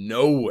 getting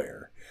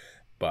nowhere.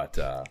 But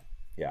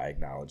yeah, I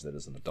acknowledge that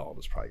as an adult,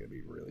 it's probably gonna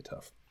be really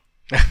tough.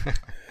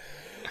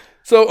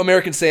 So,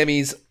 American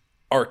Sammy's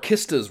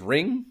Arkista's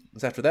Ring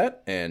is after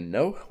that, and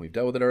no, we've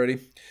dealt with it already.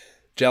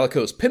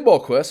 Jalico's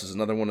Pinball Quest is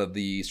another one of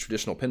these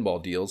traditional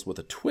pinball deals with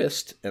a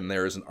twist, and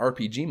there is an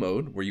RPG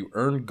mode where you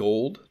earn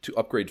gold to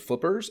upgrade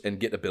flippers and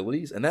get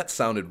abilities, and that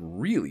sounded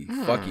really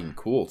fucking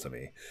cool to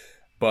me.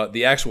 But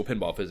the actual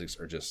pinball physics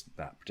are just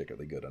not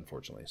particularly good,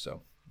 unfortunately.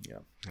 So, yeah.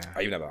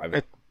 I even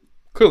have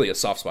clearly a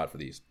soft spot for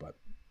these, but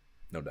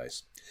no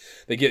dice.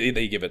 They give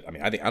it. I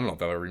mean, I don't know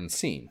if I've ever even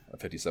seen a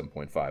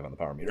 57.5 on the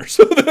power meter.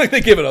 So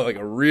they give it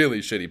a really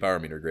shitty power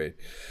meter grade.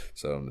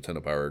 So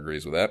Nintendo Power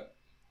agrees with that.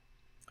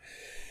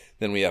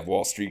 Then we have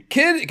Wall Street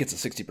Kid. It gets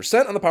a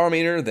 60% on the power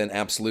meter. Then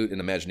Absolute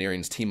and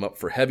Imagineering's team up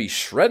for Heavy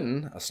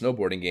Shreddin', a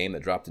snowboarding game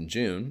that dropped in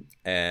June.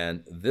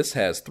 And this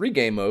has 3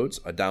 game modes: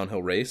 a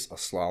downhill race, a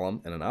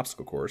slalom, and an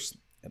obstacle course.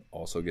 It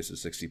also gets a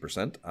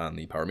 60% on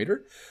the power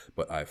meter,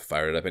 but I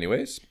fired it up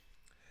anyways.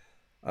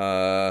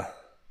 Did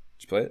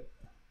you play it?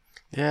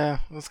 Yeah,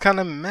 it was kind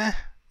of meh,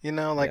 you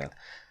know, like,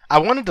 I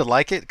wanted to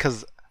like it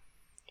because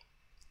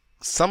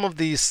some of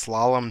these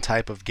slalom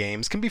type of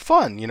games can be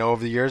fun, you know.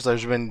 Over the years,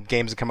 there's been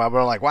games that come out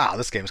where I'm like, wow,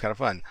 this game's kind of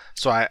fun.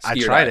 So I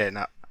tried it.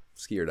 And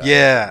Ski or Die.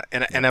 Yeah,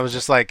 and I was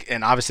just like,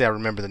 and obviously I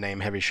remember the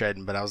name Heavy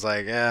Shreddin', but I was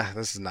like, yeah,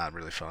 this is not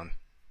really fun.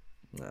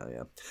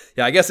 Yeah,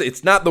 I guess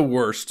it's not the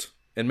worst,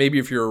 and maybe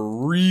if you're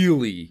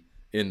really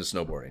into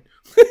snowboarding,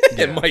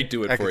 it might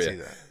do it for you. I can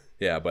see that.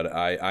 Yeah, but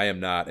I am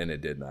not, and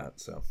it did not,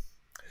 so...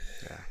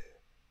 Yeah.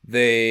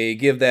 They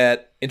give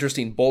that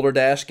interesting Boulder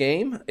Dash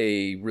game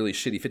a really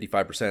shitty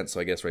 55%,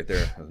 so I guess right there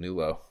is a new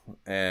low.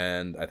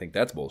 And I think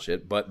that's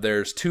bullshit. But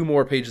there's 2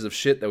 more pages of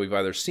shit that we've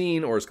either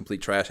seen or is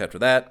complete trash after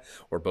that,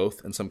 or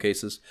both in some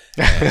cases.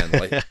 And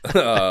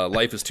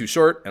life is too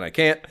short, and I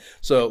can't.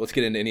 So let's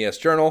get into NES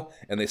Journal.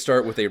 And they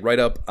start with a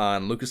write-up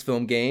on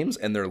Lucasfilm Games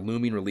and their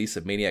looming release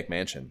of Maniac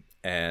Mansion.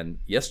 And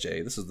yes,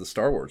 Jay, this is the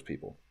Star Wars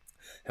people.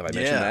 Have I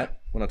mentioned that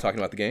when I'm talking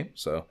about the game?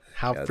 So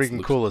how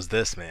freaking cool is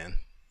this, man?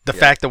 The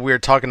fact that we were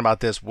talking about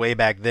this way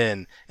back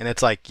then, and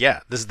it's like, yeah,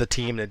 this is the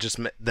team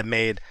that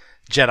made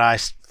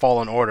Jedi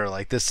Fallen Order.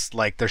 Like this,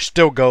 like they're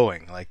still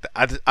going. Like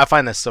I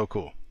find that so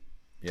cool.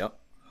 Yep.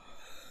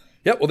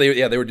 Well,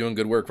 they were doing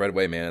good work right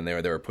away, man. And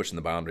they were pushing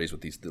the boundaries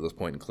with those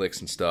point and clicks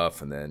and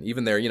stuff. And then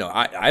even there, you know,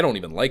 I don't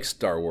even like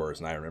Star Wars,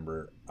 and I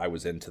remember I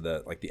was into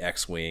the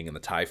X-wing and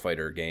the TIE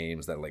Fighter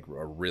games that like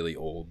are really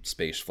old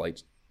space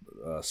flight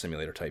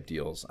simulator type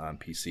deals on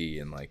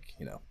PC, and like,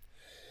 you know.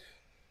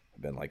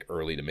 Been like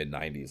early to mid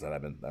 90s that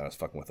I was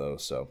fucking with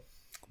those, so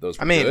those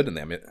were good.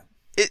 And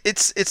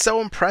it's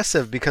so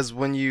impressive because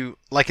when you,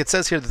 like, it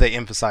says here that they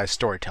emphasize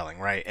storytelling,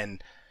 right?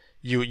 And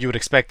you would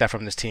expect that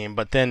from this team,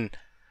 but then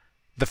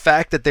the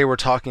fact that they were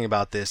talking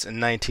about this in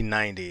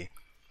 1990,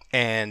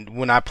 and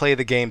when I play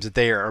the games that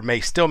they are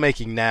still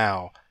making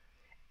now,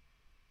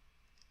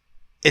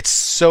 it's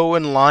so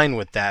in line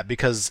with that,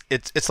 because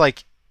it's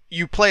like,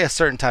 you play a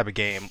certain type of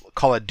game,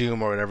 call it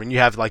Doom or whatever, and you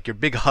have like your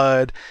big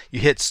HUD, you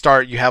hit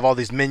start, you have all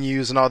these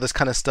menus and all this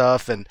kind of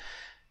stuff, and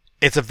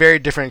it's a very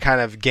different kind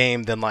of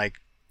game than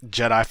like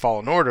Jedi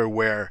Fallen Order,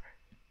 where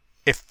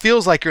it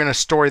feels like you're in a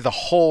story the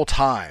whole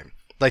time.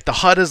 Like the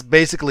HUD is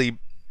basically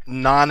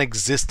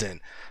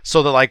non-existent,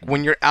 so that like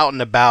when you're out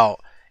and about,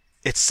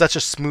 it's such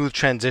a smooth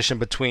transition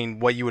between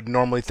what you would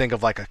normally think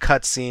of like a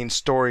cutscene,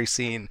 story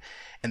scene,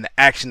 and the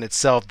action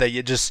itself, that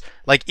you just,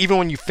 like, even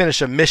when you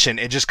finish a mission,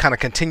 it just kind of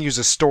continues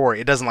the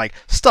story. It doesn't like,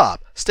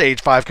 stop,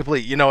 stage 5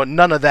 complete, you know,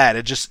 none of that.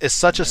 It's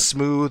such a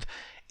smooth,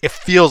 it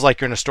feels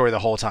like you're in a story the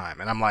whole time.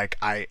 And I'm like,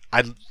 I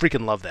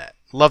freaking love that.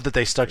 Love that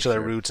they stuck to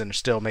their roots and are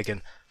still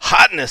making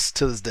hotness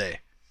to this day.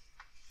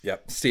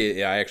 Yep.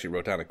 I actually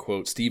wrote down a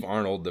quote. Steve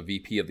Arnold, the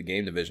VP of the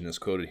game division, is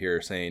quoted here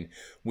saying,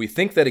 "We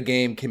think that a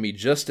game can be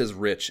just as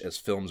rich as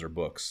films or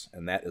books,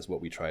 and that is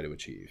what we try to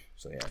achieve."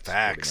 So yeah, it's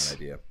Facts. a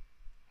good idea.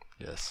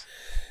 Yes.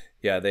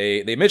 Yeah,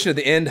 they mentioned at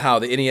the end how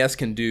the NES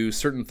can do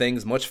certain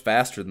things much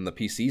faster than the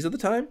PCs at the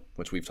time,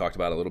 which we've talked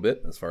about a little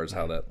bit as far as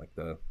how that, like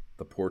the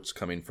ports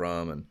coming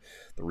from and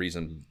the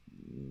reason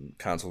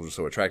consoles were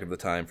so attractive at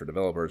the time for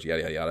developers,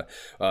 yada, yada, yada.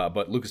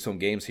 But Lucasfilm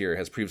Games here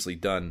has previously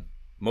done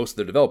most of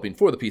their developing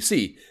for the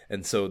PC,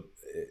 and so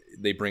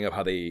they bring up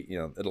how they,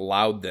 it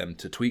allowed them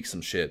to tweak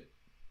some shit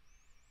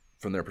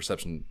from their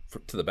perception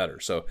to the better.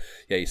 So,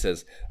 yeah, he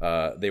says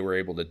they were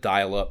able to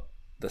dial up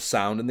the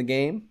sound in the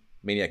game,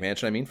 Maniac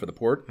Mansion, for the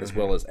port, as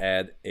well as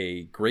add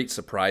a great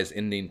surprise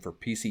ending for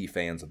PC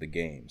fans of the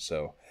game.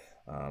 So,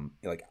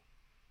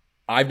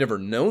 I've never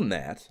known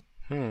that,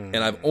 and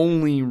I've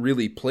only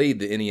really played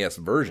the NES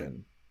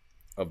version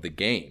of the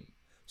game.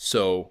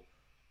 So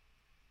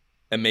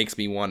it makes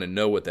me want to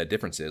know what that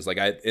difference is. Like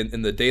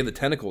in the Day of the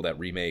Tentacle, that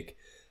remake,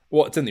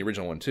 well, it's in the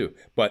original one too,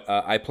 but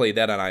I played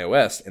that on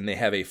iOS, and they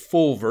have a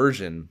full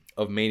version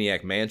of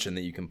Maniac Mansion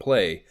that you can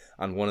play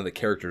on one of the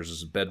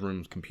characters'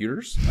 bedroom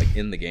computers, like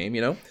in the game,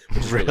 which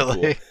is really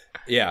cool.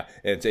 Yeah,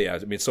 and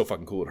it's so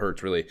fucking cool. It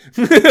hurts, really.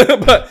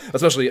 But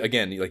especially,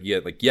 again,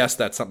 yes,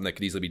 that's something that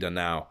could easily be done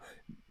now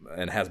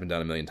and has been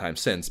done a million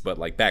times since. But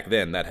like back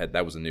then,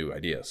 that was a new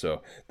idea.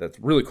 So that's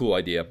a really cool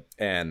idea.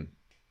 And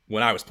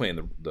when I was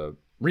playing the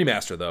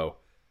remaster, though,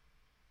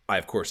 I,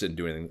 of course, didn't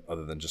do anything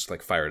other than just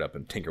like fire it up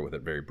and tinker with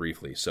it very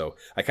briefly. So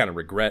I kind of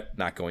regret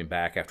not going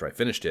back after I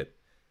finished it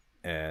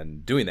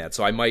and doing that.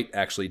 So I might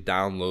actually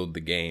download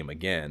the game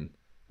again,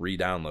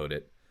 re-download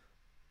it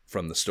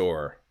from the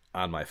store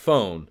on my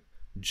phone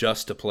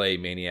just to play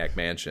Maniac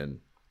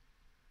Mansion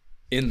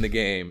in the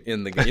game. You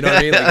know what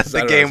I mean? Like,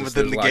 the game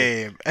within the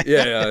game.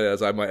 Yeah.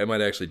 So I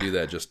might actually do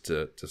that just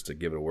to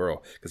give it a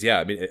whirl. Because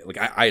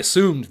I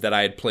assumed that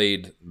I had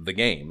played the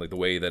game like the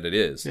way that it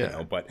is.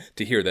 Yeah. But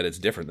to hear that it's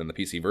different than the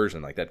PC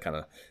version, like that kind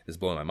of is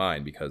blowing my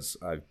mind because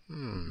I've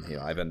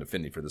had an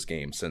affinity for this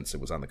game since it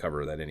was on the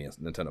cover of that NES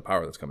Nintendo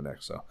Power that's coming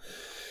next. So.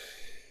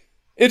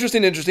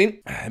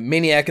 Interesting.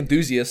 Maniac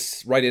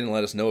enthusiasts, write in and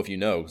let us know if you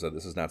know, because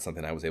this is not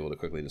something I was able to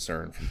quickly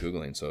discern from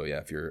Googling. So yeah,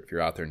 if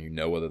you're out there and you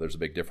know whether there's a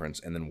big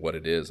difference and then what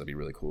it is, that'd be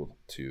really cool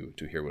to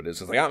hear what it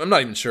is. It's like I'm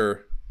not even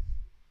sure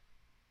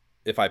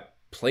if I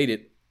played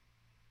it,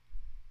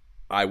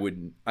 I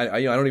don't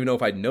even know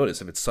if I'd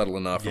notice if it's subtle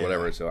enough or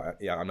whatever. So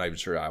I'm not even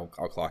sure I'll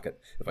clock it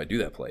if I do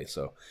that play.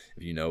 So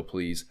if you know,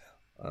 please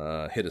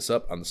hit us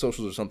up on the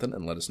socials or something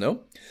and let us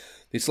know.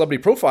 The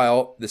celebrity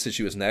profile, this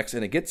issue is next,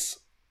 and it gets,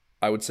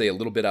 I would say, a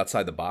little bit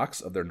outside the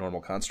box of their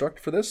normal construct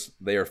for this.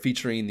 They are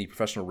featuring the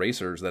professional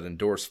racers that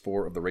endorse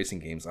 4 of the racing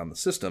games on the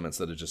system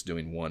instead of just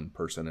doing one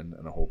person and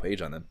a whole page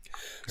on them.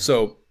 Okay.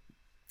 So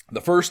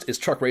the first is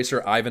truck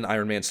racer Ivan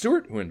Ironman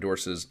Stewart, who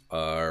endorses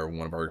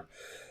one of our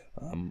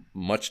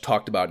much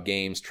talked about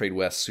games, Trade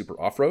West Super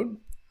Off-Road.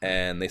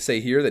 And they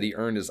say here that he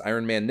earned his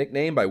Ironman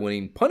nickname by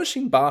winning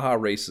punishing Baja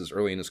races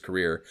early in his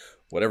career,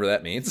 whatever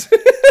that means.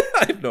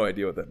 I have no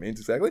idea what that means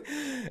exactly.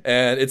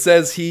 And it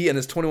says he and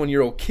his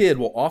 21-year-old kid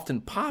will often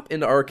pop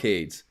into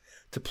arcades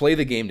to play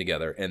the game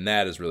together, and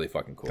that is really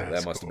fucking cool.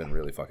 That must have been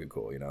really fucking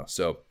cool,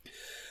 So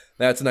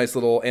that's a nice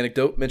little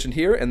anecdote mentioned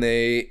here. And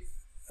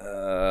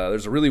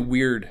there's a really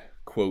weird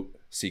quote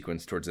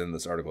sequence towards the end of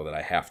this article that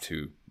I have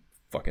to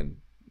fucking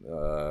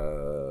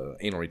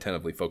anal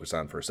retentively focus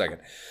on for a second.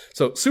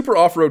 So Super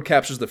Off-Road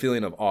captures the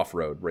feeling of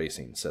off-road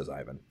racing, says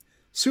Ivan.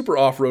 Super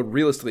Off-Road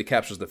realistically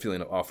captures the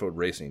feeling of off-road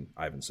racing,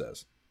 Ivan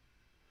says.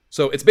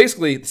 So it's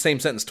basically the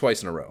same sentence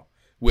twice in a row,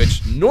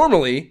 which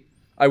normally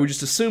I would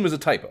just assume is a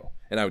typo,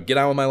 and I would get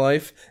on with my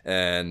life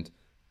and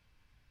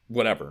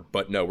whatever.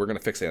 But no, we're going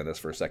to fixate on this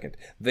for a second.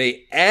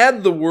 They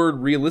add the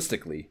word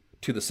realistically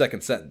to the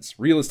second sentence.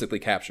 Realistically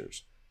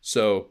captures.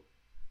 So,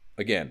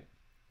 again,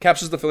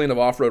 captures the feeling of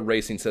off-road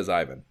racing, says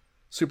Ivan.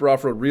 Super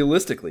Off-Road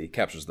realistically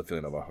captures the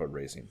feeling of off-road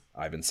racing,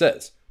 Ivan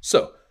says.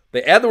 So,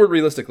 they add the word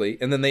realistically,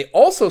 and then they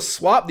also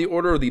swap the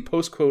order of the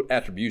post-quote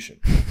attribution.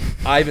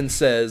 Ivan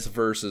says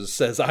versus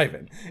says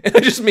Ivan. And I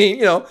just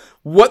mean,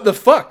 what the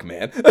fuck,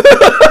 man?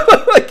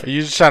 Are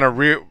you just trying to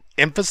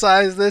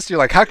re-emphasize this? You're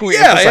like, how can we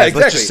emphasize? Yeah,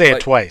 exactly. Let's just say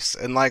it twice.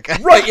 And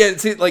right, yeah.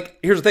 See,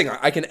 here's the thing.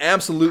 I can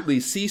absolutely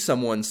see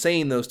someone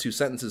saying those two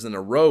sentences in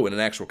a row in an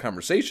actual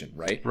conversation,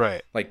 right?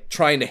 Right. Like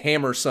trying to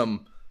hammer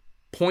some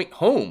point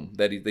home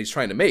that he's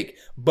trying to make,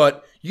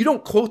 but you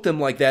don't quote them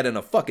like that in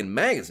a fucking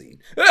magazine.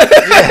 Yeah,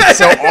 it's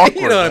so awkward.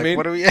 You know what I mean?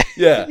 What do we?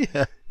 Yeah.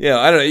 I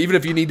don't know. Even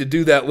if you need to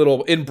do that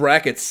little in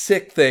brackets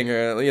sick thing,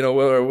 or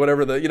or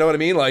whatever you know what I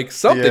mean? Like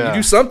something. You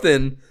do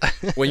something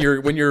when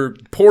you're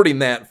porting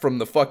that from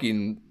the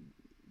fucking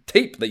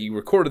tape that you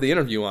recorded the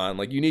interview on.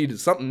 Like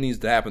something needs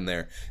to happen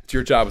there. It's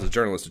your job as a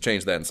journalist to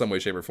change that in some way,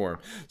 shape, or form.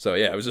 So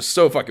yeah, it was just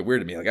so fucking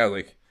weird to me. Like I was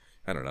like,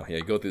 I don't know. Yeah,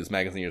 you go through this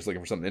magazine, you're just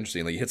looking for something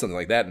interesting. Like you hit something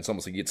like that, and it's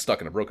almost like you get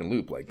stuck in a broken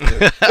loop. Like,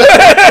 yeah.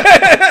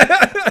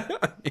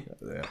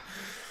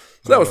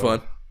 So that was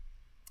fun.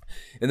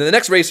 And then the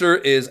next racer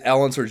is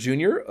Al Unser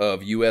Jr.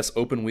 of U.S.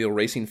 open wheel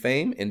racing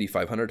fame, Indy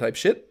 500 type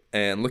shit.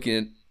 And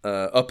looking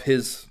up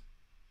his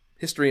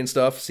history and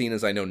stuff, seeing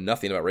as I know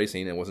nothing about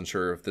racing and wasn't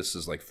sure if this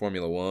is like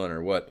Formula One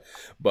or what.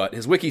 But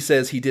his wiki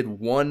says he did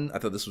one, I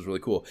thought this was really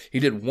cool. He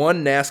did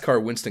one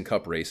NASCAR Winston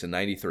Cup race in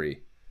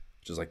 93,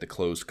 which is like the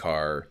closed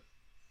car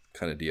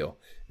kind of deal.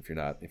 If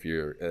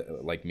you're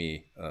like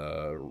me,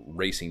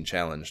 racing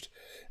challenged.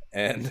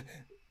 And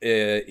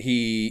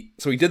he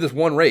did this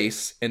one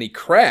race and he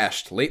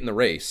crashed late in the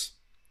race,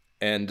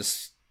 and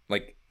just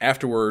like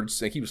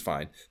afterwards, like he was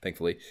fine,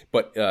 thankfully.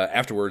 But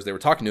afterwards, they were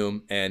talking to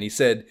him, and he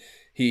said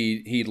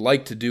he'd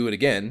like to do it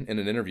again in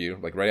an interview.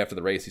 Like right after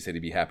the race, he said he'd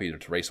be happy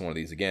to race one of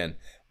these again,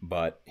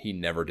 but he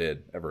never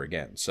did ever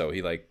again. So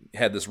he like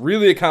had this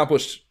really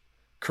accomplished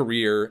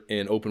career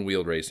in open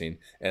wheeled racing,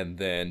 and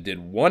then did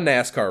one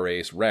NASCAR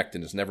race, wrecked,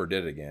 and just never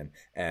did it again.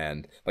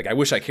 And like I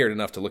wish I cared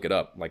enough to look it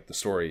up, like the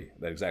story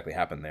that exactly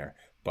happened there.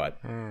 But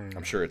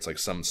I'm sure it's like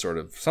some sort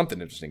of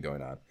something interesting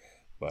going on.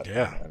 But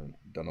yeah, I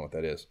don't know what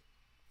that is.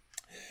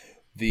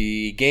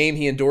 The game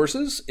he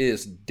endorses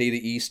is Data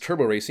East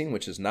Turbo Racing,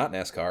 which is not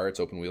NASCAR. It's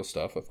open wheel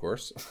stuff, of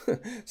course.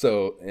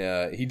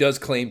 So he does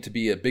claim to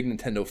be a big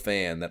Nintendo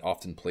fan that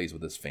often plays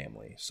with his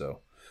family. So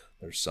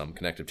there's some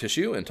connective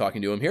tissue in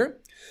talking to him here.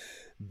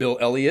 Bill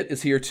Elliott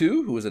is here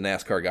too, who is a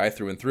NASCAR guy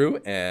through and through,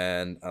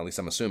 and at least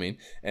I'm assuming.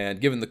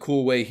 And given the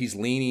cool way he's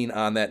leaning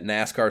on that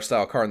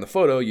NASCAR-style car in the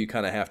photo, you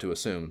kind of have to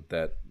assume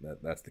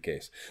that's the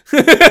case.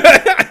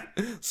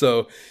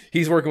 So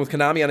he's working with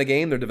Konami on a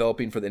game they're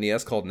developing for the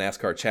NES called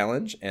NASCAR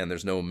Challenge, and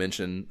there's no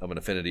mention of an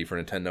affinity for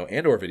Nintendo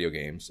and or video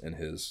games in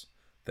his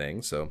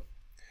thing. So,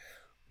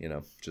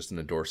 just an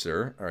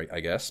endorser, I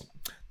guess.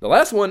 The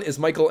last one is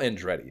Michael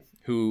Andretti,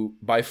 who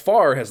by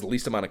far has the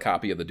least amount of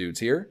copy of the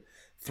dudes here,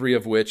 three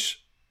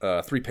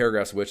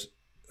paragraphs of which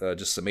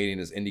just summating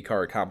his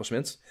IndyCar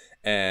accomplishments.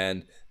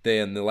 And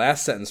then the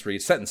last sentence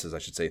reads,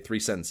 three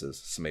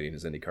sentences summating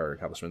his IndyCar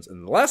accomplishments.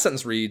 And the last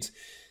sentence reads,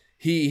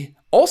 he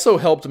also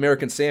helped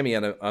American Sammy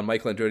on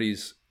Michael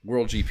Andretti's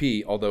World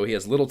GP, although he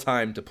has little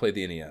time to play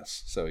the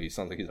NES. So he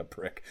sounds like he's a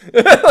prick.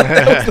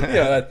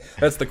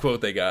 That's the quote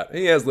they got.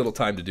 He has little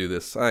time to do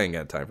this. I ain't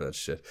got time for that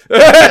shit.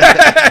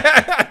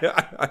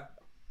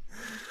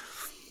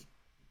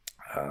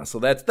 So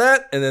that's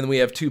that. And then we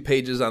have 2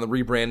 pages on the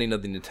rebranding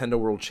of the Nintendo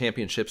World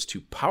Championships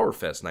to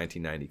PowerFest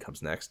 1990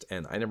 comes next.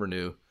 And I never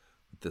knew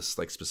this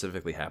like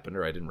specifically happened,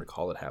 or I didn't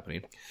recall it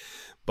happening.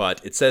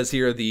 But it says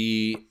here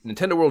the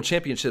Nintendo World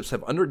Championships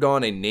have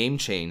undergone a name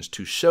change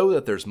to show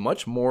that there's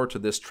much more to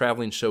this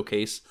traveling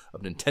showcase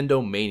of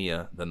Nintendo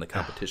Mania than the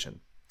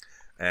competition.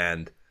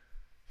 And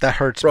that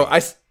hurts me.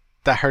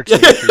 That hurts me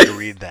for you to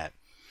read that.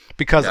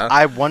 Because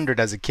I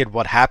wondered as a kid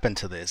what happened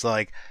to this.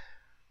 Like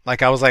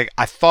I was like,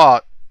 I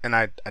thought, and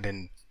I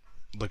didn't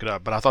look it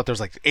up, but I thought there was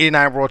like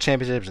 89 World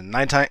Championships and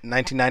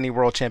 1990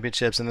 World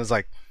Championships, and it's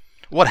like,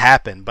 what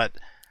happened? But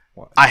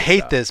I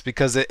hate this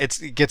because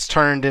it gets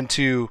turned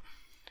into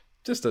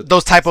just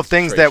those type of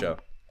things that, show.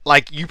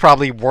 Like, you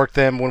probably worked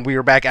them when we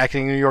were back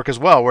acting in New York as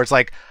well, where it's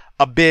like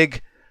a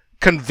big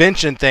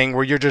convention thing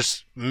where you're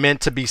just meant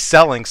to be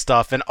selling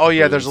stuff, and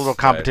there's a little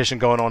competition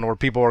going on where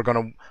people are going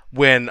to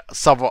win a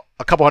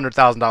couple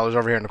 $100,000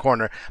 over here in the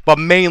corner, but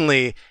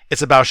mainly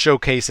it's about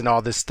showcasing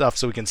all this stuff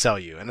so we can sell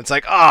you. And it's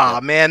like,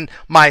 man,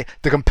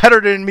 the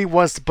competitor in me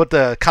wants to put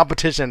the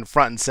competition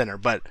front and center,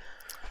 but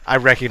I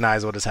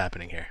recognize what is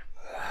happening here.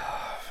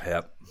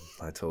 Yep,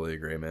 I totally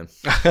agree, man.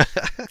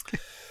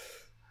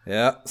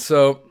 Yeah,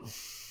 so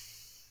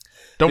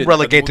don't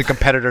relegate the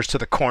competitors to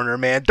the corner,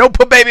 man. Don't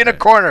put baby in a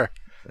corner.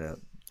 Yeah.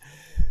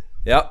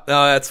 Yep,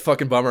 no, that's a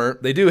fucking bummer.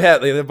 They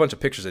have a bunch of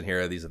pictures in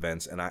here of these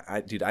events, and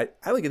I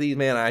look at these,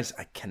 man.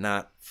 I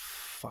cannot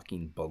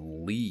fucking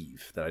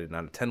believe that I did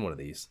not attend one of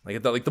these.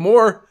 Like the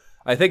more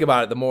I think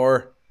about it, the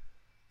more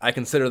I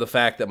consider the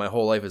fact that my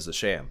whole life is a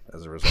sham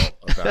as a result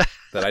of that.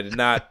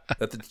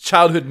 That the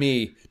childhood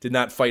me did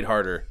not fight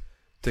harder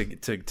to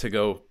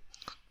go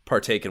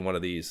partake in one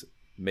of these.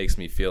 Makes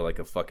me feel like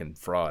a fucking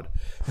fraud.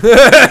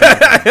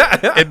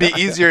 It'd be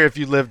easier if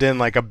you lived in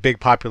like a big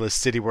populous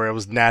city where it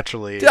was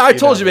naturally. Yeah, I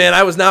told you, man.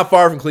 I was not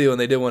far from Cleveland.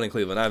 They did one in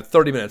Cleveland. I'm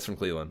 30 minutes from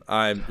Cleveland.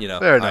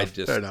 Fair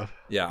enough.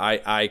 Yeah,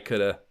 I could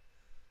have.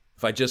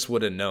 If I just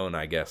would have known,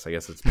 I guess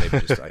it's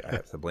maybe just I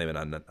have to blame it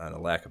on a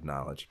lack of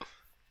knowledge.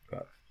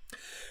 But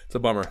it's a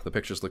bummer. The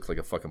pictures look like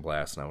a fucking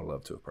blast, and I would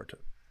love to have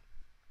partook.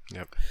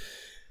 Yep.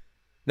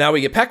 Now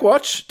we get Pack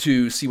Watch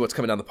to see what's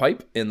coming down the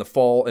pipe in the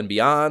fall and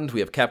beyond.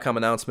 We have Capcom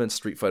announcements,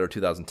 Street Fighter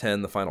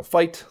 2010, The Final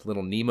Fight,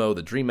 Little Nemo,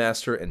 The Dream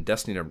Master, and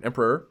Destiny of an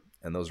Emperor.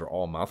 And those are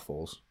all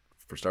mouthfuls,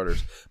 for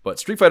starters. But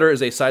Street Fighter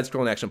is a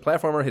side-scrolling action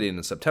platformer hitting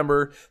in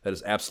September that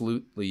is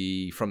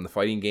absolutely from the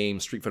fighting game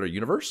Street Fighter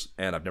universe,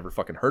 and I've never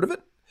fucking heard of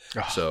it.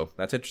 So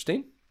that's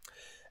interesting.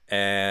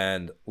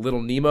 And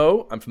Little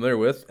Nemo, I'm familiar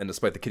with, and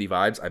despite the kitty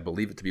vibes, I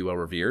believe it to be well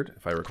revered,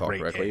 if I recall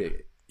correctly. Game.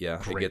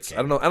 Yeah, it gets. I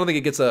don't know. I don't think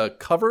it gets a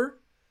cover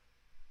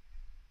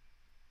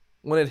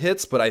when it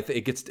hits, but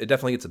it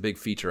definitely gets a big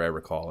feature. I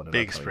recall in an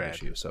big spread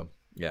issue. So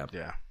yeah.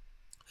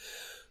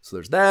 So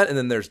there's that, and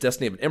then there's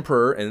Destiny of an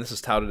Emperor, and this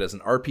is touted as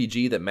an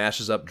RPG that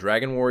mashes up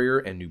Dragon Warrior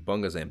and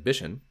Nubunga's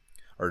Ambition.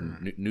 Or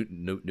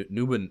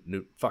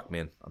fuck,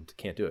 man. I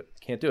can't do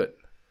it.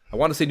 I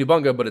want to say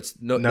Nubunga, but it's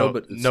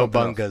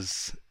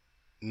Nobunaga's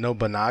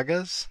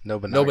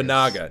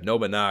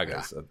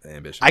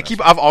Ambition.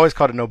 I've always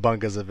called it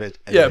Nobunga's of it.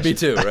 Yeah, me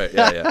too. Right.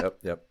 Yeah.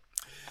 Yep.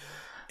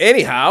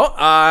 Anyhow,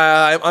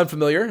 I'm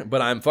unfamiliar,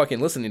 but I'm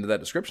fucking listening to that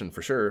description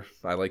for sure.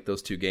 I like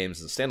those two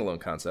games as standalone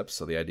concepts,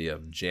 so the idea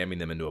of jamming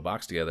them into a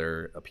box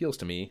together appeals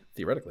to me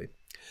theoretically.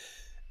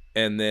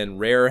 And then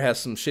Rare has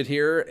some shit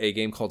here, a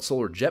game called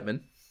Solar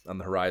Jetman on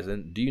the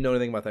horizon. Do you know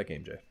anything about that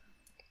game, Jay?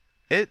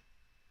 It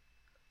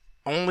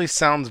only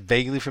sounds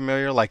vaguely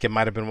familiar, like it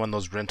might have been one of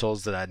those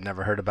rentals that I'd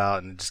never heard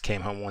about and it just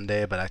came home one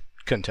day, but I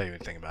couldn't tell you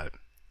anything about it.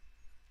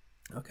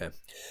 Okay.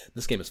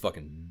 This game is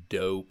fucking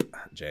dope,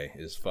 Jay.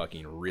 It is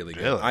fucking really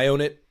good. Really? I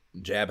own it.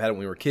 Jab had it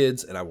when we were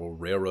kids, and I will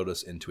railroad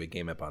us into a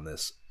game up on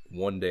this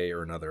one day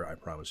or another, I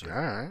promise you. All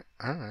right.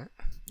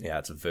 Yeah,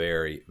 it's a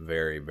very,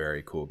 very,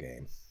 very cool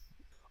game.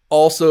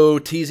 Also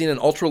teasing an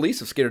ultra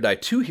release of Skater Die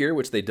 2 here,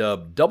 which they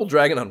dubbed Double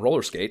Dragon on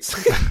roller skates.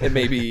 It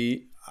may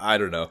be, I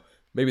don't know,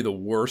 maybe the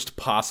worst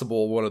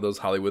possible one of those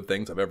Hollywood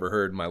things I've ever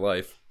heard in my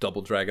life.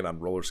 Double Dragon on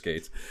roller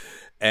skates.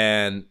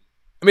 And,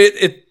 I mean,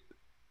 it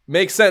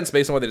makes sense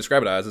based on what they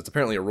describe it as. It's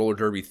apparently a roller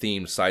derby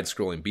themed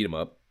side-scrolling beat 'em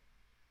up.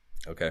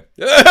 Okay.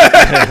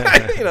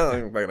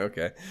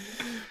 Okay.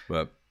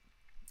 But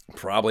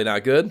probably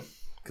not good,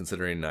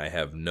 considering I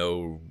have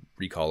no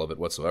recall of it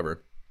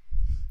whatsoever.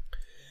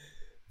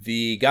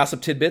 The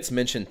Gossip Tidbits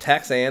mentioned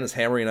Taxan is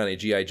hammering on a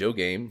G.I. Joe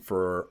game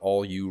for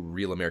all you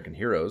real American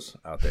heroes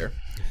out there.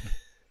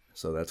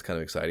 So that's kind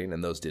of exciting.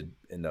 And those did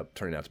end up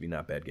turning out to be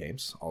not bad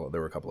games. Although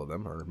there were a couple of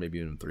them, or maybe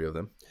even 3 of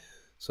them.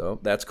 So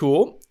that's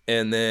cool.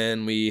 And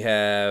then we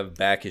have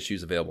back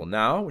issues available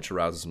now, which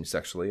arouses me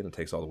sexually, and it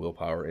takes all the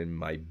willpower in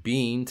my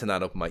being to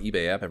not open my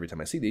eBay app every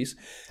time I see these.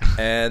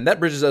 And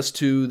that bridges us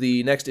to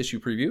the next issue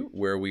preview,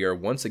 where we are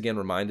once again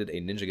reminded a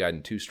Ninja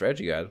Gaiden 2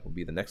 strategy guide will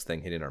be the next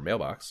thing hitting our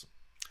mailbox.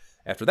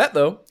 After that,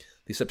 though,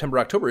 the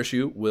September-October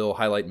issue will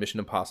highlight Mission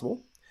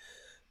Impossible,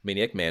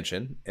 Maniac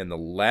Mansion, and the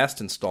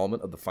last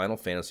installment of the Final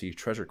Fantasy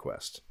Treasure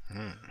Quest.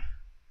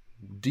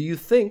 Do you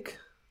think,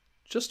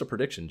 just a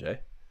prediction, Jay,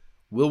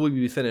 will we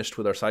be finished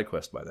with our side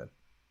quest by then?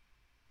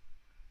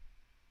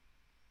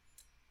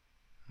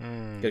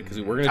 Because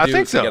we're going to do. I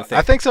think so.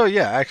 I think so.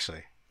 Yeah,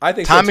 actually. I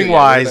think timing so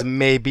wise,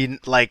 maybe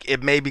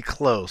it may be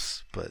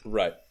close, but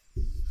right.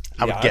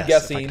 I would guess. I'm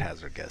guessing, if I could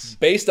hazard a guess.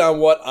 Based on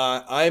what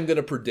I'm going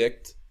to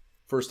predict.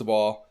 First of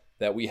all,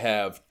 that we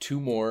have 2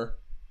 more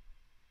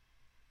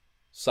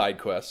side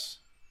quests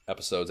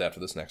episodes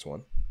after this next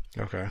one.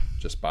 Okay.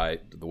 Just by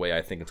the way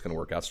I think it's going to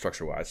work out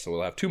structure-wise. So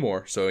we'll have 2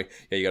 more. So, yeah,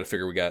 you got to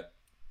figure we got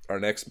our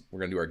next. We're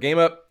going to do our game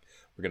up.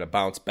 We're going to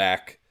bounce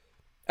back.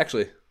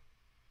 Actually,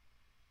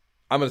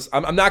 I'm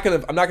not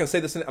going to say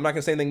this. I'm not going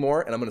to say anything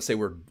more, and I'm going to say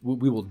we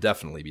will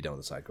definitely be done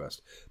with the side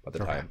quest by the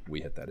time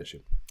we hit that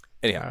issue.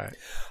 Anyhow, all right.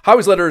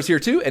 Howie's letter is here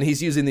too, and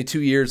he's using the 2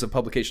 years of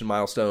publication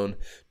milestone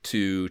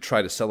to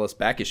try to sell us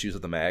back issues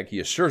of the mag. He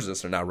assures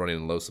us they're now running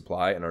in low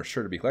supply and are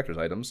sure to be collector's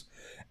items.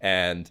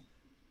 And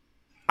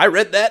I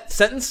read that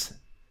sentence,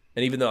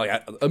 and even though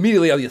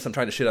immediately I'm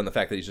trying to shit on the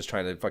fact that he's just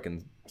trying to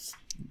fucking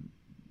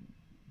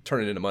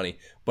turn it into money,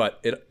 but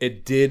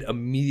it did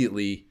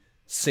immediately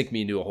sink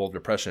me into a hole of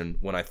depression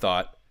when I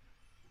thought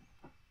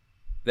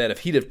that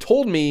if he'd have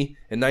told me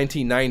in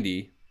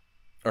 1990,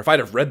 or if I'd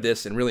have read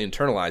this and really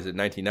internalized it in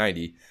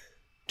 1990,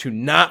 to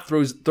not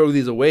throw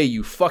these away,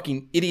 you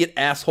fucking idiot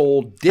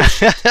asshole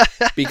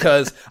dipshit,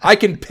 because I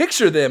can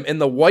picture them in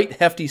the white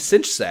hefty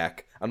cinch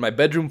sack on my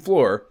bedroom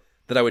floor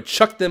that I would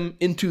chuck them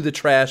into the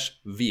trash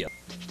via.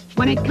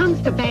 When it comes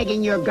to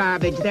bagging your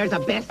garbage, there's a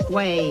best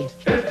way.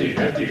 Hefty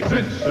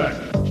cinch sack.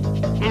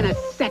 And a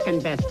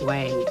second best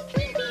way.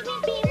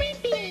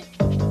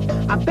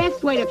 A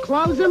best way to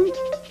close them.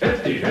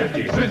 Hefty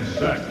cinch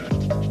sack.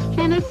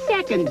 And a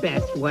second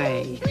best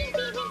way.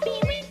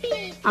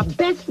 A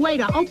best way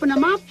to open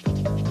them up.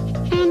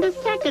 And a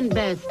second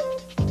best.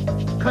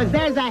 'Cause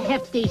there's a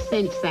hefty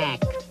cinch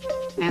sack.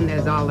 And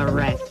there's all the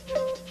rest.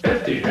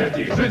 Hefty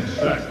cinch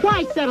sack.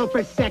 Why settle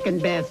for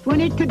second best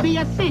when it could be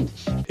a cinch?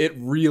 It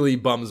really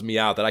bums me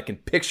out that I can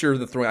picture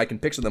I can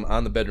picture them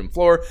on the bedroom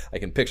floor. I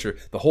can picture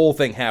the whole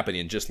thing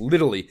happening, just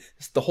literally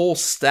just the whole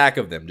stack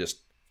of them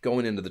just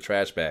going into the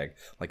trash bag.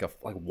 Like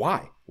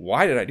why?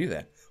 Why did I do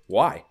that?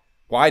 Why?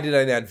 Why did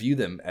I not view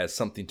them as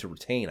something to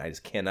retain? I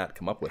just cannot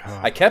come up with.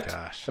 Oh,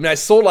 I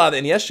sold a lot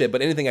of the NES shit,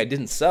 but anything I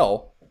didn't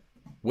sell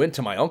went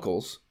to my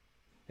uncle's.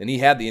 And he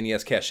had the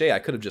NES cache. I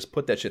could have just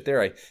put that shit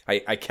there.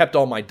 I kept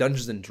all my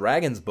Dungeons and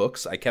Dragons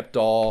books. I kept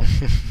all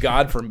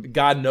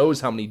God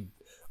knows how many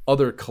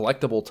other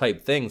collectible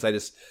type things. I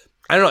don't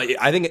know.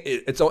 I think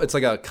it's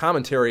like a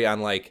commentary on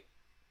because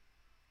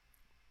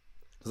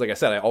like I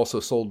said, I also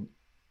sold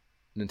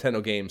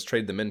Nintendo games,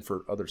 traded them in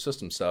for other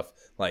system stuff.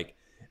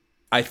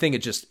 I think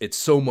it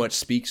so much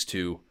speaks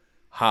to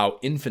how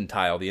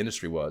infantile the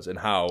industry was and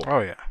how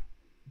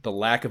the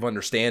lack of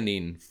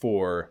understanding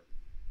for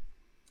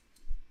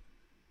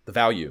the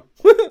value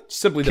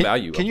simply the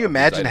value. Can you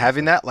imagine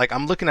having that? Like,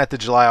 I'm looking at the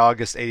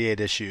July-August 88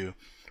 issue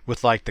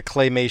with, like, the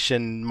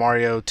claymation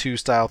Mario 2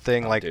 style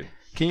thing. Like, dude.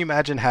 Can you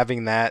imagine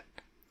having that,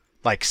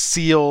 like,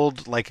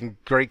 sealed, like, in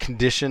great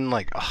condition?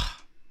 Like, ugh.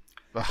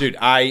 Dude,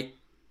 because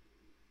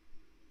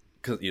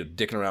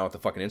dicking around with the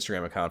fucking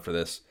Instagram account for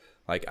this,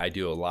 like, I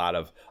do a lot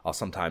of, I'll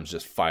sometimes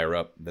just fire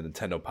up the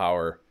Nintendo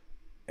Power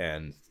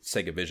and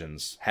Sega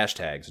Visions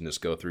hashtags and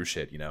just go through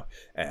shit,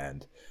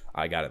 and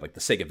I got it, like,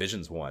 the Sega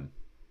Visions one.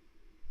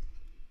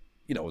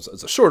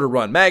 It's a shorter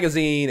run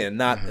magazine and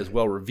not as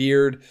well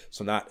revered,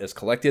 so not as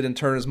collected in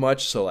turn as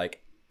much. So,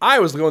 like, I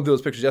was going through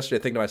those pictures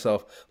yesterday thinking to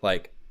myself,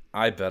 like,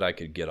 I bet I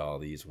could get all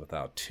these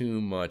without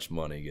too much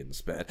money getting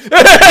spent. So,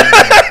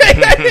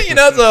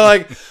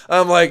 like,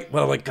 I'm like,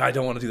 God, I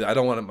don't want to do that. I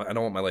don't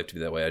want my life to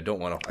be that way. I don't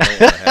want to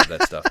have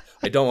that stuff.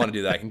 I don't want to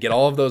do that. I can get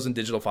all of those in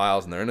digital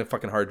files, and they're in a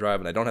fucking hard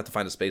drive, and I don't have to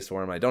find a space for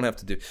them. I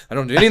don't do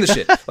any of the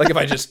shit. Like, if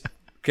I just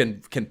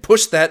can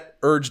push that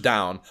urge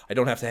down, I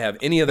don't have to have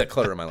any of that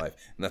clutter in my life,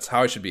 and that's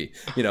how I should be,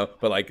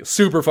 But, like,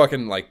 super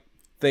fucking, like,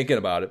 thinking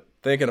about it,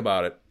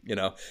 and,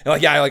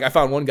 like, I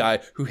found one guy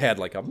who had,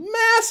 like, a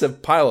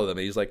massive pile of them,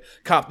 and he's like,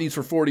 cop these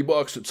for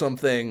 $40 at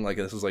something, like,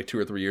 this was like 2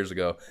 or 3 years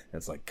ago, and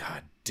it's like,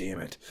 God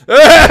damn it.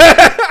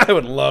 I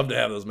would love to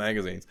have those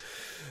magazines.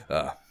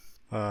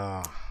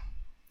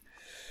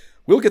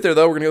 We'll get there,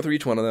 though. We're gonna go through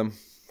each one of them.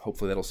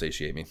 Hopefully that'll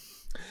satiate me.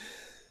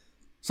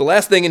 So,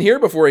 last thing in here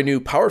before a new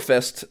Power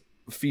Fest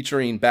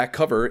featuring back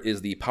cover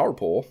is the Power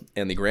Pole,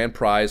 and the grand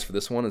prize for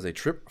this one is a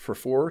trip for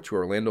 4 to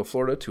Orlando,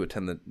 Florida to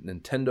attend the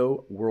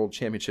Nintendo World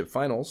Championship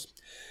Finals.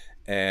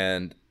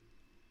 And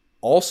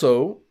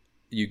also,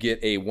 you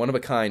get a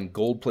one-of-a-kind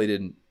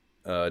gold-plated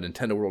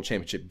Nintendo World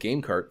Championship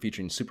game cart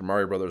featuring Super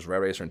Mario Bros., Red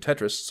Racer, and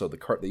Tetris. So the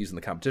cart they use in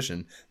the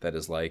competition, that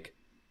is like,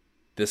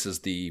 this is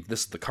the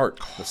cart.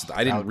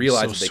 I didn't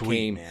realize that they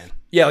came. Man.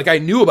 Yeah, like, I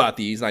knew about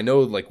these, and I know,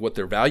 like, what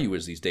their value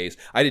is these days.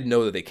 I didn't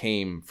know that they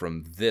came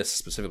from this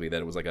specifically.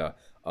 That it was like a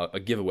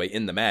giveaway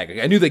in the mag. Like,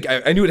 I knew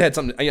it had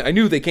something. I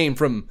knew they came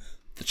from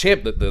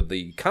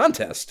the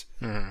contest,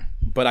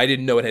 but I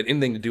didn't know it had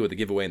anything to do with the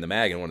giveaway in the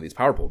mag in one of these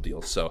Power Pole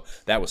deals. So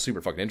that was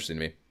super fucking interesting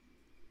to me.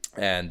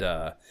 And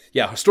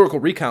historical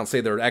recounts say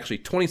there are actually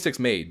 26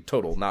 made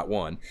total, not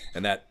one,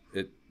 and that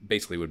it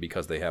basically would be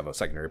because they have a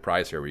secondary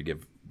prize here where you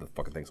give the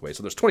fucking things away.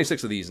 So there's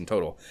 26 of these in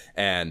total.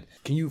 And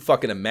can you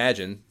fucking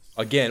imagine?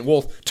 Again,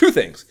 well, two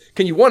things.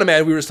 Can you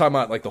imagine? We were just talking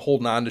about, like, the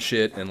holding on to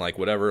shit and, like,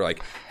 whatever,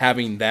 like,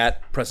 having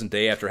that present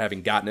day after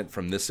having gotten it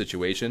from this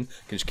situation.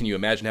 Can you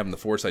imagine having the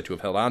foresight to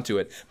have held on to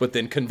it? But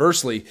then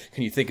conversely,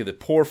 can you think of the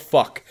poor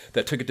fuck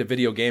that took it to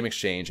Video Game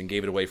Exchange and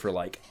gave it away for,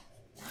 like,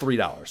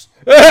 $3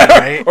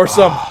 right? Or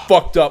some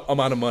fucked up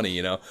amount of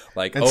money,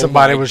 Like, and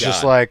somebody was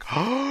just like,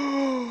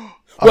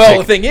 well,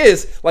 the thing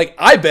is, like,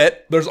 I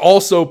bet there's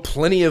also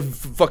plenty of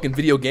fucking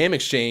Video Game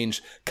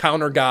Exchange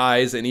counter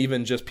guys and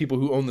even just people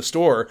who own the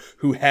store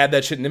who had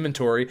that shit in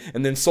inventory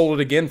and then sold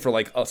it again for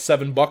like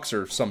 $7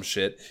 or some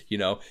shit,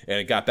 and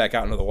it got back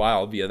out into the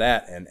wild via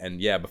that.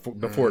 And yeah,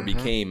 before it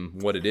became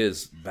what it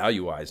is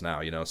value-wise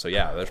now, So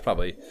yeah, there's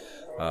probably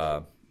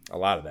a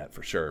lot of that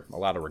for sure. A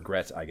lot of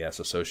regrets, I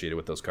guess, associated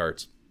with those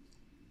carts.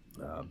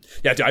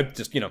 Yeah, I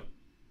just,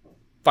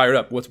 fired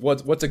up.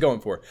 What's it going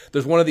for?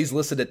 There's one of these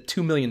listed at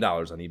 $2 million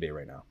on eBay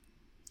right now.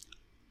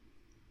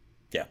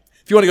 Yeah,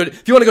 if you want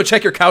to go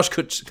check your couch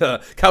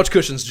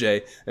cushions,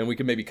 Jay, and we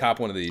can maybe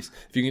cop one of these.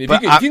 If you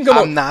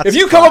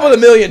come up with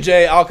 $1 million,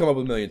 Jay, I'll come up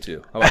with $1 million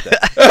too. How about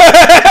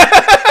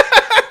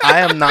that? I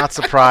am not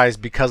surprised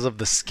because of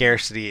the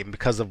scarcity and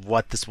because of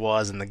what this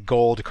was and the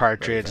gold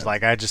cartridge.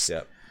 Like, I just.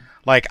 Yep.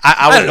 Like,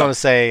 I was going to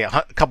say a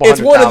couple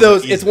hundred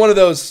thousand. It's one of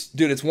those,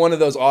 dude, it's one of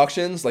those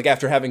auctions, like,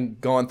 after having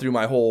gone through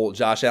my whole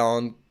Josh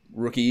Allen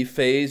rookie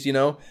phase,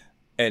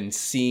 and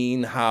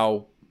seeing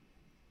how,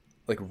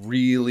 like,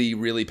 really,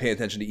 really paying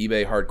attention to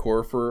eBay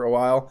hardcore for a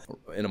while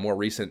in a more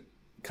recent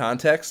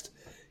context.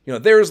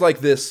 There's, like,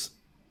 this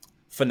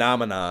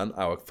phenomena,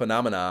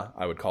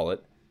 I would call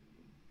it,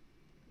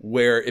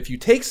 where if you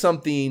take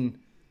something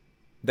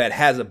that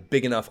has a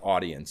big enough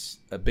audience,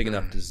 a big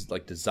enough,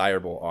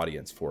 desirable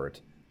audience for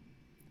it,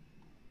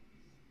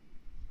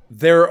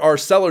 there are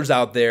sellers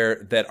out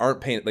there that aren't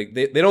paying, like,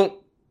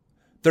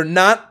 they're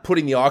not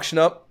putting the auction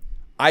up,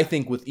 I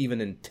think, with even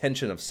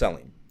intention of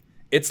selling.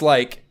 It's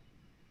like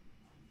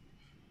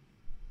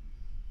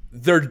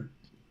they're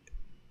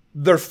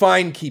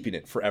fine keeping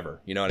it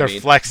forever, you know what I mean?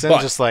 They're flexing,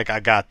 just like, I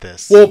got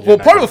this. Well,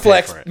 part of the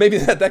flex, maybe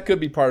that could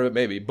be part of it,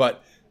 maybe,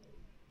 but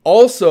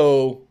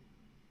also,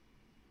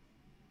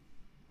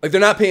 like, they're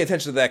not paying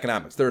attention to the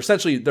economics. They're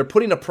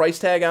putting a price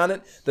tag on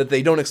it that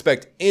they don't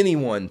expect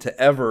anyone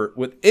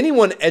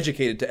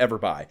educated to ever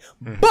buy.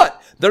 Mm-hmm. But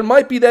there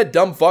might be that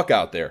dumb fuck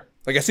out there.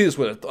 Like, I see this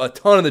with a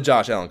ton of the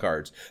Josh Allen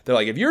cards. They're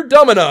like, if you're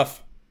dumb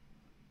enough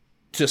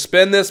to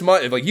spend this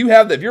money,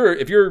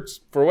 if you're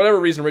for whatever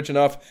reason rich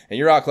enough and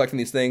you're out collecting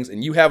these things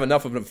and you have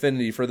enough of an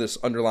affinity for this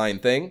underlying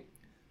thing,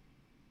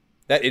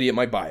 that idiot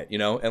might buy it,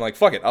 and, like,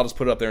 fuck it, I'll just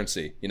put it up there and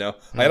see, Like,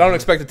 I don't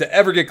expect it to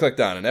ever get clicked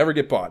on and ever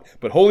get bought,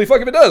 but holy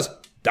fuck if it does,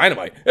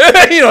 dynamite.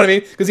 You know what I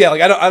mean? Because, yeah,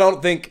 like, I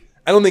don't think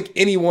I don't think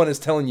anyone is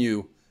telling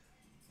you,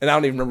 and I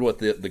don't even remember what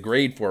the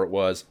grade for it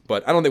was,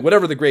 but I don't think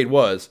whatever the grade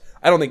was,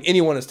 I don't think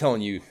anyone is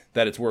telling you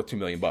that it's worth $2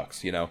 million.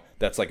 You know,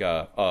 that's like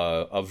a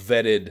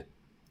vetted,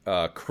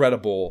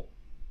 credible.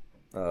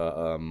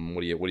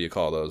 What do you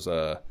call those?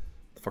 The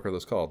fuck are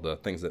those called? The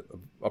things that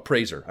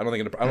appraiser. I don't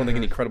think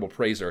any credible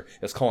appraiser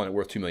is calling it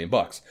worth $2 million.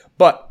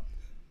 But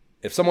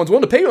if someone's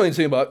willing to pay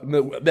 $2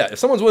 million, if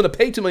someone's willing to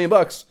pay $2 million,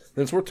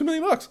 then it's worth $2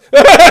 million.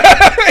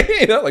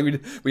 You know, like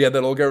we had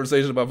that old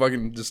conversation about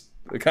fucking just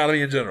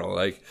economy in general.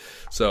 Like,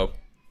 so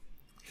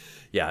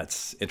yeah,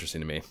 it's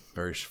interesting to me.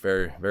 Very,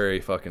 very,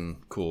 very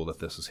fucking cool that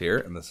this is here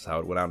and this is how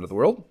it went out into the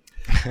world.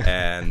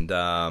 And you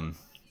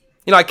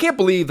know, I can't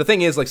believe the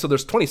thing is like, so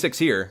there's 26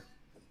 here,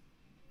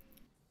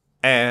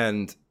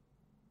 and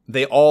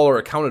they all are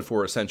accounted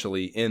for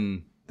essentially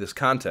in this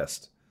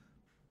contest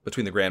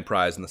between the grand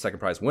prize and the second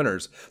prize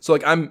winners. So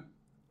like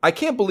I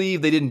can't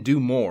believe they didn't do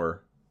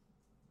more.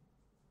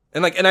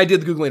 And I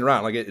did the Googling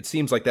around. Like it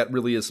seems like that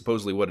really is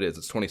supposedly what it is.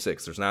 It's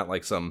 26. There's not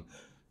like some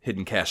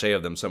hidden cache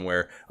of them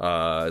somewhere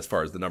as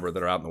far as the number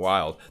that are out in the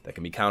wild that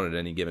can be counted at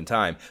any given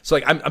time. So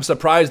like I'm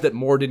surprised that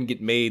more didn't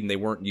get made and they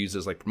weren't used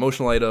as like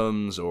promotional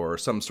items or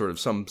some sort of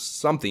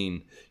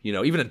something, you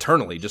know, even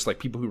internally, just like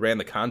people who ran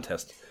the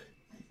contest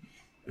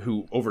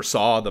who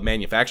oversaw the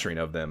manufacturing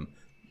of them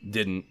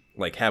didn't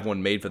like have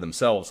one made for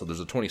themselves. So there's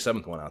a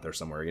 27th one out there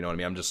somewhere. You know what I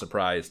mean? I'm just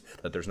surprised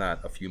that there's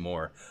not a few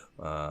more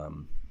that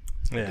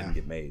didn't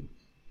get made.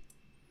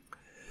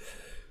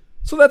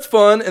 So that's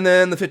fun. And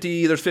then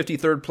there's 50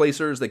 third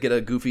placers that get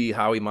a Goofy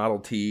Howie Model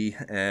T,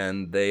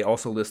 and they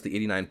also list the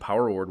 89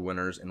 Power Award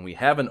winners. And we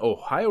have an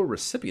Ohio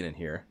recipient in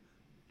here,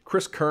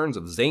 Chris Kearns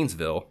of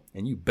Zanesville.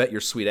 And you bet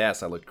your sweet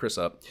ass I looked Chris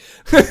up.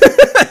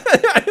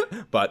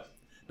 But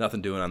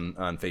nothing doing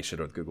on Face Shit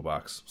or the Google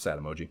Box. Sad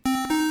emoji.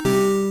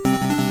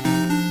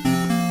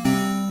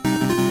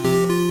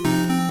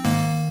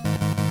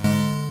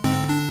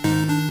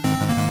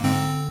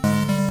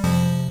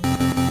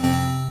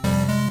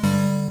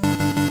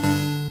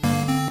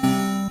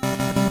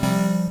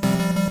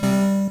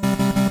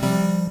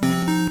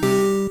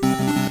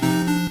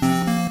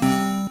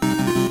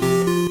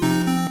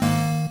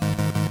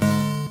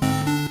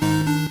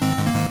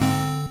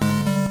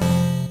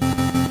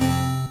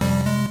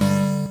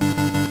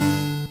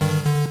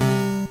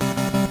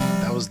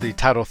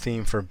 Title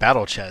theme for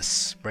Battle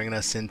Chess, bringing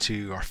us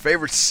into our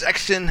favorite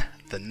section,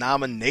 the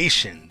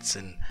nominations.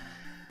 And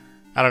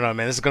I don't know,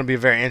 man, this is going to be a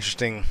very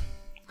interesting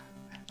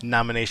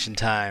nomination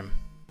time,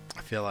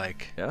 I feel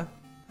like. Yeah,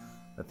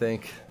 I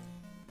think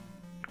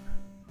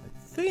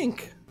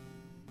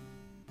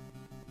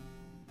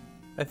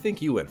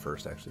you went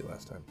first actually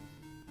last time.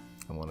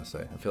 I want to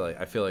say I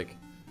feel like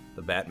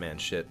the Batman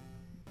shit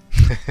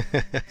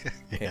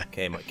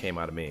came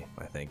out of me,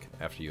 I think,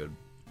 after you had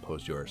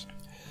posed yours.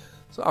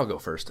 So I'll go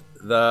first.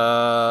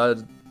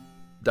 The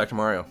Dr.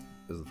 Mario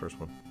is the first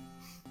one.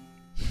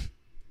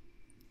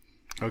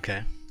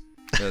 Okay.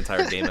 An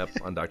entire game up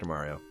on Dr.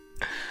 Mario.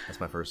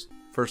 That's my first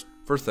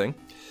thing.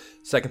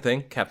 Second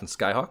thing, Captain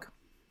Skyhawk.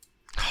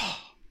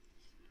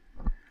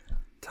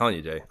 Telling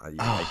you, Jay.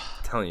 I'm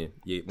telling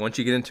you. Once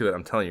you get into it,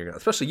 I'm telling you,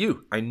 especially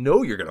you. I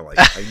know you're gonna like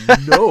it.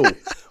 I know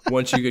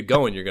once you get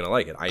going, you're gonna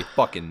like it. I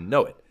fucking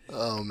know it.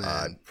 Oh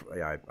man,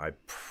 I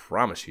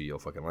promise you'll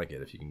fucking like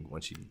it if you can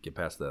once you get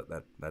past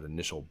that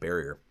initial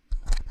barrier.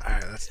 All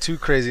right, that's 2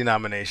 crazy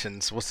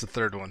nominations. What's the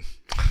third one?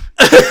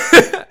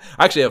 I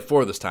actually have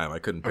 4 this time. I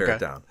couldn't pare it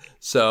down.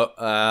 So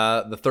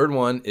the third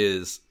one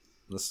is,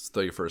 let's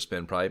throw your first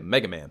spin, probably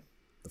Mega Man,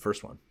 the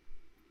first one.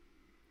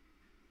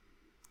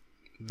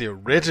 The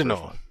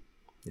original.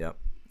 Yep.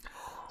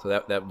 So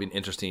that would be an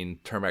interesting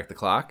turn back the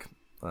clock,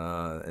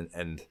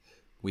 and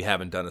we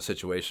haven't done a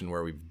situation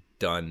where we've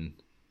done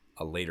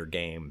a later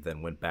game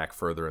then went back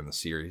further in the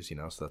series, you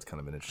know, so that's kind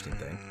of an interesting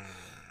thing.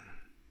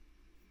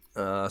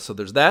 So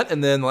there's that,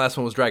 and then the last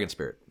one was Dragon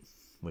Spirit,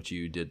 which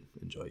you did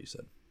enjoy, you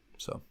said.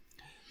 So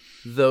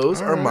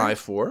those are my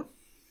 4.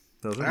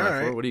 Those are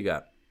my 4. What do you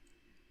got?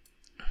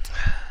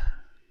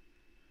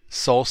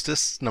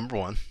 Solstice, number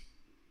 1.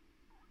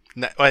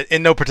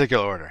 In no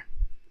particular order.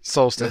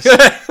 Solstice.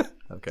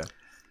 Okay.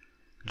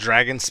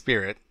 Dragon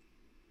Spirit,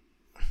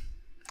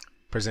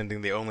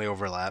 presenting the only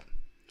overlap.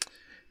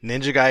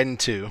 Ninja Gaiden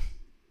 2,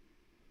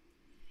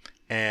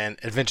 and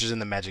Adventures in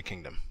the Magic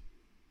Kingdom.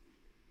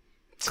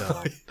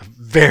 So,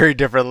 very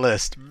different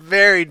list.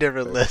 Very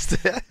different list.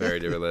 Very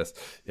different list.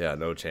 Yeah,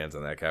 no chance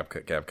on that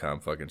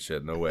Capcom fucking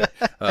shit. No way.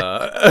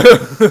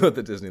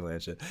 The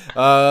Disneyland shit.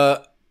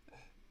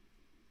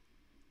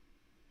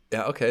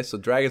 Yeah, okay, so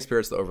Dragon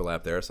Spirit's the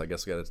overlap there, so I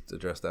guess we got to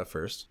address that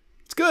first.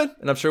 It's good,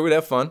 and I'm sure we'd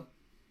have fun.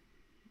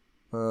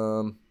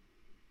 Yeah,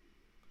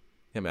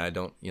 man, I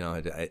don't, you know,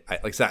 I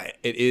like I said,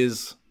 it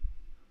is...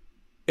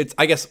 It's,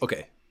 I guess,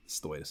 okay, this is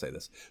the way to say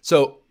this.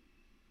 So,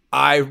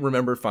 I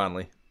remember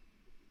fondly.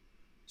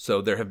 So,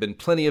 there have been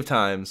plenty of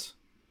times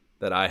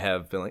that I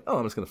have been like, oh,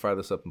 I'm just going to fire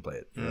this up and play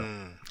it. You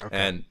know? Okay.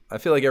 And I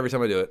feel like every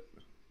time I do it,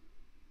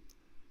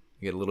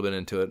 I get a little bit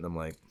into it, and I'm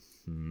like,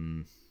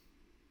 I'm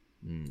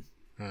going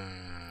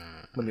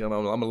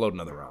to load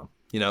another round.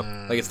 You know,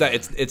 like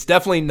it's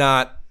definitely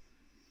not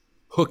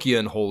hook you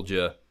and hold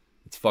you.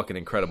 It's fucking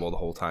incredible the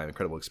whole time,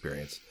 incredible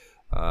experience.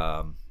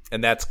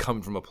 And that's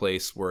come from a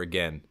place where,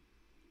 again,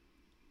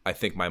 I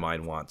think my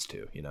mind wants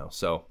to, you know.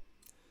 So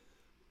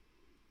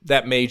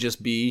that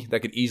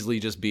could easily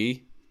just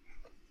be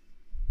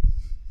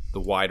the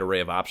wide array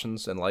of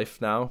options in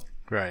life now.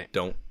 Right.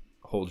 Don't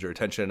hold your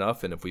attention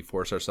enough, and if we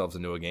force ourselves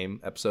into a game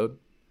episode,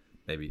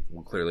 maybe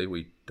clearly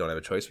we don't have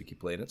a choice. We keep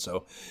playing it,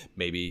 so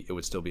maybe it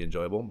would still be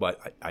enjoyable.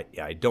 But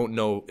I don't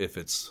know if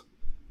it's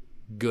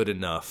good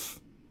enough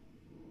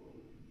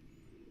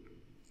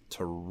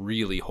to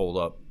really hold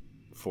up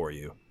for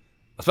you,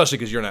 especially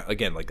because you're not.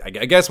 Again, like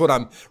I guess what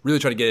I'm really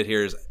trying to get at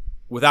here is,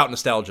 without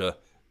nostalgia,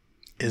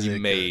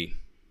 it may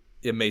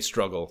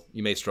struggle.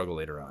 You may struggle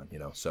later on, you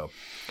know. So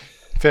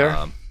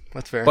fair.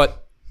 That's fair.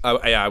 But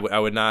I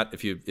would not,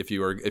 if you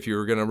were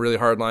going to really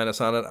hardline us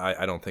on it,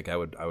 I don't think I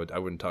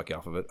wouldn't talk you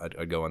off of it.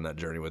 I'd go on that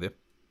journey with you.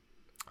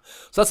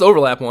 So that's the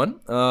overlap one.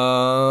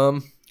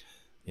 Ninja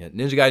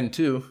Gaiden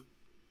 2.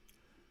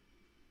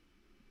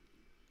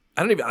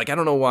 I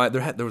don't know why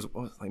there was.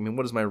 I mean,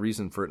 what is my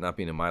reason for it not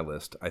being in my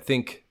list? I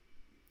think.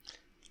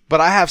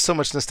 But I have so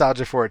much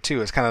nostalgia for it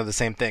too. It's kind of the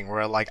same thing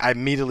where like I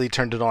immediately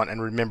turned it on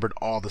and remembered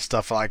all the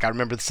stuff. Like I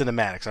remember the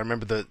cinematics. I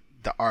remember the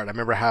art. I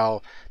remember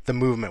how the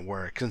movement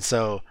worked. And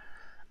so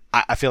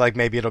I feel like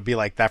maybe it'll be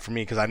like that for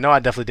me, because I know I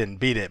definitely didn't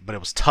beat it, but it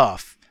was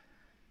tough.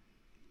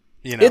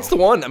 You know, it's the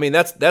one. I mean,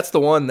 that's the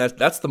one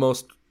that's the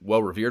most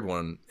well revered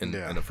one in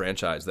a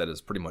franchise that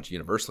is pretty much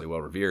universally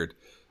well revered.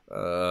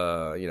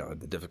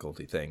 The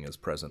difficulty thing is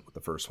present with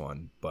the first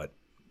one, but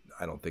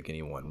I don't think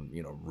anyone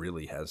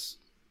really has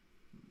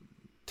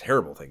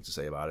terrible things to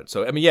say about it.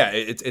 So I mean, yeah,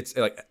 it's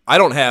like I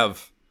don't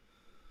have.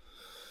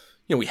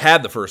 We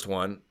had the first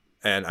one.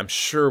 And I'm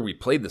sure we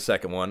played the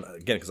second one,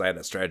 again, because I had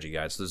that strategy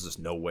guide, so there's just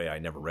no way I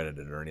never rented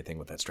it or anything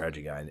with that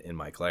strategy guide in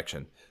my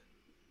collection.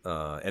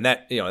 And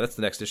that, that's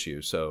the next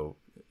issue. So,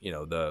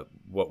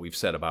 what we've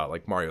said about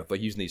like Mario,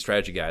 like using these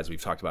strategy guides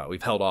we've talked about,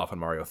 we've held off on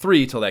Mario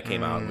 3 till that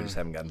came out, and we just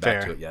haven't gotten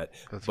back to it yet.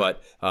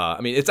 But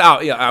I mean, it's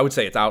out. Yeah, I would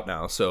say it's out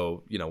now.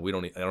 So, I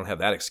don't have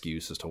that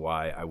excuse as to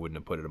why I wouldn't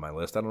have put it in my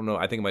list. I don't know.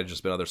 I think it might have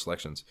just been other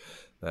selections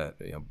that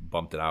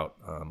bumped it out.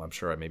 I'm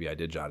sure maybe I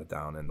did jot it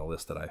down in the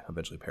list that I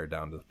eventually pared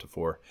down to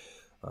 4.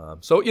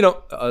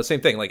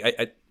 Same thing. Like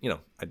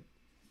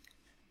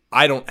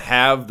I don't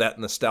have that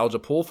nostalgia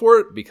pull for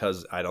it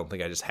because I don't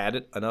think I just had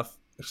it enough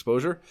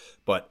exposure,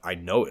 but I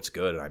know it's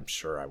good, and I'm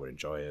sure I would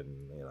enjoy it.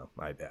 And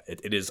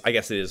it is. I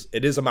guess it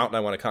is a mountain I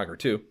want to conquer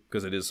too,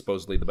 because it is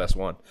supposedly the best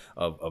one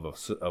of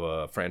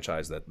a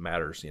franchise that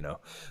matters,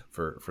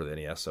 for the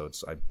NES. So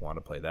I want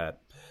to play that.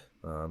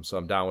 So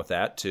I'm down with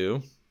that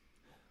too.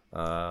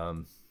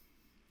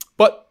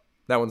 But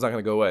that one's not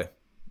going to go away.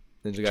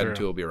 Ninja Gaiden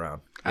 2 will be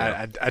around.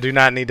 I do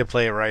not need to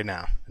play it right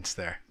now. It's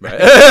there. Right.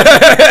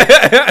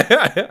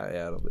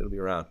 Yeah, it'll be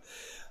around.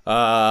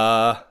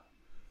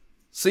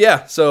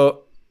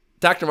 So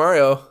Dr.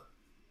 Mario,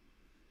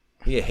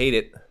 you hate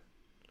it,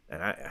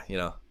 and I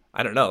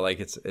don't know.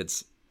 Like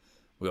it's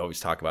we always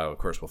talk about it. Of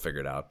course, we'll figure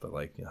it out. But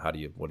like,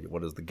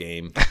 what is the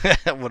game?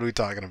 What are we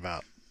talking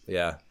about?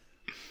 Yeah,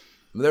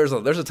 there's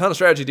a ton of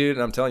strategy, dude,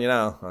 and I'm telling you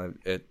now,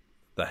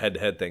 the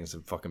head-to-head things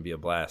would fucking be a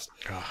blast.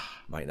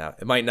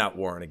 It might not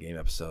warrant a game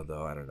episode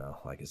though. I don't know.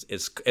 Like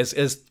it's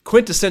as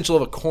quintessential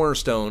of a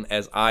cornerstone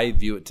as I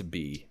view it to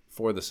be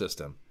for the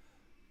system.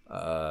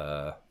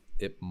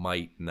 It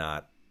might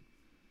not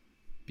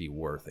be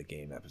worth a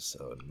game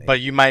episode. Maybe.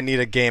 But you might need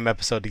a game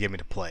episode to get me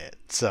to play it.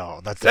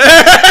 So that's it.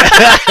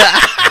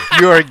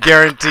 You are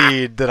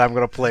guaranteed that I'm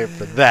going to play it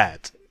for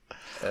that.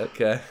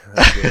 Okay,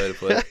 that's a good way to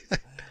put it.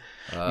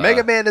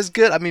 Mega Man is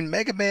good. I mean,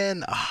 Mega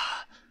Man.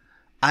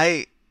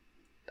 I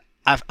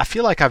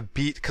feel like I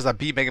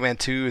beat Mega Man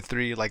 2,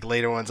 3, like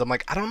later ones. I'm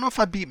like, I don't know if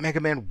I beat Mega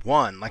Man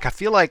 1. Like, I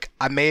feel like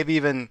I may have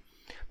even,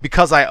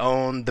 because I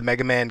own the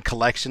Mega Man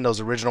collection, those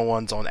original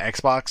ones on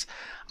Xbox,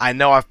 I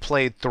know I've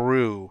played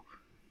through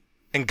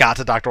and got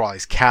to Dr.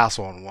 Wally's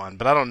Castle on 1,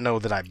 but I don't know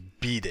that I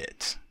beat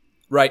it.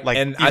 Right, like,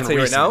 and I'd say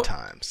right now,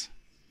 times.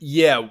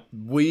 Yeah,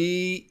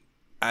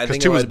 I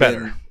think 2 was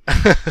better.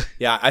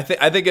 Yeah, I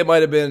think it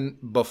might have been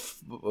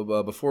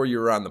before you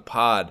were on the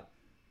pod.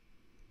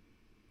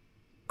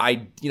 I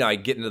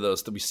get into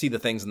those. We see the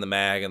things in the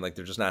mag, and like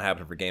they're just not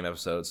happening for game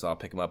episodes. So I'll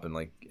pick them up, and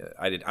like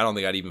I don't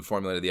think I'd even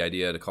formulated the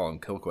idea to call them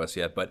Kill Quest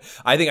yet. But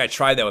I think I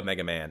tried that with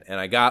Mega Man, and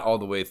I got all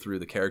the way through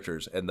the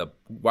characters, and the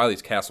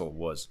Wily's Castle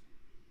was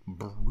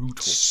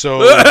brutal.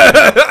 So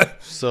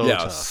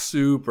tough.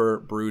 Super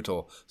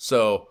brutal.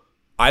 So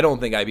I don't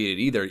think I beat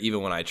it either,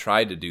 even when I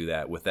tried to do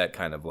that with that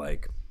kind of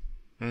like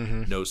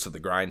nose to the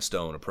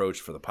grindstone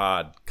approach for the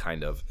pod,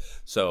 kind of.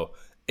 So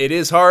it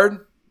is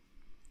hard.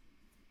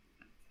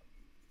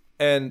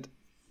 And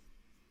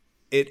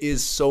it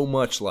is so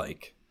much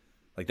like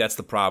that's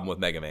the problem with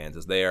Mega Man's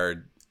is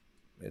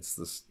it's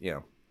this,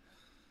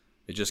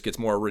 it just gets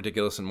more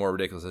ridiculous and more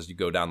ridiculous as you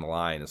go down the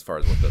line as far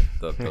as what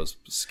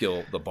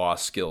the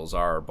boss skills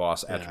are, or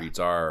boss attributes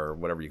are, or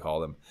whatever you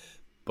call them.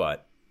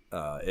 But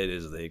it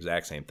is the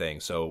exact same thing.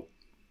 So,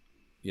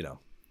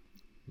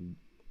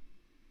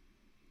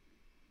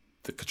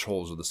 the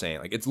controls are the same.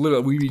 Like it's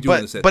literally we be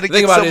doing this. But it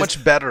gets so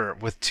much better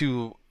with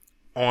 2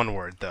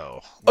 onward,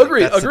 though. Like,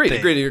 agreed.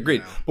 You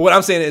know? But what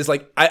I'm saying is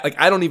like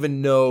I don't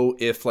even know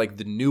if like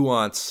the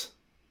nuance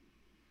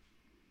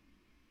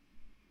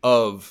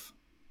of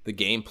the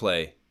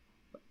gameplay,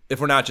 if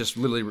we're not just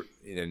literally,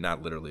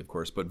 not literally, of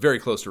course, but very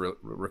close to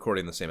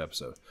recording the same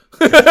episode.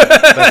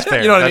 That's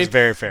fair. You know what I mean? That's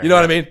very fair. You know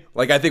what I mean?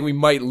 Like, I think we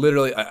might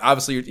literally,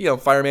 obviously, you know,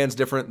 Fireman's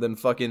different than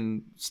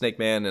fucking Snake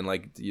Man, and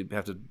like you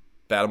have to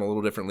bat him a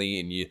little differently,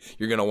 and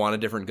you're gonna want a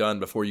different gun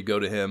before you go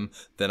to him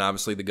than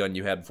obviously the gun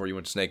you had before you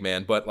went to Snake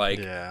Man. But like,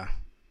 yeah.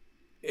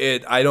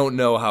 I don't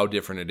know how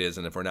different it is,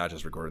 and if we're not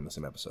just recording the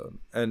same episode.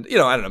 And you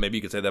know, I don't know. Maybe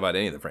you could say that about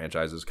any of the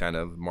franchises, kind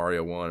of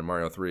Mario 1 and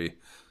Mario 3.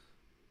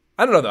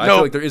 I don't know though. I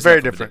feel like there is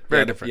very different.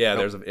 Very different. Yeah,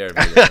 there's a very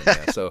different.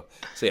 Yeah. So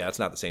yeah, it's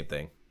not the same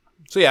thing.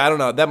 So yeah, I don't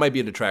know. That might be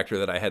a detractor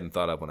that I hadn't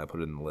thought of when I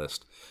put it in the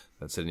list.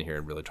 I'm sitting here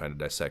and really trying to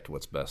dissect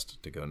what's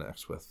best to go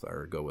next with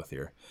or go with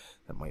here.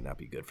 That might not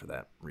be good for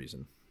that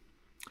reason.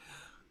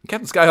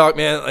 Captain Skyhawk,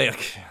 man,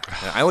 like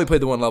I only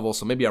played the 1 level,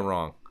 so maybe I'm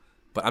wrong.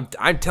 But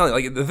I'm telling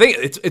you, like the thing,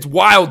 it's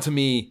wild to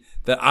me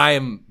that I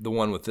am the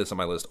one with this on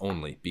my list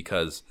only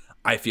because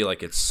I feel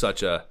like it's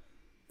such a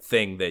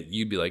thing that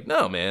you'd be like,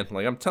 no, man.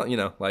 Like I'm telling you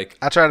know, like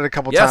I tried it a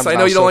couple times. Yes, I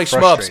know you don't like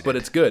shmups, but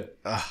it's good.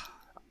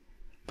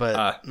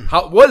 But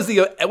what is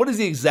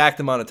the exact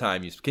amount of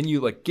time you? Can you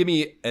like give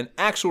me an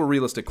actual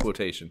realistic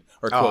quotation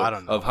or quote I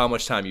don't know. of how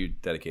much time you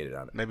dedicated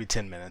on it? Maybe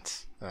 10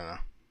 minutes. I don't know.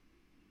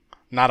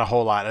 Not a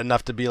whole lot.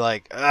 Enough to be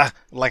like am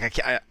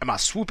I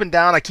swooping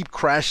down? I keep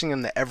crashing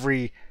into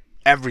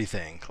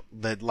everything.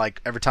 That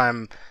like every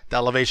time the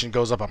elevation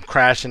goes up, I'm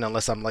crashing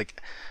unless I'm like,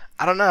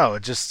 I don't know.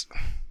 It just.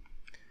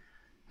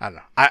 I don't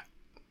know.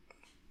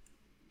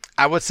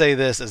 I would say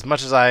this, as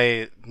much as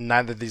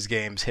neither of these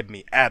games hit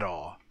me at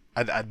all,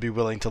 I'd be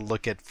willing to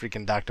look at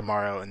freaking Dr.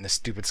 Mario and this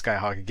stupid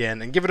Skyhawk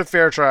again and give it a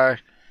fair try,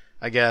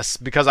 I guess,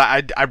 because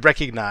I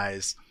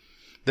recognize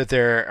that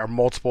there are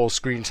multiple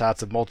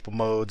screenshots of multiple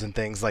modes and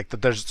things like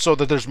that.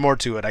 There's more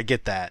to it. I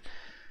get that.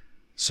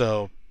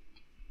 So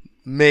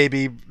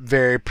maybe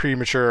very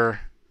premature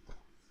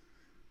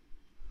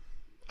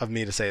of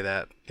me to say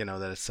that, you know,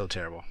 that it's so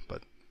terrible,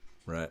 but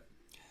right.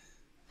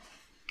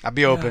 I'd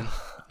be open.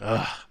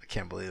 Ugh, I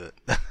can't believe it.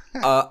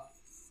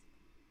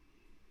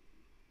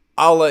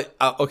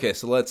 Okay,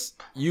 so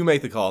you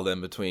make the call then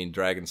between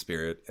Dragon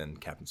Spirit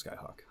and Captain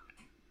Skyhawk.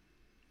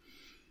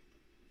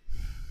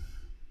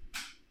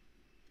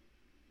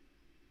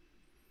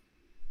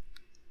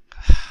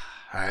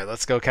 All right,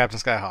 let's go Captain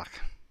Skyhawk.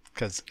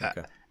 Because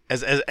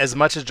as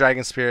much as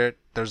Dragon Spirit,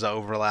 there's an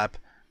overlap.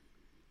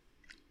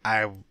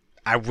 I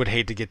would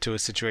hate to get to a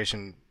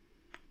situation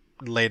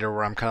later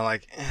where I'm kind of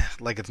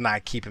like it's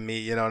not keeping me,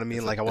 you know what I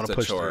mean? Like I want to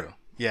push through.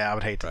 Yeah, I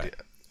would hate to do it.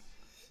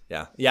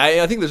 Yeah.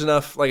 I think there's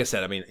enough. Like I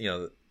said, I mean, you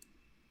know,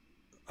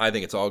 I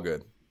think it's all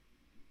good.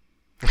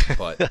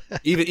 But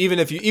even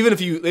if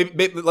you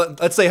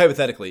let's say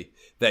hypothetically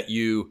that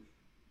you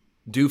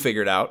do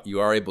figure it out,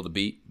 you are able to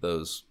beat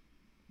those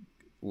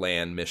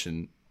land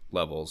mission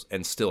levels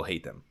and still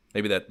hate them.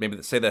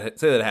 Say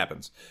that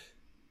happens.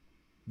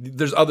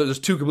 There's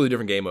 2 completely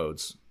different game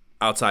modes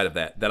outside of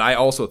that I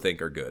also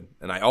think are good,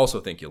 and I also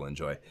think you'll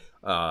enjoy.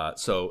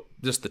 So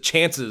just the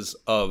chances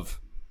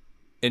of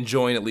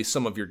enjoying at least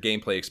some of your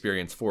gameplay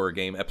experience for a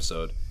game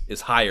episode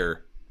is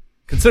higher,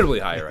 considerably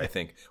higher, I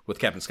think, with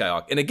Captain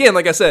Skyhawk. And again,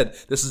 like I said,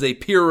 this is a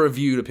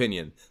peer-reviewed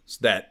opinion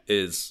that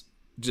is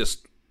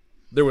just,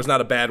 there was not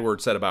a bad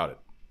word said about it.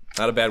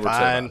 Not a bad word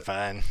said about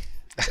Fine.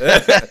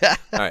 it.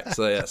 All right,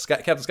 so yeah,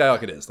 Captain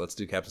Skyhawk it is. Let's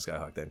do Captain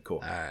Skyhawk then.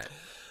 Cool. All right.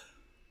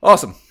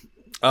 Awesome.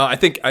 I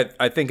think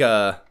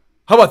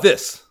how about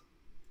this?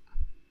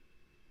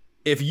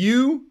 If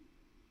you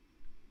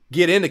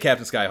get into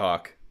Captain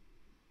Skyhawk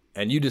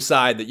and you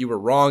decide that you were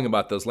wrong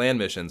about those land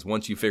missions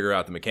once you figure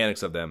out the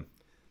mechanics of them,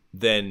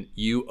 then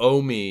you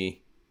owe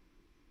me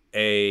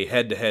a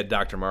head-to-head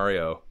Dr.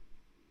 Mario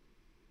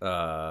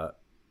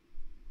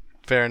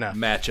fair enough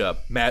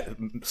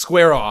matchup.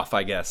 Square off,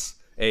 I guess.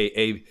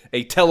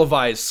 A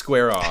televised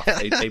square off.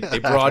 A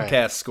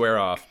broadcast square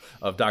off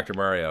of Dr.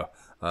 Mario.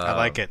 I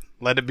like it.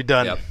 Let it be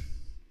done. Yep.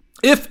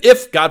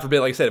 If God forbid,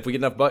 like I said, if we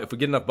get enough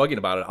bugging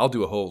about it, I'll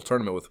do a whole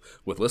tournament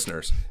with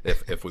listeners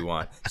if we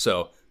want.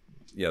 So,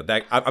 you know,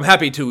 that I'm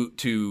happy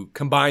to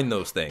combine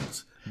those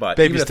things. But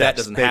even if that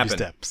doesn't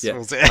happen,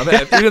 even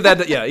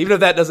if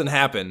that doesn't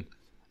happen,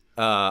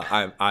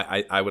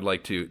 I would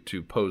like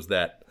to pose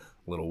that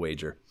little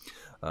wager.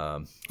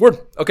 Word.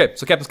 Okay,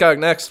 so Captain Skyhawk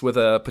next with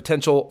a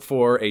potential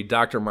for a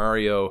Dr.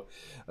 Mario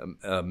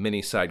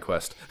mini side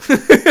quest.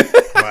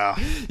 Wow.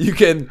 You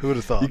can. Who would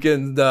have thought? You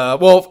can.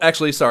 Well,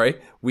 actually, sorry.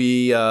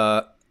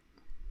 I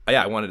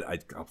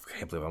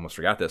can't believe I almost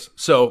forgot this.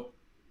 So,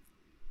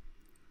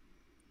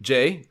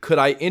 Jay, could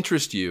I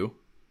interest you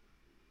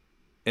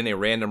in a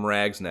random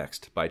rags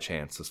next by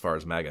chance as far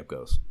as MagUp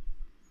goes?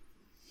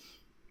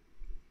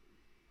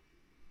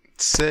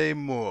 Say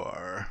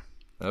more.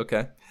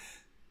 Okay.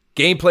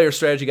 Game Player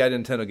Strategy Guide to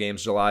Nintendo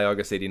Games, July,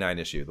 August 89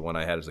 issue, the one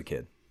I had as a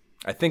kid.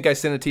 I think I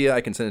sent it to you.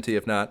 I can send it to you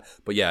if not.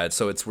 But yeah,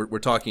 we're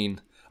talking.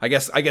 I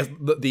guess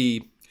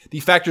the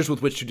factors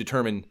with which to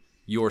determine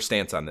your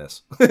stance on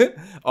this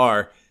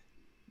are.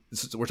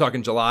 We're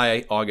talking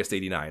July, August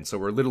 '89. So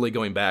we're literally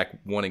going back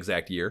one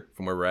exact year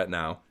from where we're at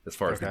now, as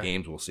far as the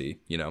games we'll see.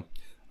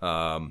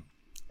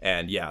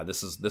 And yeah,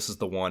 this is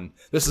the one.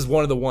 This is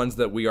one of the ones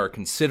that we are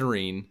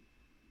considering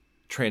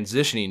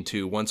transitioning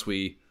to once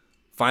we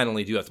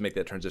finally do have to make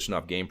that transition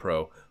off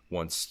GamePro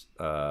once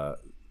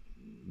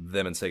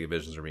them and Sega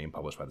Visions are being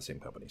published by the same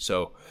company.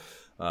 So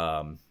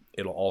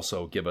it'll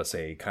also give us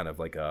a kind of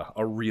like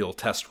a real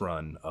test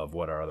run of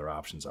what our other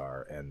options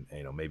are, and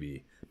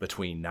maybe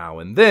between now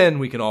and then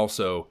we can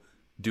also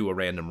do a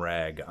random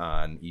rag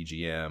on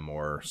EGM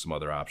or some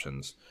other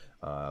options.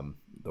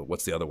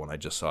 What's the other one I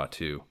just saw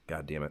too?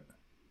 God damn it,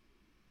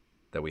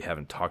 that we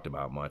haven't talked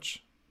about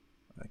much.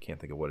 I can't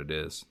think of what it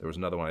is. There was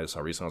another one I just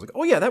saw recently. I was like,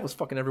 oh yeah, that was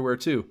fucking everywhere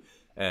too.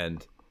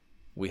 And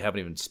we haven't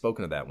even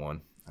spoken of that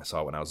one. I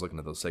saw it when I was looking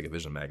at those Sega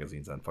Vision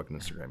magazines on fucking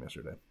Instagram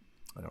yesterday.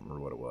 I don't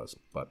remember what it was,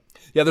 but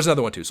yeah, there's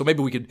another one too. So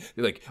maybe we could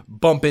like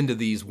bump into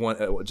these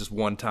just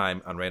one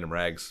time on random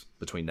rags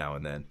between now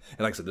and then.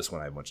 And like I said, this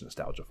one I have much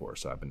nostalgia for,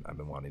 so I've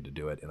been wanting to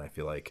do it, and I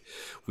feel like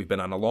we've been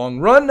on a long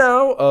run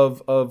now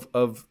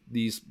of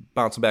these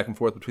bouncing back and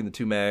forth between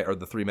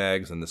the three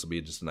mags, and this will be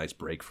just a nice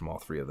break from all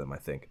three of them, I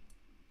think.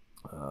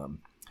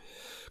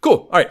 Cool.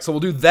 All right, so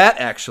we'll do that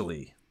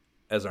actually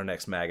as our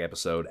next mag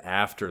episode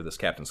after this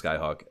Captain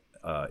Skyhawk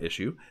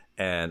issue,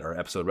 or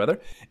episode rather.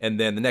 And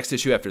then the next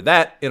issue after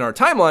that in our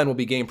timeline will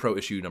be GamePro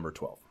issue number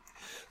 12.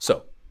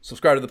 So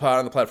subscribe to the pod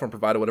on the platform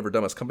provided whatever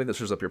dumbass company that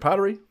stirs up your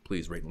pottery.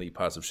 Please rate and leave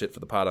positive shit for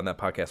the pod on that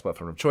podcast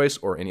platform of choice,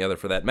 or any other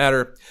for that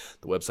matter.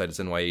 The website is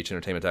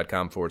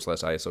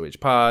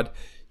nyhentertainment.com/ISOHpod.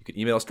 You can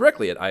email us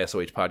directly at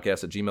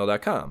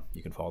isohpodcast@gmail.com.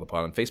 You can follow the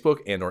pod on Facebook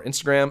and or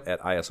Instagram at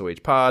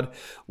isohpod.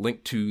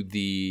 Link to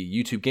the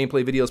YouTube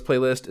gameplay videos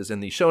playlist is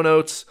in the show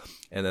notes.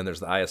 And then there's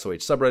the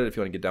ISOH subreddit if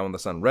you want to get down with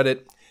us on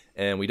Reddit.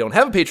 And we don't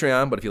have a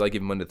Patreon, but if you like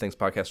giving money to things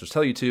podcasters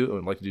tell you to and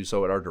would like to do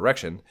so at our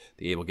direction,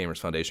 the Able Gamers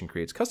Foundation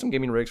creates custom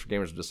gaming rigs for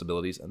gamers with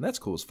disabilities, and that's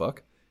cool as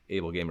fuck.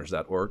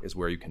 AbleGamers.org is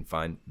where you can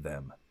find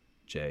them.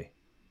 Jay,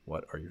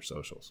 what are your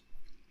socials?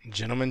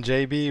 Gentleman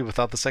JB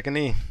without the second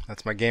E.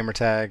 That's my gamer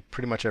tag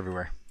pretty much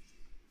everywhere.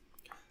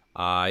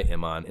 I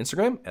am on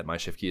Instagram at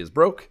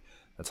MyShiftKeyIsBroke.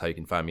 That's how you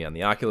can find me on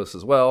the Oculus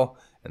as well.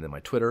 And then my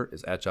Twitter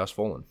is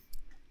 @JoshFolan.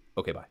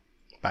 Okay, bye.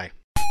 Bye.